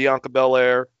going for Bianca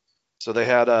Belair. So they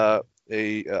had a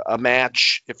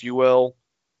match, if you will,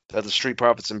 that the Street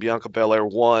Profits and Bianca Belair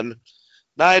won.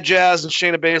 Nia Jax and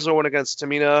Shayna Baszler went against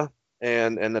Tamina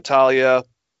and Natalya.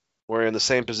 Were in the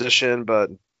same position,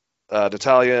 but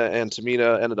Natalya and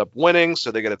Tamina ended up winning,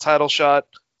 so they get a title shot.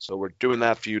 So we're doing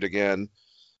that feud again.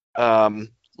 I'm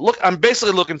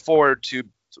basically looking forward to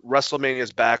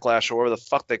WrestleMania's Backlash, or whatever the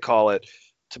fuck they call it,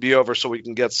 to be over so we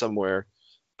can get somewhere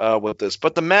with this.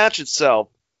 But the match itself,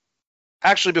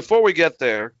 actually, before we get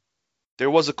there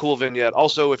was a cool vignette.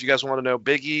 Also, if you guys want to know,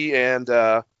 Big E and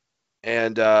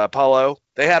Apollo,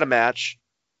 they had a match,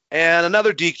 and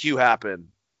another DQ happened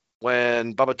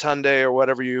when Baba Tunde, or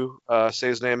whatever you say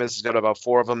his name is, he's got about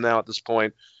 4 of them now at this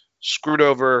point, screwed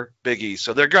over Big E.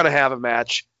 So they're going to have a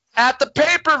match at the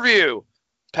pay-per-view.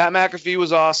 Pat McAfee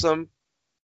was awesome.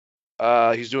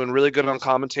 He's doing really good on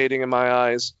commentating in my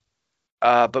eyes.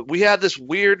 But we had this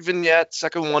weird vignette,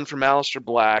 second one from Aleister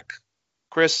Black.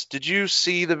 Chris, did you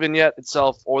see the vignette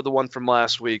itself or the one from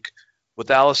last week with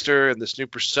Aleister and this new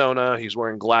persona? He's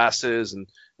wearing glasses and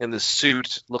in this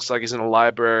suit. Looks like he's in a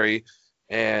library.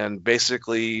 And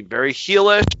basically very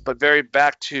heelish, but very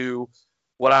back to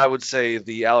what I would say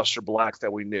the Aleister Black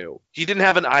that we knew. He didn't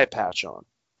have an eye patch on.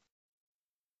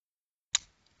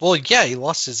 Well, yeah, he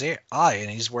lost his eye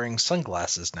and he's wearing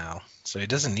sunglasses now. So he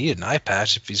doesn't need an eye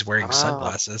patch if he's wearing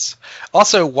sunglasses.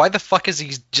 Also, why the fuck is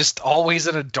he just always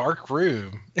in a dark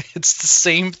room? It's the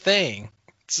same thing.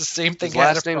 It's the same thing. His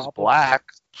last name's Black.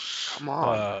 Come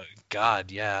on.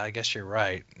 God, yeah, I guess you're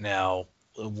right. Now,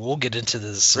 we'll get into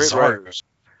the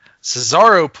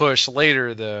Cesaro push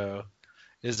later, though,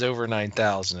 is over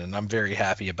 9,000, and I'm very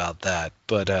happy about that.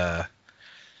 But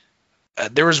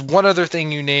there was one other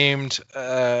thing you named.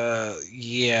 Tamina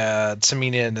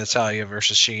and Natalya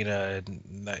versus Shayna.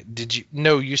 Did you?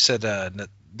 No, you said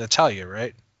Natalya,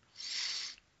 right?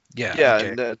 Yeah. Yeah,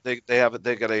 okay.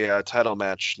 they got a title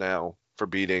match now for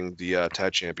beating the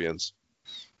tag champions.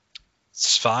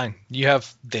 It's fine. They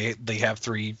have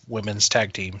 3 women's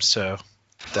tag teams, so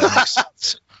that makes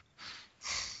sense.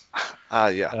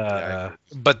 Yeah.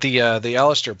 But the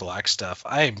Aleister Black stuff,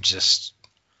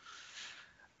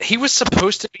 he was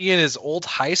supposed to be in his old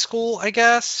high school, I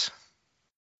guess,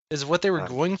 is what they were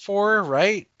going for,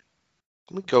 right?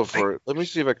 Let me go for it. Let me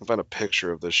see if I can find a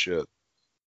picture of this shit.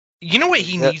 You know what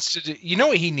he needs to do? You know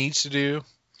what he needs to do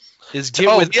is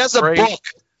get with. He has a book.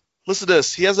 Listen to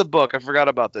this. He has a book. I forgot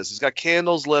about this. He's got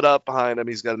candles lit up behind him.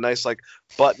 He's got a nice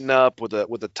button up with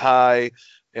a tie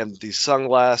and these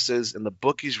sunglasses. And the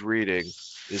book he's reading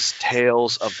is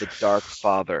Tales of the Dark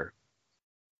Father.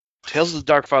 Tales of the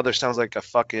Dark Father sounds like a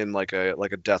fucking like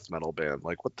a death metal band.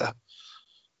 Like, what the?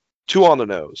 Too on the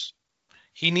nose.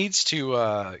 He needs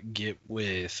to get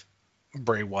with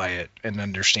Bray Wyatt and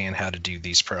understand how to do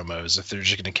these promos if they're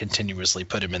just going to continuously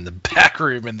put him in the back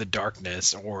room in the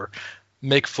darkness, or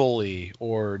Mick Foley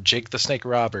or Jake the Snake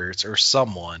Roberts or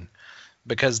someone,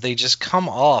 because they just come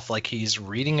off like he's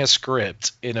reading a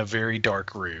script in a very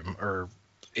dark room. Or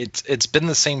it's been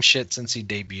the same shit since he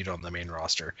debuted on the main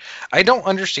roster. I don't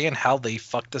understand how they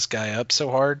fucked this guy up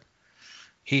so hard.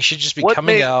 He should just be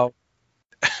coming out.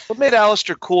 What made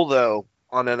Aleister cool though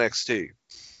on NXT?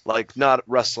 Like, not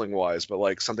wrestling wise, but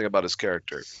like something about his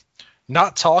character.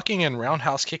 Not talking and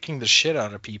roundhouse kicking the shit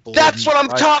out of people. That's what I'm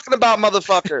talking about,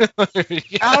 motherfucker.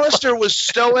 Yeah. Aleister was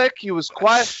stoic. He was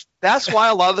quiet. That's why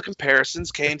a lot of the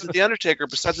comparisons came to The Undertaker,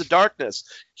 besides the darkness.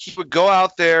 He would go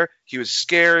out there. He was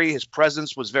scary. His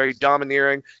presence was very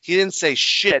domineering. He didn't say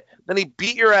shit. Then he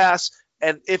beat your ass,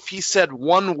 and if he said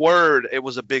one word, it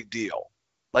was a big deal.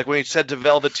 Like when he said to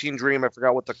Velveteen Dream, I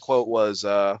forgot what the quote was,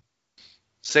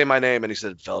 say my name, and he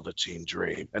said, Velveteen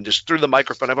Dream, and just threw the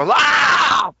microphone. Everyone,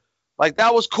 ah! Like,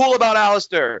 that was cool about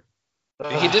Alistair.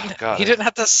 He didn't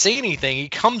have to say anything. He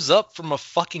comes up from a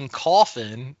fucking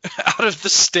coffin out of the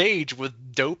stage with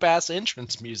dope ass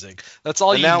entrance music. That's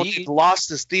all And you now need. he's lost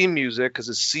his theme music because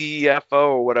his CFO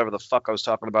or whatever the fuck I was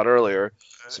talking about earlier.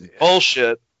 Some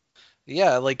bullshit.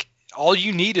 Yeah, like all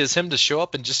you need is him to show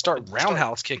up and just start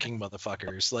roundhouse kicking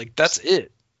motherfuckers. Like that's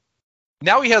it.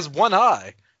 Now he has one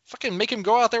eye. Fucking make him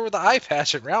go out there with the eye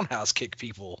patch and roundhouse kick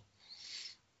people.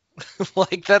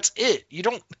 Like that's it. You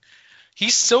don't.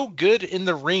 He's so good in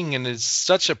the ring and is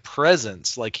such a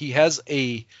presence. Like he has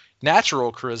a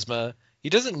natural charisma. He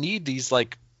doesn't need these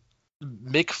like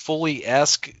Mick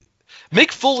Foley-esque.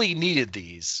 Mick Foley needed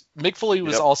these. Mick Foley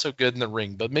was also good in the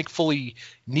ring, but Mick Foley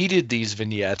needed these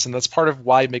vignettes, and that's part of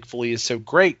why Mick Foley is so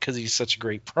great because he's such a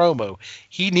great promo.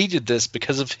 He needed this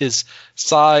because of his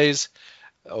size,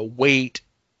 weight,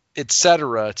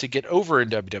 etc. to get over in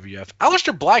WWF.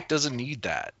 Aleister Black doesn't need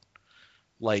that.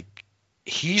 Like,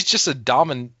 he's just a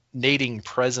dominating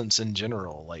presence in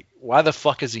general. Like, why the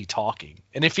fuck is he talking?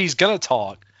 And if he's gonna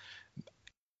talk,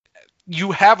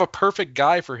 you have a perfect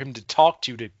guy for him to talk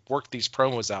to work these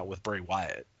promos out with Bray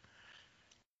Wyatt,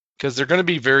 because they're going to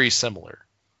be very similar.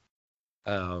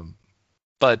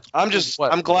 But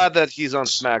I'm glad that he's on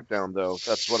SmackDown, though.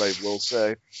 That's what I will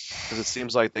say, because it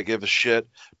seems like they give a shit.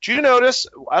 Do you notice?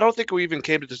 I don't think we even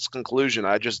came to this conclusion.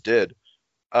 I just did.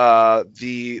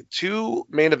 The two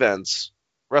main events,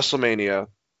 WrestleMania,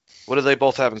 what do they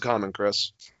both have in common,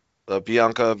 Chris? The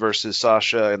Bianca versus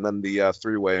Sasha, and then the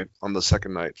three-way on the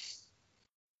second night.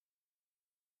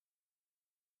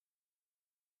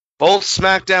 Both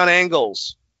SmackDown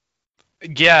angles.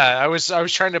 Yeah, I was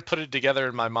trying to put it together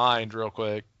in my mind real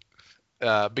quick,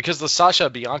 because the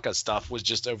Sasha Bianca stuff was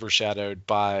just overshadowed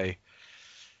by.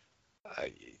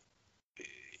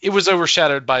 It was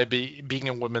overshadowed by being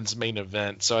a women's main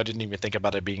event, so I didn't even think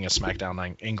about it being a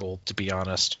SmackDown angle, to be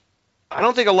honest. I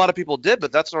don't think a lot of people did,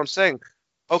 but that's what I'm saying.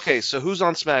 Okay, so who's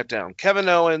on SmackDown? Kevin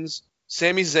Owens,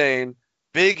 Sami Zayn,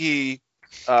 Big E,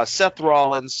 Seth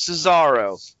Rollins,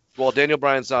 Cesaro. Well, Daniel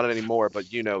Bryan's not anymore,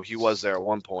 but you know he was there at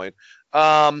one point.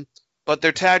 But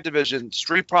their tag division,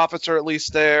 Street Profits are at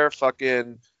least there.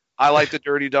 Fucking, I like the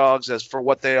Dirty Dogs as for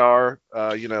what they are.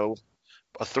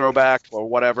 A throwback or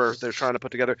whatever they're trying to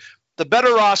put together. The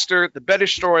better roster, the better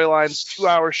storylines,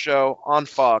 2-hour show on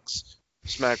Fox,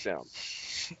 SmackDown.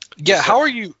 Yeah, how are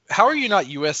you not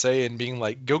USA and being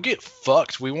like, go get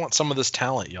fucked? We want some of this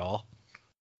talent, y'all.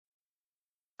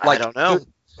 Like, I don't know.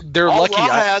 They're all lucky. Raw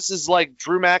has is like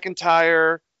Drew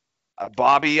McIntyre,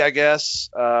 Bobby, I guess,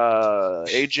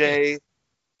 AJ,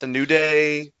 The New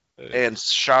Day, and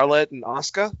Charlotte and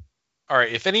Asuka. All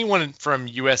right, if anyone from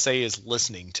USA is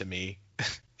listening to me,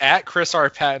 at Chris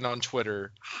R. Patton on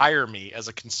Twitter, hire me as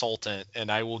a consultant,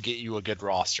 and I will get you a good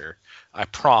roster. I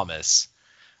promise.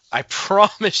 I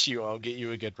promise you I'll get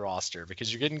you a good roster,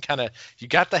 because you're getting you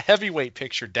got the heavyweight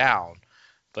picture down,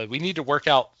 but we need to work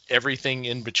out everything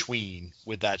in between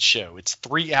with that show. It's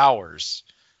 3 hours.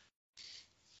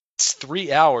 It's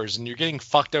 3 hours, and you're getting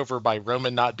fucked over by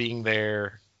Roman not being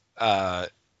there.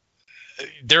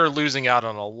 They're losing out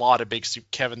on a lot of big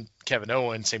Kevin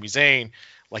Owens, Sami Zayn.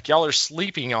 Like, y'all are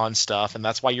sleeping on stuff, and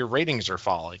that's why your ratings are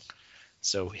falling.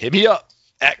 So hit me up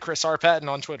at Chris R. Patton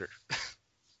on Twitter.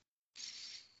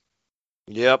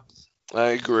 Yep,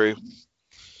 I agree.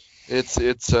 It's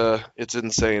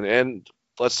insane, and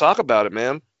let's talk about it,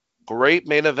 man. Great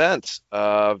main event.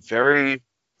 Very,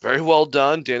 very well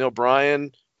done. Daniel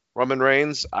Bryan, Roman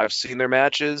Reigns. I've seen their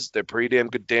matches. They're pretty damn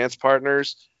good dance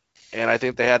partners, and I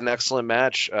think they had an excellent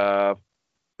match. It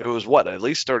was at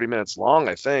least 30 minutes long,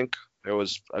 I think. It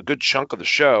was a good chunk of the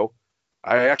show.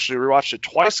 I actually rewatched it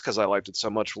twice because I liked it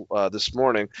so much this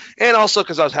morning, and also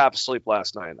because I was half asleep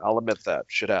last night. I'll admit that.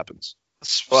 Shit happens.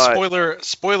 Spoiler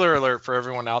alert for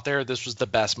everyone out there. This was the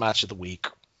best match of the week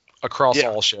across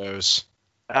all shows.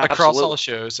 Absolutely. Across all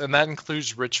shows, and that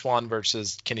includes Rich Swann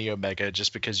versus Kenny Omega,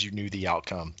 just because you knew the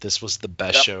outcome. This was the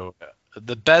best show,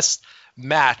 the best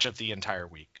match of the entire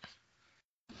week.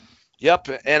 Yep,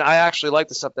 and I actually like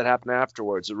the stuff that happened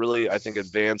afterwards. It really, I think,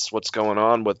 advanced what's going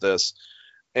on with this.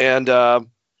 And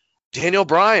Daniel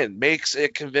Bryan makes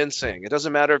it convincing. It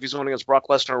doesn't matter if he's going against Brock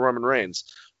Lesnar or Roman Reigns,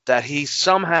 that he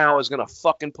somehow is going to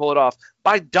fucking pull it off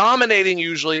by dominating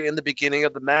usually in the beginning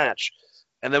of the match.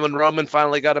 And then when Roman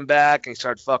finally got him back and he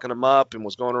started fucking him up and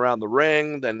was going around the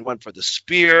ring, then went for the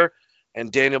spear,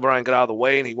 and Daniel Bryan got out of the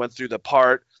way and he went through the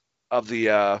part of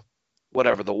the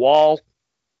the wall.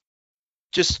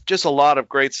 Just a lot of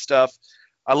great stuff.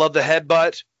 I love the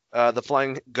headbutt, the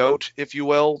flying goat, if you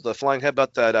will, the flying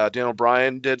headbutt that Daniel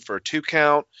Bryan did for a 2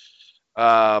 count.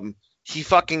 I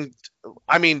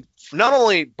I mean, not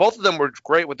only both of them were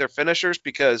great with their finishers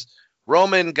because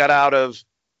Roman got out of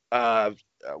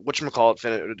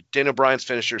Daniel Bryan's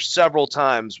finisher several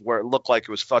times where it looked like it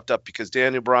was fucked up because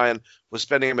Daniel Bryan was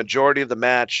spending a majority of the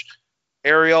match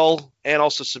aerial and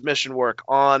also submission work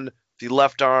on the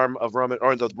left arm of Roman,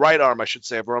 or the right arm, I should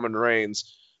say, of Roman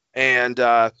Reigns. And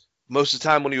most of the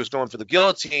time when he was going for the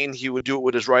guillotine, he would do it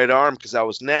with his right arm because that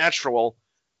was natural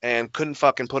and couldn't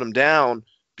fucking put him down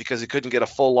because he couldn't get a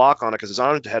full lock on it because his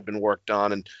arm had been worked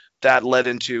on. And that led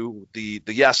into the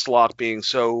yes lock being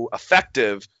so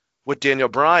effective with Daniel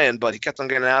Bryan, but he kept on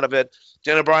getting out of it.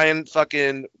 Daniel Bryan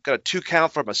fucking got a 2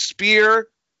 count from a spear,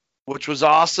 which was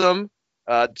awesome.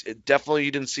 Definitely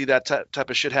you didn't see that type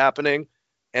of shit happening.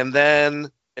 And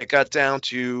then it got down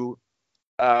to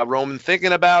Roman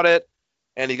thinking about it,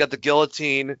 and he got the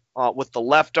guillotine with the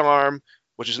left arm,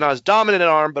 which is not his dominant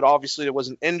arm, but obviously it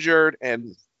wasn't injured.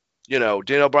 And,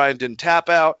 Daniel Bryan didn't tap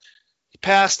out. He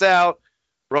passed out.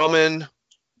 Roman,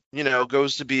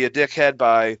 goes to be a dickhead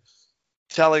by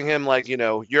telling him, like,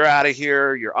 you're out of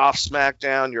here. You're off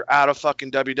SmackDown. You're out of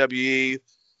fucking WWE.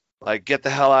 Like, get the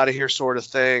hell out of here sort of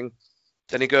thing.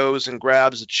 Then he goes and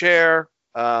grabs a chair,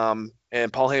 and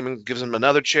Paul Heyman gives him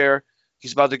another chair.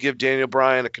 He's about to give Daniel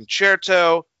Bryan a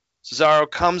concerto. Cesaro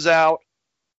comes out,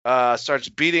 starts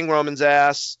beating Roman's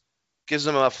ass, gives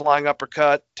him a flying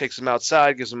uppercut, takes him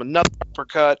outside, gives him another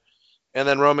uppercut, and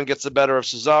then Roman gets the better of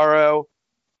Cesaro.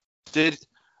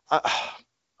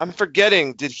 I'm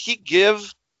forgetting. Did he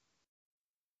give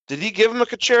him a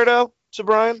concerto to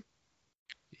Bryan?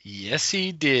 Yes,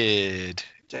 he did.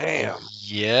 Damn.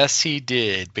 Yes, he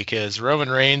did, because Roman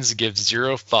Reigns gives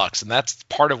 0 fucks, and that's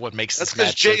part of what makes That's this because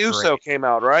match Jey so Uso great. came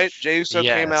out, right? Jey Uso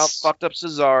came out, fucked up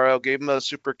Cesaro, gave him a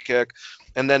super kick,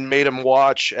 and then made him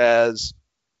watch as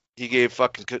he gave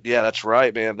fucking... Yeah, that's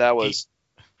right, man. That was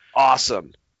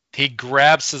awesome. He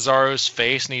grabs Cesaro's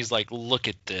face, and he's like, look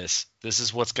at this. This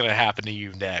is what's going to happen to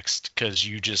you next, because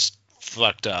you just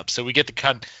fucked up. So we get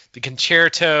the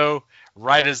concerto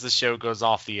right as the show goes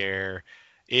off the air.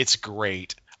 It's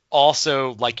great.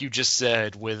 Also, like you just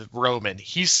said with Roman,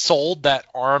 he sold that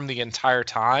arm the entire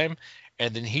time,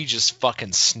 and then he just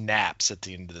fucking snaps at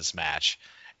the end of this match.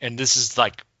 And this is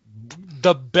like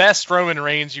the best Roman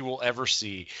Reigns you will ever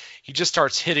see. He just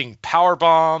starts hitting power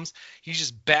bombs. He's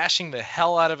just bashing the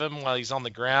hell out of him while he's on the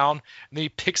ground, and then he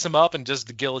picks him up and does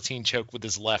the guillotine choke with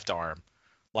his left arm.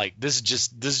 Like, this is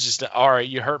just all right,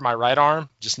 you hurt my right arm,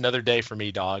 just another day for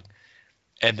me, dog.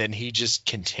 And then he just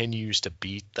continues to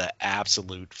beat the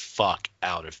absolute fuck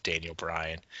out of Daniel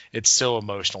Bryan. It's so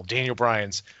emotional. Daniel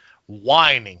Bryan's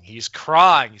whining. He's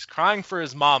crying. He's crying for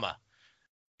his mama.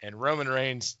 And Roman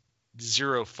Reigns,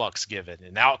 0 fucks given.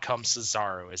 And out comes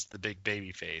Cesaro as the big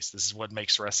baby face. This is what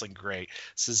makes wrestling great.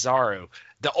 Cesaro,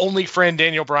 the only friend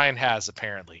Daniel Bryan has,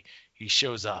 apparently. He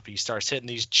shows up. He starts hitting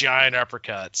these giant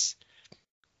uppercuts.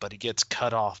 But he gets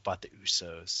cut off by the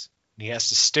Usos. And he has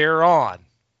to stare on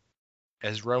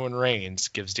as Roman Reigns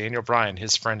gives Daniel Bryan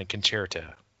his friend a concerto.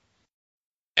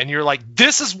 And you're like,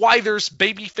 this is why there's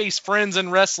babyface friends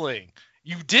in wrestling.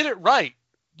 You did it right.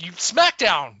 You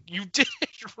SmackDown. You did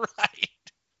it right.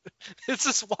 This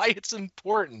is why it's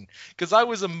important. Because I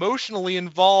was emotionally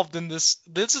involved in this.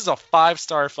 This is a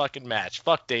 5-star fucking match.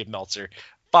 Fuck Dave Meltzer.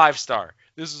 5-star.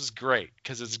 This is great.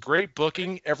 Because it's great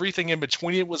booking. Everything in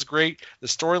between it was great. The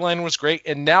storyline was great.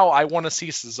 And now I want to see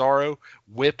Cesaro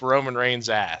whip Roman Reigns'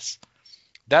 ass.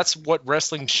 That's what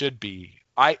wrestling should be.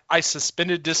 I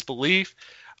suspended disbelief.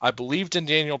 I believed in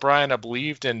Daniel Bryan. I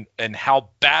believed in how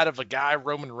bad of a guy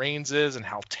Roman Reigns is and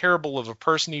how terrible of a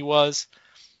person he was.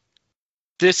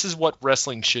 This is what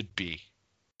wrestling should be.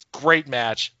 Great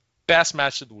match. Best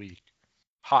match of the week.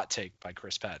 Hot take by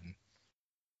Chris Patton.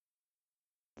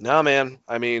 No, man.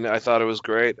 I mean, I thought it was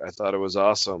great. I thought it was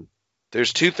awesome.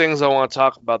 There's 2 things I want to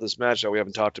talk about this match that we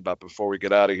haven't talked about before we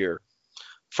get out of here.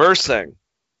 First thing.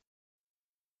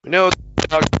 We know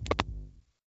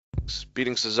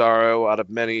beating Cesaro out of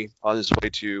many on his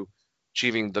way to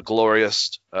achieving the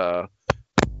glorious wins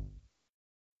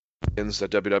that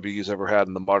WWE's ever had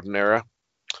in the modern era.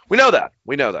 We know that.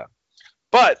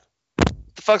 But what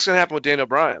the fuck's going to happen with Daniel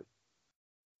Bryan?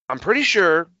 I'm pretty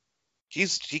sure he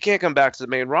can't come back to the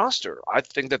main roster. I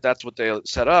think that's what they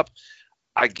set up.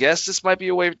 I guess this might be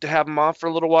a way to have him off for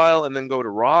a little while and then go to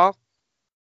Raw.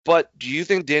 But do you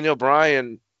think Daniel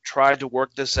Bryan tried to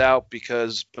work this out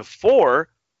because before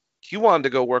he wanted to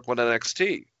go work with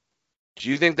NXT? Do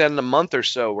you think that in a month or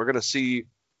so we're going to see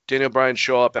Daniel Bryan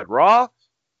show up at Raw,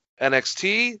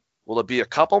 NXT? Will it be a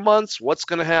couple months? What's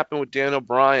going to happen with Daniel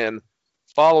Bryan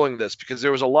following this? Because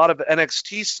there was a lot of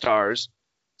NXT stars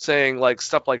saying like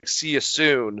stuff like "see you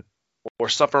soon" or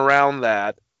stuff around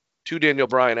that, to Daniel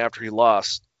Bryan after he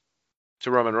lost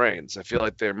to Roman Reigns. I feel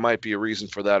like there might be a reason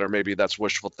for that, or maybe that's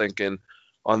wishful thinking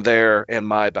on their and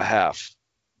my behalf.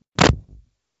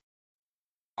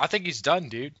 I think he's done,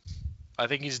 dude. I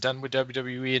think he's done with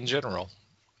WWE in general.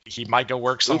 He might go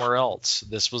work somewhere else.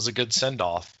 This was a good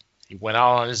send-off. He went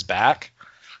out on his back.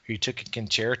 He took a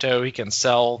concerto. He can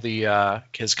sell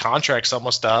his contract's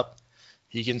almost up.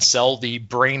 He can sell the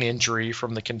brain injury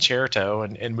from the concerto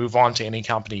and move on to any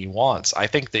company he wants. I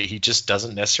think that he just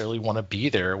doesn't necessarily want to be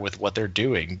there with what they're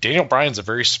doing. Daniel Bryan's a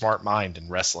very smart mind in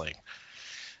wrestling.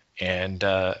 And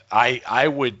I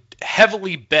would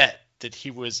heavily bet that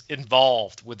he was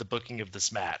involved with the booking of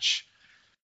this match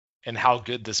and how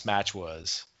good this match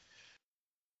was.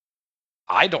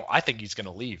 I think he's going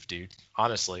to leave, dude.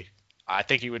 Honestly, I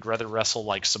think he would rather wrestle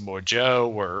like Samoa Joe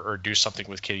or do something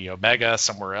with Kenny Omega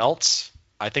somewhere else.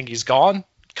 I think he's gone.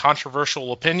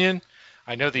 Controversial opinion.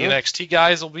 I know the NXT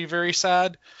guys will be very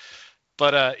sad,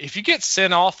 but if you get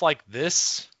sent off like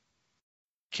this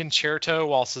concerto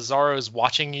while Cesaro is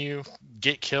watching you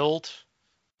get killed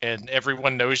and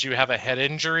everyone knows you have a head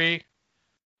injury,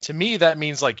 to me that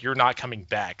means like you're not coming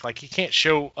back. Like he can't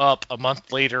show up a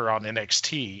month later on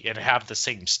NXT and have the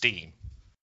same steam.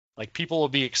 Like people will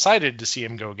be excited to see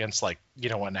him go against like,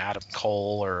 an Adam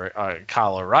Cole or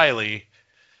Kyle O'Reilly.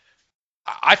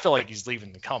 I feel like he's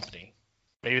leaving the company.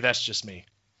 Maybe that's just me.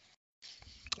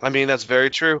 I mean, that's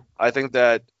very true. I think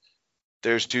that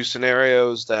there's two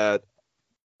scenarios that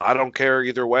I don't care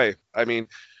either way. I mean,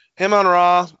 him on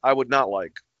Raw, I would not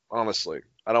like, honestly.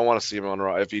 I don't want to see him on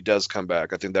Raw if he does come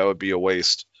back. I think that would be a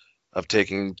waste of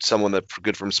taking someone that's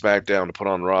good from SmackDown to put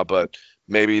on Raw, but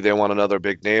maybe they want another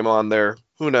big name on there.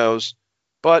 Who knows?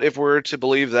 But if we're to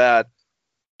believe that,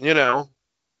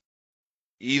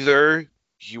 either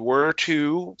he were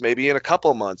to, maybe in a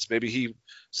couple of months, maybe he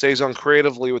stays on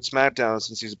creatively with SmackDown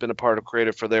since he's been a part of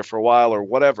creative for a while or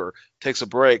whatever, takes a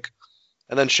break,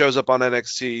 and then shows up on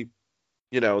NXT,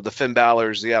 the Finn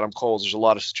Balor's, the Adam Cole's. There's a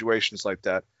lot of situations like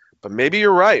that. But maybe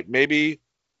you're right. Maybe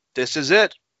this is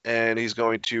it, and he's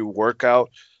going to work out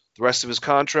the rest of his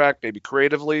contract, maybe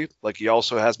creatively, like he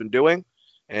also has been doing,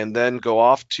 and then go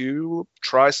off to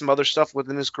try some other stuff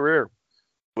within his career.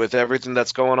 With everything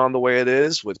that's going on the way it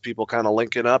is, with people kind of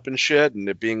linking up and shit, and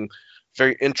it being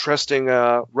very interesting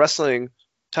wrestling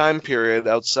time period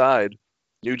outside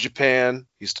New Japan.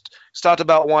 He's talked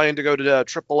about wanting to go to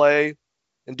AAA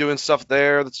and doing stuff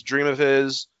there. That's a dream of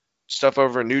his. Stuff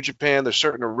over in New Japan. There's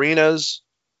certain arenas,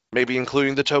 maybe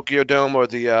including the Tokyo Dome or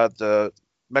the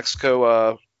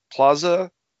Mexico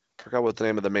Plaza. I forgot what the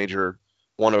name of the major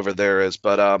one over there is,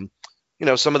 but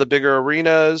some of the bigger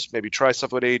arenas, maybe try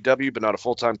stuff with AEW, but not a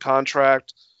full-time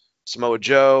contract. Samoa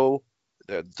Joe,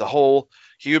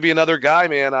 he would be another guy,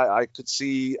 man. I could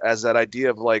see as that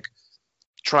idea of like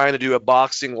trying to do a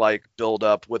boxing like build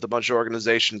up with a bunch of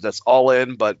organizations that's all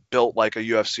in, but built like a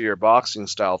UFC or boxing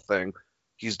style thing.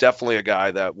 He's definitely a guy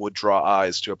that would draw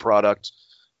eyes to a product.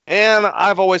 And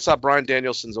I've always thought Bryan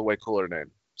Danielson's a way cooler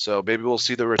name. So maybe we'll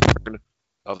see the return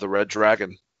of the Red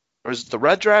Dragon. Or is it the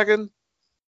Red Dragon?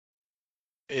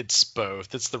 It's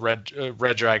both. It's the Red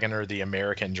Dragon or the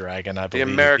American Dragon, I believe.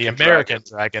 The American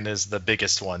Dragon is the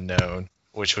biggest one known,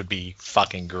 which would be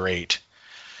fucking great.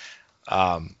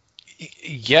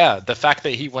 Yeah, the fact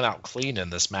that he went out clean in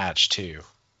this match, too.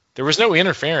 There was no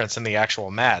interference in the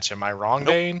actual match. Am I wrong,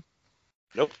 Dane?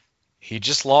 Nope. He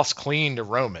just lost clean to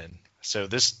Roman. So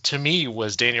this, to me,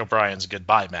 was Daniel Bryan's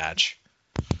goodbye match.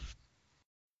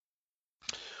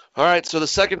 All right, so the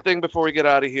second thing before we get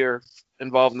out of here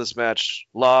involved in this match,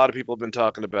 a lot of people have been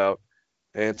talking about,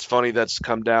 and it's funny that's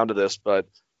come down to this, but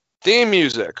theme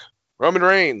music. Roman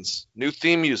Reigns, new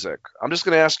theme music. I'm just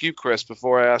going to ask you, Chris,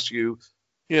 before I ask you,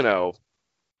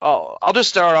 I'll just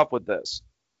start off with this.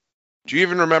 Do you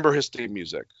even remember his theme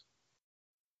music?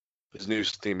 His new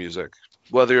theme music?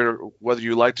 Whether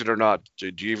you liked it or not,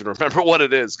 do you even remember what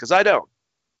it is? Because I don't.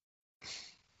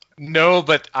 No,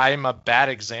 but I'm a bad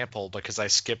example because I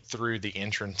skipped through the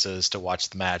entrances to watch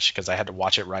the match because I had to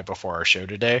watch it right before our show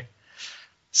today.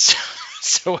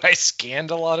 So I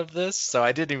scanned a lot of this, so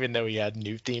I didn't even know he had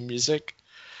new theme music.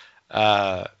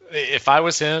 If I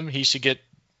was him, he should get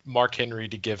Mark Henry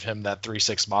to give him that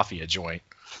 3-6 Mafia joint.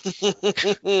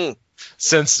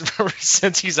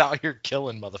 Since he's out here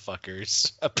killing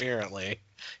motherfuckers, apparently.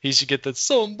 He should get that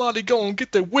somebody gonna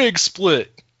get the wig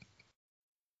split.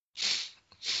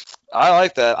 I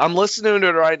like that. I'm listening to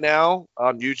it right now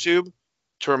on YouTube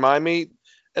to remind me.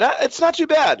 And it's not too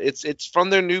bad. It's from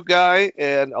their new guy,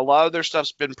 and a lot of their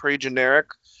stuff's been pretty generic.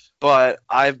 But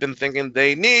I've been thinking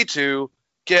they need to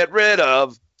get rid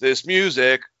of this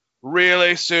music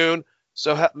really soon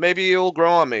So maybe it'll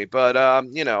grow on me. But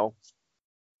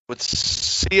with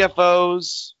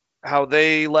CFOs, how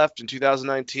they left in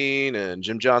 2019, and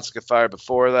Jim Johnson got fired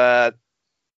before that.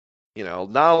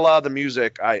 Not a lot of the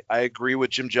music. I agree with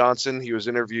Jim Johnson. He was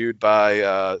interviewed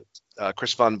by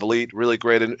Chris Von Vliet. Really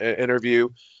great interview.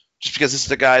 Just because this is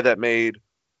the guy that made,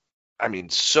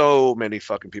 so many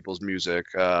fucking people's music,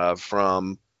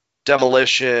 from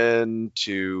Demolition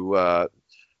to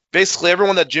basically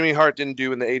everyone that Jimmy Hart didn't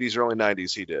do in the 80s, early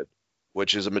 90s, he did,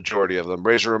 which is a majority of them.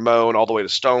 Razor Ramon, all the way to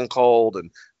Stone Cold and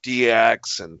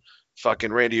DX and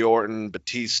fucking Randy Orton,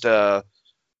 Batista.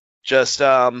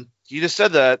 He just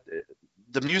said that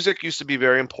the music used to be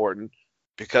very important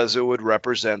because it would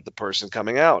represent the person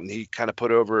coming out. And he kind of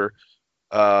put over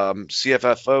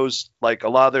CFFOs, like a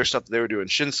lot of their stuff that they were doing,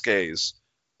 Shinsuke's,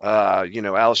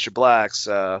 Aleister Black's,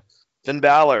 Finn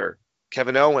Balor,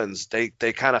 Kevin Owens, they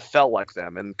kind of felt like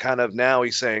them. And kind of now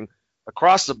he's saying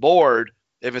across the board,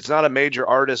 if it's not a major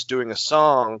artist doing a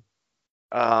song,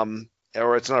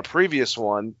 or it's not a previous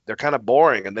one, they're kind of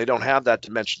boring and they don't have that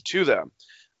dimension to them.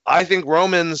 I think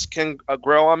Romans can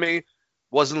grow on me.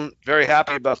 Wasn't very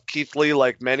happy about Keith Lee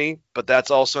like many, but that's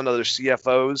also another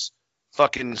CFO's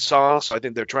fucking song. So I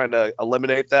think they're trying to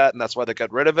eliminate that, and that's why they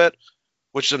got rid of it,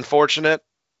 which is unfortunate.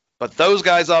 But those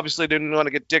guys obviously didn't want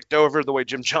to get dicked over the way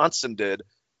Jim Johnson did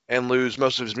and lose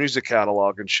most of his music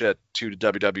catalog and shit to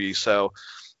WWE. So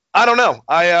I don't know.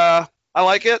 I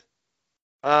like it.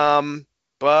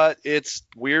 But it's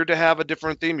weird to have a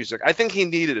different theme music. I think he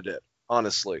needed it,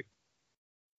 honestly.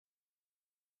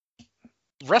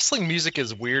 Wrestling music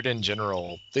is weird in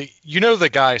general. The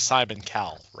guy Simon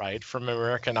Cowell, right, from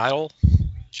American Idol?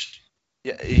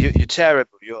 Yeah, you're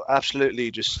terrible. You're absolutely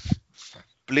just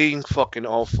bleeding fucking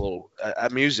awful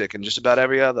at music and just about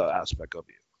every other aspect of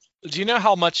you. Do you know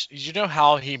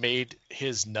how he made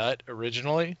his nut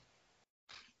originally?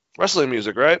 Wrestling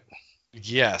music, right?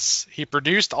 Yes. He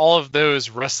produced all of those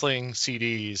wrestling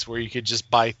CDs where you could just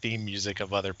buy theme music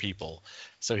of other people.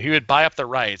 So he would buy up the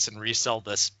rights and resell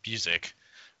this music,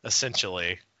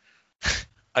 essentially,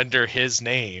 under his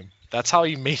name. That's how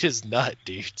he made his nut,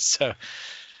 dude. So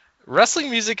wrestling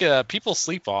music, people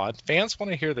sleep on. Fans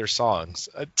want to hear their songs.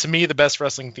 To me, the best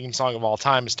wrestling theme song of all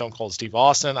time is Stone Cold Steve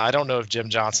Austin. I don't know if Jim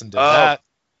Johnson did that.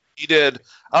 He did.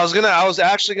 I was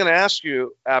actually gonna ask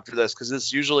you after this, because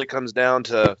this usually comes down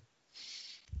to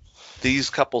these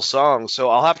couple songs. So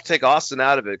I'll have to take Austin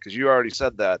out of it because you already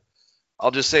said that.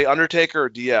 I'll just say Undertaker or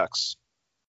DX.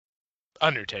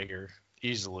 Undertaker,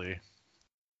 easily.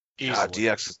 God,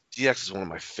 DX is one of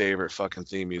my favorite fucking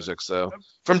theme musics, though.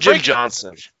 From Jim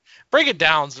Johnson. Break It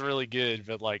Down's really good,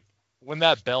 but like when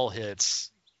that bell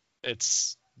hits,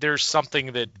 there's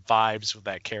something that vibes with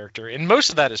that character, and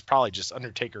most of that is probably just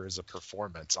Undertaker as a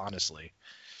performance, honestly.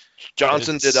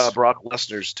 Johnson did Brock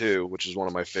Lesnar's too, which is one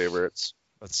of my favorites.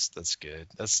 That's good.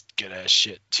 That's good ass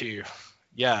shit too.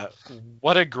 Yeah,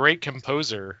 what a great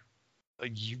composer.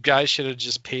 You guys should have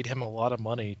just paid him a lot of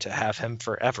money to have him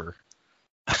forever.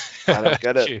 I don't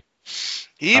get it.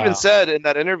 He even said in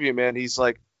that interview, man, he's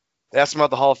like, they asked him about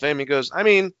the Hall of Fame. He goes,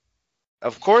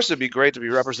 of course it'd be great to be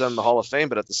representing the Hall of Fame,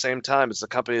 but at the same time, it's the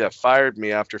company that fired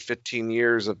me after 15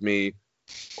 years of me,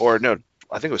 or no,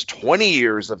 I think it was 20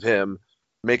 years of him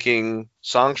making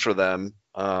songs for them.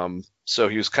 So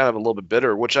he was kind of a little bit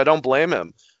bitter, which I don't blame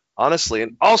him, honestly.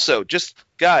 And also, just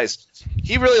guys,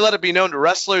 he really let it be known to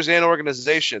wrestlers and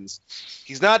organizations.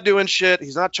 He's not doing shit.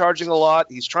 He's not charging a lot.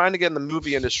 He's trying to get in the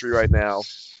movie industry right now,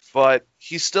 but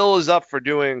he still is up for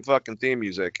doing fucking theme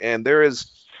music. And there is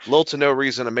little to no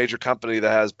reason a major company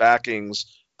that has backings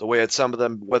the way at some of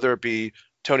them, whether it be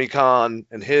Tony Khan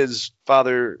and his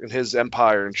father and his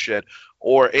empire and shit,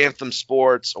 or Anthem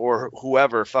Sports or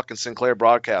whoever, fucking Sinclair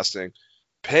Broadcasting,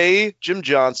 pay Jim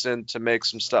Johnson to make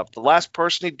some stuff. The last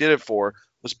person he did it for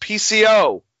was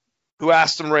PCO, who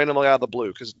asked him randomly out of the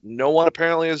blue because no one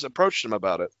apparently has approached him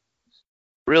about it.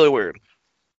 Really weird.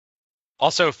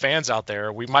 Also, fans out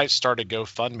there, we might start a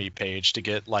GoFundMe page to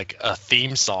get like a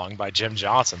theme song by Jim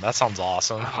Johnson. That sounds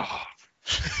awesome.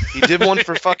 He did one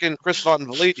for fucking Chris Von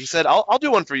Vliet. He said, I'll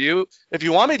do one for you if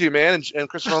you want me to, man. And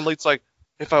Chris Von Vliet's like,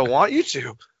 if I want you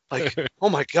to. Like, oh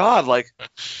my God. Like,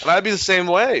 and I'd be the same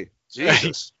way.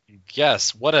 Jesus.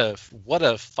 Yes, what a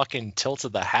fucking tilt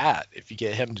of the hat if you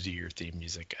get him to do your theme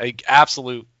music.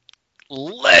 Absolute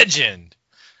legend.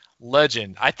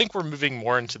 I think we're moving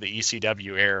more into the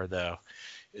ECW era, though.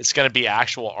 It's going to be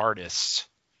actual artists.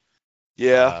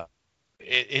 Yeah.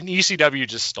 In ECW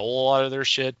just stole a lot of their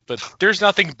shit, but there's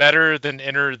nothing better than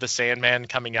Enter the Sandman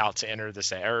coming out to enter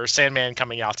the or Sandman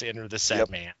coming out to enter the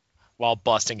Sandman while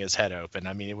busting his head open.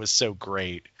 I mean, it was so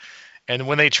great. And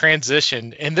when they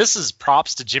transitioned, and this is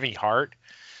props to Jimmy Hart,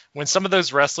 when some of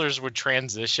those wrestlers would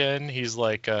transition, he's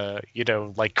like,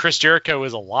 like Chris Jericho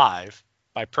is Alive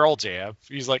by Pearl Jam.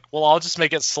 He's like, well, I'll just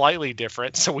make it slightly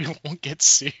different so we won't get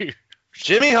sued.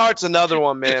 Jimmy Hart's another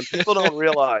one, man. People don't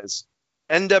realize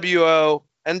NWO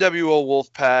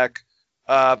Wolfpack,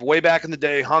 way back in the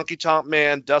day, Honky Tonk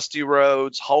Man, Dusty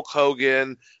Rhodes, Hulk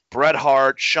Hogan, Bret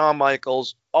Hart, Shawn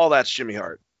Michaels, all that's Jimmy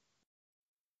Hart.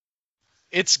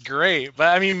 It's great, but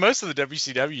I mean, most of the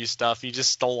WCW stuff, he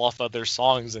just stole off other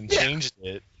songs and changed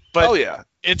it. But yeah,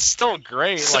 it's still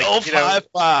great. So like,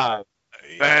 5-5.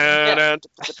 Yeah.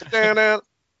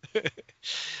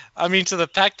 I mean, to the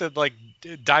fact that like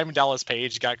Diamond Dallas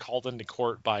Page got called into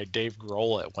court by Dave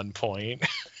Grohl at one point,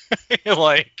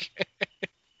 like,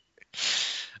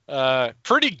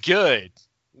 pretty good.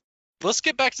 Let's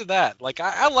get back to that. Like,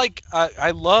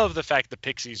 I love the fact the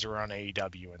Pixies are on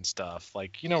AEW and stuff.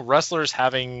 Like, wrestlers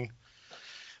having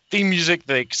theme music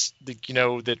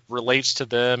that relates to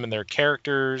them and their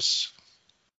characters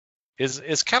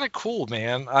is kind of cool,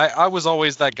 man. I was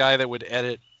always that guy that would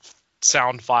edit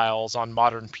sound files on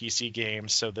modern PC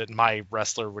games so that my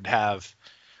wrestler would have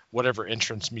whatever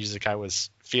entrance music I was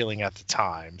feeling at the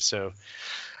time. So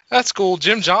that's cool.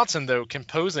 Jim Johnson, though,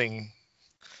 composing.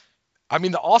 I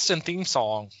mean, the Austin theme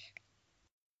song,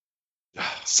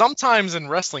 sometimes in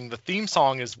wrestling, the theme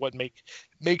song is what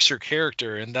makes your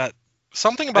character, and that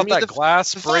something about that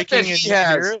glass breaking and you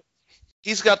hear it.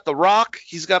 He's got The Rock,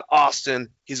 he's got Austin,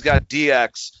 he's got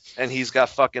DX, and he's got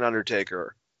fucking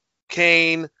Undertaker.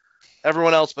 Kane,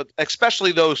 everyone else, but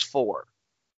especially those four.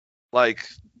 Like,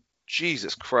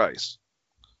 Jesus Christ.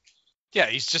 Yeah,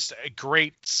 he's just a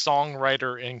great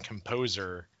songwriter and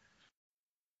composer.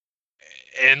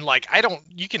 And like,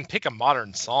 you can pick a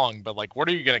modern song, but like, what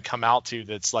are you going to come out to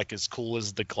that's like as cool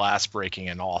as the glass breaking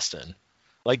in Austin?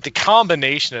 Like, the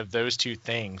combination of those two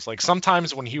things, like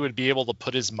sometimes when he would be able to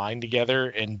put his mind together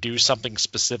and do something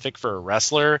specific for a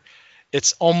wrestler,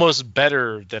 it's almost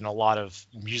better than a lot of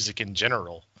music in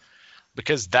general,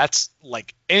 because that's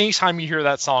like, anytime you hear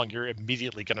that song, you're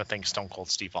immediately going to think Stone Cold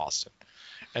Steve Austin.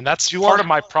 And that's part of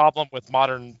my problem with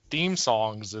modern theme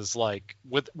songs is like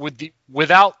with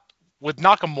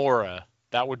Nakamura,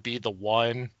 that would be the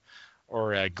one,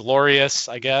 or Glorious,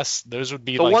 I guess. Those would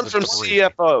be the like one the from three.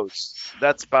 CFOs.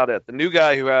 That's about it. The new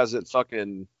guy who has it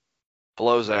fucking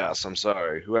blows ass. I'm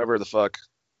sorry. Whoever the fuck.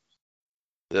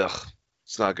 Ugh.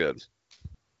 It's not good.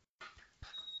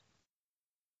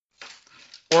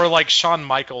 Or like Shawn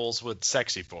Michaels with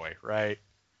Sexy Boy, right?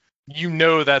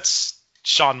 That's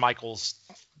Shawn Michaels'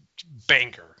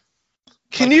 banger.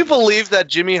 Can you believe that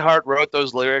Jimmy Hart wrote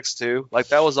those lyrics too? Like,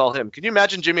 that was all him. Can you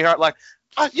imagine Jimmy Hart like,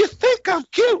 you think I'm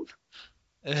cute?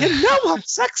 You know I'm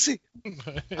sexy.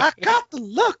 I got the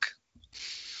look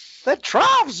that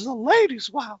drives the ladies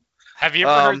wild. Have you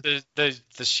ever heard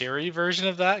the Sherry version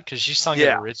of that? Because she sung it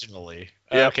originally.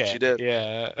 Yeah, okay. she did.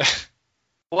 Yeah.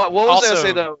 What was I going to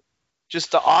say, though?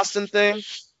 Just the Austin thing.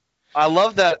 I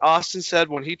love that Austin said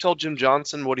when he told Jim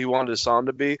Johnson what he wanted his song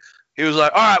to be, he was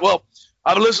like, all right, well,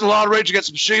 I've been listening to a lot of Rage Against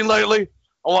the Machine lately.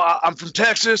 I'm from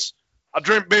Texas. I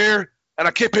drink beer, and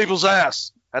I kick people's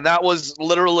ass. And that was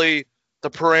literally the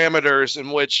parameters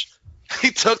in which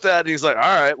he took that, and he's like, all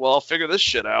right, well, I'll figure this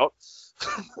shit out.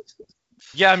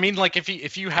 Yeah, I mean, like,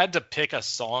 if you had to pick a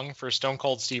song for Stone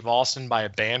Cold Steve Austin by a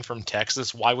band from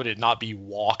Texas, why would it not be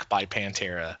Walk by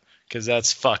Pantera? Because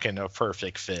that's fucking a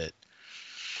perfect fit.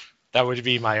 That would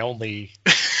be my only...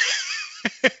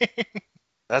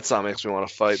 That song makes me want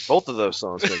to fight. Both of those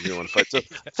songs make me want to fight. So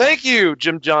thank you,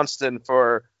 Jim Johnston,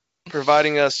 for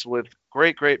providing us with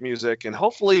great, great music. And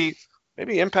hopefully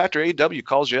maybe Impact or AEW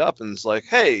calls you up and is like,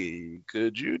 hey,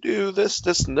 could you do this,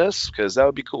 this, and this? Because that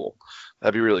would be cool.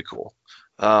 That'd be really cool.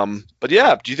 But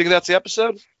yeah, do you think that's the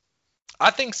episode?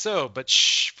 I think so. But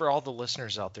for all the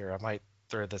listeners out there, I might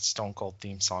throw that Stone Cold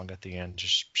theme song at the end.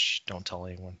 Just don't tell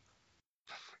anyone.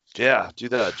 Yeah, do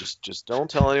that. Just don't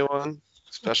tell anyone.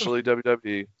 Especially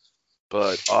WWE,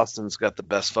 but Austin's got the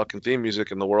best fucking theme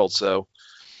music in the world. So,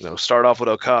 start off with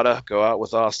Okada, go out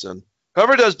with Austin.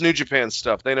 Whoever does New Japan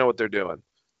stuff, they know what they're doing.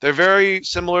 They're very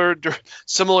similar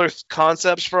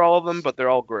concepts for all of them, but they're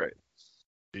all great.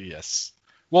 Yes.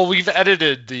 Well, we've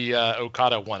edited the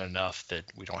Okada one enough that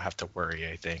we don't have to worry.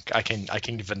 I think I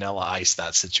can vanilla ice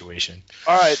that situation.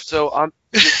 All right, so on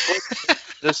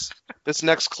this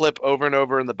next clip over and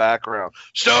over in the background,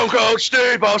 Stone Cold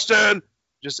Steve Austin.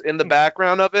 Just in the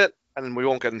background of it, and then we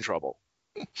won't get in trouble.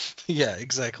 Yeah,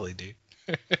 exactly, dude.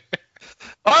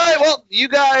 All right, well, you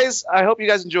guys, I hope you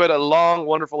guys enjoyed a long,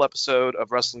 wonderful episode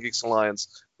of Wrestling Geeks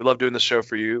Alliance. We love doing this show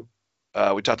for you.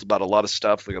 We talked about a lot of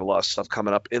stuff. We got a lot of stuff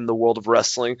coming up in the world of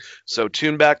wrestling. So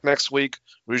tune back next week.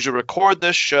 We usually record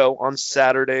this show on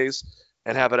Saturdays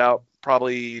and have it out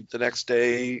probably the next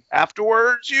day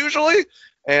afterwards, usually.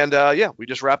 And we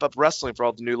just wrap up wrestling for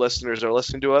all the new listeners that are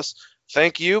listening to us.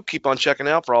 Thank you. Keep on checking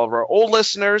out for all of our old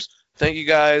listeners. Thank you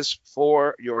guys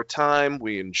for your time.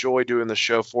 We enjoy doing the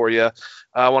show for you.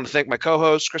 I want to thank my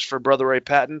co-host, Christopher Brother Ray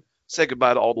Patton. Say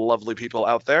goodbye to all the lovely people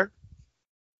out there.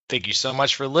 Thank you so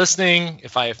much for listening.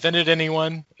 If I offended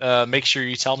anyone, make sure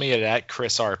you tell me at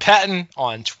Chris R. Patton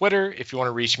on Twitter. If you want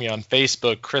to reach me on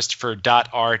Facebook,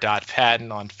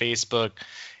 Christopher.R.Patton on Facebook.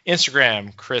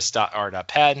 Instagram,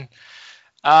 Chris.R.Patton.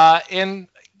 And,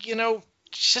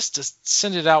 just to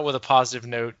send it out with a positive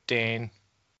note, Dane,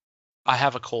 I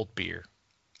have a cold beer.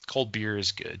 Cold beer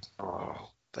is good. Oh,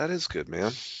 that is good,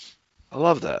 man. I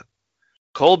love that.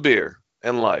 Cold beer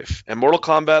and life. And Mortal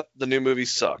Kombat, the new movie,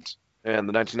 sucked. And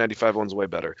the 1995 one's way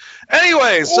better.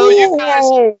 Anyway, so you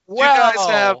guys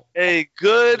have a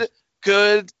good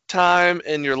time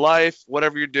in your life,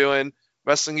 whatever you're doing.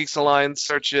 Wrestling Geeks Alliance,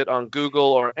 search it on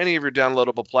Google or any of your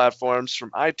downloadable platforms, from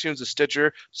iTunes to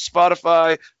Stitcher,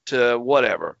 Spotify to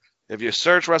whatever. If you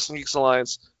search Wrestling Geeks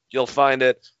Alliance, you'll find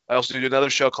it. I also do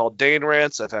another show called Dane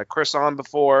Rants. I've had Chris on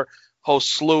before. Whole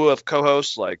slew of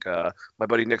co-hosts like my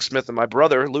buddy Nick Smith and my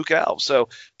brother Luke Alves. So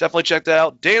definitely check that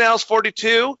out. Dane Alves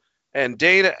 42 and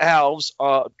Dane Alves.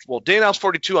 Dane Alves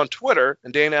 42 on Twitter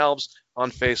and Dane Alves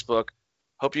on Facebook.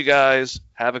 Hope you guys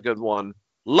have a good one.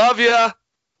 Love ya.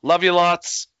 Love you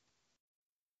lots.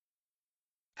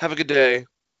 Have a good day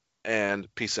and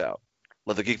peace out.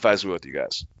 Let the Geek Vibes be with you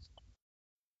guys.